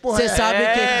 aguinha, tinha porra. Você sabe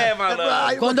que.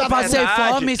 malandro. Quando eu passei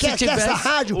verdade. fome, se Quer tivesse. essa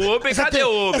rádio? O Uber, essa cadê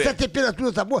o Uber? Essa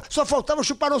temperatura tá boa? Só faltava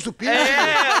chupar nosso pino.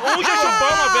 Um já chupou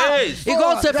uma vez.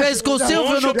 Igual você Pô, fez com o já-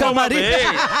 Silvio no chupou uma camarim. vez.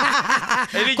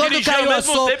 Ele Quando dirigiu ao caiu a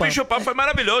mesmo sopa. tempo e chupar foi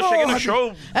maravilhoso. Cheguei no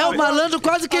show. É, o malandro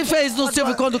quase que fez no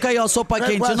Silvio quando caiu a sopa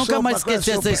Caiu quente. a Eu nunca sopa, mais caiu a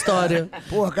esqueci essa sopa. história.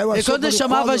 Porra, caiu a E sopa quando eu no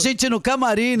chamava colo. a gente no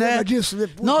camarim, né? Lembra disso, né?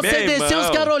 Puta. Nossa, você Meu descia, os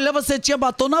irmão. caras olhavam, você tinha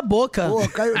batom na boca. Porra,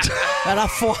 caiu... Era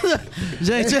foda.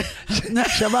 Gente, né?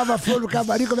 Chamava a Flor no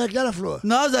camarim, como é que era, Flor?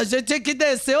 Nossa, a gente tinha que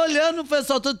descer olhando o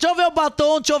pessoal. Deixa eu ver o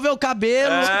batom, deixa eu ver o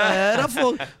cabelo. Era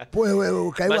fogo. Pô,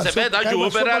 eu caiu Mas a é sopa, verdade, caiu o a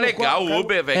Uber sopa era no legal, colo, o caiu-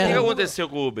 Uber, velho. O que aconteceu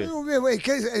com o Uber? O Uber,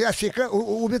 assim,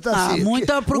 o Uber tá assim.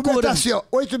 muita O Uber procura. tá assim, ó,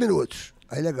 8 minutos.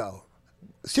 Aí legal.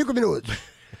 5 minutos.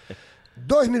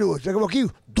 2 minutos. Daqui a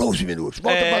pouquinho, 12 minutos.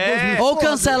 Volta pra 12 minutos. Ou Porra,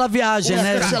 cancela a viagem,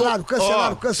 né? Cancelaram.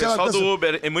 Ó, pessoal do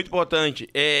Uber, é muito importante.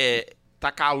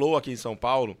 Tá calor aqui em São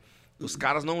Paulo, os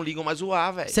caras não ligam mais o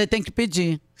ar, velho. Você tem que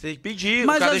pedir. Você tem que pedir,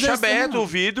 Mas o cara às deixa vezes aberto não. o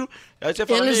vidro, aí você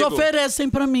fala, Eles amigo, oferecem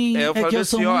pra mim. eu É falei que eu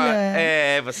sou assim, ó,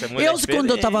 mulher. você é mulher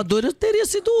Quando eu tava diferente. dura, eu teria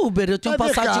sido Uber. Eu tinha um Mas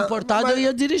vem passagem cá, importado, mas- eu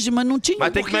ia dirigir, mas não tinha.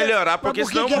 Mas tem que Por quê? melhorar, Mas porque por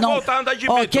que senão que- vão Não. voltar a andar de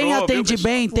Ó, metrô, quem viu, atende pessoal?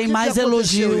 bem Por tem que mais que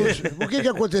aconteceu elogios. isso? Por que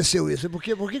aconteceu isso? Por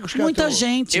que os caras Muita tão-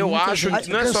 gente. Eu muita acho gente. que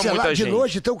não é só Cancelaram muita de gente.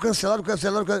 noite, então cancelaram.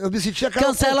 Eu me sentia Carol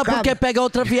Cancela Conká. porque pega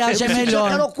outra viagem, é Eu me sentia melhor.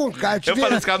 Carol Conká. Eu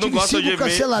falei, os caras não gostam de mim.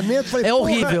 cancelamento. Falei, É porra,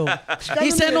 horrível. os caras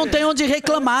E você não tem onde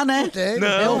reclamar, né? tem,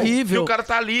 Não, É horrível. E o cara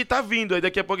tá ali e tá vindo, aí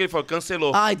daqui a pouco ele falou,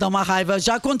 cancelou. Ai, dá uma raiva.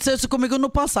 Já aconteceu isso comigo no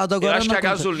passado. Agora Eu acho não que a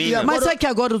acontece. gasolina- E Mas agora- é que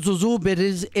agora os Uber,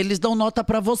 eles dão nota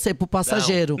pra você, pro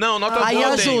passageiro. Não, nota Aí boa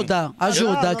eu ajuda,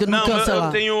 que não Não,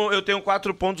 cancelar. eu tenho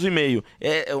 4,5 pontos.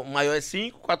 O maior é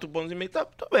 5, 4,5 pontos,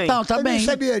 tá bem. Não, tá Eu nem bem.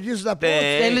 sabia disso da porra.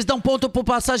 Tem. Eles dão ponto pro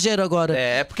passageiro agora.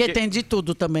 É, porque porque- tem de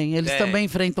tudo também. Eles Tem. também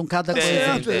enfrentam cada Tem. coisa.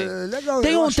 Certo, tem. é legal.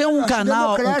 Tem eu um, acho- tem um acho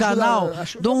canal democrático,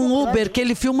 acho de um democrático. Uber que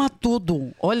ele filma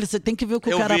tudo. Olha, você tem que ver o que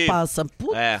Eu o cara vi. passa.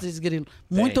 Putz, É. grilo.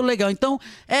 Muito legal. Então,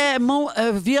 é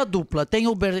via dupla. Tem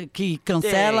Uber que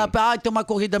cancela. Tem uma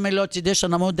corrida melhor, te deixa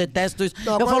na mão, eu detesto isso.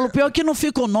 Não, eu agora- falo, pior que não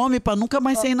fica o nome pra nunca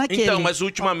mais ser naquele. Então, mas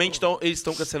ultimamente eles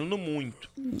estão cancelando muito.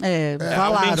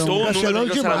 Falaram. Aumentou o número Cancelou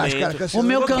de demais, cancelamento. cara, O cancelou.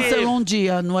 meu Porque- cancelou um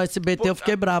dia no SBT, eu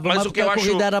fiquei bravo. Mas Mas o porque que eu a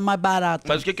corrida acho- era mais barata.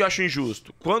 Mas o que eu acho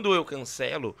injusto? Quando eu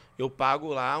cancelo, eu pago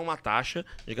lá uma taxa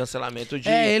de cancelamento de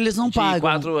Eles não pagam.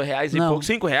 R$4 e Não. pouco,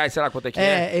 R$5, sei lá quanto é que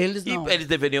é. Eles não. E eles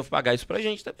deveriam pagar isso pra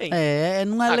gente também.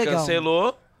 Não é legal.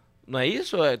 Cancelou, não é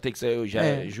isso? Tem que ser já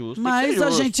é justo. tem que Mas ser a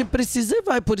justo. gente precisa e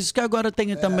vai. Por isso que agora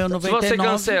tem também o Se 99. você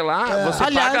cancelar, você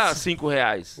Aliás- paga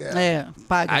R$5.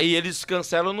 Paga. Aí eles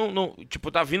cancelam,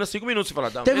 tipo, tá vindo a 5 minutos. Você fala,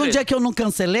 não, Teve um beleza. dia que eu não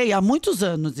cancelei, há muitos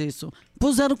anos isso.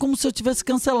 Puseram como se eu tivesse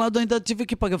cancelado, eu ainda tive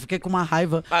que pagar. Eu fiquei com uma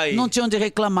raiva. Aí. Não tinha onde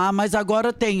reclamar, mas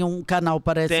agora tem um canal,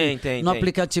 parece, Tem, no tem.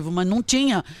 aplicativo, mas não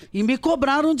tinha. E me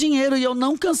cobraram dinheiro e eu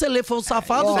não cancelei. Foi o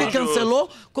safado que Injusto. cancelou,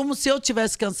 como se eu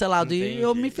tivesse cancelado. E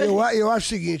eu me ferrei. Eu acho o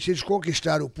seguinte, eles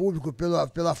conquistaram o público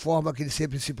pela forma que eles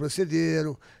sempre se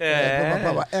procederam.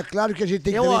 É claro que a gente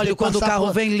tem que Eu também olho tem que quando o passar carro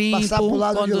por- vem limpo, passar pro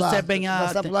lado quando de lá, você é bem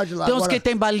passar pro lado de lá. Tem uns Agora, que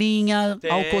tem balinha, Tem,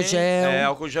 álcool gel.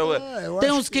 álcool gel. eu Tem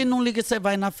acho uns que não liga, você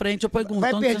vai na frente, eu pergunto.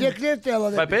 vai onde perder a você- clientela,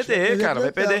 né? Vai bicho? perder, cara,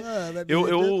 vai perder. clientela, vai Eu,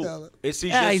 clientela. esses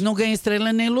É, e dias... não ganha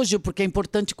estrela nem elogio, porque é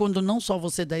importante quando não só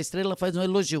você dá estrela, faz um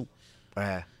elogio.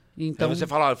 É. Então, Aí você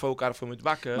fala, olha, o cara foi muito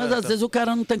bacana. mas às vezes o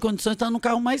cara não tem condições, tá no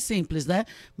carro mais simples, né?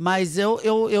 Mas eu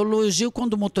elogio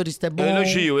quando o motorista é bom.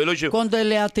 Eu elogio. Quando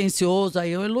ele é atencioso,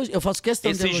 aí eu elogio. Eu faço questão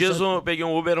de Esses elogiar. dias eu peguei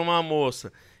um Uber, uma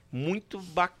moça. Muito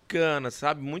bacana,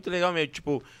 sabe? Muito legal mesmo.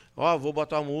 Tipo, vou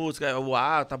botar uma música,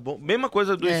 tá bom. Mesma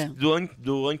coisa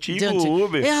do antigo Diante.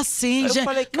 Uber. É assim, Aí eu gente.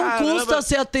 falei, não caramba. custa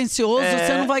ser atencioso, É.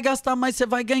 você não vai gastar mais, você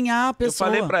vai ganhar a Eu pessoa.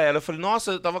 falei pra ela, eu falei,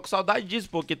 nossa, eu tava com saudade disso,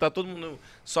 porque tá todo mundo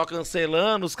só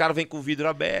cancelando, os caras vêm com o vidro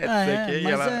aberto. não sei o quê, e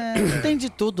mas ela... tem de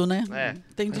tudo, né? É,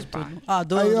 Tem de faz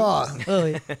tudo. Aí, ó.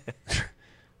 Oi.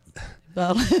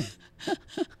 Fala.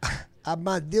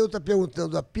 Amadeu tá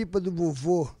perguntando, a pipa do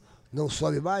vovô Não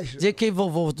sobe mais? De quem,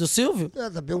 vovô? Do Silvio?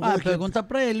 Tá perguntando aqui. Pergunta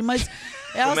pra ele, mas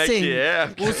é Como é assim, que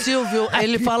é? o Silvio,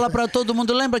 ele fala pra todo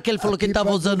mundo, lembra que ele falou que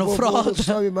tava usando fralda? Não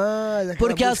sobe mais. aquela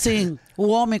Porque música. assim, o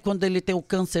homem quando ele tem o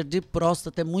câncer de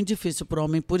próstata é muito difícil pro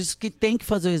homem, por isso que tem que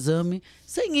fazer o exame.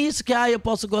 Sem isso que, eu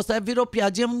posso gostar, virou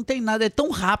piadinha, não tem nada, é tão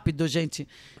rápido, gente.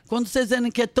 Quando vocês dizem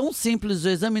que é tão simples o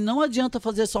exame, não adianta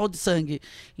fazer só o de sangue.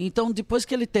 Então, depois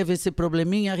que ele teve esse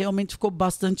probleminha, realmente ficou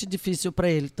bastante difícil para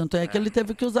ele. Tanto é que ele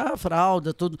teve que usar a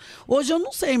fralda, tudo. Hoje eu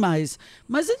não sei mais.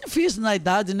 Mas é difícil na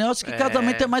idade, né? Eu acho que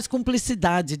casamento é mais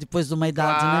cumplicidade depois de uma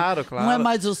idade, né? Claro. Não é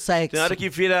mais o sexo. Tem hora que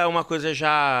vira uma coisa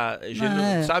já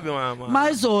sabe?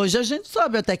 Mas hoje a gente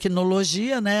sabe a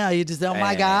tecnologia, né? A Iris é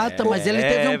uma gata, mas ele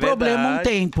teve um problema um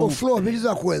tempo. Ô, Flor, me diz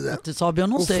uma coisa. Você sobe, eu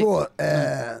não Ô, sei. Flor,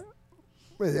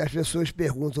 pois é, as pessoas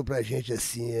perguntam pra gente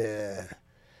assim,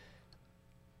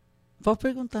 Pode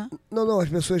perguntar. Não, as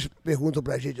pessoas perguntam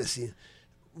pra gente assim,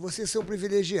 vocês são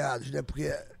privilegiados, né?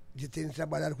 Porque de terem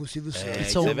trabalhado com o Silvio Santos.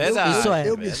 Isso é verdade. Isso é.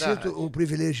 Eu me sinto um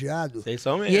privilegiado. Vocês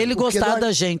são mesmo. E ele Porque gostar nós-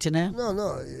 da gente, né?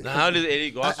 Não,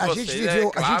 ele gosta a de gente vocês,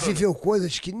 viveu, claro. a gente viveu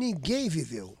coisas que ninguém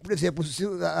viveu. Por exemplo,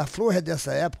 a Flor é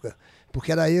dessa época,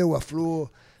 porque era eu, a Flor,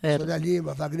 Sônia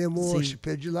Lima, Wagner Monte, Sim.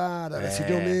 Pedro de Lara,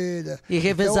 Cid Almeida. E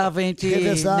revezava entre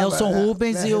revezava, Nelson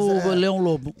Rubens e o Leão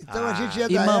Lobo. Então a gente é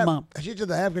E da Mama. época, a gente é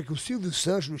da época que o Silvio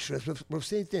Santos nos fez, pra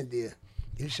você entender.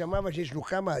 Ele chamava a gente no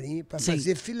camarim para Sim.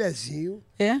 fazer filezinho.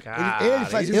 É? Cara, Ele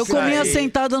fazia Eu isso aí. comia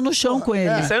sentada no chão com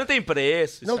ele. Isso aí não tem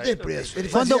preço. Não isso aí tem preço. Ele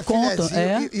Quando fazia eu conto,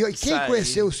 filezinho. E quem Isso aí.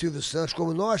 conheceu o Silvio Santos,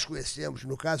 como nós conhecemos,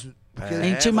 no caso... Porque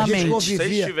Intimamente. A gente Vocês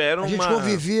convivia, tiveram a gente uma-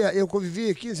 convivia, eu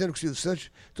convivia 15 anos com o Silvio Santos,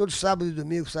 todo sábado e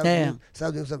domingo, sábado e domingo,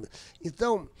 sábado e domingo.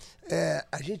 Então,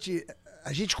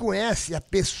 a gente conhece a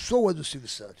pessoa do Silvio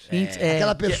Santos.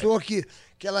 Aquela pessoa que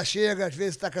ela chega, às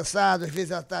vezes está cansada, às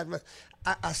vezes ela está...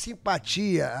 A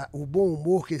simpatia, o bom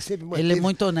humor que ele sempre manteve. Ele é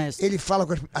muito honesto. Ele fala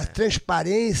com a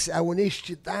transparência, a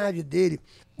honestidade dele.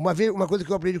 Uma coisa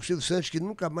que eu aprendi com o Silvio Santos, que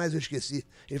nunca mais eu esqueci.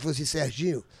 Ele falou assim,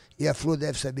 Serginho, e a Flor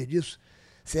deve saber disso,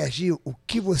 Serginho, o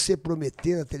que você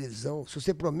prometer na televisão, se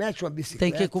você promete uma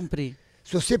bicicleta... Tem que cumprir.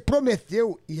 Se você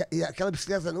prometeu e aquela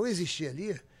bicicleta não existir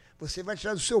ali, você vai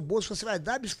tirar do seu bolso, você vai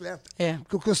dar a bicicleta. É.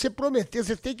 Porque o que você prometeu,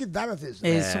 você tem que dar na televisão.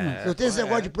 É isso mesmo. Não tem esse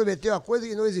negócio de prometer uma coisa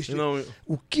e não existir. Não.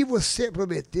 O que você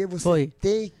prometer, você Foi.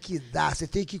 tem que dar, você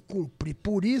tem que cumprir.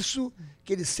 Por isso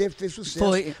que ele sempre fez sucesso.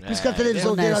 Foi. Por isso que a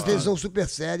televisão dele é uma honesto. televisão super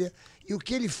séria. E o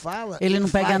que ele fala... Ele não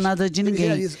pega faz, nada de ele ninguém.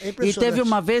 realiza. É E impressionante. teve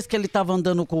uma vez que ele estava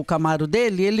andando com o Camaro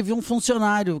dele e ele viu um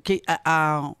funcionário, que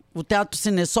o Teatro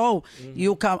Cinesol e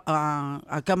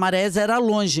a Camarés era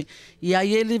longe. E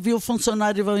aí ele viu o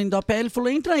funcionário indo a pé, ele falou,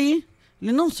 entra aí.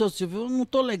 Ele, não, seu Silvio, eu não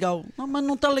tô legal. Não, mas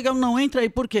não tá legal, não, entra aí.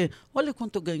 Por quê? Olha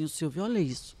quanto eu ganho, Silvio, olha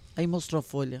isso. Aí mostrou a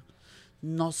folha.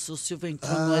 Nossa, o Silvio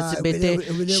entrou no SBT,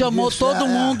 eu me lembro chamou disso, todo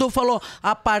mundo, falou,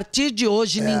 a partir de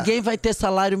hoje ninguém vai ter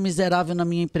salário miserável na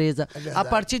minha empresa. A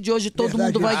partir de hoje todo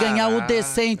Verdade. mundo vai ganhar o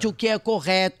decente, o que é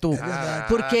correto.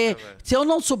 Porque se eu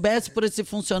não soubesse por esse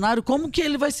funcionário, como que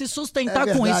ele vai se sustentar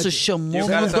com verdade. isso? Chamou, E o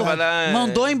cara mandou, trabalhar,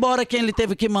 mandou embora quem ele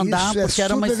teve que mandar, Isso é porque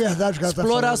era uma super verdade o que ela tá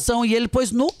exploração. E ele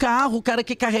pôs no carro o cara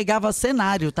que carregava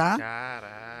cenário, tá?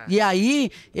 Caraca. E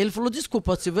aí, ele falou,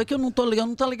 desculpa, Silvio, é que eu não tô legal.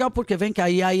 Não tá legal porque vem cá.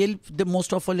 E aí ele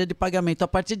demonstrou a folha de pagamento. A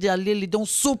partir de ali, ele deu um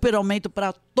super aumento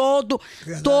para todo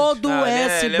o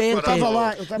SBT. Eu tava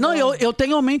lá, Não, eu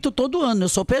tenho aumento todo ano. Eu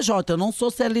sou PJ, eu não sou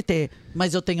CLT.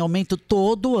 Mas eu tenho aumento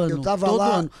todo ano. Eu tava todo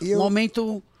lá ano. e eu- Um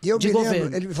aumento E eu de me governo.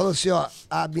 lembro, ele me falou assim, ó,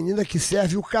 a menina que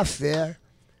serve o café,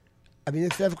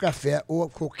 ou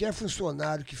qualquer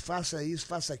funcionário que faça isso,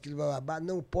 faça aquilo, babá,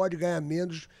 não pode ganhar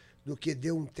menos do que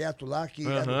deu um teto lá, que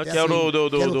era um Aham, teto, que é o do-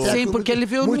 que era um do- teto Sim, porque ele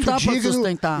viu, não muito dá pra digno,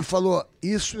 sustentar. E falou,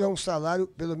 isso é um salário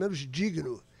pelo menos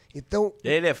digno. Então,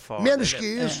 Ele é foda. menos ele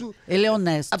que é... isso, Ele é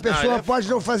honesto. a pessoa ele é pode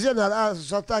não fazer nada.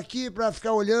 Só está aqui para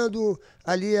ficar olhando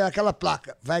ali aquela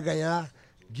placa. Vai ganhar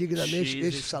dignamente X.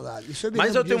 esse salário. Isso eu me Mas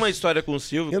lembro eu tenho uma disso. história com o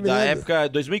Silvio, Eu me da lembro. época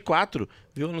 2004,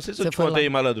 viu? Não sei se eu Você te foi contei, lá.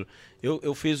 malandro.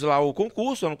 Eu fiz lá o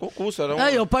concurso, era um concurso. Era um,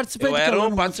 Eu participei eu de era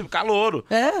calouro. um calouro.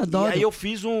 É, adoro. E aí eu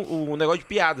fiz um negócio de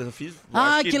piadas. Eu fiz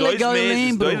Ah, acho que 2 legal, eu meses,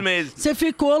 lembro. 2 meses. Você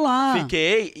ficou lá.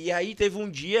 Fiquei, e aí teve um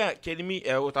dia que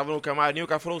eu tava no camarim, o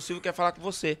cara falou, o Silvio quer falar com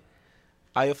você.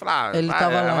 Aí eu falei, Ele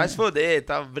tava lá. vai se foder,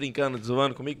 tava brincando,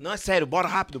 zoando comigo. Não, é sério, bora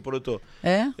rápido, produtor.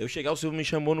 É? Eu cheguei, o Silvio me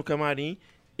chamou no camarim,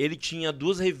 ele tinha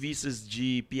 2 revistas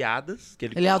de piadas, que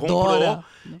ele Ele comprou, adora.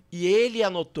 e ele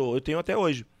anotou, eu tenho até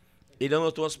hoje. ele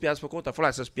anotou umas piadas pra contar. Falou,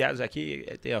 essas piadas aqui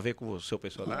tem a ver com o seu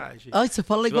personagem. Ai, você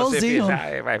fala Se você igualzinho.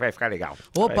 fizer, vai ficar legal.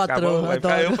 Ô, Vai ficar patrão, bom, vai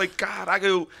ficar- adoro. Eu falei, caraca,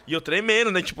 e eu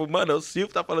tremendo, né? Tipo, mano, o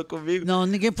Silvio tá falando comigo. Não,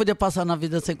 ninguém podia passar na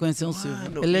vida sem conhecer um Silvio.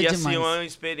 Mano, Ele é e demais. assim, uma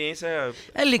experiência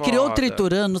Ele criou o foda.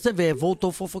 Triturano, você vê,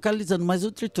 voltou fofocalizando, mas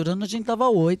o Triturano a gente dava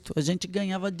 8, a gente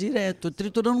ganhava direto. O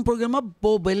Triturano é um programa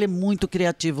bobo, ele é muito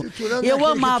criativo. Triturano é Eu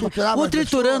aquele que amava. triturava O a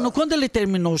Triturano, pessoa? quando ele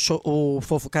terminou o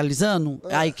Fofocalizando,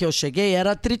 aí que eu cheguei,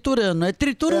 era Triturano. É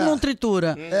tritura ou não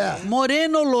tritura?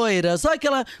 Moreno ou loira? Sabe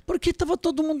aquela... Porque tava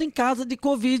todo mundo em casa de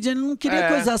Covid, ele não queria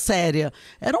coisa séria.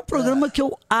 Era um programa que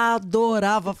eu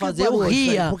adorava fazer, eu parou isso aí?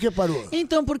 ria. Por que parou?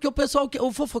 Então, porque o pessoal,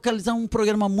 o Fofocalizando é um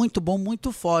programa muito bom,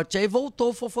 muito forte. Aí voltou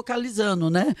o Fofocalizando,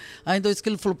 né? Ainda isso que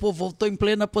ele falou, pô, voltou em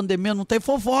plena pandemia, não tem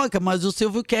fofoca, mas o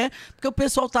Silvio quer, porque o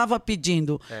pessoal tava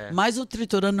pedindo. Mas o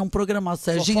Triturando é um programa,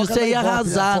 Serginho, Fofoca você ia da Ibope, né?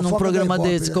 arrasar num Fofoca programa da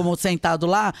Ibope, desse, né? como sentado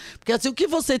lá, porque assim, o que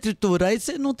você tritura? Aí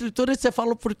você não tritura, e você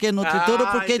fala o porquê não tritura,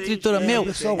 por que entendi. tritura. Meu,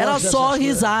 pessoal era gosta só dessas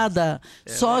coisas. risada,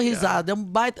 só risada. É um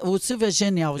baita... O Silvio é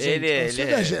genial, gente. Ele é.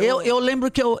 Eu lembro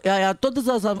que todas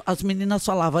as meninas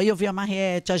falavam, aí eu via a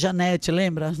Mariette, a Janete,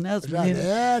 lembra? Né? As meninas.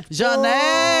 Janete,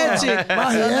 Janete!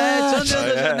 pô! Janete, onde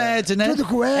anda a Janete, né? Tudo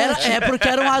com ete. É porque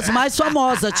eram as mais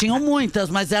famosas, tinham muitas,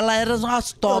 mas elas eram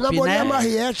as Eu top, namorei né? a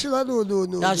Mariette lá no...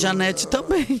 A Janete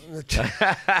também.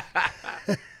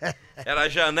 Era a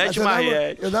Janete Mas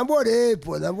Mariette. eu namorei,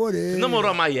 pô, namorei. Você namorou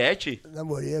a Mariette?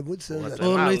 Namorei, é muito sério. Tá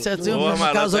Ô, maluco. Luiz Serginho, Ô, não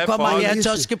malandro, casou é com a foda. Mariette, Isso.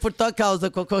 acho que por tua causa,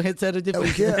 a concorrência era É o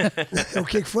difícil. quê? É o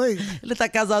que foi? Ele tá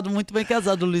casado, muito bem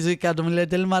casado, o Luiz Ricardo, a mulher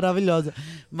dele é maravilhosa.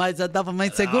 Mas dava uma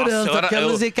insegurança, Nossa, porque o eu-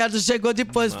 Luiz Ricardo chegou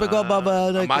depois, pegou a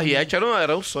babana. A Mariette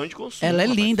era um sonho de consumo. Ela é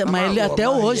rapaz. linda, mas ele maluco, até a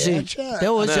hoje. Mariette é-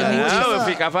 Até hoje é Não, lindíssima. eu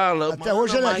ficava... Até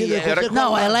hoje ela é linda, Mariette era- qualquer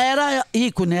Não, ela era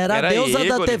ícone, era a Era deusa da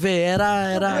ícone. TV.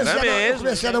 Era Era Eu mesmo,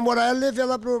 comecei a né? namorar ela e levei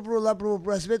ela pro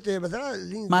SBT, mas ela é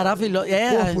linda. maravilhosa.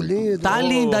 Corpo lindo. Tá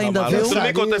linda ainda, Malandro, viu? Tu não me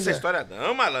contou Linda. essa história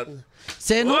não, malandro?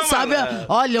 Você não Ô, sabe. malandro.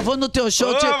 Olha, eu vou no teu show,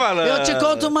 Ô, eu te malandro.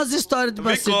 conto umas histórias de Me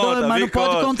bastidor, conta, mas me não pode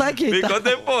conta. contar aqui. Me tá? conta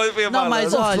depois, meu Não,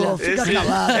 mas malandro. olha, Fica Esse-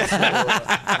 calada, Flor.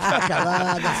 Fica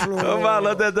calada, Flor. O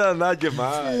malandro é danado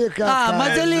demais. Fica Ah,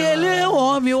 mas calada. ele é o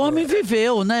homem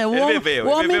viveu, né? O Ele homem, viveu, o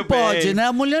ele homem viveu pode, bem. né?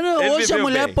 A mulher, Ele hoje a viveu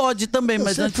mulher bem. pode também, Eu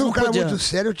mas sempre antes fui um não cara podia. muito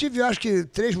sério. Eu tive, acho que,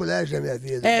 3 mulheres na minha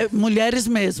vida. É, mulheres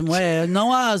mesmo,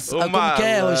 não as. Ô, Como que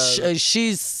é? O malandro.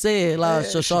 XC lá,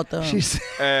 Xoxota. X.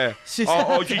 É.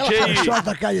 Ó, o DJ...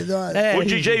 Xota caridosa. É. O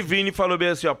DJ Vini falou bem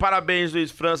assim, ó. Parabéns, Luiz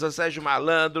França, Sérgio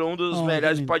Malandro, um dos Oh,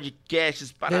 melhores Vini.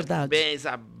 podcasts. Parabéns,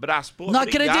 abraço. Pô, Não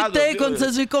obrigado, acreditei viu? quando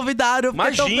vocês me convidaram. Eu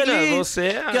fiquei tão Imagina, feliz.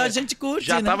 você... Que a gente curte,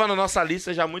 Já né? tava na nossa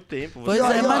lista já há muito tempo. Pois E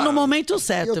ó, é, e ó, mas no momento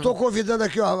certo. Eu tô convidando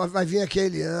aqui, ó. Vai vir aqui a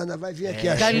Eliana, vai vir aqui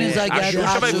a Carlinhos Xuxa. Aguiar, A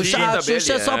Xuxa vai vir a também,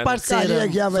 Xuxa é sua Eliana. parceira. Carlinha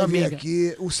Aguiar vai sua vir amiga.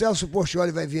 aqui. O Celso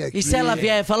Portioli vai vir aqui. E se ela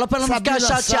vier, fala pra ela não ficar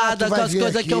Sabrina chateada Sato com vai as vir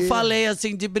coisas que eu aqui. falei,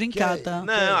 assim, de brincar, Que- tá?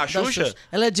 Não, a Da Xuxa?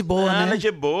 Ela é de boa, né? Ela é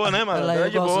de boa, né, mano? Ela- Ela eu é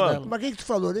de gosto boa. dela. Mas o que tu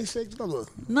falou? Nem sei o que tu falou.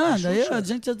 Nada, Xuxa? a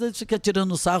gente às vezes fica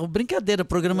tirando sarro. Brincadeira,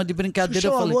 programa de brincadeira, Xuxa é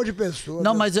eu um falei. amor de pessoa.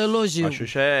 Não, né? mas eu elogio. A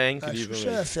Xuxa é A incrível. Xuxa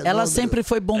é velho. fenômeno. Ela sempre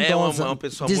foi bondosa, uma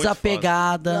pessoa muito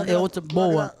desapegada, foda. é outra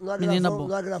boa, Nós menina gravamos- nós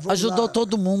boa. gravamos Ajudou lá-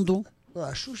 todo mundo. Não,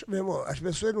 a Xuxa, meu irmão, as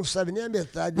pessoas não sabem nem a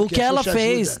metade do O que a ela Xuxa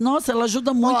fez, ajuda. nossa, ela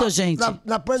ajuda muita Ó, gente.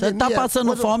 Na Você pandemia, tá passando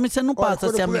quando- fome, você não olha, passa a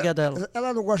quando ser eu come- amiga dela.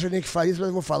 Ela não gosta nem que fale isso, mas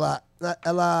eu vou falar.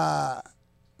 Ela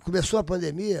começou a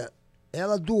pandemia,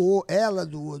 ela doou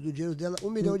do dinheiro dela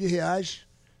R$1 milhão.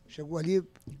 Chegou ali.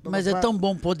 Mas é tão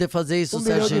bom poder fazer isso, R$1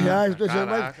 milhão. Serginho. Tô dizendo,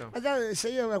 Caraca. mas isso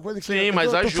aí é uma coisa que... Sim, eu mas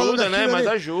tô ajuda, falando né? aqui, Mas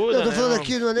não é- ajuda, Eu tô né? falando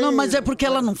aqui, não é nem... Não, mas é porque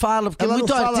ela não fala, porque Ela não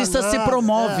muito fala artista se nada,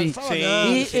 promove. fala Sim.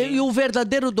 nada. E o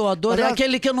verdadeiro doador Mas é ela-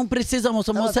 aquele que não precisa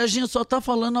mostrar. O Serginho só tá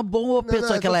falando a boa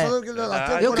pessoa que ela é.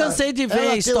 Eu cansei de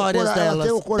ver histórias Ela delas.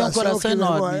 tem um Tem um coração que,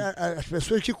 enorme. meu irmão, As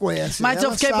pessoas que conhecem. Mas eu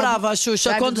ela fiquei sabe- brava, Xuxa,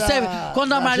 sabe quando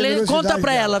a da Marlene... Conta generosidade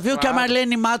pra dela. ela, viu? Que a Claro.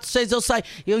 Marlene Matos fez eu sair.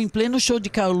 Eu em pleno show de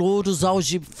calouros,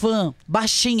 auge, fã,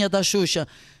 baixinha da Xuxa.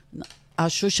 A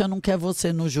Xuxa não quer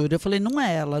você no júri. Eu falei, não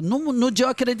é ela. No dia eu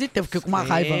acreditei, eu fiquei com uma Sim.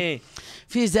 raiva.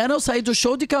 Fizeram eu sair do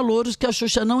show de calouros que a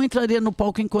Xuxa não entraria no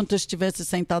palco enquanto eu estivesse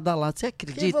sentada lá. Você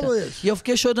acredita? falou isso? E eu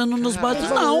fiquei chorando nos bastidores.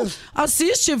 Quem falou Não, isso?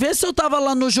 assiste, vê se eu tava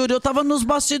lá no júri. Eu tava nos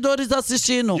bastidores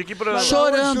assistindo. De que programa?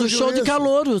 Chorando, Onde surgiu show de isso?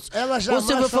 calouros. Ela O jamais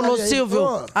Silvio falou, falaria isso. Silvio,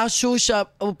 Pô. a Xuxa...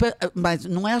 Mas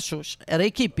não é a Xuxa, era a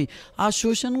equipe. A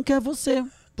Xuxa não quer você.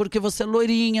 porque você é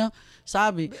loirinha,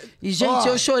 sabe? E, gente,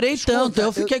 eu chorei tanto,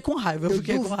 eu fiquei com raiva,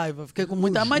 fiquei com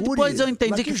muita... Mas depois eu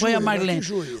entendi que foi a Marlene.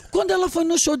 Quando ela foi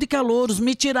no show de calouros,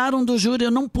 me tiraram do júri,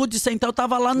 eu não pude sentar, eu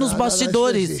tava lá nos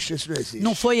bastidores. Isso não existe.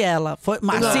 Não foi ela,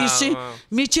 mas assiste,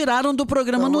 me tiraram do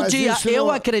programa no dia. Eu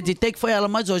acreditei que foi ela,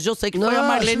 mas hoje eu sei que foi a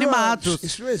Marlene Matos.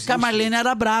 Isso não existe. Que a Marlene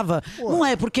era brava. Não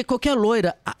é, porque qualquer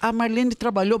loira, a Marlene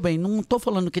trabalhou bem, não tô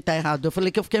falando que tá errado, eu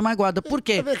falei que eu fiquei magoada. Por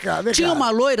quê? Vem cá. Tinha uma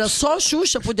loira, só a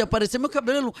Xuxa podia aparecer, meu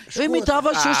cabelo, eu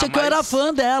imitava a Xuxa, que eu era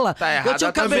fã dela. Tá Eu tinha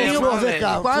o cabelinho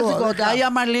quase igual. Aí a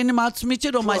Marlene Matos me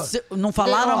tirou, mas não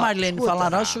falaram a Marlene,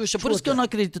 falaram a Xuxa. Por isso que eu não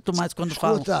acredito mais quando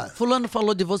falam. Fulano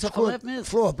falou de você, eu falo, é mesmo.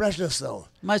 Flor, presta atenção.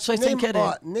 Mas foi sem querer.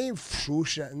 Nem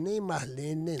Xuxa, nem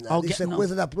Marlene, nem nada. Isso é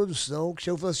coisa da produção, que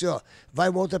chegou e falou assim, ó, vai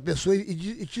uma outra pessoa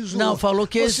e te zoou. Não, falou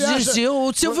que existiu.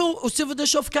 O Silvio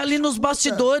deixou ficar ali nos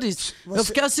bastidores. Eu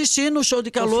fiquei assistindo o show de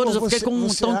calouros, eu fiquei com um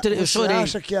tom... Eu chorei. Você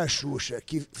acha que a Xuxa,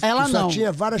 que ela só não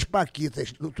tinha várias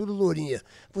paquitas, tudo lourinha,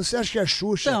 você acha que a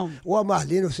Xuxa, ou a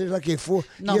Marlene, ou seja lá quem for,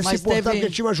 ia se importar porque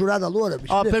tinha uma jurada loura?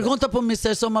 Ó, pergunta pro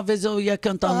Mr. Se uma vez eu ia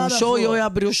cantar num show e eu ia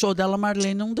abrir o show dela, a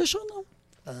Marlene não deixou, não.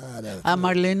 A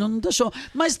Marlene não deixou.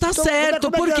 Mas tá então,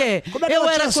 certo, por quê? Eu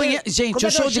era conhecida. Gente,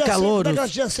 o show de calouros.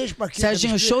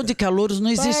 Serginho, o show de calouros não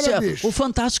existia. O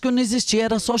Fantástico não existia,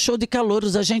 era só show de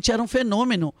calouros. A gente era um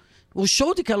fenômeno. O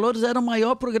show de calouros era o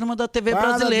maior programa da TV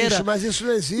brasileira. Bicho, mas isso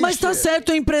não existe. Mas tá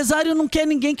certo, o empresário não quer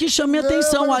ninguém que chame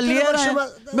atenção. Ali era.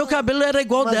 Meu cabelo era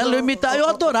igual dela, eu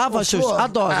adorava a Xuxa.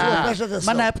 Adoro.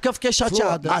 Mas na época eu fiquei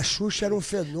chateada. A Xuxa era um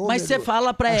fenômeno. Mas você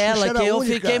fala pra ela que eu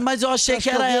fiquei, mas eu achei que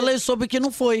era ela e soube que não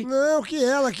foi. Não, que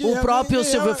ela. O próprio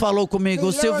Silvio falou comigo.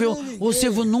 O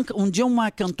Silvio nunca. Um dia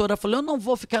uma cantora falou: eu não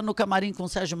vou ficar no camarim com o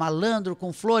Sérgio Malandro,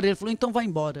 com Flor. Ele falou: então vai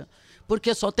embora.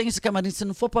 Porque só tem esse camarim. Se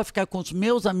não for pra ficar com os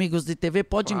meus amigos de TV,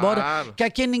 pode ir embora. Que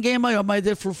aqui ninguém é maior. Mas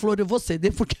ele falou, Flor, eu vou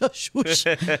ceder porque é a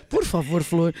Xuxa. Por favor,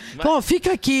 Flor. Pô,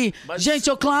 fica aqui. Gente,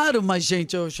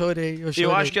 gente, eu chorei.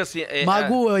 Eu acho que assim...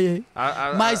 Magoei.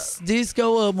 Mas diz que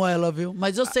eu amo ela, viu?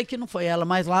 Mas eu sei que não foi ela.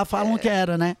 Mas lá falam que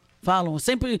era, né? Falam.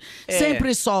 Sempre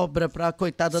sobra pra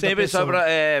coitada da pessoa. Sempre sobra,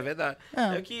 é verdade.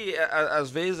 É que, às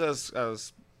vezes,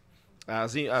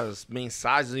 as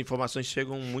mensagens, as informações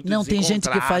chegam muito Não, tem gente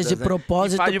que faz de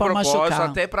propósito pra machucar.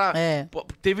 Até pra...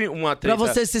 Teve uma treta... Pra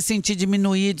você se sentir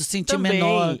diminuído, sentir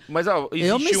menor. Mas, ó,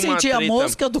 eu me senti a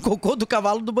mosca do cocô do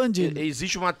cavalo do bandido.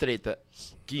 Existe uma treta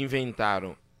que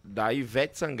inventaram da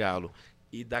Ivete Sangalo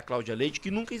e da Cláudia Leite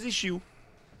que nunca existiu.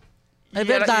 É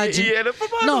verdade.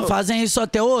 Não, fazem isso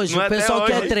até hoje. O pessoal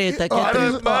quer treta.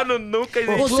 Mano, nunca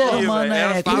existiu. O ser humano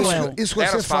é cruel. Isso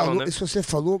você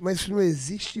falou, mas isso não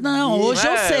existe. Não, hoje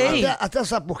eu sei. Até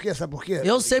sabe por quê?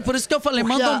 Eu sei, por isso que eu falei,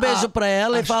 manda um beijo pra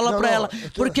ela e fala pra ela.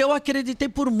 Porque eu acreditei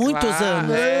por muitos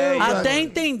anos. Até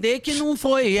entender que não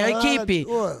foi a equipe.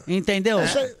 Entendeu?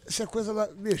 Isso é coisa lá,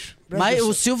 bicho. Mas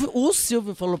o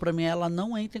Silvio falou pra mim, ela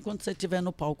não entra enquanto você estiver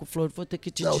no palco, Flor, vou ter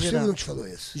que te tirar. Não, o Silvio não te falou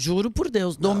isso. Juro por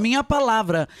Deus, dou minha palavra.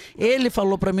 Ele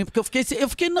falou pra mim, porque eu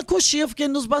fiquei na coxinha, eu fiquei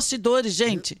nos bastidores,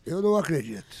 gente. Eu não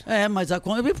acredito. Mas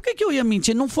por que eu ia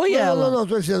mentir? Não foi ela. Não,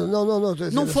 tô dizendo, tô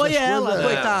dizendo. Não foi ela,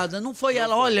 coitada, não foi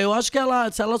ela. Olha, eu acho que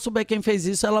se ela souber quem fez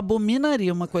isso, ela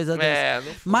abominaria uma coisa dessa.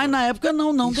 Mas na época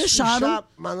não deixaram.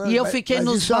 E eu fiquei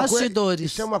nos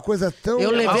bastidores. Isso é uma coisa tão...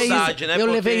 Eu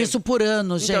levei isso por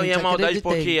anos, gente. Então, e a maldade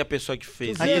porque a pessoa que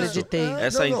fez isso? Acreditei.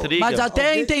 Essa intriga... Mas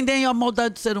até entender a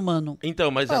maldade do ser humano.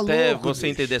 Então, mas até você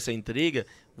entender essa intriga,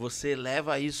 você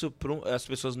leva isso para as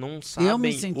pessoas não sabem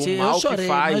o mal que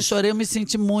faz. Eu chorei, eu me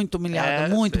senti muito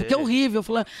humilhada, muito, porque é horrível. Eu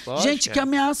falei, gente, que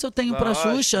ameaça eu tenho pra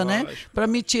Xuxa, né? Pra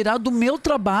me tirar do meu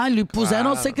trabalho e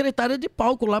puseram a secretária de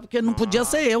palco lá, porque não podia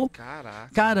ser eu. Caraca.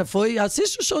 Cara,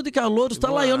 assiste o show de calouros, tá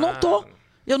lá, eu não tô.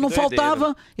 Eu não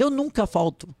faltava, eu nunca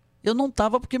falto. Eu não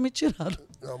tava porque me tiraram.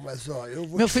 Não, mas ó,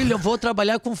 Meu filho, eu vou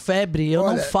trabalhar com febre, eu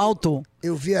não falto.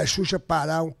 Eu vi a Xuxa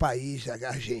parar um país, a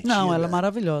Argentina. Não, ela é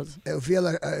maravilhosa. Eu vi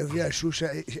a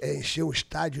Xuxa encher um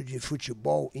estádio de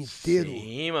futebol inteiro.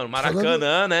 Sim, mano,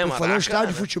 Maracanã, né? Tô falando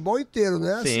estádio de futebol inteiro,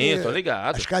 né? Sim, assim, tô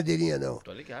ligado. As cadeirinhas, não.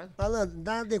 Tô ligado.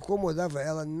 Nada incomodava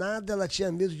ela, ela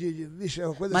tinha medo de bicho,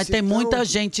 uma coisa mas assim. Mas tem muita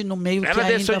gente no meio que ainda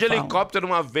Ela desceu de helicóptero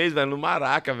uma vez, velho, no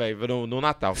Maraca, velho, no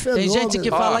Natal. Tem gente que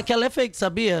fala que ela é fake,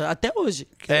 sabia? Até hoje.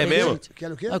 É mesmo? Que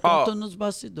ela o quê? Eu conto nos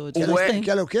bastidores. Que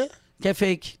ela é o quê? Que é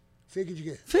fake. Fake de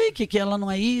quê? Fake, que ela não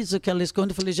é isso, que ela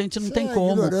esconde. Eu falei, gente, não tem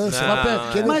como. ignorância.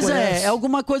 Mas é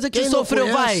alguma coisa que sofreu,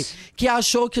 que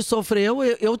achou que sofreu,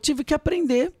 eu tive que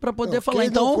aprender pra poder falar.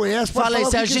 Então, falei,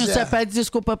 Serginho, você pede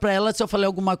desculpa pra ela se eu falei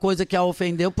alguma coisa que a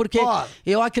ofendeu, porque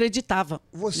eu acreditava.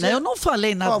 Eu não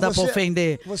falei nada pra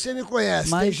ofender. Você me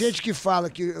conhece, tem gente que fala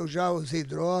que eu já usei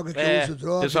droga, que eu uso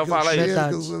droga, pessoal que fala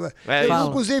eu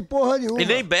nunca usei porra nenhuma. E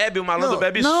nem bebe, o malandro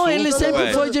bebe suco. Não, ele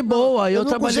sempre foi de boa, eu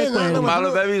trabalhei com ele. O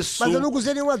malandro bebe suco. Mas eu nunca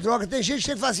usei nenhuma droga. Tem gente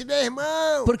que fala assim, meu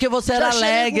irmão... Porque você era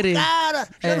alegre. Cara,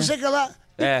 já não sei o que lá.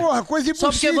 E, porra, coisa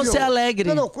impossível. Só porque você é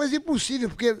alegre. Não, coisa impossível,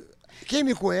 porque quem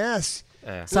me conhece...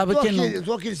 Sabe que não. Eu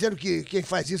tô aqui dizendo que quem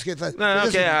faz isso, quem faz... Não,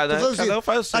 que é errado. Cada um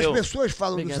faz o seu. As pessoas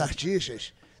falam dos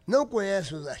artistas... Não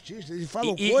conhecem os artistas e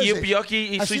falam coisas... E o pior é que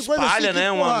isso assim, espalha, assim, né?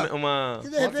 Que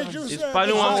de repente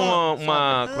espalha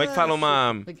como é que fala?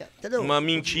 Uma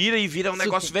mentira e vira um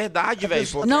negócio verdade, velho.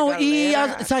 Não,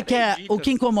 sabe que o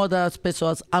que incomoda as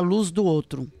pessoas? A luz do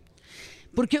outro.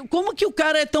 Porque como que o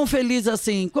cara é tão feliz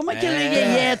assim? Como é que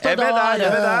ele é toda hora? É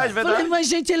verdade. Falei, mas,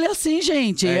 gente, ele é assim,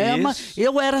 gente.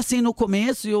 Eu era assim no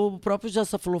começo e o próprio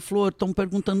Jassa falou, Flor, estão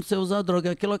perguntando se eu uso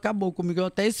droga. Aquilo acabou comigo, eu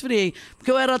até esfriei. Porque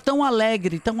eu era tão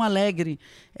alegre, tão alegre.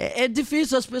 É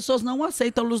difícil, as pessoas não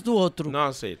aceitam a luz do outro. Não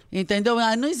aceitam. Entendeu?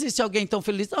 Não existe alguém tão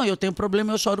feliz. Não, eu tenho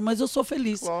problema, eu choro, mas eu sou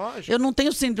feliz. Lógico. Eu não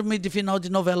tenho síndrome de final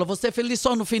de novela. Você é feliz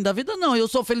só no fim da vida? Não, eu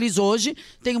sou feliz hoje,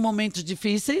 tenho momentos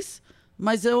difíceis.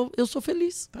 Mas eu sou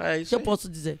feliz. É isso. Que eu posso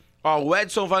dizer. Ó, o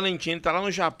Edson Valentino tá lá no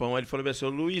Japão. Ele falou assim: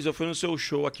 Luiz, eu fui no seu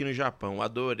show aqui no Japão.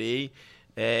 Adorei.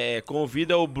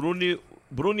 Convida o Bruno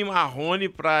Marrone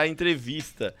pra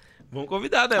entrevista. Vamos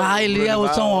convidar, né? Eles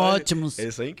são ótimos.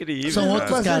 Eles são incríveis. São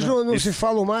outros caras. Mas não se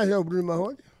falam mais, né? O Bruno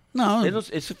Marrone? Não.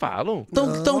 Eles se falam?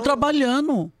 Estão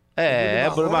trabalhando.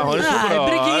 Bruno Marrone é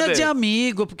briguinha de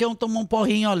amigo, porque um tomou um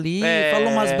porrinho ali, falou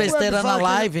umas besteiras na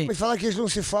live. Mas fala que eles não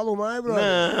se falam mais, brother.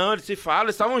 Não, eles se falam,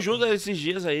 eles estavam juntos esses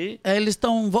dias aí. Eles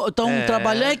estão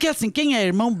trabalhando, é que assim, quem é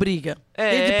irmão briga.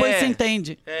 E depois se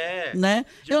entende. Né?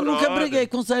 Eu nunca briguei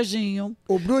com o Serginho.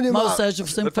 Mas o Sérgio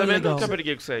sempre foi legal. Eu nunca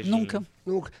briguei com o Serginho. Nunca.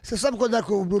 Você sabe quando é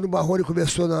que o Bruno Marrone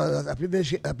começou,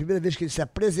 a primeira vez que ele se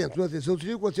apresentou na televisão? Outro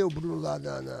dia eu encontrei o Bruno lá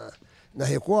na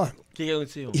Record. O que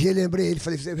aconteceu? E relembrei ele,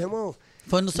 falei, meu irmão,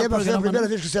 foi no seu programa, foi a primeira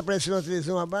vez que você apareceu na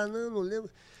televisão? Não lembro.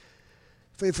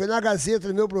 Foi na Gazeta,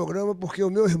 no meu programa, porque o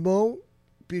meu irmão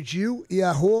pediu e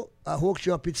a Rô, que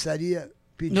tinha uma pizzaria,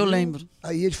 pediu. Eu lembro.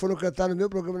 Aí eles foram cantar no meu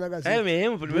programa na Gazeta. É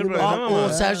mesmo? Primeiro programa, mano.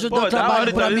 O Sérgio deu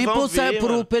trabalho pra mim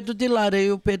pro Pedro de Lara.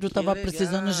 E o Pedro tava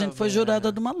precisando, a gente foi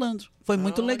jurada do Malandro. Foi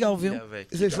muito legal, viu?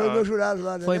 Vocês foram meu jurado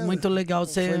lá, né? Foi muito legal.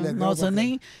 Nossa,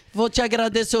 nem vou te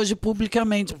agradecer hoje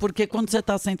publicamente, porque quando você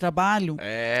tá sem trabalho,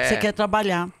 você quer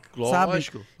trabalhar.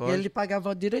 Lógico. E ele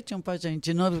pagava direitinho pra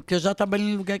gente. Porque eu já trabalhei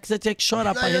em lugar que você tinha que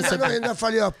chorar pra receber. Eu ainda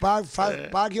falei,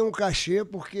 paguem um cachê,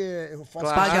 porque eu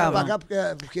faço pagar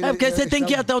porque você tem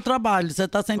que ir até o trabalho. Você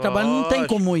tá sem trabalho, não tem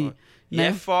como ir. E né?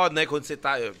 é foda, né? Quando você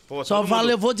tá... Pô, só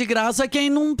vale, eu vou de graça quem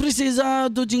não precisa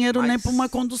do dinheiro nem pra uma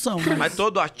condução. Mas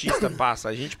todo artista passa,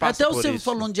 a gente passa até por isso. Até o Silvio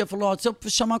falou um dia, falou, se eu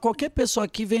chamar qualquer pessoa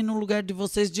aqui, vem no lugar de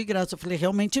vocês de graça. Eu falei,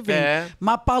 realmente vem.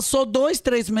 Mas passou 2,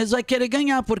 3 meses, vai querer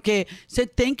ganhar, porque você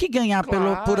tem que ganhar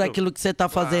por aquilo que você tá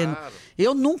fazendo.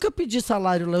 Eu nunca pedi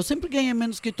salário lá, eu sempre ganhei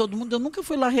menos que todo mundo, eu nunca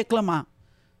fui lá reclamar.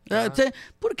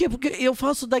 Por quê? Porque eu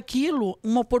faço daquilo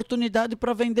uma oportunidade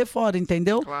para vender fora,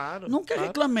 entendeu? Nunca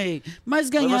reclamei. Mas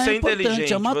ganhar é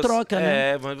importante, é uma troca,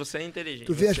 né? Mas você é inteligente.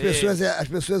 Tu vê as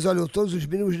pessoas olham todos os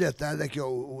mínimos detalhes aqui, ó.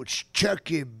 O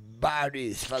Chuck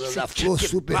Barris falando da Flor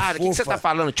super fofa. O que você tá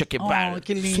falando, Chuck Barris?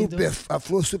 Que lindo. A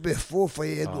Flor super fofa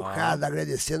e educada,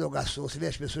 agradecendo ao garçom. Você vê,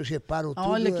 as pessoas reparam tudo.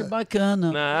 Olha que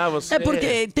bacana. Não, você... É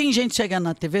porque tem gente que chega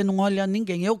na TV, não olha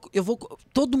ninguém. Eu vou...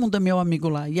 Todo mundo é meu amigo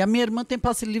lá. E a minha irmã tem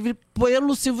passe livre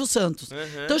pelo Silvio Santos.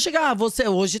 Então chega, você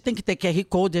hoje tem que ter QR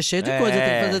Code, é cheio de coisa,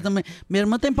 tem que fazer também. Minha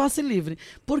irmã tem passe livre.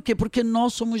 Por quê? Porque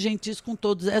nós somos gentis com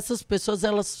todos. Essas pessoas,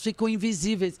 elas ficam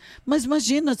invisíveis. Mas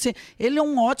imagina, se ele é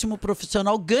um ótimo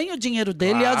profissional, ganha o dinheiro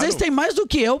dele, e às vezes tem mais do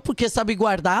que eu, porque sabe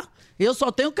guardar. Eu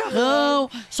só tenho carrão,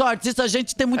 só artista, a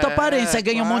gente tem muita aparência,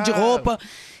 ganha um monte de roupa.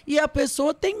 E a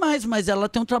pessoa tem mais, mas ela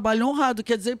tem um trabalho honrado.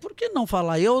 Quer dizer, por que não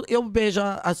falar? Eu beijo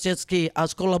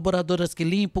as colaboradoras que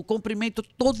limpam, cumprimento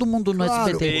todo mundo no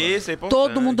SBT. Isso é importante.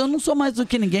 Todo mundo, eu não sou mais do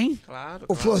que ninguém.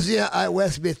 Ô, Florzinha, o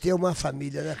SBT é uma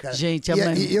família, né, cara? Gente,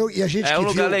 e a gente é um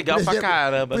lugar legal pra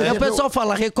caramba, né? O pessoal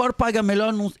fala, Record paga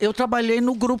melhor. Eu trabalhei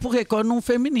no grupo Record num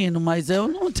feminino, mas eu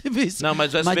não tive isso. Não,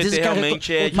 mas o SBT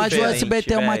realmente é diferente. Mas o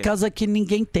SBT é uma casa que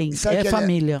ninguém tem. É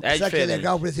família. Sabe o que é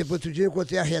legal? Por exemplo, outro dia eu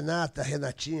encontrei a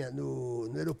Renatinha,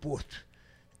 no aeroporto.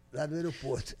 Lá no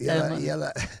aeroporto.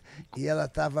 E ela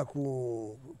tava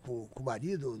com o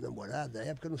marido, o namorado, na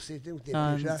época, não sei, tem um tempo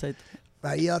já. Não sei.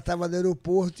 Aí ela tava no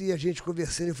aeroporto e a gente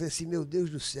conversando, eu falei assim, meu Deus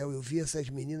do céu, eu vi essas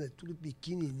meninas tudo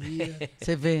pequenininha.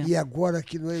 Você vê. E agora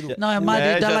aqui no aeroporto. Não, é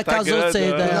marido, ela tá casou grande,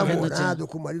 cedo. né? É, namorado,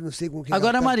 com o marido, não sei com quem.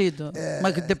 agora é ela tá. marido,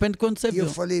 mas depende de quando você E viu.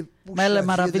 eu falei, puxa Mas ela é vida.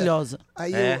 maravilhosa.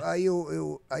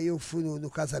 Aí eu fui no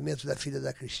casamento da filha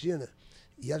da Cristina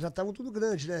e elas já estavam tudo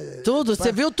grande, né? Tudo,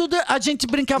 você viu tudo? A gente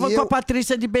brincava E com eu- a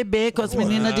Patrícia de bebê, com as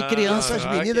meninas de criança.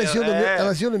 Essas meninas iam no meu,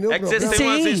 elas iam no meu É que vocês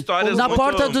programa. têm umas histórias na muito...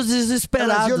 porta dos Elas iam na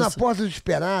desesperados. porta do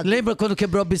esperado. Lembra quando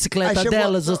quebrou a bicicleta Aí chegou-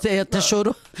 delas? Você até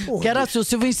chorou? Porra, Que era bicho. assim, o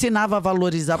Silvio ensinava a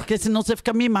valorizar, porque senão você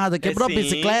fica mimada. Quebrou sim. a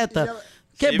bicicleta, E ela-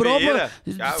 quebrou, Se vira.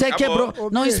 você Acabou. quebrou. Ô,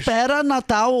 Não bicho, espera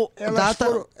Natal, elas data,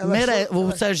 foram- elas foram-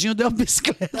 o Serginho deu a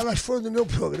bicicleta. Elas foram no meu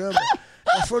programa.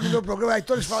 Aí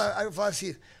todos falam, aí eu falo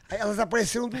assim, aí elas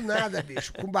apareceram do nada,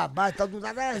 bicho, com babá e tal, do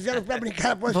nada, elas vieram pra brincar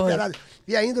na porta Foi. esperada.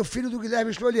 E ainda o filho do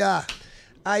Guilherme Escoliar.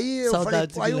 Aí eu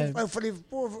Saudades, falei, Guilherme. aí eu falei,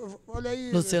 pô, olha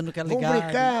aí. Luciano quer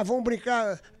ligar. Vamos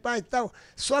brincar, pai e tal.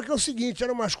 Só que é o seguinte,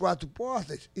 eram umas 4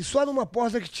 portas, e só numa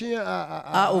porta que tinha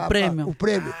o prêmio. o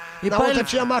prêmio. E Na pra outra ele-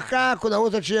 tinha macaco, na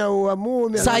outra tinha a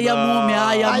múmia. Saía a múmia,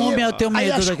 ai, a múmia eu tenho Aí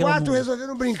medo as daquela 4 múmia.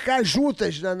 resolveram brincar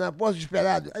juntas na porta de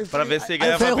esperado. Aí eu Pra falei- ver se aí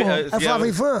ganhava... ferrou. Aí eu falava,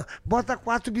 Ivan, bota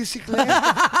 4 bicicletas.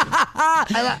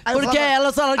 Aí eu Porque falava-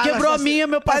 elas falaram, aí quebrou a assim, minha,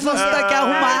 meu pai aí falou, você tem que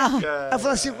arrumar. Aí eu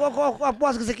falava assim, qual a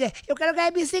porta que você quer? Eu quero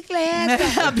ganhar bicicleta.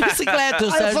 A bicicleta, o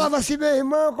Aí eu Sérgio. falava assim, meu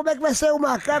irmão, como é que vai sair o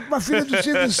macaco com a filha do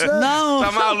Silvio Santos? Não,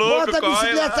 Tá maluco, Bota a corre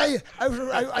bicicleta lá. aí.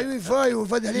 Aí o Ivan e o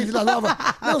Vanderlei Vila Nova.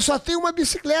 Não, só tem uma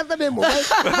bicicleta, meu irmão. Vai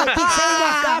ter que sair o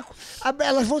macaco.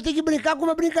 Elas vão ter que brincar com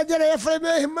uma brincadeira aí. Eu falei,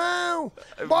 meu irmão,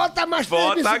 bota mais 3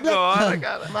 Bota bicicletas. agora,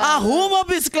 cara. arruma a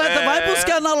bicicleta, vai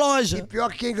buscar na loja. E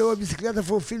pior que quem ganhou a bicicleta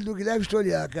foi o filho do Guilherme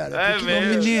Estoriar, cara. É Porque mesmo?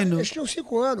 Menino. Eles tinham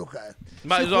 5 anos, cara.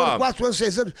 Mas, 5 ó, anos, 4 anos,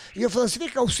 6 anos. E eu falando assim, vem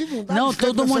cá, o Silvio não dá Não,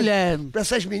 bicicleta tudo pra essas- mulher. Pra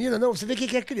essas meninas, não. Você vê quem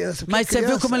que é criança. porque Mas você viu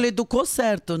criança- como ele educou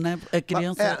certo, né? É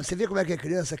criança. É, você vê como é que é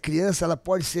criança? Criança, ela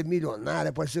pode ser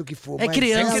milionária, pode ser o que for. É mas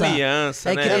criança. ela- Criança,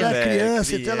 É né, criança. Ela é velho?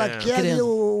 criança, então ela quer Criança.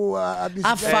 a bicicleta.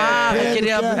 A farra, quer,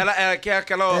 queria- quer. Ela quer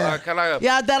aquela E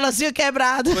a dela assim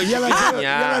quebrada. E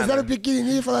elas eram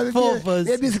pequenininhas e falavam Fofas. que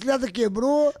minha bicicleta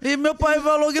quebrou. E meu pai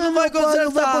falou que não vai Meu pai consertar.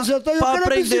 não vai consertar. E eu pra quero a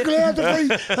aprender. bicicleta.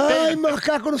 Eu falei, ai,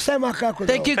 macaco, não sai macaco,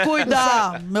 Tem não. que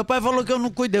cuidar. Meu pai falou que eu não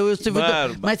cuidei.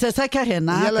 Mano, Mas você sabe que a E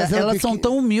Renata, elas elas, eram são pequen-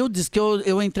 tão humildes que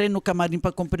eu entrei no camarim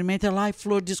pra cumprimentar. Ela, ai,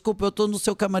 Flor, desculpa, eu tô no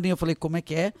seu camarim. Eu falei, como é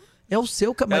que é? É o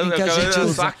seu camarim É o que a camarim gente da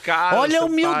usa. sua casa, Olha a seu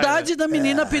humildade pai, da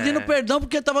menina pedindo perdão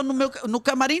porque tava no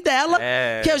camarim dela,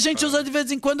 É, que a gente usa de vez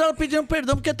em quando. Ela pedindo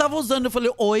perdão porque tava usando. Eu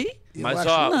falei, oi? Mas, acho-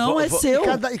 ó, Não, é seu.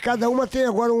 E cada uma tem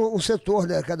agora um setor,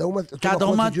 né? Cada uma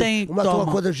tem. Uma toma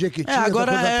conta de Jequitinhonha,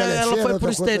 agora outra conta da ela Telecena, foi pro outra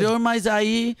conta- exterior, mas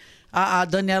aí a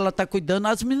Daniela tá cuidando.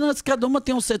 As meninas, cada uma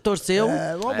tem um setor seu.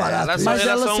 É, mó barato. Elas, isso. Mas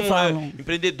elas elas são se falam.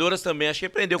 empreendedoras também. Acho que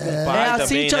aprendeu com o pai a também,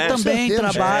 Cíntia né? também Com certeza.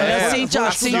 trabalha. É, A Cíntia,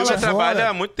 a Silvia fora. trabalha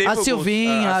há muito tempo. A com-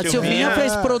 Silvinha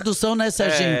fez produção, né,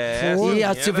 Serginho? É, E a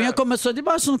Silvinha Silvinha era- começou de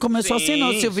baixo, não começou assim, não.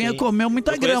 A Silvinha sim. comeu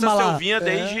muita Eu conheço grama a lá. Silvinha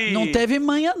desde... Não teve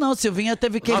manha, não. Silvinha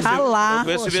teve que Nossa, ralar. Eu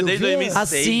conheço a Silvinha desde Silvinha.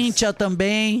 2006. A Cíntia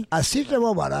também. A Cíntia é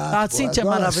mó barata. A Cíntia é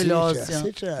maravilhosa.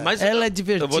 Mas Ela é Eu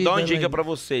divertida. vou dar uma ela dica é- pra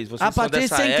vocês. Vocês A são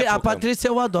Patrícia, dessa época. a Patrícia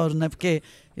eu adoro, né? Porque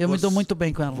eu me dou muito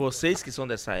bem com ela. Vocês que são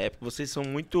dessa época, vocês são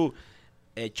muito,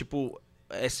 tipo,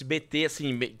 SBT,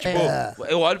 assim, tipo,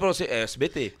 eu olho pra você, é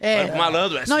SBT. É. Olha pro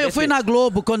malandro, SBT. Não, eu fui na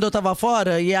Globo quando eu tava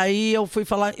fora, e aí eu fui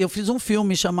falar, eu fiz um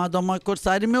filme chamado Amor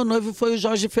Corsário, e meu noivo foi o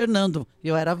Jorge Fernando.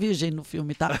 Eu era virgem no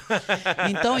filme, tá?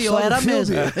 Então, eu Só no era filme?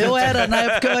 mesmo. Eu era, na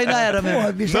época eu ainda era mesmo.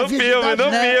 Porra, bicho, No a virgindade- filme, no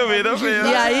né? filme, no filme.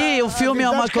 E aí, o filme a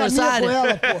Alma virgindade caminha Corsário,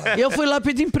 com ela, porra. eu fui lá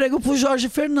pedir emprego pro Jorge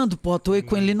Fernando. Pô, atuei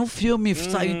com ele no filme,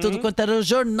 saí em tudo quanto era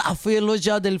jornal, fui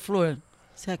elogiado. Ele falou,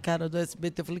 você é a cara do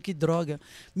SBT. Eu falei, que droga.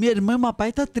 Minha irmã e meu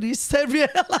pai tá triste, serve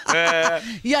ela.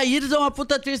 E aí eles é uma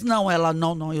puta triste. Não, ela,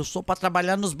 não, eu sou pra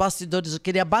trabalhar nos bastidores, eu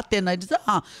queria bater na Iris.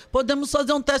 Podemos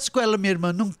fazer um teste com ela, minha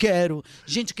irmã. Não quero.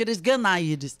 Gente, eu queria esganar a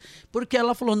Iris. Porque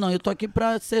ela falou, não, eu tô aqui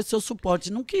pra ser seu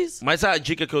suporte. Não quis. Mas a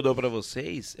dica que eu dou pra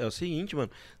vocês é o seguinte,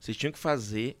 mano. Vocês tinham que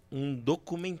fazer um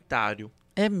documentário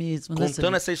É mesmo, né, contando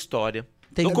Sérgio? essa história.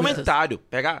 Tem Documentário.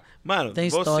 Pegar. Mano, Tem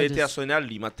você histórias. tem a Sônia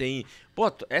Lima, tem Pô,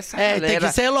 essa Tem galera...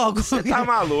 que ser logo. Você tá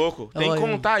maluco. Tem que Olha.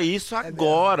 contar isso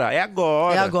agora. É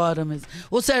agora. É agora mesmo.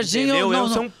 O Serginho... Entendeu?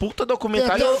 Isso é Não, um puta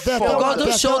documentário Tem- eu gosto do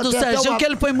Tem show até- do tem até Serginho, uma- que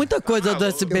ele põe muita coisa do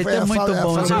SBT, é Eu muito falo-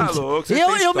 bom, eu gente. falo- Maluco, vocês Eu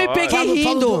têm me história. peguei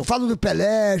rindo. Falo do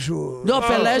Pelégio. Do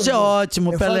Pelégio é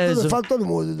ótimo, Eu falo Pelégio. tudo- falo todo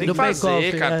mundo. Tem que Do fazer, Bake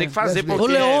Off, cara. é. Tem que fazer, O O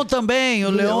porque... Leon também, o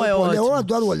Leon é O ótimo. Leon,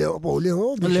 adoro o Leon. Bom, o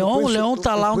Leon... O Leon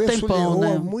tá lá há um tempão,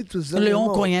 né? Há muitos O anos. Leon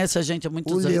irmão. conhece a gente há O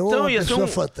muitos anos. Leon Então, é uma ia ser pessoa um-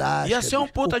 fantástica. ia ser um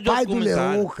bicho. puta o de pai do documentário.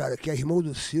 Leon, cara, que é irmão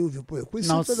do Silvio, pô, eu conheci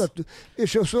Nossa. toda...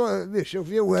 Bicho, eu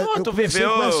vi o... Então, eu tu comecei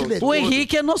viveu- com SBT. O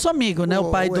Henrique é nosso amigo, né? O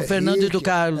pai do Fernando e do Henrique,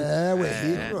 Carlos. É, o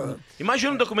Henrique. pô.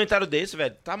 Imagina um documentário desse,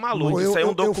 velho. Tá maluco. Pô, Isso aí é um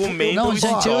eu fui- documento Não, gente,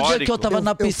 o dia histórico. que eu tava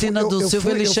na Eu fui- piscina eu- do eu Silvio,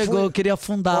 fui- ele eu chegou, fui- eu queria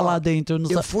afundar Ó, lá dentro. Não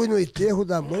Eu sabe. fui no enterro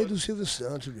da mãe do Silvio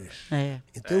Santos, bicho. É.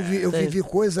 Então eu vivi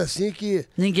coisas assim que...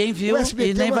 Ninguém viu O SBT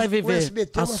e nem é uma- vai o viver.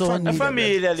 SBT é A uma Sônia. É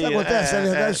família ali. Sabe o que acontece? A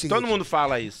verdade é o seguinte. Todo mundo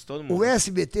fala isso. Todo mundo. O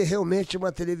SBT realmente é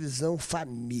uma televisão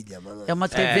família, mano. É uma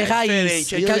TV É, raiz,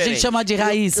 diferente, é que a gente diferente. chama de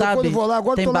raiz, Eu sabe? quando vou lá,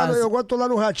 Tem base. eu agora tô lá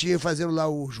no Ratinho fazendo lá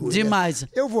o Júlio. Demais.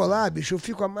 Eu vou lá, bicho, eu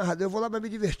fico amarrado, eu vou lá pra me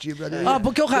divertir, brother. Ah,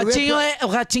 porque o Ratinho entro- o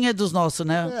Ratinho é dos nossos,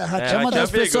 né? É, Ratinho É uma é das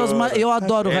figura. pessoas mais... Eu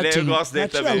adoro o Eu Ratinho. gosto dele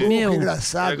Ratinho é também. louco, Meu.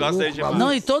 engraçado, Eu gosto dele louco, demais. maluco.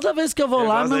 Não, e toda vez que eu vou Eu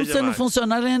lá, gosto mesmo dele sendo demais.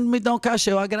 funcionário, ele me dá um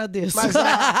cachê, eu agradeço. Mas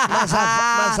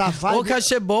a vibe... O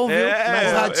cachê bom, viu?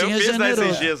 Mas o Ratinho eu é fiz generoso.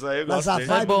 esses dias aí, eu Mas gosto a dele.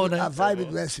 vibe, bom, né? a vibe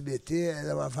do SBT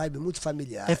é uma vibe muito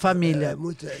familiar. É família. É,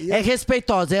 muito, e É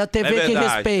respeitosa, é a TV É que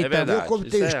verdade, respeita. é verdade. eu, como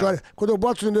isso tem é. história, quando eu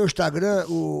boto no meu Instagram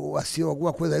assim,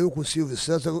 alguma coisa eu com o Silvio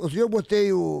Santos, outro dia eu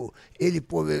botei ele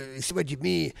pô, em cima de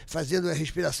mim, fazendo a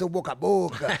respiração boca a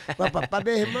boca. Papapá,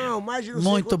 meu irmão, mais de não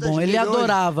sei Muito quantas bom, ele milhões-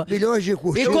 adorava. Milhões de E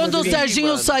curtidas. quando o Sim, Serginho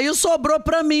mano. saiu, sobrou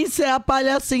pra mim ser a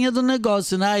palhacinha do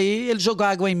negócio, né? Aí ele jogou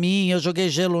água em mim, eu joguei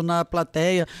gelo na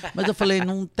plateia. Mas eu falei,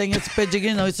 não tem esse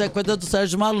pedigree não, isso é coisa do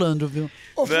Sérgio Malandro, viu?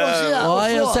 Ô, Florzinha, ô,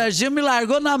 Olha, o Flor, Serginho me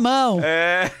largou na mão.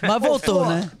 É. Mas voltou, Flor,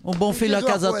 né? Um bom me filho a diz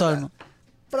uma casa coisa, torna.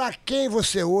 Pra quem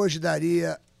você hoje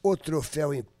daria o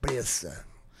troféu imprensa?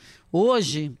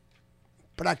 Hoje,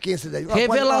 Pra quem você daria? Ó,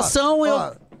 revelação, ó, eu...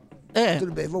 ó, É.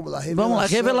 Tudo bem, vamos lá. Vamos lá,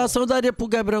 revelação eu daria pro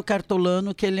Gabriel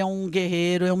Cartolano, que ele é um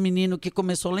guerreiro, é um menino que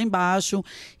começou lá embaixo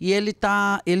e ele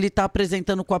tá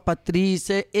apresentando com a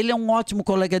Patrícia. Ele é um ótimo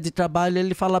colega de trabalho,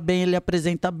 ele fala bem, ele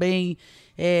apresenta bem.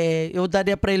 Eu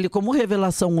daria para ele como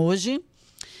revelação hoje.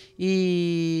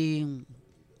 E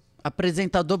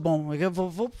apresentador bom. Eu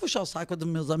vou puxar o saco dos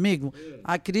meus amigos.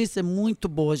 A Cris é muito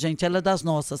boa, gente. Ela é das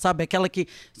nossas, sabe? Aquela que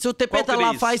se o TP Qual tá lá,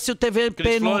 Cris? faz, se o TVP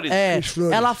Cris não Flores? é, Cris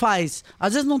Flores. ela faz.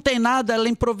 Às vezes não tem nada, ela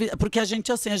improvisa, porque a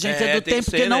gente assim, a gente é do tem que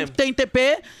tempo ser, que não né? tem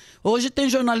TP. Hoje tem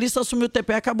jornalista, assumiu o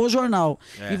TP, acabou o jornal.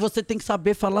 E você tem que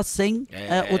saber falar sem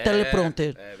o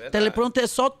teleprompter. verdade. Teleprompter é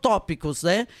só tópicos,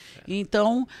 né?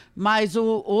 Então, mas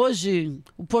hoje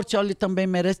o Portiolli também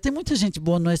merece. Tem muita gente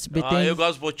boa no SBT. Eu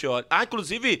gosto do Botioli.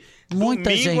 Inclusive, Muita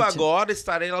domingo gente. agora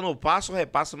estarei lá no Passo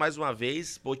Repasso mais uma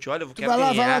vez. Botioli, eu quero vai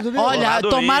lá ganhar. domingo? Olha, Vou lá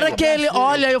tomara domingo. que ele.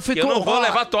 Olha, eu Que fico. eu não vou Ó,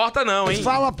 levar torta não, hein?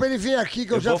 Fala pra ele vir aqui,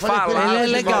 que eu, Eu já vou falei pra falar, Ele é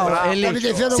ele. legal. cobrar, Ele... tá me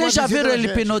devendo Vocês uma já visita viram da ele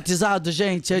gente. hipnotizado,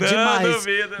 gente? É Não, demais.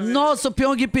 duvido. Nossa, o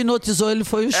Pyong hipnotizou, ele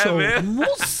foi o show. mesmo?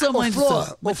 Nossa, Ô, mãe do Flor,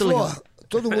 céu. ô, Muito Flor, legal.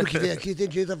 todo mundo que vem aqui tem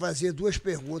direito a fazer 2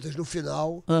 perguntas no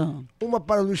final. Ah. Uma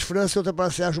para Luiz França e outra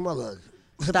para Sérgio Malandro.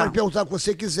 Você Tá. pode perguntar o que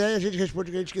você quiser e a gente responde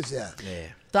o que a gente quiser.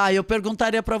 Tá, eu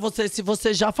perguntaria pra você se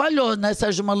você já falhou, né,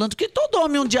 Sérgio Malandro? Que todo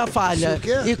homem um dia falha. O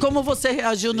quê? E como você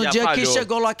reagiu no Já dia que falhou.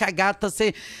 chegou lá com a gata,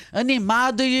 ser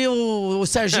animado e o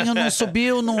Serginho não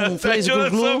subiu, não fez Serginho não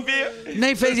glu-glu, subia.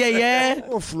 nem fez iê-iê.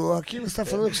 Ô, Flor, aqui você tá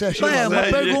falando que você é Sérgio É uma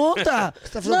Malandro. pergunta. Você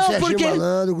tá falando Não, Serginho porque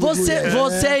Malandro, Gugu você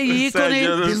é ícone.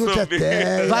 Serginho não Pilu subia.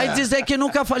 Teteia. Vai dizer que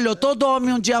nunca falhou. Todo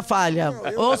homem um dia falha.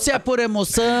 Ou se é por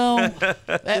emoção.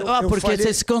 Porque falei-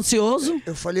 você fica ansioso.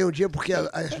 Eu falei um dia porque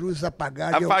as luzes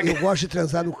apagaram e Apaga- eu gosto de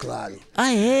transar no claro.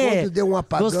 Ah, é? Quando deu um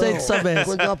apagão. Gostei de saber.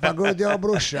 Quando deu um apagão, eu dei uma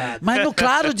brochada. Mas no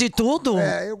claro de tudo?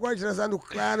 Eu gosto de transar no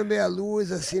claro, meia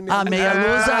luz, assim. Meia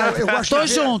luz, eu gosto tô de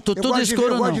ver- junto, eu tudo gosto de ver-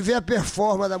 escuro Eu gosto não. de ver a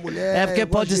performance da mulher. É porque eu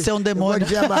gosto pode de- ser um demônio.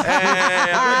 Eu gosto de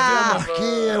ver a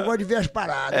marquinha, eu gosto de ver as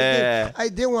paradas. É. Aí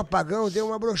deu um apagão, deu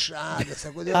uma brochada.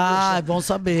 Sacou? Deu uma Ah, brochada. é bom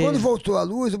saber. Quando voltou a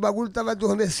luz, o bagulho tava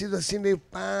adormecido assim, meio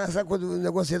pá, sabe quando o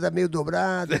negócio ainda meio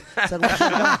dobrado? Sabe quando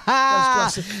aquela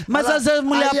situação? Mas Ela- às vezes a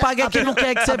mulher aí apaga que não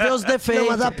quer que você veja os defeitos.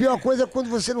 Não, mas a pior coisa é quando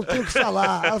você não tem o que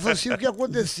falar. Ela falou assim, o que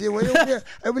aconteceu? Aí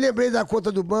eu me lembrei da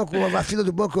conta do banco, a fila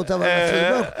do banco, que eu tava na fila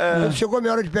do banco. Quando chegou a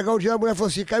minha hora de pegar o dinheiro, a mulher falou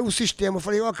assim, caiu o sistema. Eu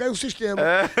falei, caiu o sistema.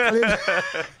 Falei,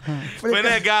 Foi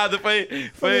negado,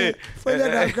 foi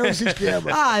negado, caiu o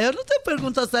sistema. Ah, eu não tenho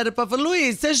pergunta séria pra falar.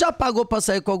 Luiz, você já pagou pra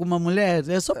sair com alguma mulher?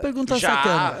 É só pergunta Já.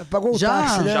 sacana. Pagou o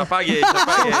táxi, né? Já paguei, já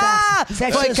paguei. Ah,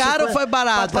 foi caro ou foi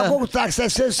barato? Pagou o táxi,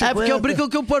 750. É porque eu brinco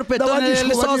que o porpetone Não, ele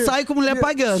ele só Rodrigo. sai com mulher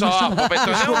pagando. Só, papai,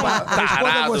 então é um Responda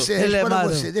tarado. você, Ele é responda marão.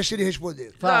 você. Deixa ele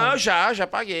responder. Não, já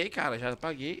paguei, cara, já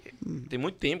paguei. Tem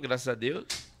muito tempo, graças a Deus.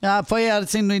 Ah, foi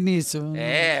assim no início.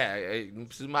 Não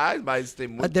preciso mais, mas tem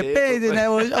muito Depende, tempo. né?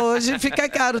 Hoje fica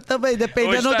caro também,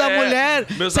 dependendo Hoje tá- da mulher.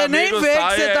 meus Você nem amigos vê que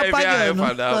saem, você tá aí vem, pagando.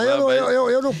 falo, Não,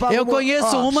 eu não pago. Eu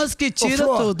conheço Ó, umas que ô, tira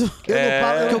Flor, tudo. Eu não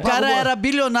pago, eu Que não o cara pago- era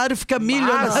bilionário e fica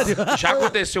milionário. Mas já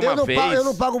aconteceu uma vez. Eu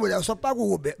não pago mulher, eu só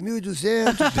pago Uber.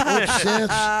 1.200,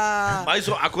 800. Mas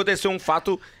ó, aconteceu um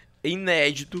fato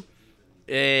inédito.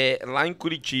 Lá em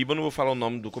Curitiba, não vou falar o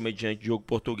nome do comediante Diogo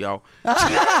Portugal.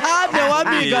 Meu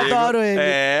amigo, adoro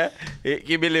ele.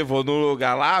 Que me levou num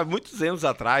lugar lá, muitos anos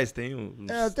atrás, tem uns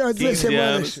tem umas 2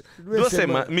 semanas. Duas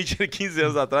semanas, mentira, 15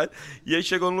 anos atrás. E aí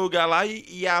chegou no lugar lá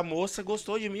e a moça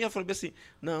gostou de mim. Ela falou assim,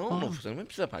 não, você não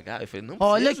precisa pagar. Eu falei, não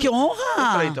precisa. Olha que honra. Eu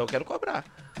falei, então eu quero cobrar.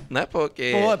 Né?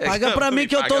 Porque... Pô, paga pra mim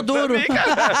que eu tô Paga pra duro. mim,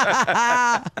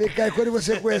 cara. Vem cá, e quando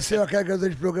você conheceu aquela garota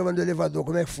de programa do elevador,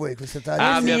 como é que foi? Que você tá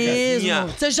Ah, ali? minha Mesmo. vizinha.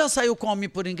 Você já saiu com homem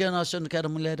por engano achando que era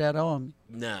mulher e era homem?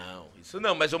 Não, isso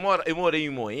não. Mas eu morei em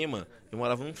Moema, eu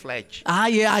morava num flat.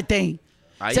 Tem.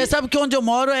 Aí- Você sabe que onde eu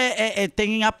moro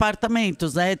tem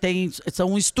apartamentos, né?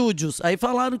 São estúdios. Aí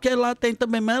falaram que lá tem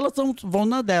também, mas elas vão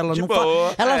na dela. De Não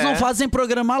boa, elas não é. fazem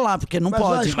programa lá, porque não Mas, ó,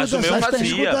 pode. escuta, Mas o meu essa,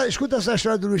 fazia. escuta essa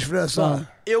história do Luiz França. ó.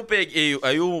 Eu peguei,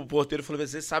 aí o porteiro falou,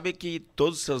 você sabe que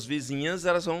todas as suas vizinhas,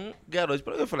 elas são garotas de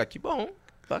programa. Eu falei, que bom.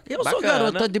 Eu sou bacana.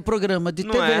 garota de programa, de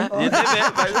Não TV. é? De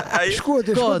TV, mas aí...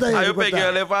 Escuta aí. Aí eu vou peguei o contar.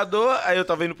 elevador, aí eu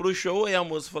tava indo pro show, aí a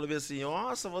moça falou assim,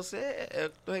 nossa,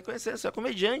 eu tô reconhecendo, você é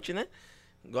comediante, né?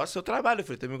 Gosto do seu trabalho. Eu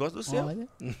falei, também gosto do seu. Olha.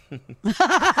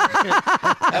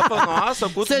 Ela falou, nossa, eu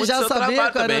curto Você muito já do seu sabia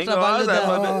trabalho qual era o também. trabalho Gosto.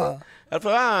 dela? Ela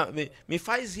falou, me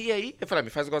faz rir aí. Eu falei, me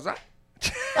faz gozar?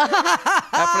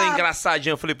 Ela falou,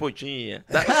 engraçadinho. Eu falei, putinha.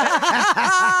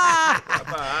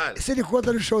 Se ele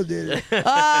conta no show dele.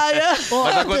 Ó,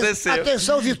 Mas aconteceu.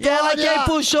 Atenção, E ela Vitória! quer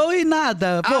puxou e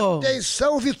nada, pô.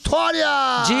 Atenção, Vitória!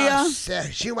 Dia?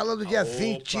 Serginho Malandro, dia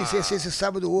 20, Opa. sem ser esse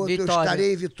sábado ou outro, eu Vitória.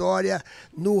 estarei em Vitória,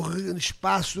 no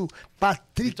espaço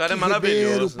Patrick Vitória é Ribeiro.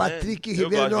 maravilhoso, né? Patrick Eu Ribeiro,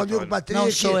 gosto meu de amigo Vitória. Patrick. Não,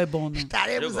 o show é bom, né?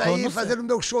 Estaremos Eu aí gosto. fazendo o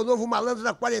meu show novo, Malandro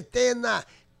da Quarentena.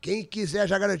 Quem quiser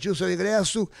já garantiu o seu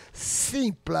ingresso,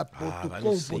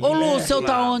 simpla.com.br. Ô, Lu, o seu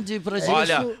tá onde pra gente?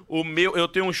 Olha, eu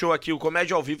tenho um show aqui, o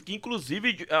Comédia ao Vivo, que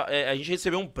inclusive a gente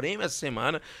recebeu um prêmio essa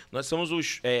semana. Nós somos o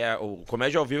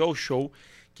Comédia ao Vivo é o show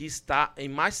que está em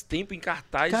mais tempo em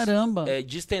cartaz Caramba.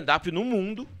 De stand-up no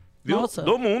mundo. Viu? Nossa.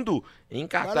 Do mundo. Em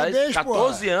cartaz, Parabéns,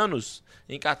 14 anos.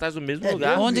 Em cartaz do mesmo É lugar.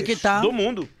 mesmo, Onde que tá? Do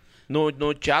mundo.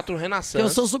 No Teatro Renaissance. Eu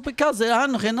sou super caseiro.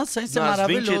 No Renascença é Nas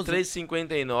maravilhoso.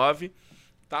 23h59.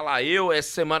 Tá lá eu,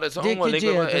 essa semana... Só De uma que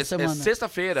língua- dia da é semana?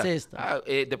 sexta-feira. Sexta.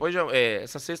 Depois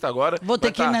essa sexta agora... Vou ter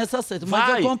vai que ir tá- nessa sexta, mas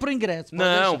Vai. eu compro o ingresso. pode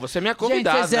Não, deixar. você é minha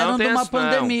convidada. Gente, fizeram não tem numa essa- não.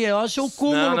 pandemia. Eu acho o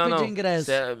cúmulo pedir ingresso.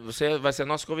 Você vai ser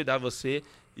nosso convidado, você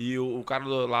e o cara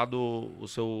o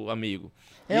seu amigo.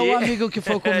 É o amigo que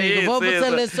for comigo. Isso, Vamos isso.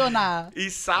 selecionar. E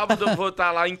sábado eu vou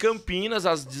estar lá em Campinas,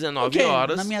 às 19 O quê?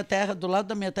 horas. Na minha terra, do lado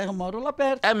da minha terra, eu moro lá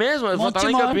perto. É mesmo? Eu vou estar lá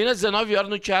em Montemor. Campinas, 19 horas,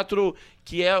 no teatro,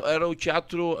 que era o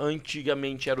teatro,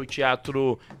 antigamente era o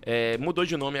teatro, mudou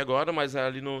de nome agora, mas é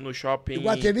ali no shopping...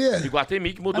 Iguatemi?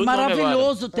 Iguatemi, que É mudou de nome agora.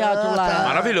 maravilhoso o teatro lá. tá.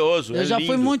 Maravilhoso, Eu é já lindo.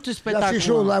 fui muito Já espetacular.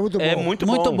 fechou lá, muito bom. É muito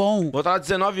bom. Muito bom. Vou estar lá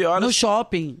 19 horas. No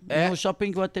shopping. É. No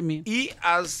shopping Guatemi. E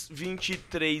às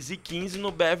 23h15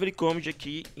 no Beverly Comedy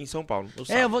aqui em São Paulo. no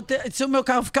sábado. Eu vou ter. Se o meu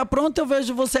carro ficar pronto, eu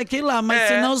vejo você aqui lá. Mas É.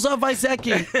 senão só vai ser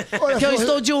aqui. Olha, Porque eu Flor-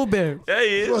 estou de Uber. É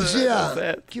isso. Florzinha, tá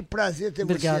certo. que prazer ter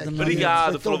Obrigado, você aqui. meu Obrigado,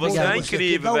 Foi tão Flor, você bom é ter incrível,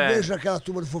 aqui. Dá um velho. beijo naquela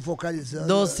turma do Fofocalizando.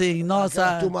 Dou sim, nossa.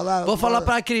 Aquela turma lá, Vou falar fala-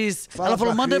 pra Cris. fala Ela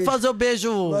falou, pra manda ele Cris. fazer o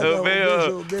beijo. Manda Eu um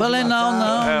venho- beijo Falei, do não,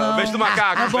 macaco. não, não. o beijo do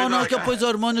macaco, Não é o bom beijo do não que eu macaco. pus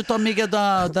hormônio, tua amiga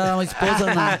da esposa,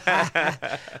 não.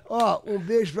 Ó, um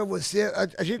beijo pra você.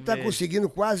 A gente tá conseguindo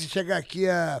quase chegar aqui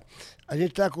a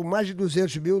gente tá com mais de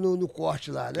 200 mil no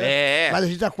corte lá, né? É. Mas a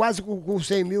gente tá quase com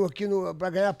 100 mil aqui pra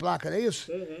ganhar a placa, não é isso?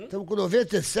 Estamos com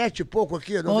 97 e pouco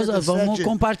aqui, 97. Vamos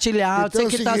compartilhar. Então é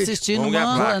Você o que tá seguinte, assistindo, vamos ganhar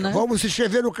manda, placa. né? Vamos se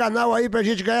inscrever no canal aí pra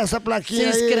gente ganhar essa Se plaquinha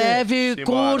aí. inscreve, Simbora.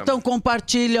 curtam,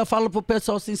 compartilha. Fala pro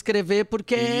pessoal se inscrever,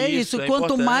 porque é Isso, isso. é Quanto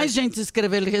importante. mais gente se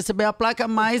inscrever e receber a placa,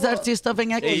 mais artista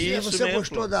vem aqui. É E isso você mesmo,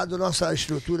 gostou Flor. da nossa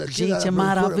estrutura aqui? Gente, da é produtora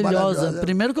maravilhosa. maravilhosa?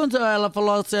 Primeiro, quando ela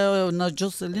falou assim, na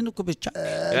Juscelino Kubitschek.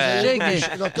 É. Cheguei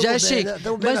ver. Já é chique. Né?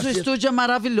 Mas o estúdio é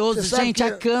maravilhoso, gente.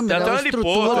 A câmera, Tem a até um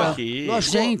estrutura. aqui.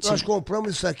 Nós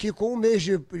compramos isso aqui com 1 mês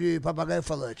de papagaio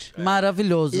falante.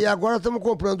 Maravilhoso. E agora estamos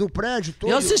comprando o prédio todo.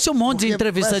 Eu assisti um monte de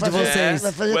entrevista de vocês.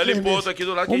 O heliporto aqui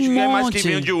do lado, que a gente ganha mais que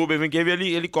vem de Uber. Vem que vem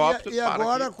helicóptero. E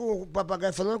agora, com o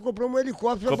papagaio falante, compramos um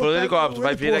helicóptero. Comprou um helicóptero.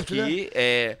 Vai vir aqui.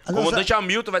 O comandante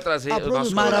Hamilton vai trazer o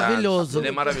nosso maravilhoso. Ele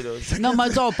é maravilhoso. Não,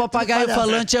 mas ó, o papagaio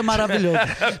falante é maravilhoso.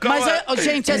 Mas,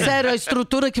 gente, é sério, a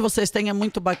estrutura que vocês têm é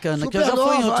muito bacana. Que eu já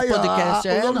fui em outro podcast.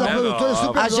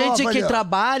 A gente que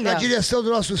trabalha. A direção do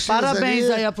nosso Silas. Parabéns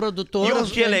aí a produtora. E o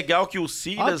que é legal que o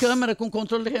Silas. Olha a câmera com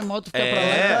controle remoto fica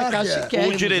pra lá. Fica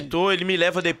chiquérrimo, o diretor, ele me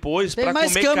leva depois pra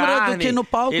mais comer câmera carne. Do que no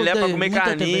palco. Ele leva pra comer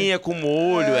carninha com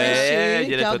molho.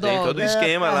 Diretor, tem todo o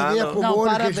esquema lá. Não,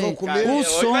 parabéns. O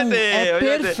som é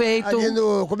perfeito.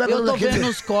 Eu tô vendo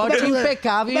os cortes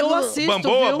impecáveis. E eu assisto,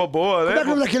 Bamboa, né? Como é que é o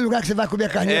nome daquele lugar que você vai comer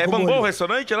carninha com molho? Bamboa, o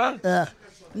restaurante lá?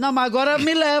 Não, mas agora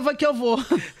me leva que eu vou.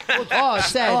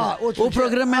 Sério, o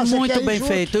programa é muito bem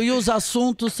feito e os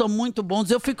assuntos são muito bons.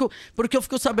 Porque eu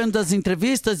fico sabendo das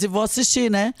entrevistas e vou assistir,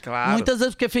 né? Claro. Muitas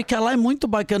vezes porque fica lá é muito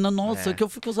bacana. Nossa, que eu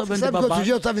fico sabendo de babado. Sabe que outro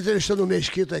dia eu estava entrevistando o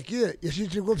Mesquita aqui e a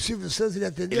gente ligou pro Silvio Santos e ele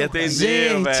atendeu? Ele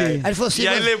atendeu, velho. Aí ele falou assim, e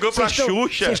aí ele ligou pra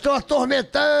Xuxa. Vocês estão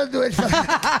atormentando. Ele falou...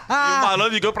 E o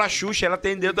malandro ligou pra Xuxa, ela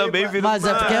atendeu também. Mas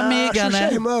é porque é amiga, né? Xuxa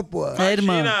é irmã, pô. É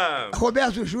irmã.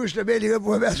 Roberto Justo também ligou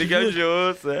pro Roberto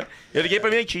Justo. Eu liguei pra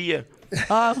minha tia.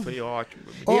 Foi ótimo.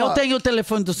 Eu tenho o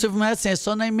telefone do Silvio, mas assim, é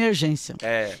só na emergência.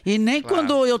 E nem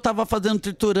quando eu tava fazendo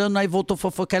triturando, aí voltou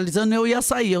fofocalizando, eu ia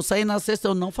sair. Eu saí na sexta,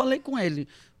 eu não falei com ele.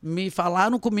 Me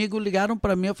falaram comigo, ligaram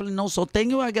pra mim, eu falei, não, só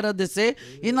tenho a agradecer.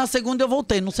 E na segunda eu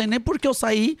voltei. Não sei nem por que eu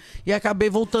saí e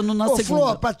acabei voltando na segunda.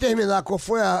 Flor, pra terminar, qual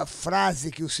foi a frase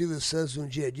que o Silvio Santos um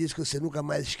dia disse que você nunca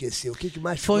mais esqueceu? O que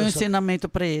mais foi um ensinamento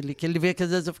pra ele, que ele vê que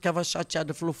às vezes eu ficava chateada.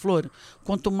 Ele falou, Flor,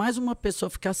 quanto mais uma pessoa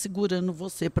ficar segurando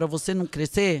você pra você não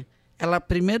crescer, ela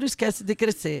primeiro esquece de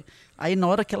crescer. Aí na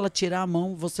hora que ela tirar a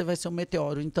mão, você vai ser um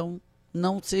meteoro. Então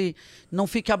não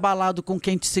fique abalado com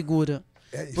quem te segura.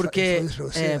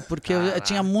 Porque eu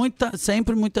tinha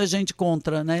sempre muita gente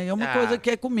contra, né? É uma coisa que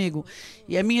é comigo.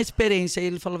 E a minha experiência,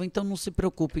 ele falava, então não se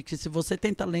preocupe, que se você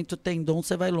tem talento, tem dom,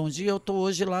 você vai longe. E eu tô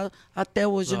hoje lá, até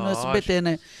hoje no SBT,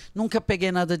 né? Nunca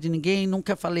peguei nada de ninguém,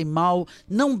 nunca falei mal,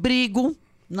 não brigo.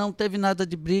 Não teve nada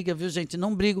de briga, viu, gente?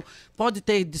 Não brigo. Pode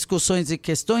ter discussões e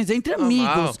questões entre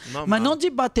amigos, mas não de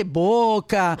bater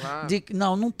boca. Claro.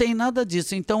 Não tem nada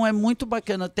disso. Então é muito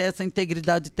bacana ter essa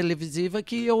integridade televisiva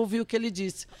que eu ouvi o que ele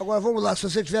disse. Agora vamos lá, se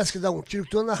você tivesse que dar um tiro,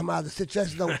 estou na armada, se você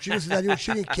tivesse que dar um tiro, você daria um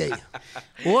tiro em quem?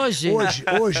 Hoje,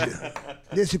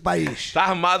 nesse país. Tá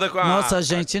armada com a... Nossa,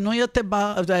 gente, não ia ter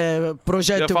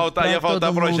projétil. Ia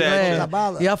faltar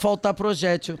projétil. Ia faltar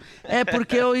projétil.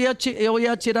 Porque eu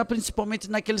ia atirar principalmente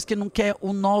naqueles que não querem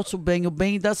o nosso bem, o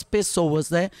bem das pessoas,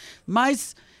 né?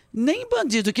 Mas nem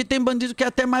bandido, que tem bandido que é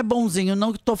até mais bonzinho,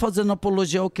 não que estou fazendo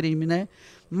apologia ao crime, né?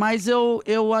 Mas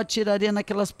eu atiraria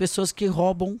naquelas pessoas que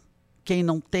roubam quem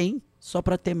não tem só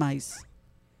para ter mais.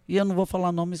 E eu não vou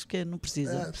falar nomes porque não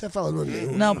precisa. Você fala nome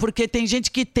nenhum. Não, porque tem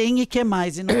gente que tem e quer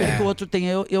mais, e não é que o outro tem.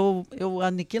 Eu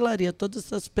aniquilaria todas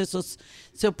essas pessoas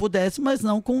se eu pudesse, mas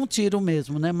não com um tiro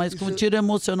mesmo, né? Mas com um tiro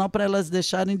emocional para elas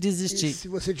deixarem de desistir. E se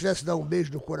você tivesse dar um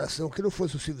beijo no coração, que não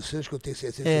fosse o Silvio Santos, que eu tenho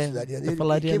certeza que você daria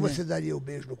nele, quem você daria o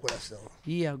beijo no coração?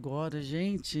 E agora,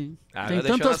 gente? Tem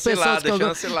tantas pessoas que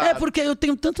eu... porque eu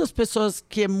tenho tantas pessoas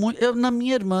que é muito... Na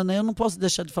minha irmã, né? Eu não posso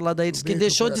deixar de falar da Iris, que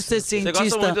deixou de ser cientista. Você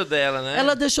gosta muito dela, né?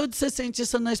 Ela deixou de ser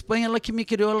cientista na Espanha, ela que me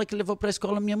criou, ela que levou pra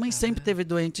escola. Minha mãe sempre teve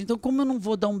doente. Então, como eu não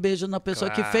vou dar um beijo na pessoa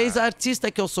que fez a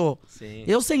artista que eu sou? Sim.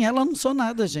 Eu sem ela não sou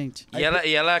nada, gente.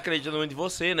 E ela acredita muito em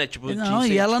você, né? Tipo, não,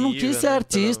 e ela não quis ser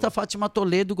artista. A Fátima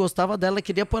Toledo gostava dela,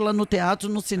 queria pôr ela no teatro,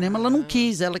 no cinema. Ela não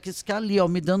quis, ela quis ficar ali, ó,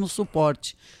 me dando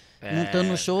suporte.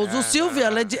 Montando shows. O Silvio,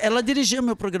 ela dirigia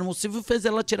meu programa. O Silvio fez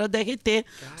ela tirar DRT.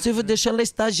 O Silvio deixou ela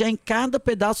estagiar em cada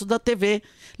pedaço da TV.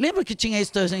 Lembra que tinha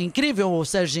isso incrível,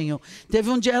 Serginho? Teve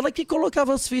um dia ela que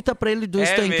colocava as fitas pra ele do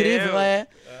Estou Incrível.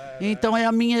 Então é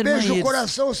a minha irmã. Beijo no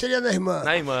coração seria na irmã.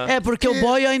 Na irmã. Porque o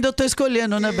boy eu ainda tô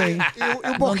escolhendo, né, bem?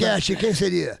 E o boquete, quem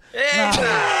seria?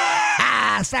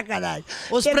 Sacanagem.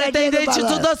 Os pretendentes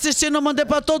tudo assistindo, eu mandei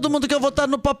pra todo mundo que eu vou estar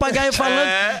no papagaio falando.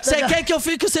 Você quer que eu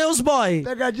fique sem os boy?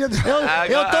 Pegadinha do...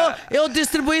 Eu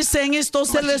distribuí 100 e estou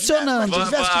selecionando.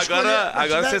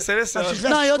 Agora você seleciona.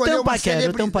 Não, eu tenho um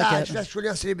paquete. Se tivesse escolher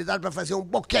uma celebridade pra fazer um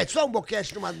boquete, só um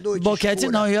boquete numa noite boquete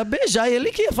escura. Não, eu ia beijar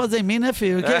ele que ia fazer em mim, né,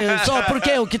 filho? Só porque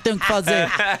eu que tenho que fazer.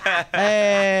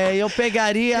 Eu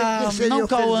pegaria... Não,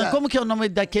 Cauã, como que é o nome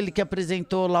daquele que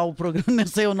apresentou lá o programa? Não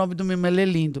sei o nome do meu, ele é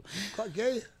lindo. Qual que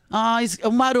é? Ah,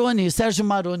 o Maroni, Sérgio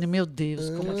Maroni, meu Deus,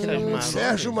 como que ele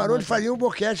Sérgio Maroni faria um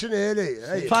boquete nele.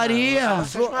 Aí. Faria.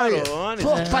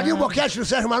 Faria um boquete no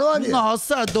Sérgio Maroni?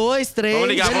 Nossa, 2, 3. Vamos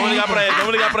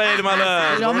ligar pra ele,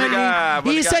 malandro. Vamos ligar.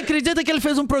 E você acredita que ele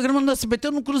fez um programa no SBT?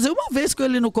 Eu não cruzei uma vez com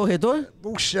ele no corredor?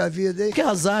 Puxa vida, hein? Que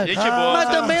azar. Gente boa. Mas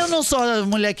também eu não sou a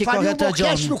mulher que corre Faria um atrás de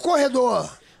boquete homem. no corredor.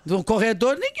 Do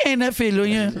corredor, ninguém, né, filho? Eu,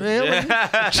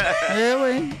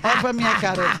 hein? Olha pra minha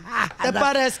cara. Até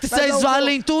parece que vocês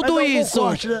valem tudo isso.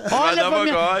 Corte, né? Olha pra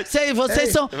minha...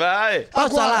 Vocês são... Vai.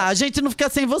 Olha lá, a gente não fica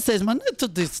sem vocês, mas não é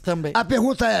tudo isso também. A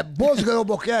pergunta é, Bozo ganhou o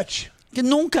boquete? Que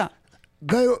nunca.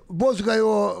 Bozo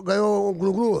ganhou um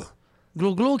glu-glu?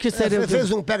 Glu-glu, que seria...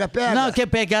 Fez um pega-pega? Não, quer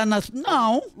pegar nas...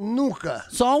 Não. Nunca.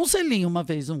 Só um selinho uma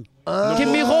vez, que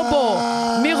me roubou.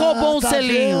 Me roubou um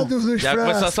selinho. Vendo, Luiz Já França?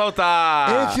 começou a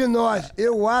soltar. Entre nós,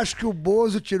 eu acho que o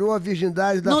Bozo tirou a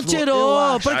virgindade da Não Flor.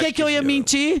 tirou. Por Acho que que eu ia tirou.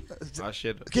 mentir?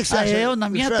 O que você acha? Eu, na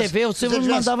Luiz minha França? TV, o Se Silvio você me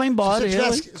tivesse- mandava embora.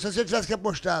 Se você tivesse que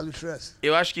apostar, Luiz França.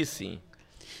 Eu acho que sim.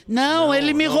 Não,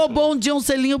 ele me roubou um dia um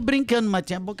selinho brincando, mas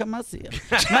tinha boca macia.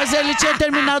 Mas ele tinha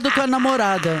terminado com a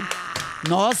namorada.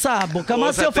 Nossa, a boca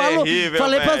macia. Eu terrível,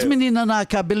 falei pras velho. meninas na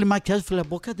cabelo e maquiagem, falei, a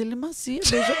boca dele é macia,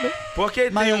 beija bem. Porque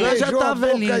Mas tem agora já Beijou tá a boca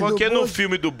velhinho. do Porque no Bozo.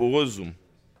 filme do Bozo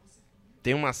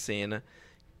tem uma cena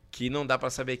que não dá pra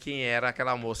saber quem era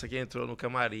aquela moça que entrou no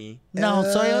camarim. Não,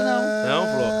 só eu não.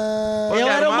 Não, Flor? Porque Eu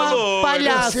era uma louca.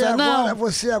 palhaça. Você não. agora,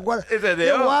 você agora. Entendeu?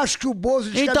 Eu acho que o Bozo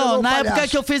descabelou Então, o na palhaço. época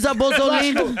que eu fiz a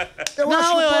Bozolindo... eu acho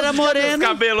Não, que eu o era Bozo moreno.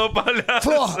 Descabelou o palhaço.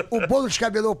 Flor, o Bozo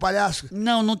descabelou o palhaço.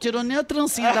 Não tirou nem a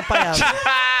trancinha da palhaça.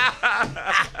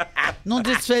 Não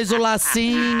desfez o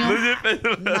lacinho.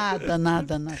 Nada.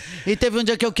 E teve um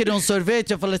dia que eu queria um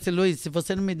sorvete, eu falei assim, Luiz, se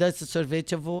você não me der esse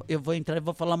sorvete, eu vou entrar e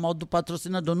vou falar mal do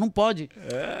patrocinador. Não pode.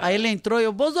 Aí ele entrou e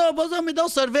eu, Bozo, me dá um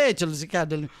sorvete. Luiz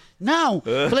Ricardo, ele, não.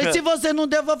 Falei, se você não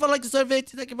der, eu vou falar que o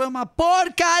sorvete daqui foi uma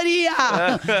porcaria.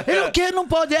 Ele, o quê? Não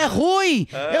pode, é ruim.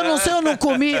 Eu não sei, eu não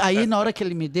comi. Aí, na hora que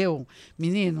ele me deu,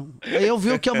 menino, eu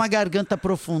vi o que é uma garganta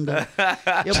profunda.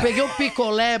 Eu peguei o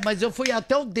picolé, mas eu fui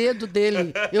até o dedo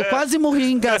dele. Eu quase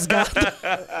morri engasgado.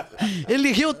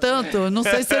 Ele riu tanto, não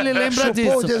sei se ele lembra Chupou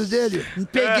disso. o dedo dele.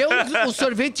 Peguei o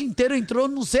sorvete inteiro, entrou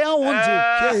não sei aonde.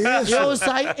 Que isso? Eu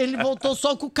saí, ele voltou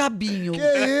só com o cabinho. Que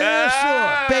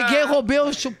isso? Peguei, roubei,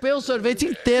 eu chupei o sorvete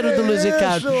inteiro do Luiz isso?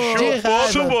 Ricardo. De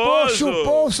raiva. Chupou.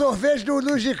 Chupou o sorvete do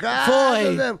Luiz Ricardo. Foi,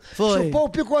 né? foi. Chupou o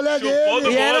picolé Chupou dele.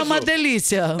 do E era Bozo. uma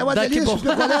delícia. É uma Daqui delícia o bom.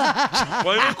 picolé.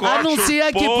 Põe no corte. Anuncia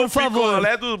aqui, Chupou por favor. O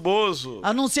picolé do Bozo.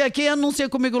 Anuncia aqui e anuncia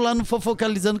comigo lá no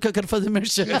Fofocalizando que eu quero fazer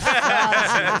merchan.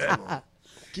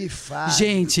 Que faz.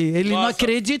 Gente, ele não Nossa.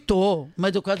 acreditou.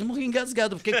 Mas eu quase morri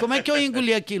engasgado. Porque como é que eu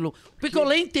engoli aquilo? O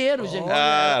picolé inteiro, gente.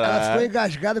 Ela ficou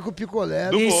engasgada com o picolé.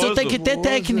 Do Isso Bozo. tem que ter Bozo,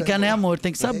 técnica, né, amor?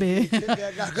 Tem que saber.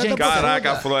 Garganta Gente,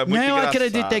 Caraca, Flor, é muito Nem eu engraçado.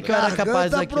 acreditei que eu era capaz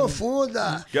Garganta daquilo.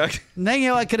 profunda. Nem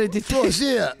eu acreditei.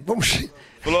 Florzinha, vamos...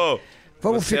 Flor,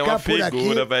 Vamos você ficar é uma por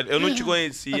figura, aqui. velho. Eu não te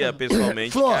conhecia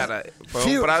pessoalmente, Flor, cara. Foi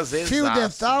fio- um prazer. fio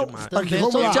dental, demais. aqui, Também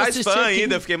vamos sou lá. de Mais assistir fã aqui.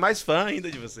 ainda, eu fiquei mais fã ainda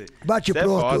de você. Bate Isso é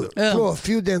pronto. foda. Flor,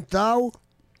 fio dental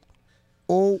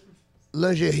ou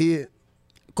lingerie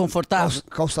Confortável?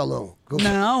 calçalão?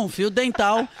 Não, fio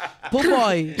dental pro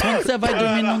boy. Quando você vai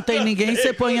dormir não tem ninguém,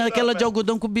 você põe aquela de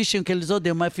algodão com o bichinho que eles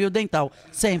odeiam, mas fio dental.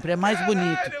 Sempre, é mais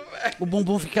bonito. O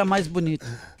bumbum fica mais bonito.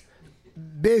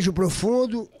 Beijo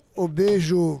profundo ou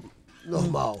beijo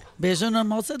normal? Beijo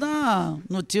normal você dá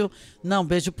no tio. Não,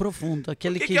 beijo profundo.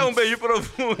 Aquele O que é um beijo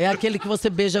profundo? É aquele que você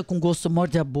beija com gosto,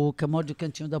 morde a boca, morde o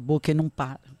cantinho da boca e não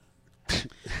para.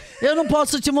 Eu não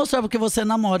posso te mostrar porque você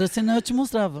namora, senão eu te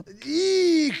mostrava.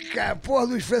 Ih, cara, porra,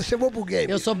 Luiz França, chamou pro game.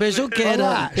 Eu sou beijoqueira.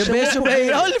 Vamos lá, Eu chamou beijo pro bem.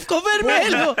 game. Olha, ele ficou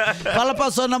vermelho. Fala pra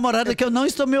sua namorada que eu não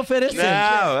estou me oferecendo.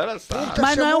 Não, era só.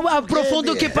 Mas não é chamou o pro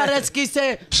profundo game. que parece que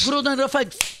você gruda no faz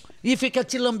e fica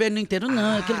te lambendo inteiro.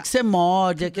 Não, é aquele que você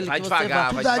morde, aquele Vai que devagar,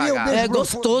 você vai Daria um devagar. beijo É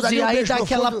profundo, gostoso daria e um aí beijo dá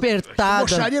aquela profundo. apertada.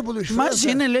 Mostraria pro Luiz França?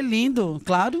 Imagina, ele é lindo,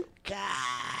 claro.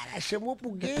 Cara, chamou pro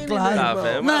game, Claro. meu Ah, irmão.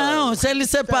 velho, Não, se ele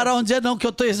separar um dia não, que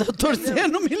eu tô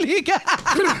torcendo, me liga.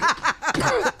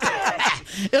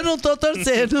 Eu não tô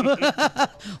torcendo.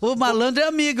 O malandro é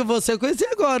amigo, você eu conheci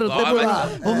agora. não tem Vamos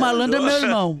problema. lá. O malandro é meu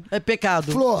irmão, é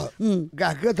pecado. Flor,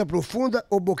 garganta profunda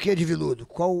ou boquinha de veludo?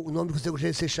 Qual o nome que você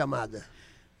gostaria de ser chamada?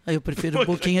 Aí eu prefiro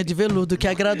boquinha de veludo, que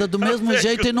agrada do mesmo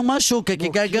jeito e não machuca. Que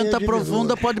Boquinha garganta de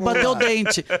profunda veludo. pode bater o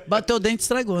dente. Bateu o dente,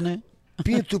 estragou, né?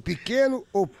 Pinto pequeno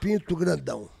ou pinto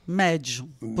grandão? Médio.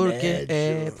 Porque,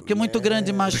 Médio, porque muito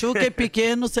grande machuca e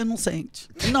pequeno você não sente.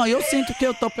 Não, eu sinto que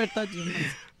eu tô apertadinho.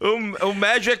 O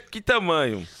médio é que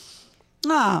tamanho?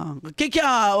 O que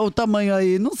é o tamanho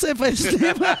aí? Não sei, faz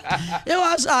tempo. Eu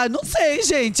acho. Não sei,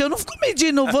 gente. Eu não fico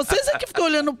medindo. Vocês é que ficam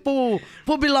olhando pro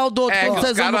Bilal do outro quando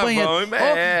vocês vão no banheiro.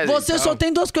 Você só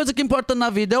tem duas coisas que importam na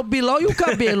vida: é o Bilal e o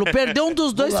cabelo. Perdeu um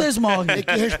dos dois, vocês morrem. Tem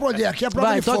que responder. Aqui é a prova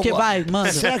Vai, de fogo. vai,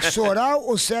 manda. Sexo oral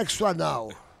ou sexo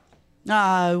anal?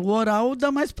 O oral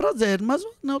dá mais prazer, mas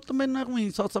não, também não é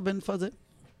ruim, só sabendo fazer.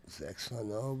 Sexo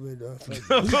anal, melhor fazer.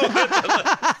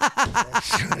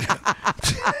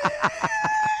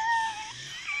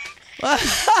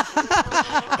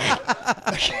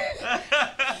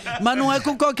 Mas não é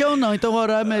com qualquer um, não, então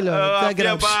oral é melhor.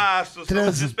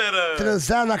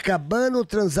 Transar na cabana ou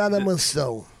transar na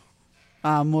mansão?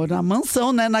 Amor, na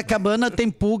mansão, né? Na cabana tem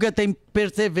pulga, tem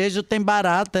percevejo, tem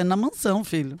barata. É na mansão,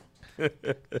 filho.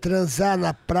 Transar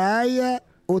na praia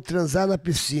ou transar na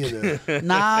piscina?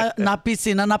 Na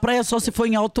piscina. Na praia só se for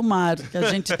em alto mar. Que a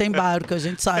gente tem barco, a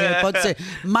gente sai, pode ser.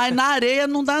 Mas na areia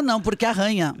não dá não, porque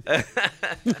arranha.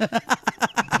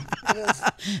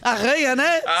 Arranha,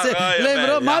 né?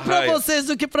 Lembrou mais pra vocês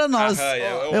do que pra nós.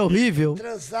 É horrível.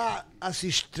 Transar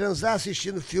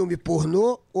assistindo filme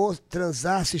pornô ou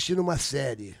transar assistindo uma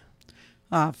série?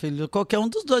 Filho, qualquer um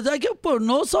dos dois. É que o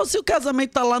pornô, só se o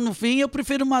casamento tá lá no fim, eu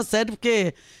prefiro uma série,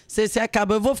 porque se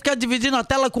acaba. Eu vou ficar dividindo a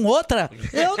tela com outra?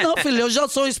 Eu não, filho, eu já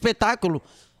sou um espetáculo.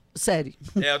 Série.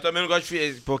 Eu também não gosto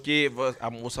de... Porque a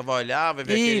moça vai olhar, vai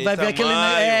ver aquele vai ver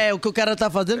tamanho. o que o cara tá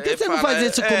fazendo. Por que você não faz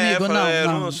isso comigo?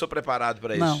 Eu não sou preparado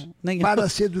pra isso. Não, nem Para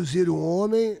seduzir um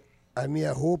homem, a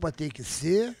minha roupa tem que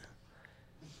ser...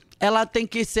 Ela tem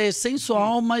que ser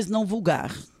sensual, mas não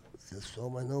vulgar. Sensual,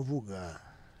 mas não vulgar.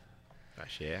 Tá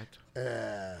certo.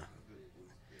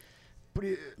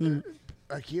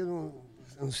 Aqui eu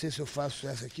não sei se eu faço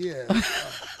essa aqui.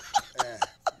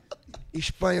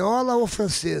 Espanhola ou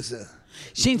francesa?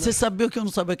 Gente, você sabia que eu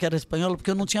não sabia que era espanhola?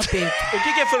 Porque eu não tinha peito. O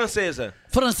que é francesa?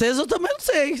 Francesa eu também não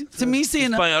sei. Você me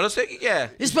ensina. Espanhola eu sei o que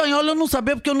é. Espanhola eu não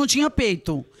sabia porque eu não tinha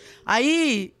peito.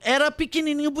 Aí era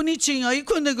pequenininho, bonitinho. Aí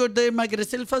quando eu engordei e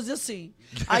emagreci, ele fazia assim.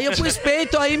 Aí eu pus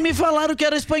peito, aí me falaram que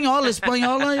era espanhola.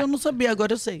 Espanhola eu não sabia,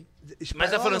 agora eu sei.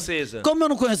 Mas a francesa? Como eu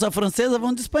não conheço a francesa,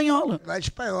 vamos de espanhola. Vai de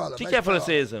espanhola. O que é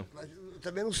francesa?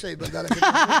 Também não sei, mandaram aqui.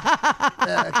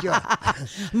 Aqui, ó.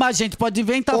 Mas a gente pode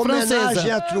inventar francesa.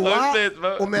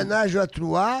 Homenagem a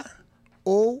Troyes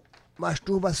ou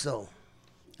masturbação?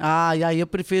 E aí eu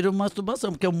prefiro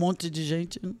masturbação, porque um monte de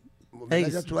gente...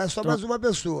 Homenagem a Troyes é só mais uma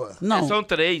pessoa. Não. São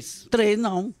 3. 3,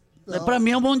 não. Pra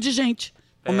mim é um monte de gente.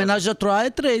 Homenagem a Troyes é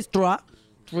 3. Troyes.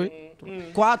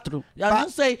 4.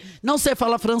 Não sei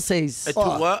falar francês.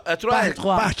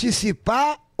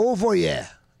 Participar ou voyeur?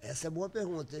 Essa é boa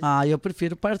pergunta, hein? Eu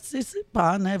prefiro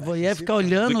participar, né? Voyeur ficar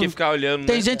olhando. Do que ficar olhando,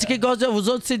 Tem né? gente que gosta de os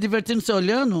outros se divertindo se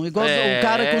olhando, igual o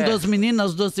cara com 2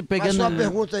 meninas, as 2 se pegando. Mas sua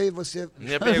pergunta aí, você...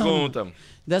 Minha pergunta.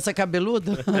 Dessa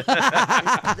cabeluda?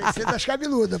 Tem que ser das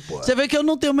cabeludas, pô. Você vê que eu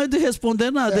não tenho medo de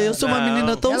responder nada. Eu sou uma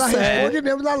menina tão séria. Ela responde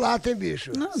mesmo na lata, hein,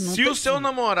 bicho? Se o seu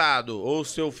namorado ou o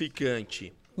seu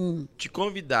ficante te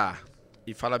convidar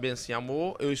e falar bem assim,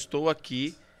 amor, eu estou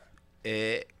aqui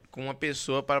com uma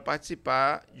pessoa para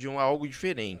participar de algo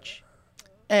diferente.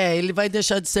 Ele vai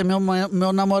deixar de ser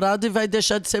meu namorado e vai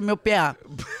deixar de ser meu PA.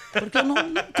 Porque eu não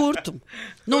curto.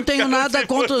 Não tenho nada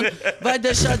contra... Vai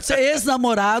deixar de ser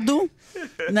ex-namorado,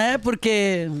 né?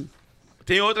 Porque...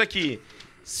 Tem outra aqui.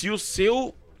 Se o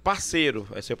seu parceiro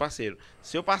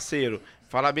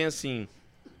falar bem assim,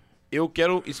 eu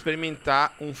quero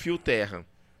experimentar um fio terra,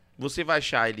 você vai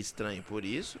achar ele estranho por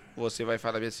isso? Ou você vai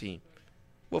falar bem assim,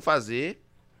 vou fazer,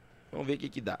 vamos ver o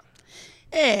que dá.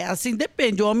 Assim,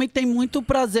 depende. O homem tem muito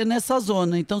prazer nessa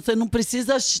zona, então você não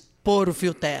precisa pôr o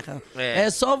fio terra. É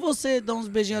só você dar uns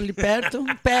beijinhos ali perto.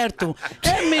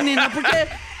 Menina, porque...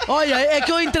 Olha, é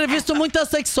que eu entrevisto muita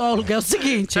sexóloga. É o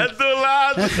seguinte... É do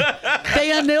lado!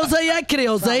 Tem a Neuza e a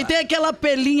Creuza. Aí tem aquela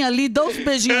pelinha ali, dá uns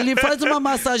beijinhos ali, faz uma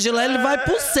massagem lá, ele vai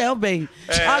pro céu, bem.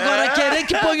 Agora, querer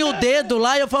que põe o dedo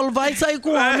lá, eu falo, vai sair com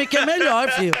o homem que é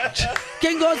melhor, filho.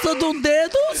 Quem gosta de um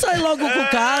dedo, sai logo com o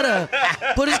cara.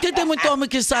 Por isso que tem muito homem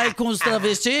que sai com os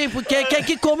travestis, porque quer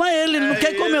que coma ele não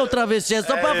quer comer o travesti. É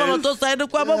só pra falar, tô saindo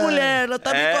com a mulher, ela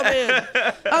tá me comendo.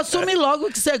 Assume logo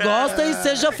que você gosta e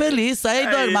seja feliz, sai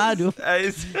do armário.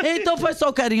 Então faz só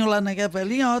o carinho lá naquela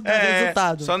pelinha, ó, dá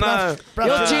resultado. Só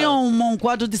eu tinha um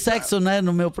quadro de sexo, né,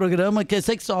 no meu programa, que é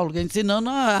sexólogo, ensinando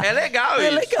a... É legal isso.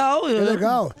 É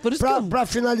legal. Por isso pra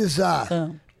finalizar,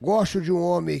 gosto de um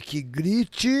homem que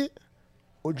grite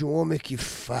ou de um homem que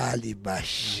fale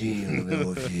baixinho no meu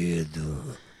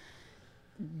ouvido?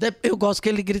 Eu gosto que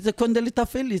ele grita quando ele tá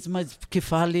feliz, mas que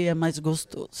fale é mais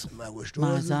gostoso. Mais gostoso?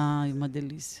 Mas, uma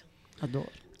delícia. Adoro.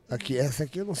 Essa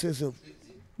aqui eu não sei se eu...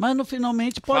 Mas no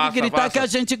finalmente pode Faça, gritar faça. que a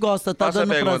gente gosta, tá Faça a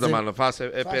dando pergunta, prazer. mano. Faça,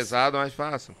 é pesado, mas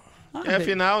faça. É bem.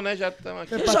 final, né? Já estamos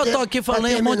aqui. Eu já tô aqui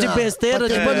falando um monte de besteira,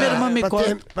 depois minha irmã me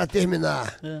corta. Pra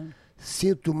terminar, É.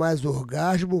 sinto mais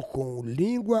orgasmo com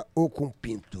língua ou com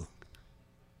pinto?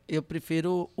 Eu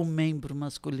prefiro o membro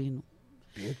masculino.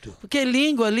 Pinto. Porque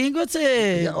língua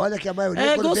você... Olha que a maioria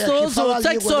É quando vem aqui gostoso, fala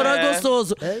sexo língua, oral né? é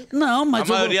gostoso. É? Não, mas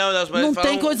A maioria das mulheres não tem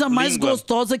falam coisa mais língua.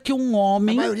 gostosa que um A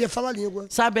homem, maioria fala língua.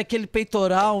 sabe, aquele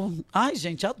peitoral. Ai,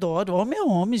 gente, adoro. Homem é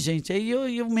homem, gente.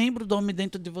 E o membro do homem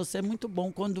dentro de você é muito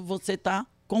bom quando você tá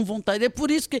com vontade. É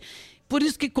por isso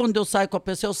que quando eu saio com a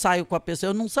pessoa, eu saio com a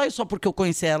pessoa. Eu não saio só porque eu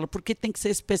conheci ela, porque tem que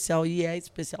ser especial. E é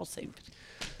especial sempre.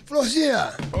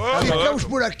 Florzinha, ficamos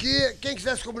por aqui. Quem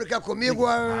quiser se comunicar comigo,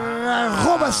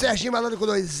 arroba Serginho Malandro com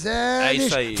 2 L's. É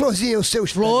isso aí. Florzinha, o seu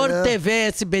Flor Instagram. TV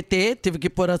SBT, tive que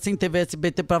pôr assim TV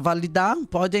SBT pra validar.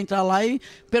 Pode entrar lá e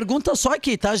pergunta só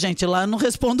aqui, tá, gente? Lá eu não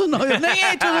respondo, não. Eu nem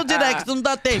entro no direct, não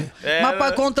dá tempo. Mas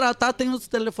pra contratar tem os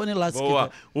telefones lá. Se Boa.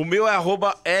 quiser. O meu é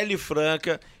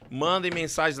 @lfranca. Mandem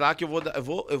mensagem lá que eu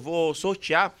vou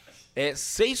sortear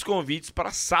 6 convites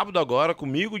para sábado agora,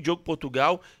 comigo, Diogo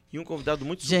Portugal e um convidado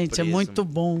muito Gente, surpresa. é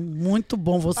muito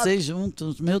bom vocês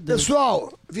juntos, meu Deus.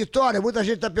 Pessoal, Vitória, muita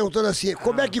gente tá perguntando assim,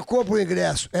 como é que compra o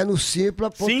ingresso? É no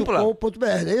simpla.com.br,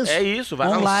 é isso? É isso, vai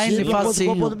Online, lá no Simpla.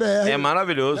 simpla.com.br. É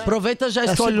maravilhoso. Aproveita já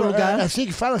escolhe o Simpla, lugar. É assim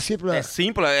que fala, Simpla. É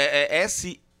Simpla, é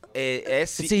Sim. É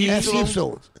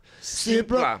Simpson.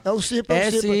 Simpla. É o Simpla. é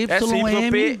o Simpla.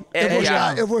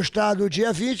 SYM. Eu vou estar no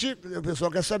dia 20, o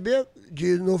pessoal quer saber,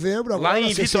 de novembro. Lá agora,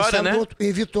 em CCC Vitória, né?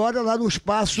 Em Vitória, lá no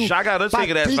espaço. Já garante seu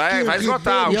ingresso, vai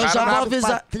esgotar. E eu já vou Ribeiro.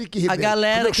 avisar Patrick a Ribeiro.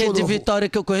 galera Meu que é show de novo. Vitória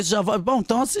que eu conheço, já vou... Bom,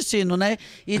 estão assistindo, né?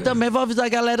 E também vou avisar a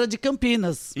galera de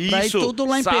Campinas. Pra ir Isso, tudo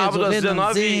lá em sábado peso. às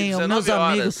 19 meus 19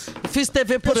 amigos. Fiz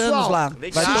TV por Pessoal, anos lá.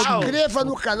 legal. Se inscreva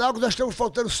no canal que nós estamos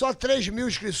faltando só 3.000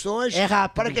 inscrições. É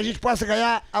rápido. Para que a gente possa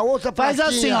ganhar a outra Faz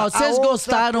plaquinha. assim, ó. a Vocês outra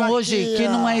gostaram hoje, plaquinha. que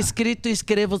não é inscrito,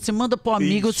 inscreva-se. Manda pro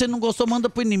amigo. Isso. Se não gostou, manda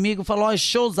pro inimigo. Fala, ó,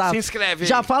 showzado. Se inscreve aí.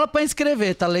 Já fala pra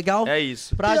inscrever, tá legal? É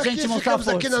isso. Pra E aqui gente mostrar ficamos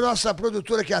força. aqui na nossa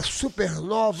produtora, que é a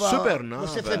Supernova. Supernova.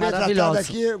 Você foi bem Maravilhosa. tratada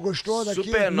aqui, gostou daqui?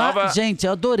 Supernova. Gente,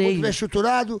 eu adorei. Muito bem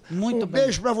estruturado. Muito um bem.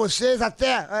 beijo pra vocês.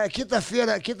 Até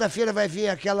quinta-feira. Quinta-feira vai vir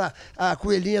a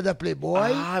coelhinha da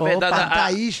Playboy. Ah, Opa. verdade. A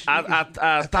Thaís.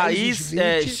 A Thaís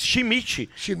Schmidt.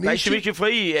 Thaís Schmidt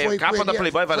foi capa da coelhinha,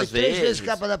 Playboy várias foi 3 vezes vezes.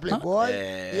 capa da Playboy.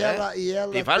 E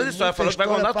ela Tem várias histórias, falou que vai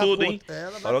contar tudo, hein?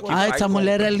 Falou que Ah, vai essa contar.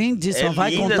 mulher é lindíssima. É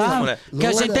vai linda essa contar? mulher. Que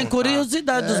a gente Loura. tem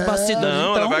curiosidade dos bastidores.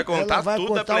 Não, então, ela vai contar Ela vai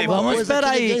tudo da contar uma Playboy. Vamos coisa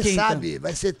esperar que aí, ninguém quinta. sabe.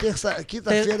 Vai ser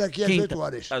quinta-feira aqui às Quinta. 8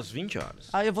 horas. Às 20 horas.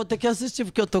 Aí eu vou ter que assistir,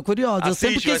 porque eu tô curiosa. Eu Assiste,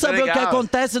 sempre vai quis ser saber o que legal.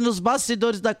 acontece nos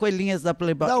bastidores da Coelhinhas da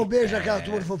Playboy. Dá um beijo naquela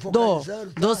turma Dou,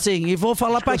 fofocalizando. dou sim. E vou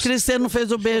falar pra Cris, você não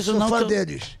fez o beijo, Sou não. fã que eu-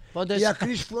 deles. Pode E deixar. a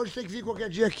Cris Flores tem que vir qualquer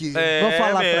dia aqui. Vou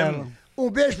falar pra ela. mesmo. Um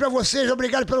beijo pra vocês,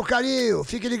 obrigado pelo carinho.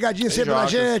 Fiquem ligadinhos sempre na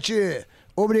Beijocas. gente.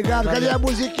 Obrigado. Cadê a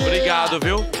musiquinha? Obrigado,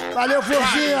 viu? Valeu,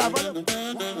 Florzinha.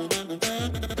 Valeu.